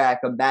Kobe, Shaq,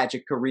 a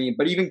Magic, Kareem,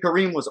 but even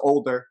Kareem was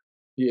older.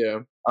 Yeah,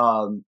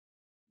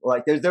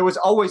 like there was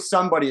always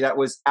somebody that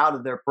was out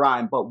of their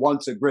prime, but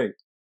once a great.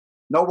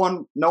 No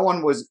one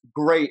was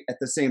great at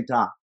the same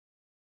time.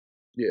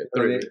 Yeah,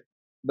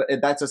 but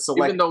that's a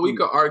select. Even though we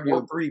could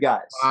argue 3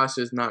 guys, Bosh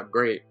is not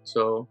great,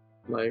 so.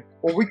 Like,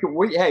 well,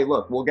 hey,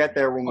 look, we'll get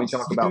there when we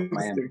talk about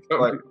Miami.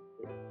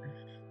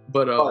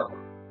 But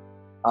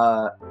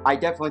I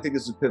definitely think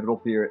this is a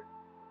pivotal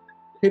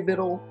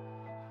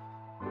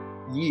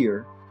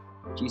year.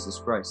 Jesus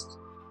Christ,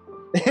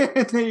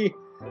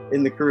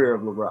 in the career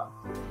of LeBron.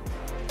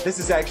 This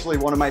is actually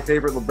one of my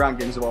favorite LeBron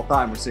games of all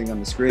time. We're seeing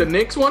on the screen. The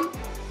Knicks one?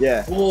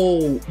 Yeah.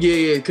 Oh,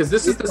 yeah. Because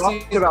this is the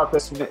season about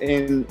this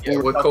in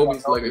with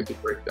Kobe's legacy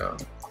breakdown.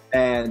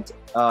 And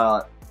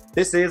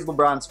this is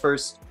LeBron's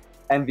first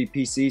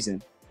MVP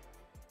season,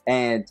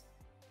 and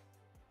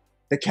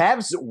the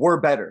Cavs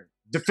were better,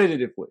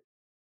 definitively.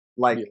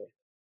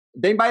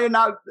 They might have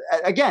not.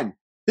 Again,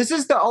 this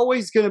is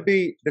always going to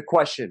be the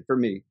question for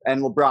me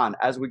and LeBron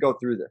as we go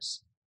through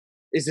this.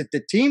 Is it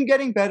the team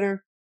getting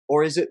better,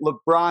 or is it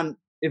LeBron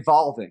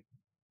evolving?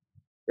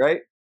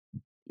 Right?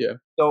 Yeah.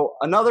 So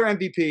another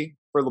MVP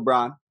for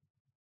LeBron.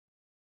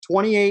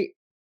 28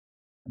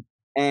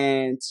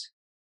 and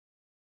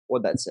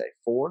what'd that say?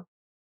 4?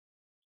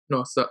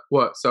 No,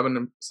 what? 7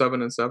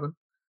 and 7?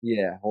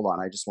 Yeah, hold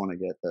on. I just want to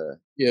get the.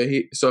 Yeah,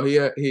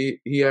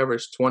 he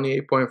averaged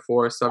 28.4,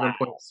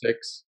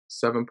 7.6,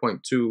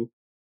 7.2.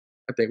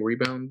 I think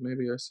rebounds,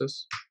 maybe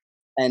assists.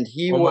 And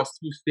he almost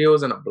 2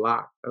 steals and a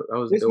block. That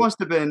was this dope. Must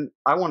have been.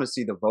 I want to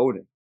see the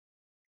voting.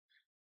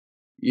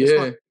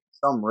 Yeah,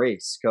 some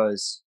race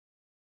because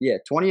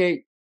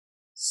 28,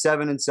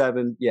 7 and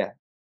 7. Yeah,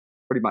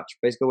 pretty much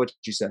basically what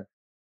you said.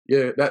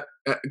 Yeah, that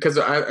because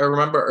I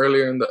remember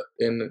earlier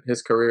in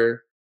his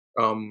career,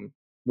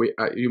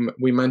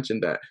 we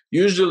mentioned that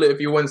usually if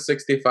you win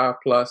 65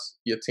 plus,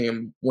 your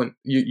team win.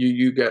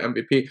 You get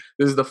MVP.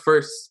 This is the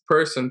first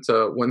person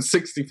to win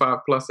 65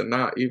 plus and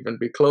not even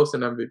be close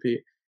in MVP.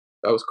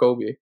 That was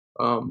Kobe.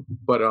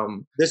 But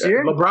this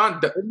year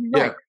LeBron,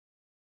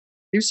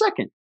 he was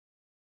second.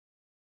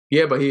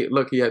 Yeah, but he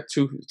had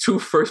two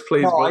first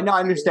place. No, I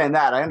understand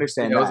that. I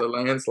understand that. It was a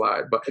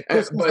landslide. But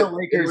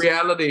in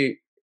reality,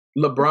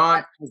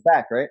 LeBron is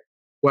back, right?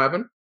 What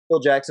happened? Phil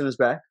Jackson is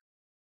back.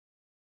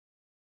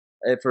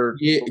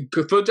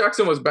 Phil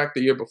Jackson was back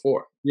the year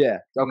before. Yeah,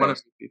 okay.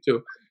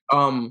 Too.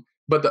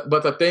 But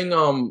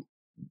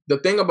the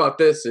thing about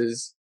this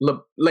is,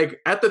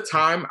 like at the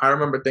time, I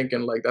remember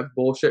thinking like that's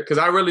bullshit because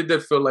I really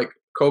did feel like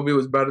Kobe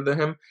was better than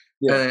him,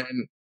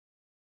 and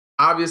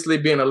obviously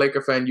being a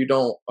Laker fan, you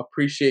don't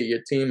appreciate your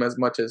team as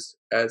much as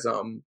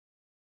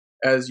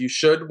you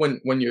should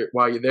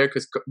while you're there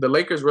because the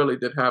Lakers really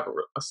did have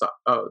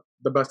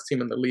the best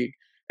team in the league,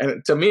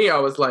 and to me, I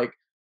was like,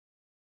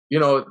 he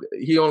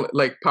only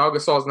like Pau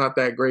Gasol's not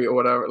that great or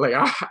whatever. Like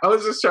I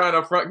was just trying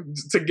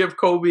to give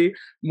Kobe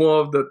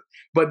more of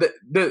but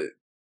the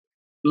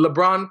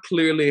LeBron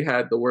clearly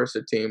had the worst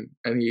team,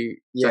 and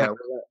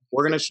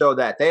we're gonna show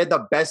that they had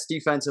the best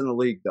defense in the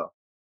league though.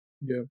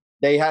 Yeah,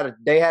 they had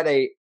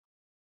a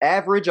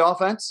average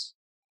offense,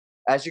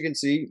 as you can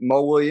see.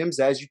 Mo Williams,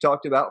 as you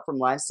talked about from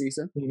last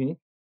season. Mm-hmm.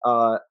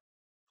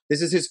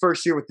 This is his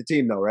first year with the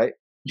team, though, right?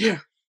 Yeah.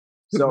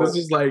 So this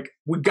is like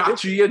we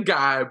got you your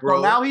guy, bro.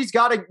 So now he's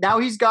got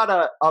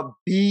a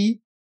B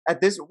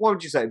at this. What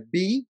would you say?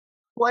 B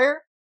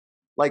player,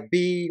 like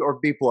B or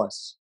B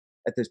plus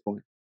at this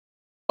point.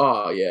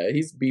 Oh yeah,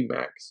 he's B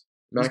max.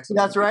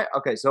 That's right.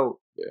 Okay, so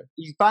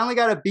he finally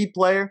got a B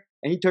player,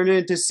 and he turned it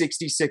into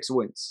 66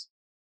 wins.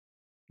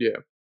 Yeah.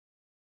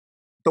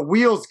 The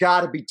wheels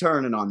got to be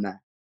turning on that.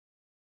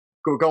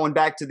 Going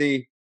back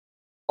to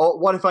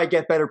what if I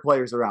get better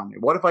players around me?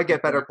 What if I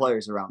get better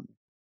players around me?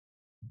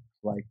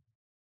 Like,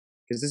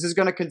 because this is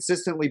going to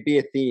consistently be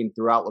a theme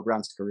throughout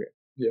LeBron's career.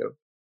 Yeah.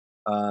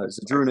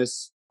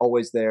 Zadrunas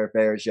always there.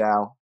 Bear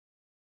Zhao.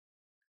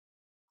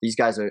 These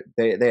guys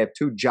they have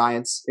 2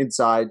 giants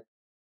inside.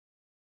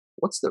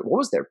 What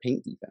was their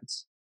paint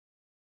defense?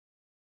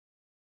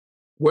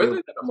 Were they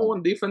the number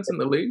 1 defense in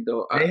the league,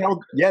 though?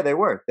 They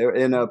were. They were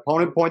in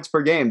opponent points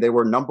per game. They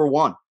were number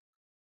 1.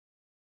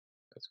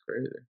 That's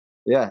crazy.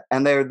 Yeah,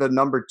 and they're the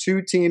number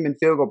 2 team in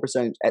field goal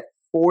percentage at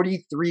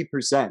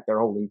 43%. They're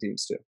holding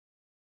teams to.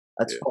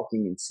 That's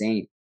fucking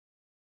insane.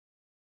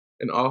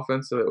 In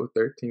offense, they were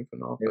 13th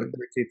in offense.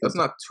 That's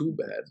not too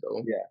bad,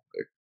 though.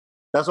 Yeah,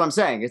 that's what I'm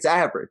saying. It's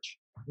average,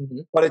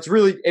 mm-hmm. But it's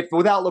really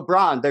without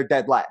LeBron, they're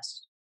dead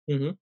last.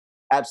 Mm-hmm.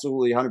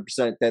 Absolutely,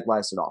 100% dead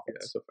last in offense. Yeah,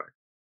 that's a fact.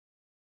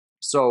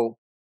 So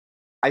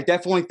I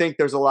definitely think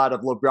there's a lot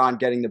of LeBron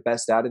getting the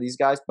best out of these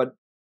guys, but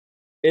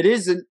it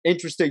is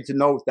interesting to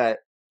note that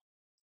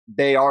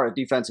they are a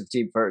defensive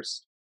team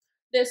first.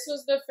 This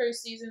was the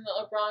first season that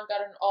LeBron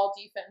got an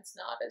all-defense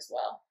nod as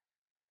well.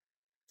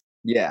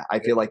 Yeah, I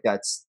feel like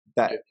that's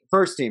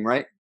first team,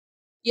 right?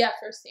 Yeah,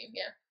 first team,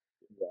 yeah.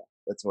 Yeah,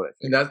 that's what I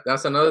think. And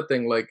that's another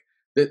thing, like,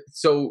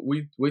 so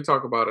we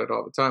talk about it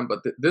all the time, but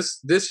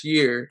this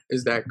year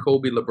is that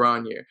Kobe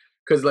LeBron year.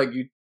 Because, like,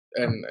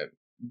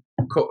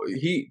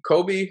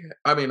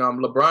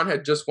 LeBron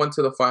had just went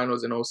to the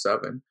finals in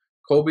 2007.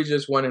 Kobe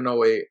just won in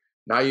 2008.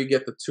 Now you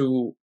get the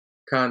two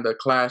kind of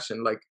clash,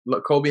 and like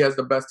Kobe has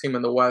the best team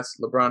in the West.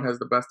 LeBron has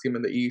the best team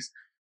in the East.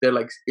 They're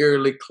like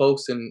eerily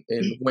close in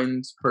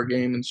wins per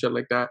game and shit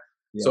like that.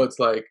 Yeah. So it's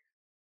like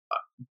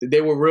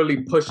they were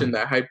really pushing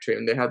that hype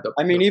train. They had the.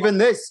 I mean, even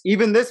this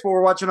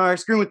we're watching on our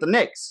screen with the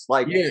Knicks.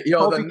 Like,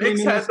 the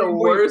Knicks had the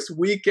worst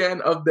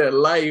weekend of their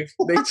life.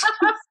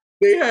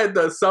 They had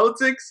the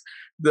Celtics,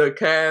 the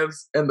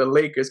Cavs, and the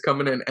Lakers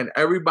coming in, and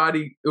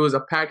everybody. It was a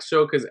packed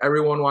show because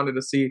everyone wanted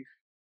to see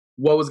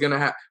what was gonna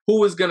happen, who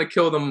was gonna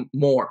kill them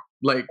more.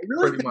 Like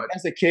pretty much.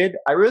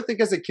 I really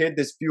think as a kid,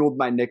 this fueled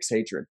my Knicks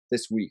hatred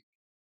this week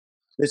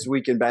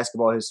in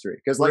basketball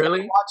history. Because like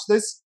really? I watched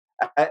this,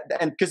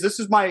 and because this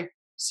was my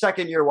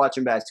second year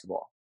watching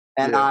basketball,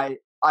 and I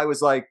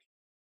was like,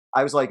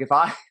 if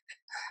I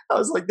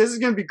was like, this is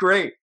gonna be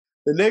great.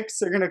 The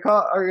Knicks are gonna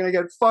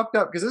get fucked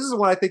up because this is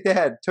when I think they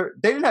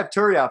didn't have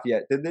Turioff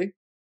yet, did they?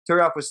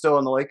 Turioff was still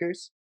in the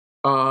Lakers.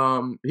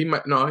 He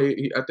might no.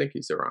 He I think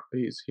he's around.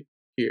 He's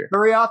here.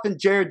 Turioff and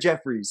Jared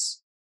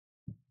Jeffries.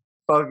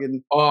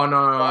 Fucking. Oh no!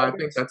 I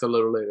think that's a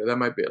little later. That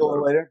might be a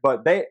little later.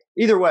 But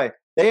either way,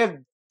 they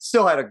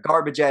still had a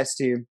garbage ass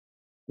team,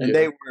 and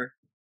they were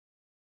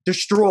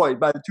destroyed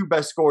by the two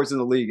best scorers in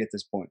the league at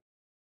this point.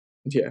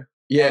 Yeah.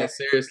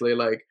 Seriously,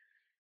 like.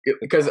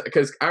 Because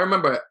I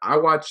remember I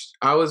watched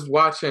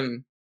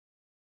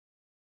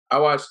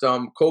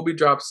Kobe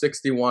drop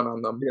 61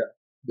 on them.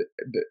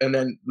 And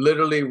then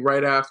literally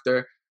right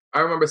after,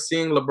 I remember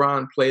seeing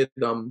LeBron play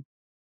them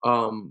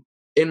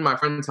in my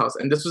friend's house,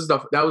 and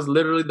that was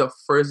literally the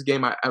first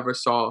game I ever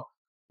saw,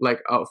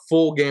 like a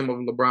full game of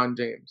LeBron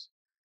James.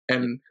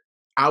 And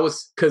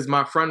because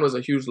my friend was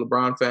a huge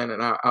LeBron fan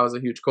and I was a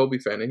huge Kobe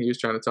fan, and he was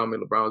trying to tell me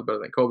LeBron was better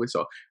than Kobe,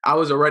 so I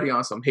was already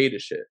on some hater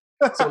shit.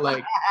 So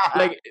like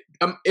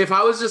if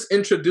I was just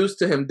introduced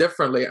to him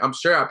differently, I'm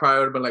sure I probably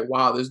would have been like,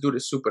 wow, this dude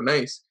is super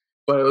nice.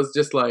 But it was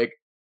just like,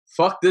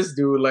 fuck this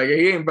dude, like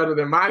he ain't better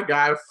than my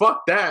guy.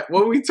 Fuck that.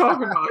 What are we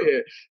talking about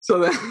here?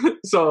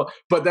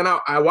 But then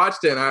I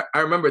watched it, and I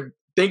remember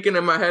thinking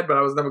in my head, but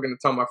I was never gonna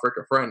tell my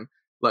freaking friend.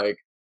 Like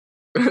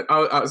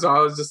so I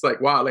was just like,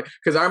 wow, like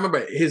because I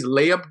remember his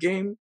layup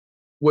game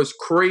was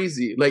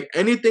crazy. Like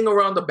anything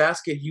around the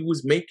basket he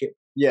was making.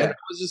 Yeah. And I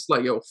was just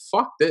like, yo,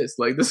 fuck this.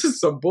 Like, this is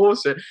some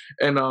bullshit.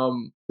 And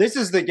this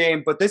is the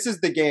game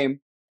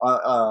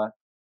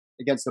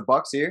against the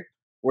Bucks here,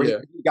 where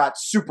he got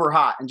super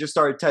hot and just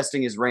started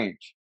testing his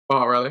range.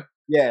 Oh, really?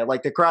 Yeah,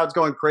 like the crowd's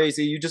going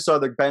crazy. You just saw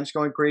the bench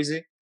going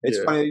crazy.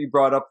 It's funny that you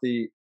brought up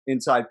the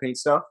inside paint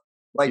stuff.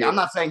 Like, I'm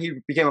not saying he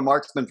became a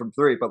marksman from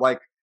three, but like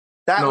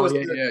because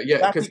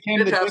he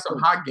did have some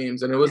hot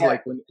games, and it was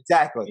like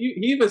exactly.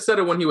 He even said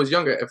it when he was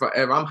younger. If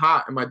I'm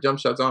hot and my jump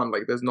shot's on,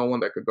 like there's no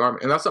one that could guard me,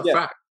 and that's a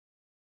fact.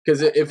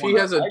 Because if he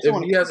has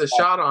a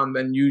shot on,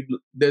 then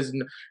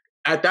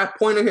at that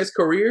point in his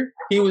career,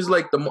 he was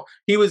like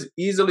he was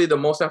easily the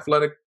most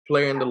athletic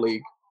player in the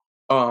league.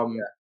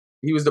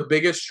 He was the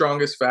biggest,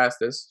 strongest,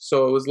 fastest.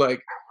 So it was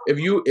like if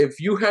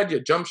you had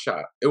your jump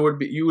shot, you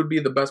would be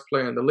the best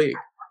player in the league.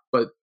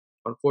 But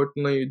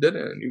unfortunately, you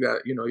didn't. You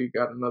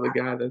got another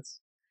guy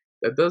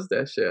that does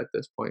that shit at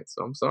this point.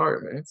 So I'm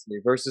sorry, man.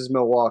 Versus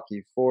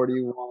Milwaukee,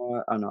 41.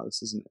 Oh no,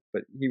 this isn't it.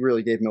 But he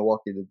really gave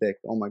Milwaukee the dick.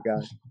 Oh my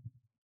god.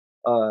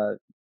 Hold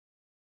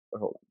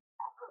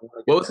on.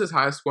 What was his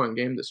highest scoring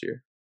game this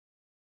year?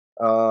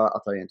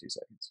 I'll tell you in 2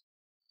 seconds.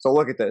 So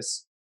look at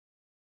this.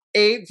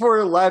 8 for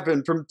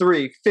 11 from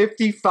 3,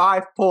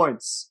 55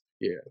 points.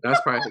 Yeah, that's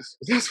probably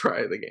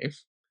the game.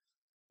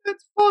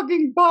 It's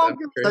fucking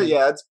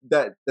bonkers.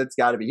 That's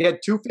got to be. He had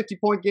 2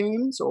 50-point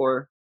games,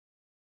 or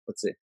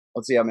let's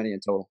see how many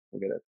in total. We'll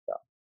get it.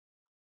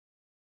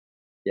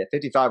 Yeah,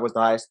 55 was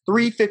the highest.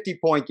 3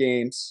 50-point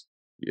games.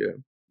 Yeah.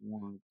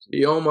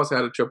 He almost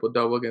had a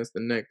triple-double against the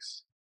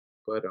Knicks,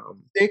 but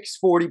 6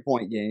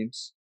 40-point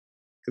games.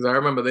 Because I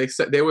remember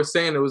they were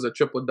saying it was a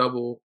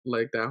triple-double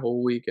like that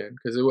whole weekend.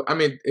 Because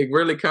it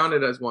really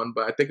counted as one,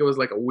 but I think it was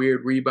like a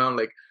weird rebound,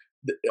 like.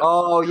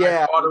 Oh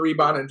yeah, caught a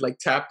rebound and like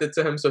tapped it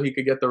to him so he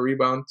could get the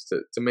rebound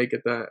to make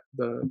it the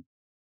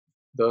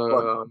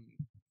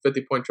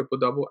 50-point triple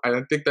double.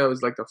 I think that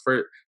was like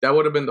that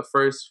would have been the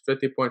first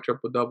 50-point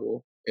triple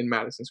double in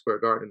Madison Square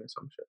Garden or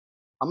some shit.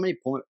 How many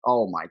points?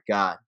 Oh my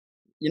god!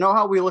 You know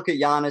how we look at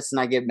Giannis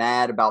and I get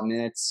mad about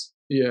minutes?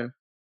 Yeah,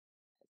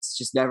 it's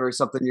just never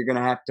something you're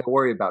gonna have to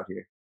worry about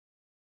here.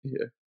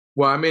 Yeah.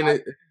 Well, I mean,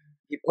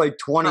 he played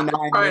 29.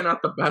 Probably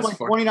not the best.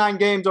 29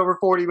 games over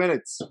 40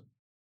 minutes.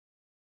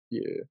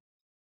 Yeah.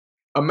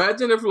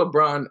 Imagine if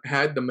LeBron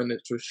had the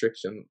minutes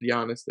restriction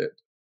Giannis did.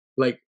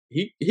 Like,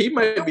 he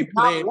might be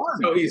playing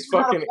until he's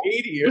fucking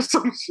 80 or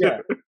some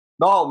shit. Yeah.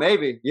 Oh,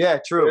 maybe. Yeah,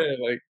 true.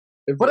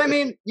 Yeah, but I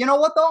mean, you know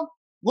what, though?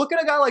 Look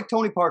at a guy like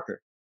Tony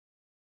Parker.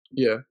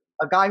 Yeah.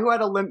 A guy who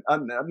had a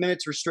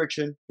minutes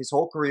restriction his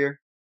whole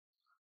career,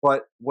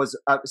 but was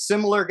a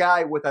similar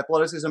guy with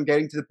athleticism,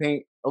 getting to the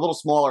paint, a little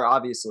smaller,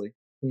 obviously.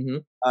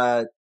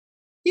 Mm-hmm.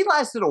 He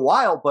lasted a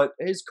while, but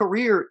his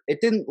career,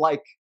 it didn't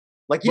like...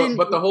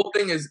 But the whole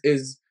thing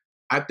is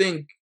I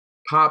think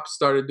Pop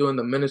started doing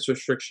the minutes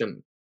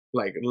restriction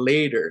like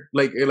later.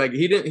 Like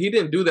he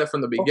didn't do that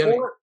from the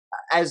beginning.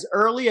 As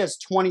early as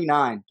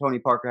 29, Tony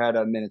Parker had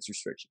a minutes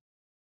restriction.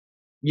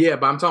 Yeah,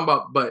 but I'm talking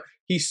about. But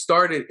he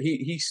started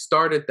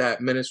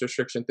that minutes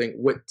restriction thing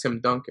with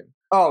Tim Duncan.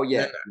 Oh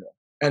yeah,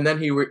 and then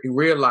he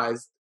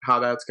realized how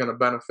that's going to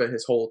benefit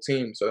his whole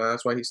team. So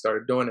that's why he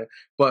started doing it.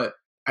 But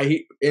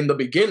in the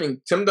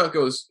beginning, Tim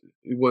Duncan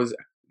was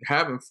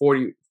having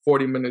 40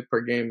 minute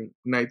per game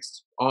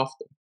nights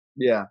often.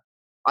 Yeah.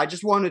 I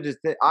just wanted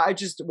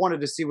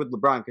to see with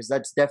LeBron because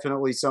that's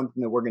definitely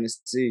something that we're going to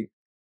see.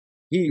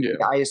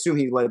 I assume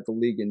he led the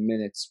league in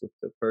minutes with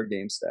the per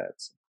game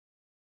stats.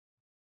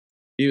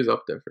 He was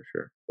up there for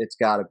sure. It's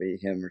got to be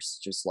him or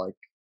just like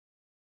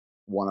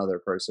one other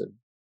person.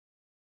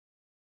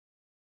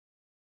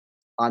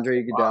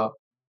 Andre Iguodala. Wow.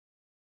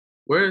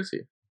 Where is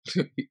he?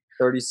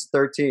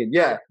 13.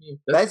 Yeah,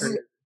 this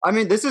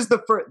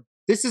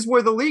is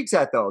where the league's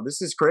at though.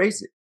 This is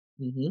crazy.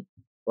 Mm-hmm.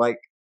 Like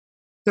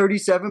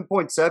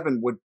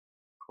 37.7 would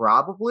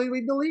probably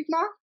lead the league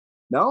now.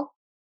 No.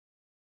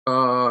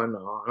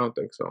 No, I don't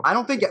think so. I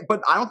don't think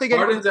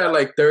Harden's at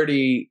like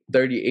 30,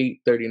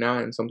 38,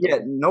 39, something. Yeah,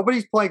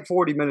 nobody's playing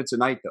 40 minutes a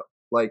night though.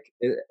 Like,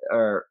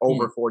 or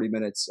over 40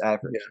 minutes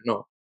average. Yeah,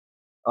 no.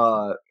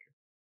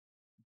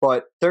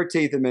 But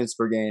 13th in minutes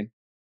per game.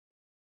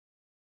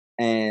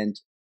 And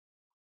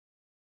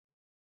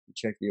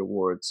check the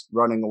awards.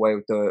 Running away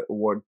with the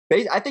award.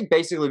 I think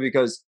basically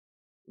because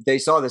they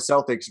saw the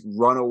Celtics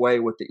run away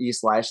with the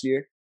East last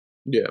year.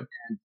 Yeah.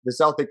 And the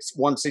Celtics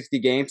won 60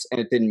 games and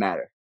it didn't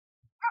matter.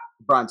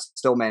 LeBron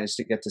still managed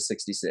to get to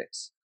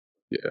 66.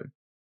 Yeah.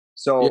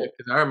 So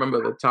because I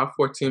remember the top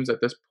 4 teams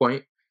at this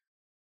point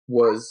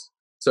was,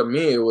 to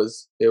me, it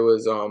was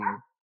the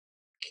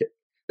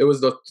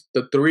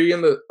 3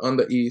 on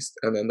the East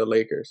and then the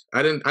Lakers.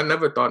 I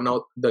never thought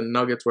the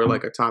Nuggets were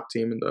like a top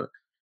team in the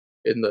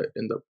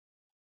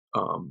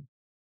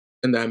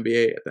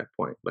NBA at that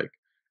point. Like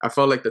I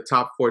felt like the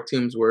top 4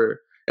 teams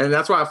were, and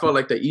that's why I felt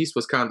like the East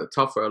was kind of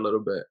tougher a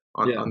little bit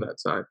on that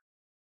side.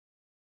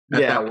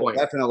 Well,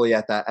 definitely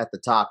at the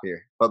top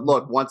here. But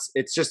look, once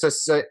it's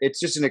just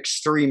an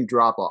extreme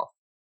drop off.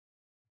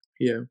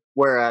 Yeah.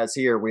 Whereas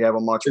here we have a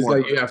much more.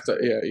 Like you're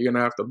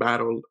gonna have to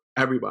battle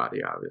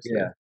everybody, obviously.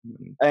 Yeah.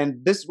 Mm-hmm.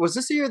 And this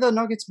year the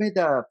Nuggets made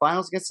the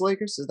finals against the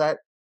Lakers. Is that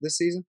this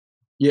season?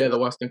 Yeah, the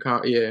Western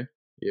Conference.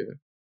 Yeah.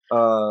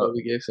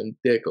 We gave some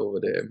dick over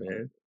there,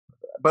 man.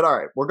 But all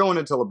right, we're going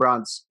into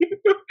LeBron's.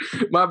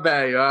 My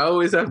bad, I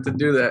always have to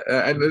do that,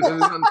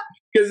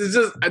 because it's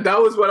just that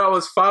was what I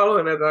was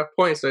following at that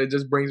point, so it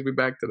just brings me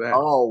back to that.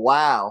 Oh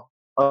wow,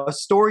 a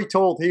story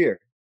told here.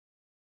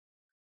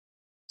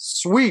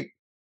 Sweep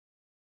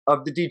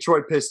of the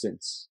Detroit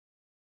Pistons.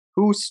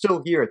 Who's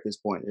still here at this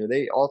point? Are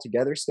they all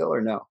together still or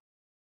no?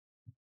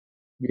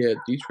 Yeah,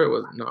 Detroit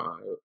was no.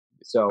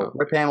 So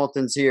Rip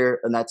Hamilton's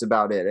here, and that's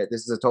about it.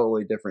 This is a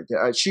totally different.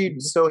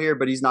 Sheed's still here,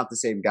 but he's not the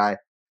same guy.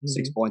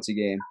 6 points a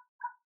game,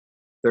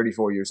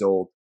 34 years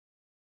old.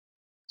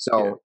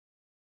 So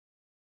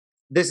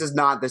this is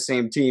not the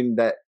same team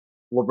that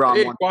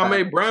LeBron won.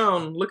 Kwame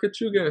Brown, look at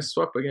you getting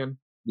swept again.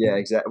 Yeah,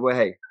 exactly. Well,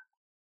 hey,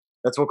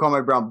 that's what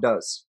Kwame Brown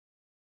does.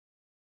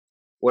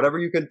 Whatever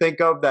you can think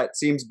of that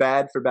seems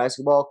bad for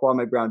basketball,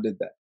 Kwame Brown did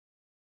that.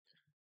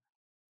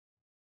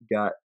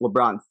 Got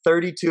LeBron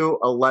 32,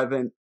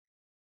 11,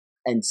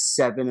 and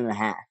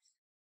 7.5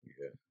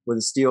 with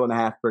a steal and a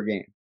half per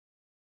game.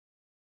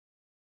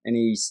 And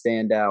he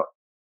stand out.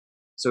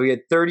 So he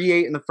had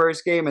 38 in the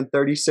first game and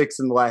 36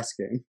 in the last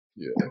game.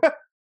 Yeah.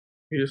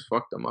 He just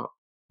fucked them up.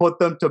 Put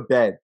them to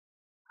bed.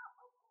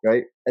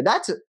 Right? And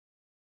that's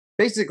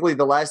basically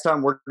the last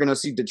time we're going to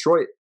see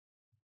Detroit.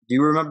 Do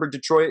you remember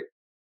Detroit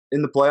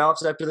in the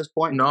playoffs after this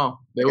point? No.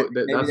 I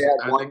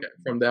think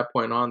from that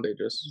point on, they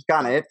just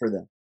kind of it for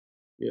them.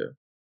 Yeah.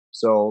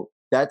 So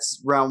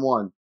that's round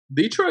 1.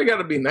 Detroit got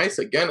to be nice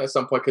again at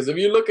some point, because if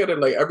you look at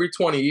it, like every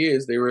 20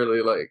 years, they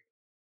really like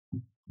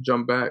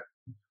jump back.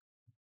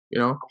 You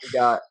know, we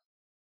got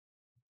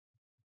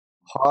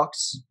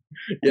Hawks.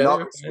 Yeah,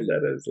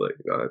 that is like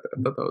I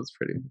thought that was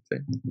pretty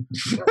insane.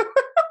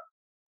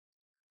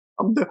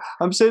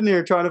 I'm sitting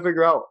here trying to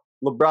figure out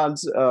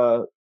LeBron's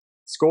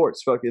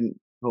scores. Fucking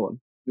hold on.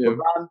 Yeah.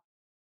 LeBron,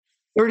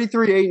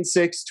 33, 8 and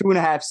 6,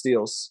 2.5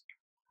 steals.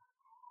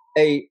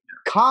 A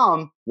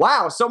calm.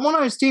 Wow, someone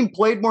on his team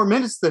played more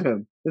minutes than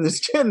him in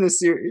this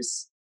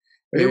series.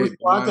 It was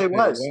Delonte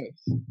West.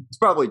 It's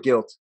probably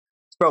guilt.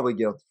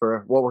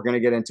 For what we're going to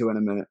get into in a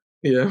minute.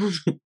 Yeah.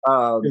 He's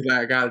like,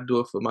 I got to do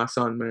it for my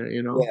son, man,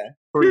 you know? Yeah,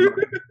 pretty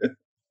much.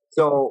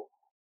 So,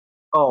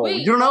 wait,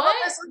 you don't know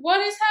what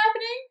is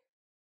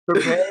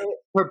happening?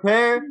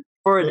 Prepare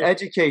for an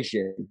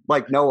education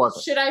like no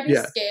other. Should I be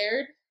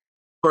scared?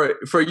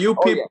 For you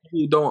people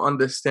who don't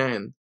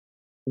understand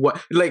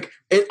what, like,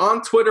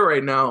 on Twitter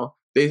right now,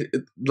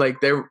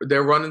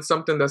 they're running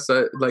something that's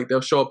like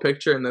they'll show a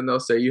picture and then they'll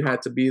say you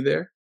had to be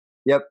there.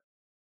 Yep.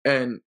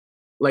 And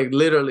like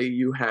literally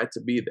you had to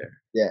be there.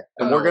 Yeah.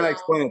 And we're gonna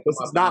explain it. This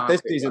is not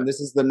this season.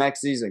 This is the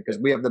next season because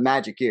we have the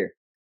Magic here.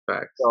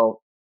 Facts.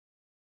 So,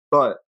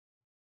 but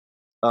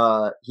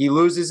he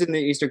loses in the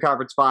Eastern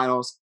Conference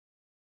Finals.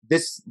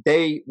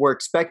 They were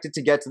expected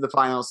to get to the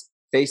finals,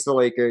 face the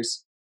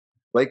Lakers.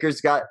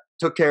 Lakers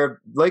took care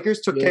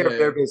of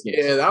their business.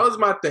 Yeah, that was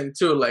my thing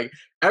too. Like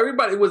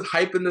everybody was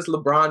hyping this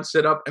LeBron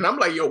shit up, and I'm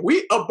like, yo,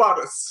 we about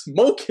to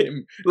smoke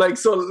him. Like,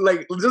 so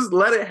like just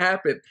let it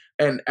happen.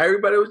 And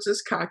everybody was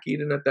just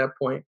cock-eating at that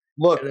point.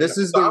 Look, this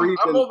is the reason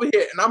I'm over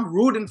here and I'm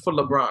rooting for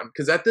LeBron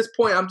because at this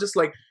point I'm just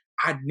like,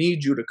 I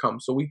need you to come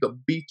so we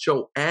could beat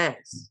your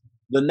ass.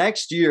 The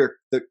next year,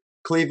 the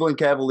Cleveland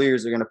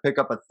Cavaliers are going to pick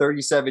up a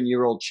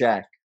 37-year-old Shaq.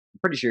 I'm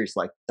pretty sure he's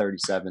like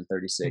 37,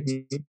 36.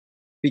 Mm-hmm.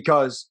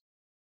 Because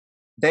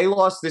they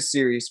lost this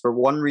series for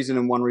one reason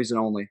and one reason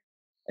only.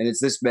 And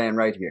it's this man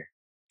right here.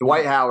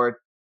 Dwight Howard,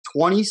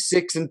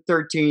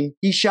 26-13.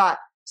 He shot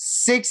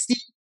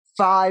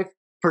 65%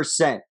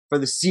 for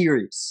the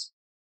series.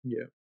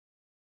 Yeah.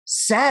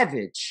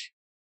 Savage.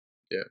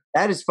 Yeah.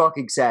 That is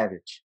fucking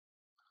savage.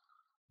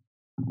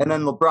 And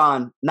then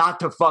LeBron, not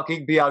to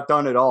fucking be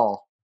outdone at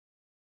all.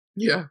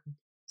 Yeah.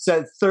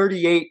 Said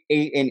 38,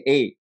 8, and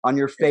 8 on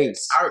your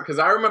face. Because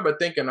I remember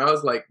thinking, I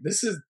was like,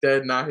 this is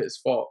dead not his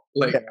fault.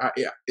 Like,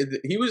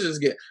 he was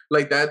just getting,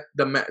 like, that,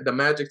 the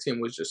Magic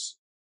team was just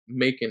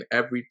making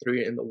every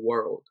three in the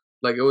world.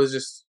 Like, it was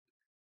just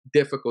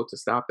difficult to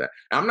stop that.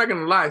 And I'm not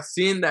going to lie,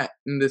 seeing that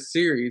in this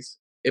series,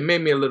 it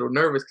made me a little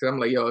nervous because I'm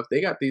like, yo, if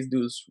they got these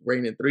dudes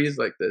raining threes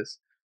like this,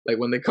 like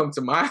when they come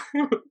to my,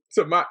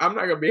 I'm not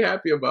gonna be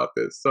happy about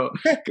this. So,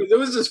 because it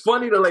was just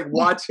funny to like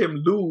watch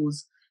him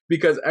lose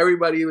because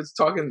everybody was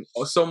talking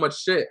so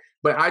much shit.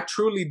 But I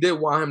truly did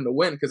want him to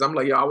win because I'm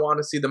like, yo, I want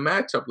to see the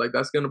matchup. Like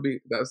that's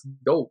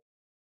dope.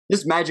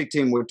 This Magic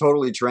team would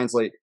totally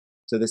translate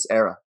to this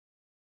era.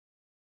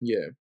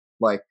 Yeah,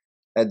 like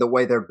the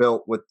way they're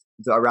built with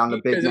around the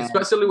big man.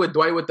 Especially with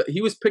Dwight,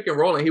 he was pick and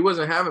rolling. He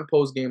wasn't having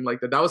post game like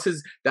that.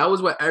 That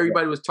was what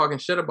everybody was talking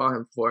shit about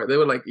him for. They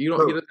were like, he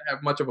doesn't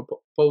have much of a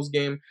post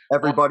game.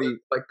 Everybody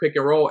like pick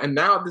and roll, and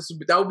now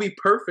that would be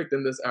perfect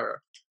in this era.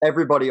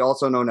 Everybody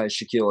also known as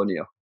Shaquille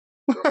O'Neal.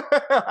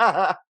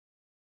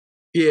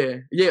 yeah,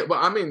 but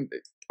I mean,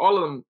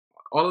 all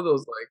of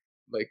those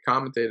like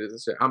commentators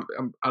and shit.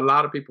 A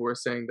lot of people were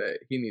saying that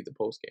he needs a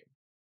post game,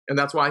 and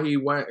that's why he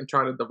went and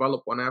tried to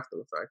develop one after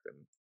the fact.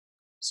 And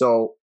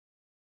so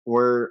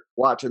we're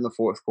watching the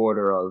fourth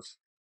quarter of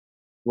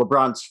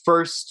LeBron's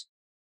first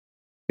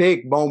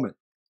big moment.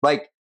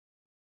 Like,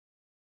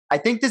 I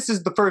think this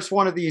is the first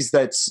one of these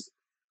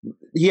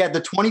he had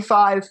the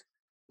 25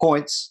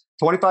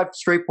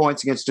 straight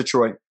points against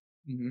Detroit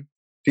a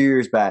few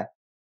years back.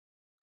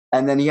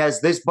 And then he has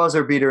this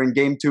buzzer beater in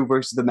game 2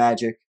 versus the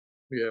Magic.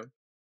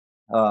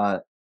 Yeah.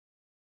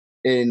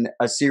 In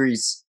a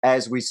series,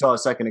 as we saw a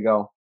second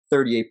ago,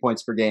 38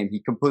 points per game.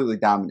 He completely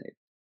dominated.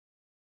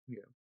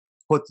 Yeah.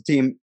 Put the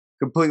team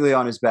completely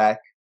on his back,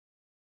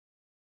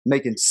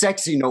 making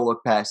sexy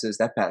no-look passes.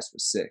 That pass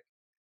was sick.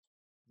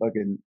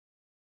 Fucking,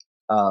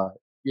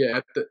 yeah,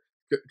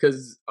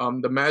 because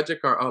the Magic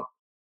are up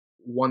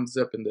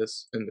 1-0 in the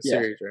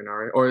series right now,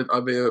 right? Or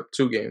are they up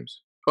 2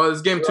 games? Oh,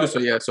 it's game 2, so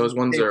yeah, so it's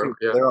 1-0.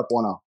 Yeah, they're up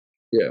 1-0.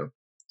 Yeah,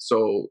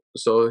 so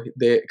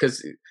they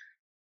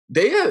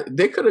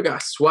they could have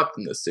got swept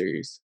in this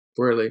series.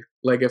 Really,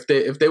 like if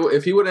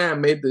he wouldn't have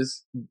made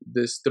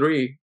this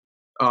 3.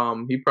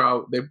 They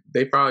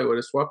probably would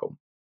have swept them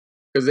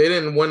because they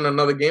didn't win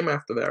another game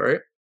after that,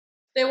 right?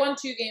 They won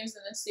 2 games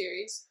in this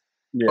series.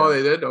 Yeah. Oh,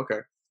 they did? Okay,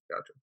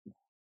 gotcha.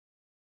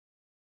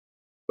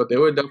 But they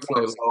were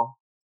definitely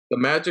the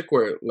Magic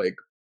were like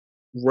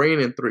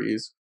raining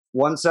threes.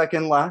 1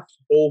 second left.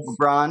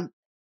 LeBron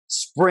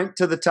sprint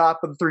to the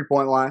top of the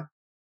 3-point line,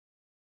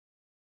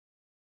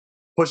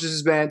 pushes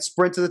his man,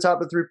 sprint to the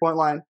top of the 3-point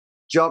line,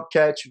 jump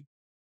catch,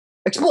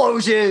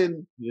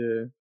 explosion.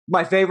 Yeah.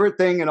 My favorite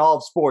thing in all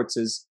of sports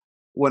is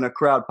when a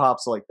crowd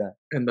pops like that.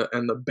 And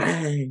the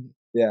bang.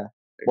 Yeah.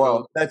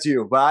 Well, that's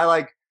you. But I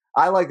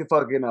like the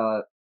fucking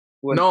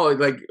no,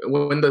 like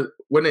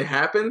when it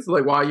happens,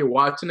 like while you're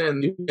watching it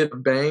and you hit a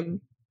bang,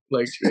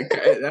 like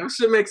that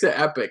shit makes it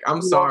epic.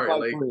 I'm sorry.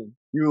 Like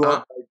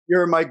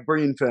you're a Mike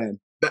Breen fan.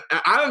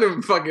 I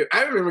didn't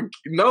even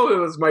know it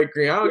was Mike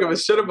Green. I don't give a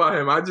shit about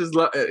him. I just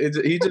love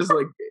it. He just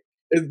like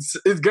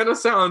it's gonna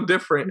sound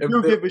different.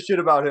 You give a shit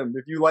about him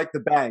if you like the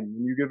bang,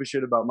 and you give a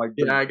shit about Mike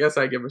Breen. Yeah, I guess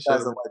I give a shit.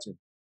 As a legend.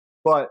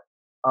 But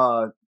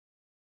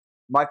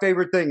my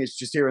favorite thing is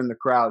just hearing the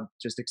crowd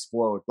just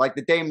explode. Like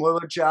the Dame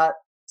Lillard shot,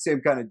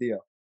 same kind of deal.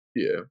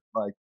 Yeah.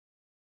 Like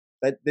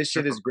this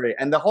shit is great.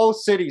 And the whole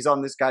city's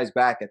on this guy's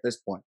back at this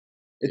point.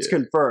 It's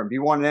confirmed. He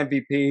won an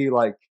MVP.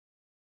 Like,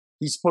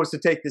 he's supposed to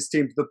take this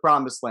team to the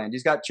promised land.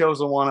 He's got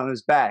chosen one on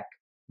his back.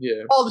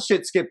 Yeah. All the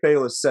shit Skip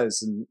Bayless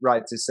says and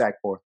rides his sack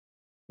for.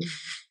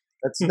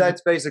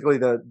 That's basically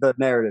the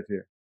narrative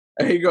here.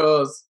 And he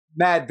goes,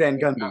 Mad Van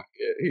Gundy.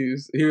 He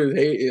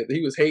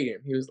was hating.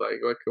 He was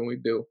like, what can we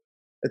do?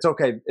 It's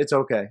okay,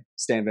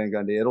 Stan Van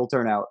Gundy. It'll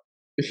turn out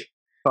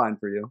fine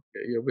for you.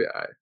 Yeah, you'll be all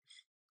right.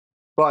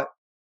 But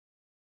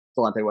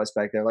Delonte West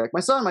back there, like,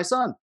 my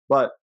son.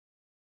 But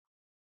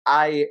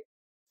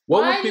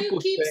why do you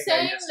keep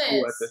saying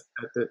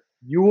this?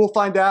 You will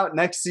find out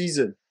next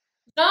season.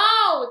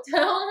 No,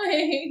 tell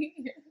me.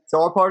 It's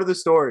all part of the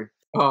story.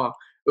 Oh,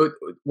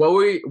 what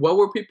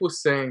were people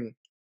saying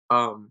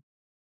about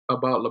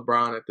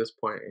LeBron at this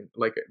point?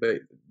 Like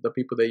the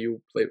people that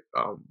you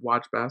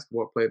watch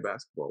basketball, play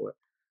basketball with.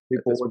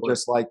 People were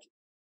just like,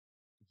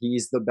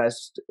 he's the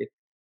best.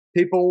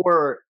 People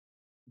were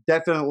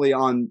definitely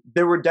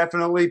there were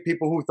definitely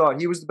people who thought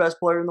he was the best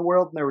player in the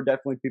world, and there were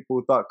definitely people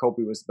who thought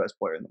Kobe was the best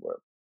player in the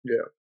world.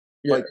 Yeah.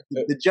 Like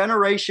the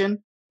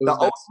generation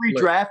The 03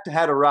 draft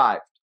had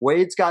arrived.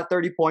 Wade's got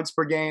 30 points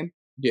per game.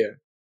 Yeah.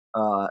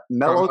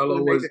 Melo's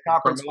going to make the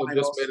conference finals.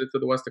 Just made it to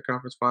the Western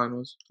Conference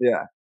Finals.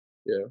 Yeah.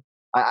 Yeah.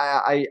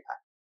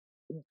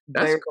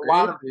 There's a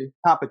lot of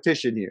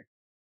competition here.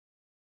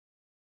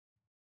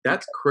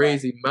 That's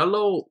crazy.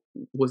 Melo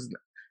was.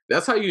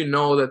 That's how you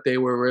know that they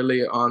were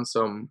really on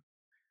some.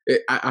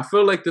 I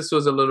feel like this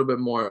was a little bit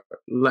more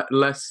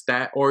less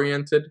stat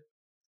oriented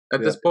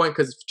at this point,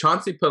 because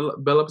Chauncey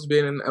Billups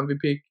being in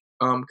MVP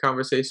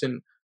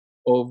conversation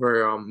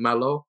over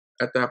Melo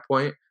at that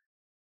point,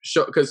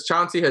 because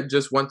Chauncey had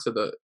just went to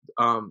the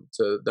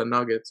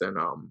Nuggets and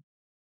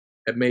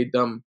had made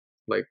them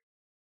like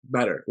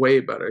better, way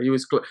better. He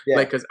was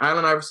like, because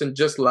Allen Iverson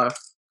just left,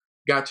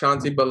 got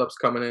Chauncey Billups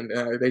coming in.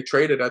 They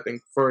traded, I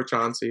think, for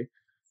Chauncey.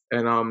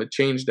 And it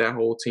changed that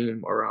whole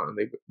team around,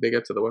 and they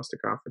get to the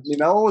Western Conference.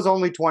 Melo was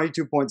only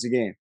 22 points a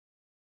game.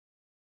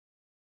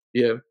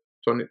 Yeah,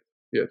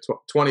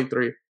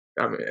 23.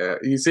 I mean,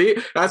 you see,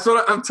 that's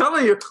what I'm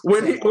telling you.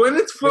 When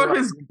it's for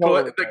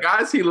the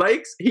guys he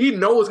likes, he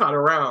knows how to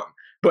round.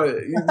 But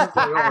he's just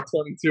like,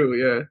 22,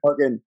 yeah.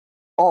 Okay.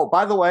 Oh,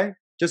 by the way,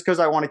 just because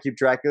I want to keep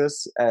track of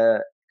this,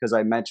 because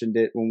I mentioned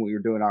it when we were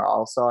doing our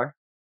All-Star.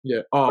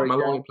 Yeah. Oh,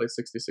 Melo only played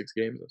 66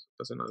 games.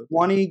 That's another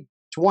thing.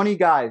 20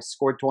 guys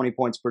scored 20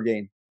 points per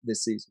game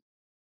this season.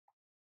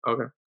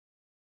 Okay.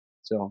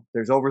 So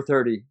there's over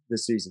 30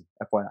 this season,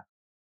 FYI,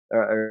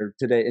 or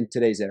today in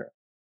today's era.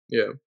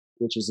 Yeah.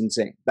 Which is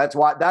insane. That's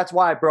why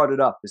I brought it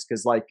up, is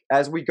because like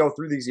as we go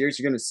through these years,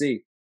 you're going to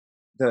see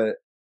the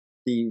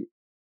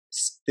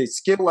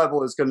skill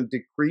level is going to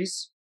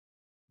decrease,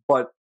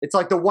 but it's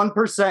like the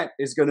 1%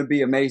 is going to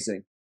be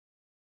amazing,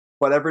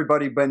 but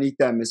everybody beneath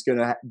them is going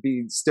to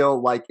be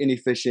still like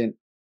inefficient,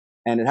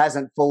 and it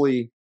hasn't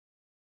fully.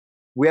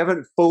 We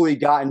haven't fully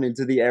gotten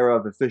into the era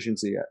of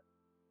efficiency yet.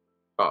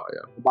 Oh,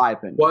 yeah. In my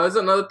opinion. Well, there's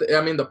another thing.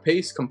 I mean, the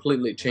pace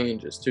completely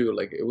changes, too.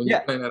 Like, when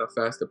you're playing at a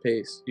faster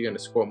pace, you're going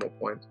to score more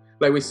points.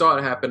 Like, we saw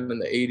it happen in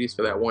the 80s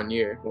for that 1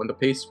 year. When the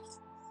pace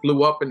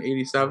flew up in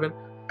 87,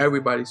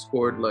 everybody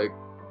scored, like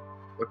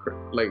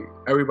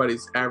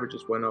everybody's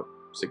averages went up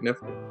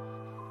significantly.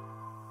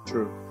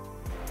 True.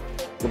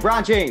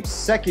 LeBron James,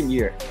 second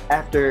year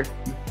after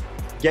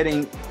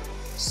getting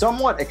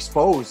somewhat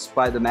exposed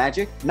by the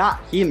Magic,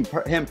 not him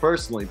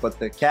personally, but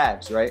the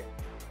Cavs, right?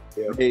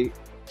 Yeah. They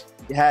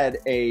had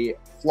a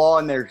flaw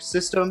in their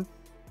system.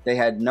 They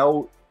had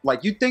no,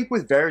 like, you'd think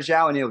with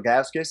Varejao and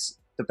Ilgauskas,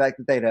 the fact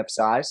that they'd have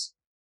size,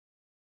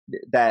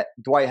 that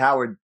Dwight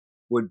Howard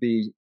would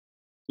be,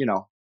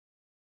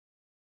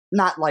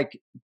 not like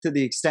to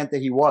the extent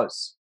that he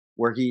was,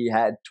 where he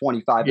had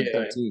 25 and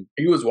 13.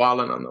 He was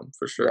wilding on them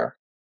for sure.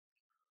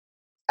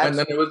 Yeah. And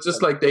then it was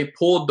just like they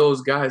pulled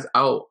those guys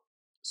out.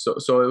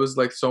 So it was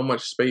like so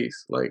much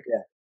space, like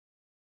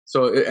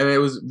So it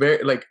was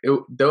very like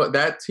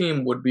that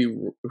team would be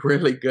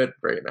really good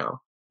right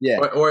now. Yeah,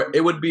 or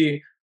it would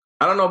be.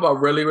 I don't know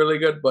about really really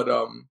good, but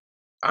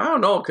I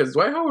don't know, because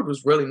Dwight Howard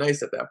was really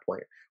nice at that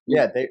point.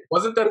 Yeah,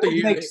 wasn't that the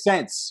year? Make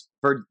sense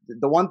for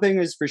the one thing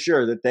is for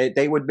sure that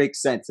they would make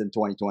sense in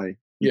 2020,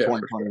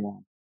 2021.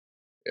 Sure.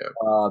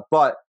 Yeah,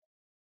 but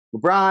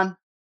LeBron,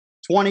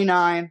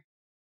 29,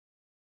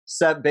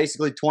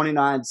 basically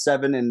 29,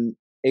 7 and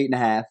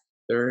 8.5.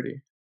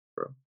 30,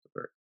 bro.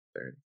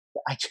 30.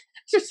 I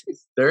just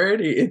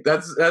 30.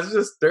 That's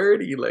just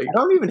 30. Like, I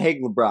don't even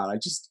hate LeBron. I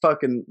just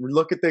fucking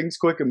look at things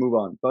quick and move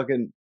on.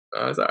 Fucking.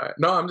 That's all right.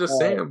 No, I'm just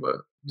saying, but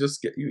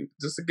just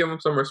to give him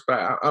some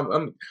respect.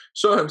 I'm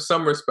showing him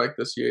some respect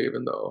this year,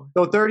 even though.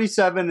 So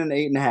 37 and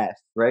 8.5,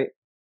 right?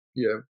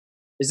 Yeah.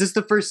 Is this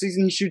the first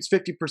season he shoots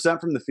 50%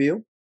 from the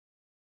field?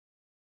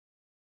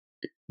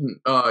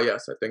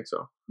 Yes, I think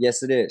so.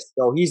 Yes, it is.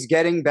 So he's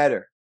getting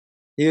better.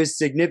 He is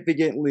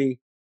significantly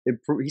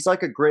improved. He's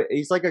like a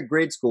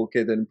grade school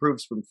kid that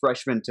improves from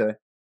freshman to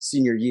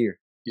senior year.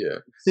 Yeah.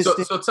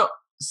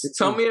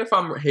 Tell me if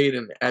I'm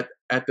hating at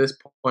this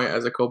point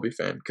as a Kobe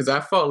fan, because I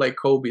felt like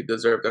Kobe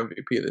deserved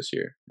MVP this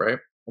year, right?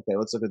 Okay,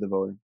 let's look at the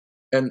voting.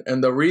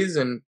 And the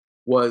reason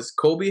was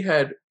Kobe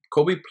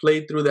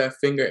played through that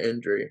finger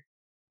injury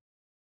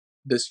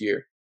this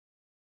year.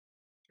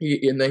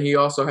 And then he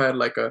also had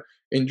like a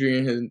injury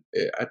in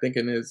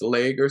his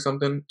leg or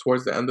something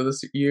towards the end of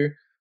this year.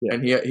 Yeah.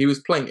 And he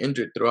was playing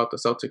injured throughout the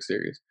Celtics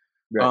series.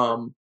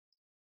 Right.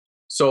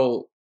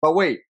 But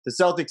wait, the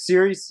Celtics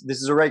series,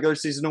 this is a regular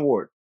season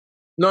award.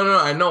 No,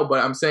 I know,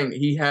 but I'm saying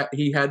he had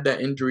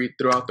that injury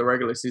throughout the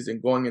regular season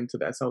going into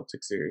that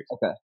Celtics series.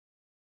 Okay.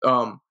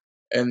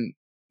 And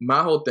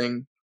my whole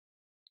thing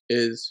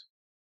is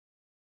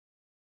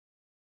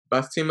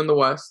best team in the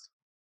West.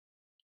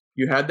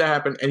 You had that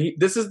happen, and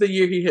this is the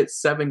year he hit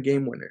 7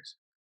 game winners.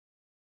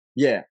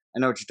 Yeah, I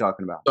know what you're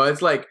talking about. So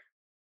it's like,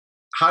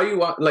 how you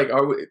want? Like,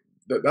 are we?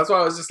 That's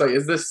why I was just like,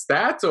 is this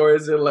stats or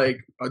is it like?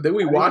 Did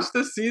we watch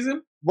this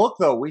season? Look,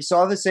 though, we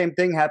saw the same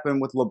thing happen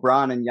with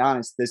LeBron and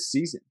Giannis this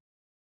season,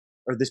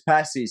 or this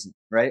past season,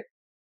 right?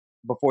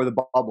 Before the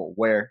bubble,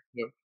 where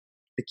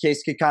the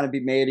case could kind of be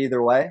made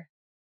either way,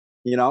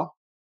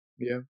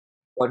 Yeah.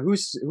 But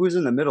who's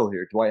in the middle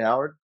here? Dwight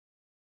Howard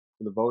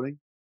for the voting?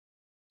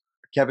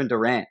 Kevin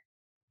Durant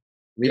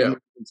leading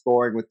in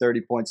scoring with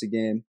 30 points a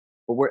game.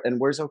 But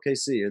where's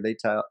OKC? Are they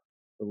top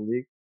of the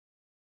league?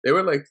 They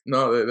were like,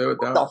 no, they were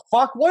down. What the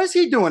fuck? What is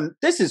he doing?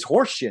 This is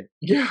horseshit.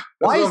 Yeah,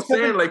 that's what I'm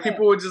saying. Like,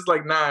 people were just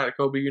like, nah,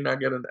 Kobe, you're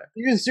not getting that.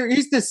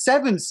 He's the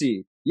 7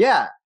 seed.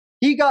 Yeah.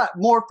 He got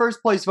more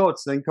first place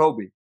votes than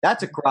Kobe.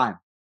 That's a crime.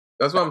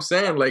 That's what I'm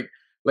saying. Like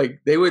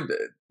they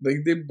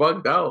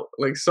bugged out.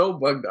 Like, so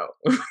bugged out.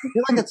 I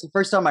feel like it's the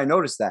first time I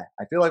noticed that.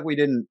 I feel like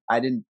I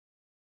didn't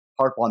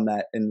harp on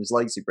that in his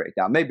legacy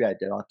breakdown. Maybe I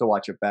did. I'll have to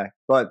watch it back.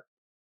 But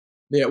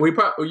yeah,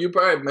 you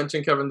probably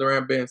mentioned Kevin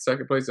Durant being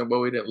second place, but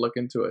we didn't look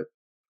into it.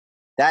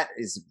 That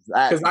is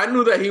because I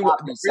knew that he was.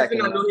 The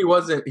reason I knew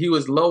he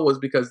was low was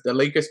because the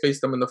Lakers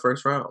faced them in the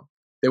first round.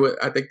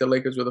 I think the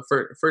Lakers were the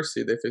first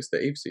seed. They faced the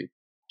 8th seed.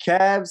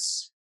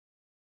 Cavs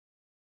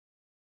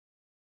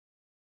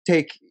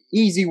take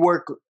easy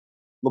work,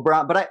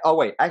 LeBron. But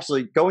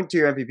actually, going to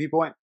your MVP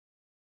point,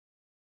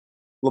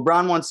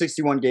 LeBron won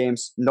 61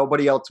 games.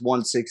 Nobody else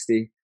won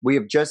 60.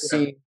 We've just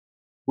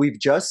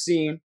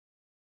seen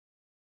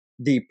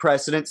the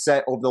precedent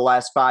set over the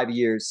last 5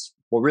 years.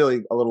 Well,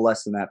 really a little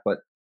less than that, but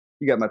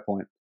you get my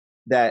point.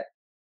 That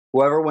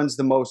whoever wins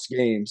the most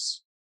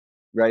games,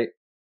 right?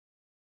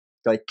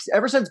 Like,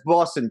 ever since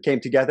Boston came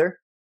together,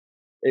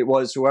 it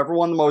was whoever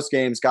won the most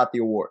games got the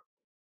award.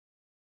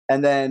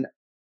 And then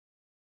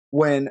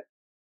when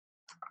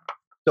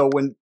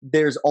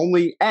there's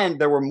only, and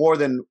there were more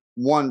than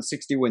one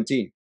 60-win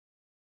team.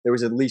 There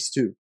was at least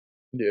 2.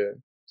 Yeah.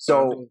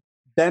 So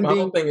them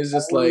being thing is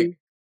just like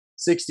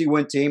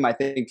 60-win team, I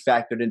think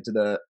factored into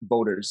the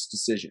voters'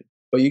 decision.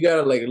 But you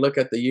gotta like look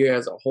at the year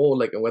as a whole,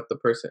 like, and what the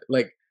person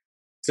like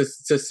to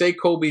say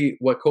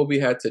what Kobe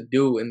had to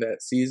do in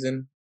that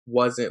season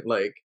wasn't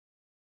like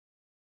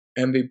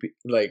MVP.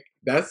 Like,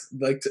 that's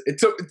like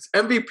it's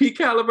MVP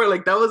caliber.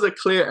 Like, that was a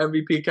clear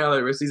MVP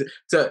caliber season.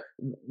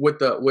 With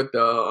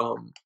the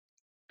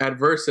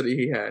adversity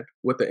he had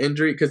with the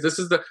injury,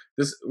 because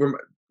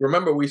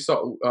remember we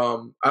saw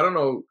I don't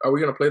know, are we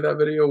gonna play that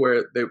video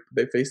where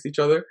they faced each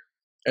other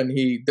and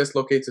he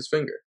dislocates his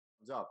finger?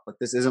 But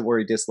this isn't where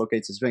he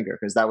dislocates his finger,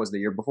 because that was the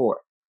year before.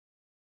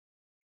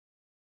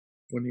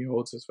 When he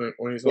holds his finger,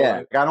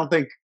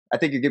 I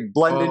think you get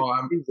blended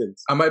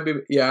seasons. I might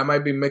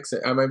be mixing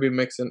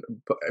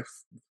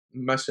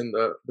meshing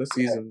the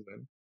seasons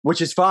then.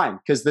 Which is fine,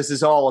 because this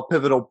is all a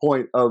pivotal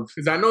point of.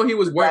 Because I know he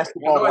was wearing.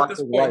 At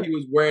this point he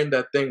was wearing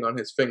that thing on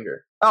his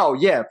finger. Oh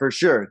yeah, for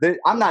sure.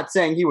 I'm not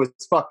saying he was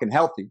fucking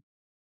healthy,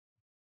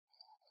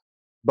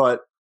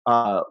 but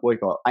what do you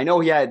call it? I know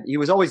he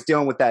was always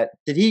dealing with that.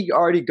 Did he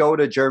already go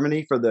to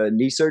Germany for the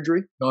knee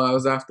surgery? No, that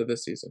was after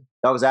this season.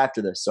 That was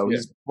after this, so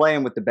he's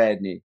playing with the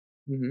bad knee.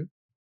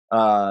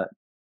 Mm-hmm.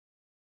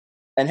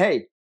 And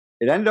hey,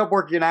 it ended up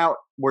working out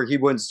where he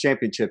wins the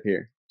championship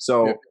here.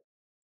 So,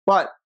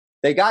 but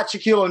they got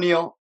Shaquille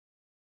O'Neal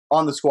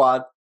on the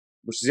squad,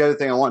 which is the other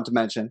thing I wanted to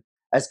mention,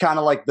 as kind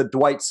of like the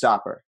Dwight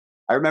stopper.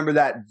 I remember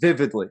that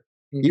vividly.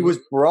 Mm-hmm. He was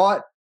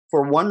brought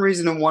for one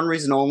reason and one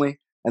reason only,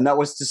 and that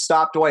was to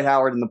stop Dwight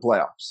Howard in the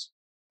playoffs.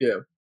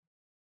 Yeah.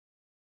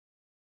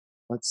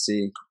 Let's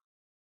see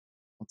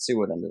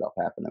what ended up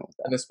happening with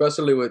that. And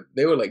especially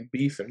they were like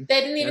beefing.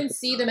 They didn't even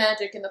see the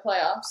Magic in the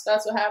playoffs.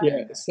 That's what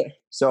happened. Yeah.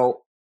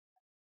 So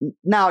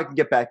now I can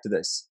get back to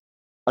this.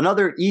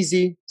 Another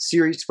easy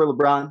series for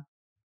LeBron.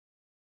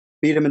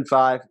 Beat him in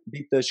 5.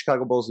 Beat the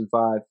Chicago Bulls in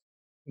 5.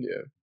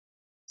 Yeah.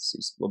 Let's see.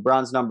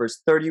 LeBron's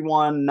numbers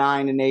 31,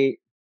 9, and 8.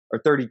 Or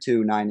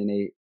 32, 9, and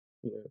 8.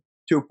 Yeah.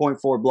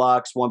 2.4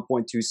 blocks,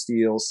 1.2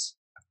 steals.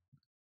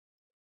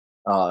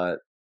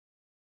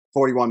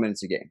 41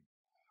 minutes a game.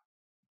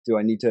 Do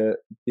I need to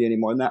be any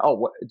more than that?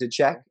 Oh, did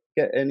Shaq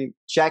get any?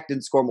 Shaq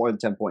didn't score more than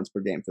 10 points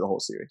per game for the whole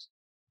series.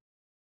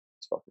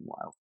 It's fucking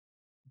wild.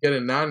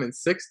 Getting 9 and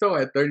 6 though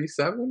at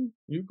 37?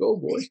 You go,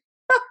 boy.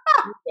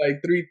 Like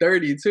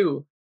 330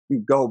 too. You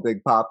go,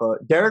 Big Papa.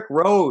 Derrick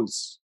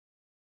Rose.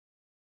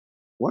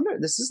 Wonder,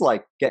 this is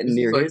like getting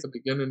near the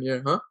beginning,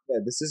 huh? Yeah,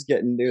 this is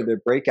getting near the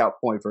breakout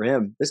point for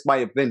him. This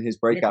might have been his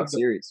breakout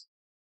series.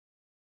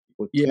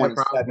 With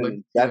 27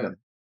 and 7.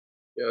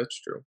 Yeah, that's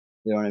true.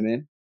 You know what I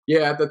mean?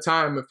 Yeah, at the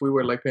time, if we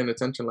were like paying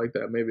attention like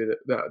that, maybe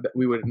that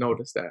we would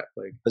notice that.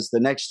 Like, because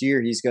the next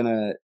year he's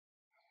gonna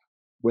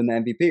win the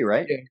MVP,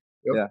 right? Yeah.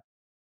 Yep. Yeah.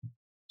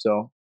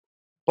 So,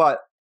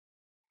 but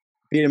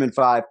beat him in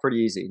 5, pretty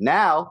easy.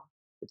 Now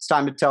it's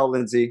time to tell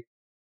Lindsay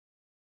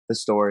the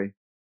story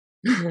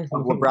of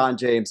LeBron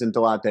James and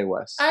Delonte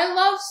West. I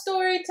love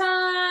story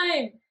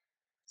time.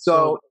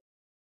 So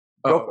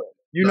go for it.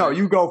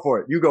 You go for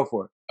it. You go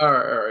for it. All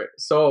right.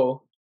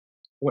 So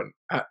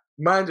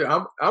mind you,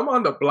 I'm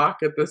on the block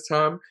at this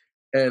time,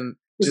 and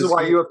this is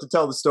why you have to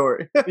tell the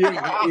story.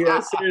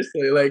 yeah,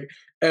 seriously. Like,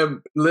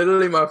 and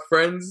literally, my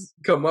friends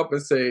come up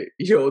and say,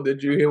 "Yo,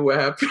 did you hear what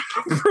happened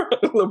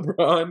to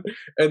LeBron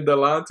and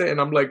Delonte?"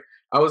 And I'm like,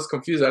 I was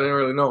confused. I didn't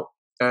really know.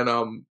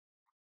 And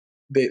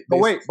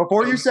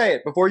before you say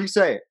it,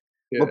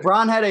 yeah.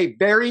 LeBron had a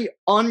very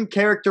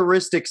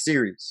uncharacteristic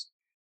series.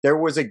 There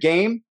was a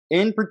game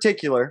in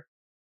particular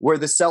where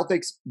the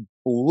Celtics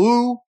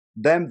blew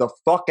them the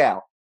fuck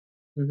out.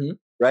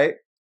 right?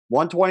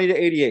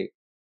 120-88.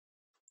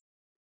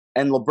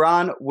 And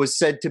LeBron was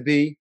said to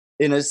be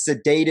in a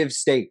sedative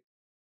state.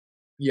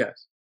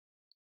 Yes.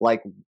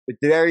 Like,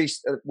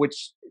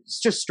 which is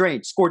just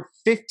strange. Scored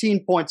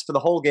 15 points for the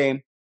whole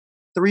game,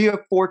 3 of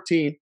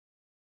 14,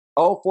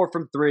 0 4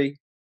 from 3.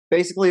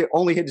 Basically,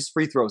 only hit his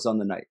free throws on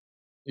the night.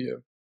 Yeah.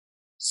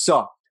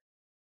 Sucked.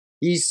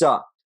 He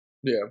sucked.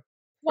 Yeah.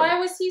 Why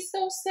was he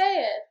so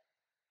sad?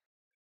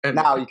 And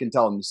now you can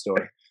tell him the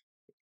story.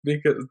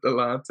 Because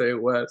Delonte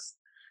West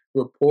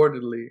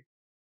reportedly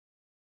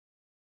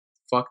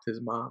fucked his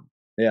mom.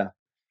 Yeah.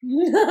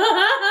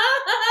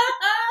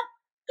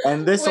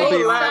 And this will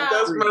be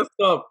that's messed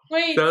up.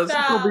 Wait, this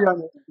will be on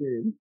the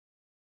screen.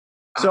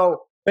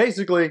 So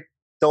basically,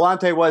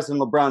 Delonte West and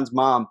LeBron's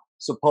mom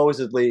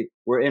supposedly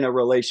were in a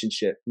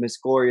relationship. Miss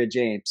Gloria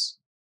James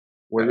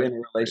were in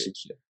a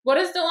relationship. What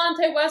does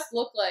Delonte West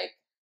look like?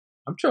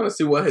 I'm trying to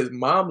see what his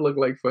mom looked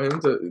like for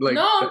him to like.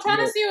 No, I'm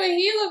trying to see what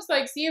he looks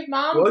like. See if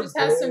mom just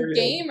has some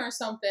game or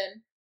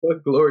something.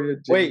 What Gloria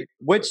James? Wait,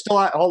 which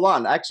Delonte? Hold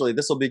on. Actually,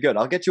 this will be good.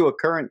 I'll get you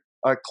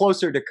a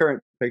closer to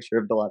current picture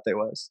of Delonte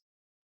West.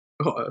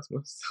 Oh, that's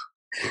messed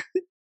up.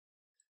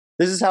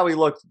 This is how he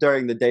looked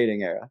during the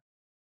dating era.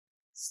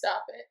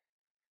 Stop it.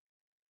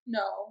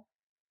 No.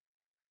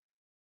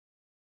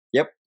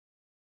 Yep.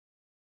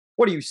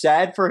 What are you,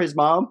 sad for his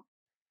mom?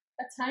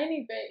 A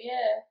tiny bit,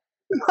 yeah.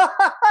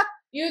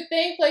 You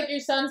think like your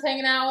son's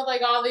hanging out with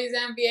like all these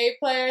NBA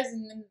players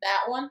and then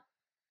that one?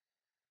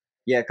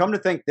 Yeah, come to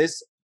think,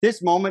 this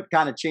moment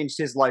kind of changed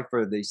his life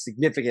for the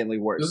significantly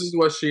worse. This is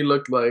what she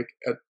looked like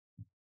at.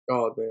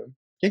 Oh damn!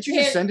 Can't you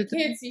just send it to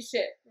me? Can't see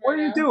shit. What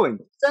are you doing?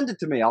 Send it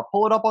to me. I'll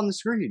pull it up on the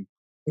screen.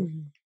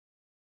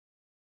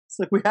 It's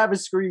like we have a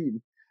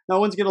screen. No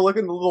one's gonna look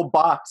in the little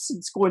box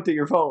and squint at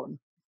your phone.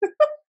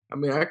 I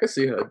mean, I could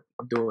see her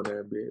doing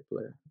an NBA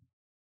player.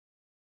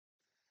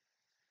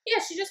 Yeah,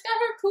 she just got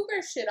her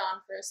cougar shit on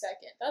for a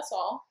second. That's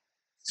all.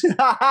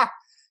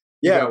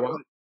 Yeah,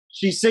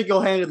 she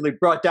single-handedly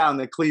brought down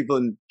the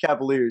Cleveland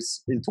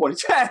Cavaliers in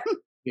 2010.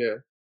 Yeah,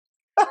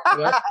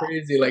 that's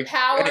crazy. Like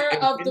power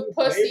of the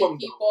pussy,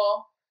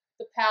 people.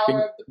 The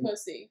power of the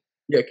pussy.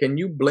 Yeah, can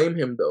you blame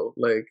him though?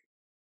 Like,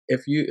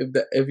 if you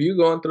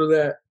going through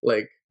that,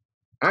 like,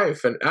 I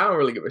don't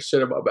really give a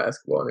shit about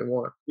basketball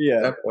anymore. Yeah,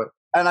 at that point.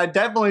 And I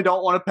definitely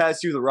don't want to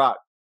pass you the rock.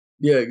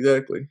 Yeah,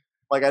 exactly.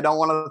 Like, I don't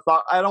want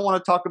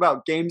to talk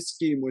about game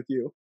scheme with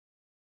you.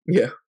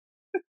 Yeah.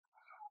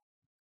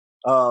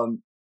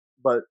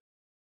 But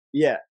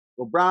yeah,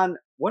 LeBron.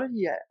 What did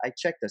he? I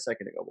checked a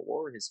second ago. But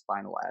what were his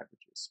final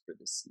averages for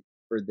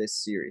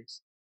this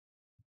series?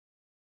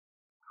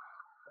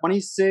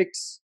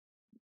 26,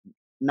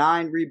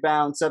 9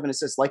 rebounds, 7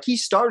 assists. Like, he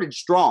started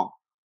strong.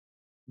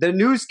 The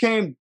news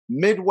came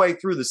midway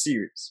through the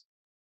series.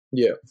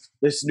 Yeah.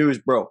 This news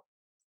broke.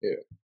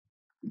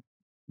 Yeah.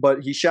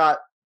 But he shot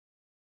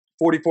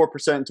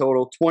 44%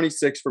 total,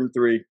 26 from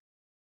 3.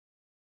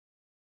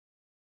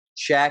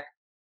 Shaq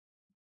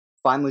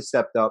finally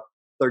stepped up,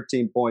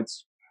 13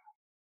 points.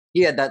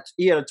 He had a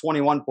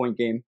 21-point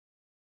game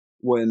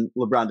when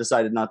LeBron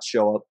decided not to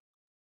show up.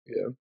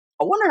 Yeah.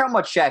 I wonder how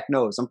much Shaq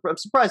knows. I'm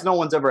surprised no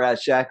one's ever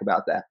asked Shaq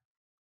about that.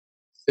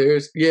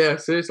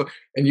 Seriously.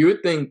 And you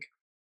would think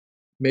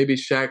maybe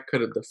Shaq could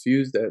have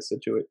diffused that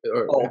situation.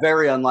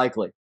 Very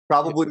unlikely.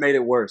 Probably made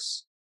it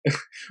worse.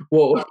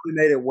 Well, probably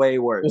made it way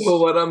worse. Well,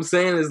 what I'm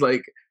saying is,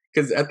 like,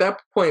 because at that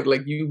point,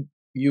 like,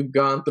 you've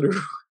gone through,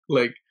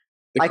 like,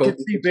 I could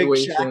see Big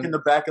Shaq in the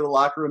back of the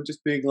locker room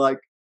just being like,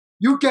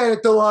 "You get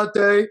it,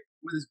 Delonte,"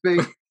 with his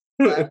big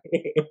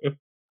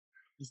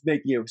just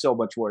making it so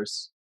much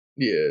worse.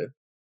 Yeah.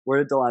 Where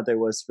did Delonte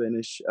West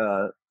finish?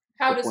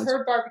 How does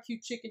her barbecue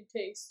chicken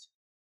taste?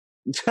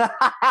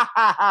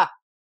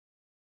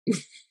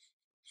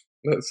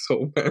 That's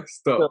so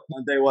messed up.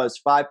 Delonte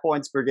West, 5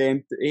 points per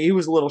game. He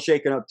was a little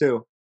shaken up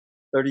too.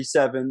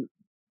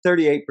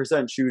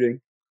 38%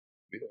 shooting.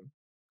 Yeah.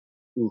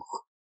 Ooh.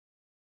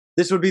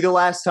 This would be the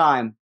last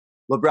time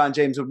LeBron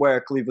James would wear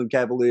a Cleveland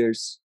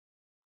Cavaliers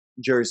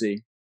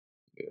jersey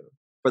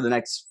for the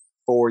next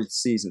 4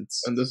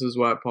 seasons. And this is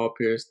why Paul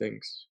Pierce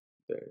thinks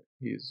that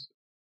he's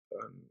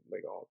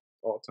like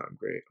all-time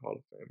great Hall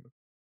of Famer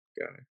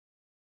guy.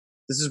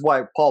 This is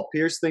why Paul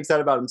Pierce thinks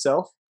that about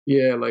himself?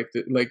 Yeah, like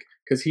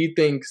because he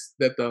thinks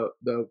that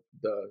the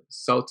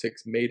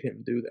Celtics made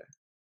him do that.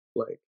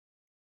 Like,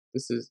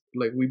 this is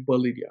like, we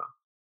bullied y'all.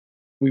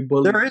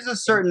 There is a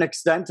certain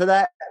extent to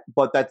that,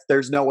 but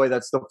there's no way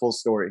that's the full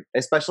story,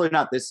 especially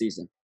not this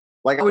season.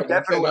 Like, I would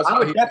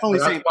definitely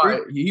say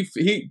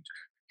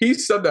he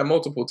said that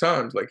multiple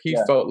times. Like, he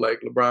felt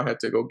like LeBron had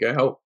to go get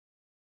help.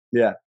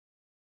 Yeah,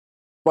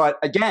 but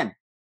again,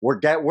 we're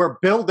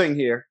building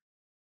here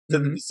to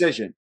the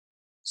decision.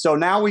 So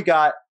now we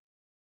got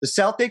the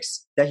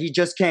Celtics that he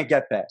just can't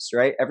get past.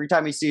 Right, every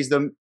time he sees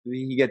them,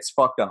 he gets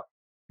fucked up.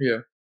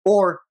 Yeah,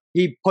 or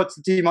he puts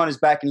the team on his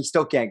back and he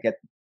still can't get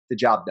the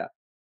job done.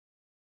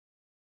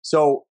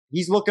 So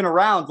he's looking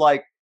around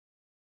like,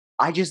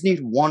 I just need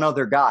one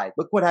other guy.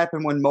 Look what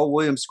happened when Mo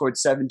Williams scored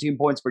 17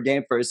 points per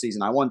game for a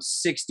season. I won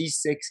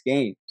 66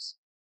 games.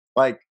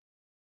 Like,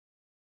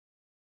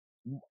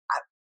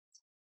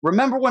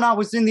 remember when I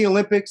was in the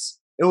Olympics?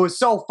 It was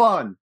so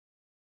fun.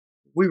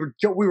 We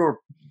were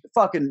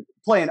fucking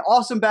playing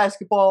awesome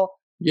basketball.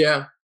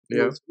 Yeah.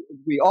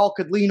 We all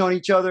could lean on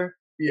each other.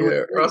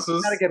 Yeah,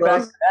 Russell's gotta get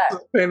back to that.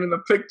 Painting a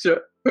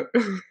picture.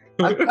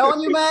 I'm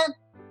telling you, man.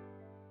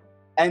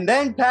 And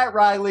then Pat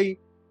Riley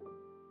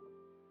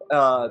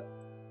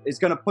is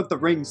gonna put the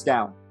rings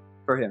down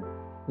for him.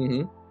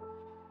 Mm-hmm.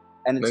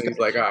 And then he's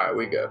like, all right,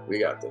 we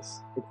got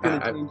this. It's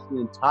gonna change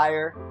the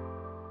entire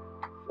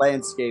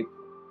landscape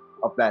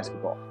of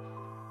basketball.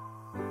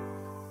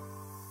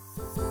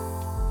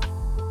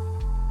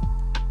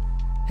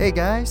 Hey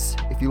guys,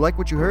 if you like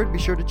what you heard, be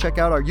sure to check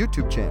out our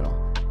YouTube channel.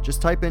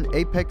 Just type in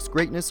Apex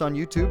Greatness on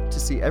YouTube to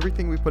see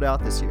everything we put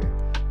out this year.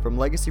 From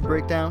legacy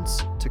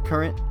breakdowns to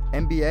current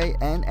NBA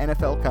and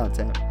NFL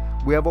content.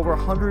 We have over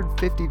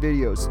 150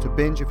 videos to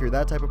binge if you're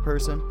that type of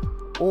person,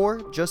 or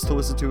just to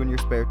listen to in your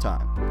spare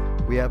time.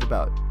 We have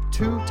about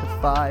 2 to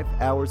 5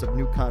 hours of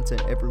new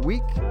content every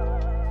week.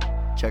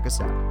 Check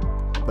us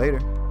out. Later.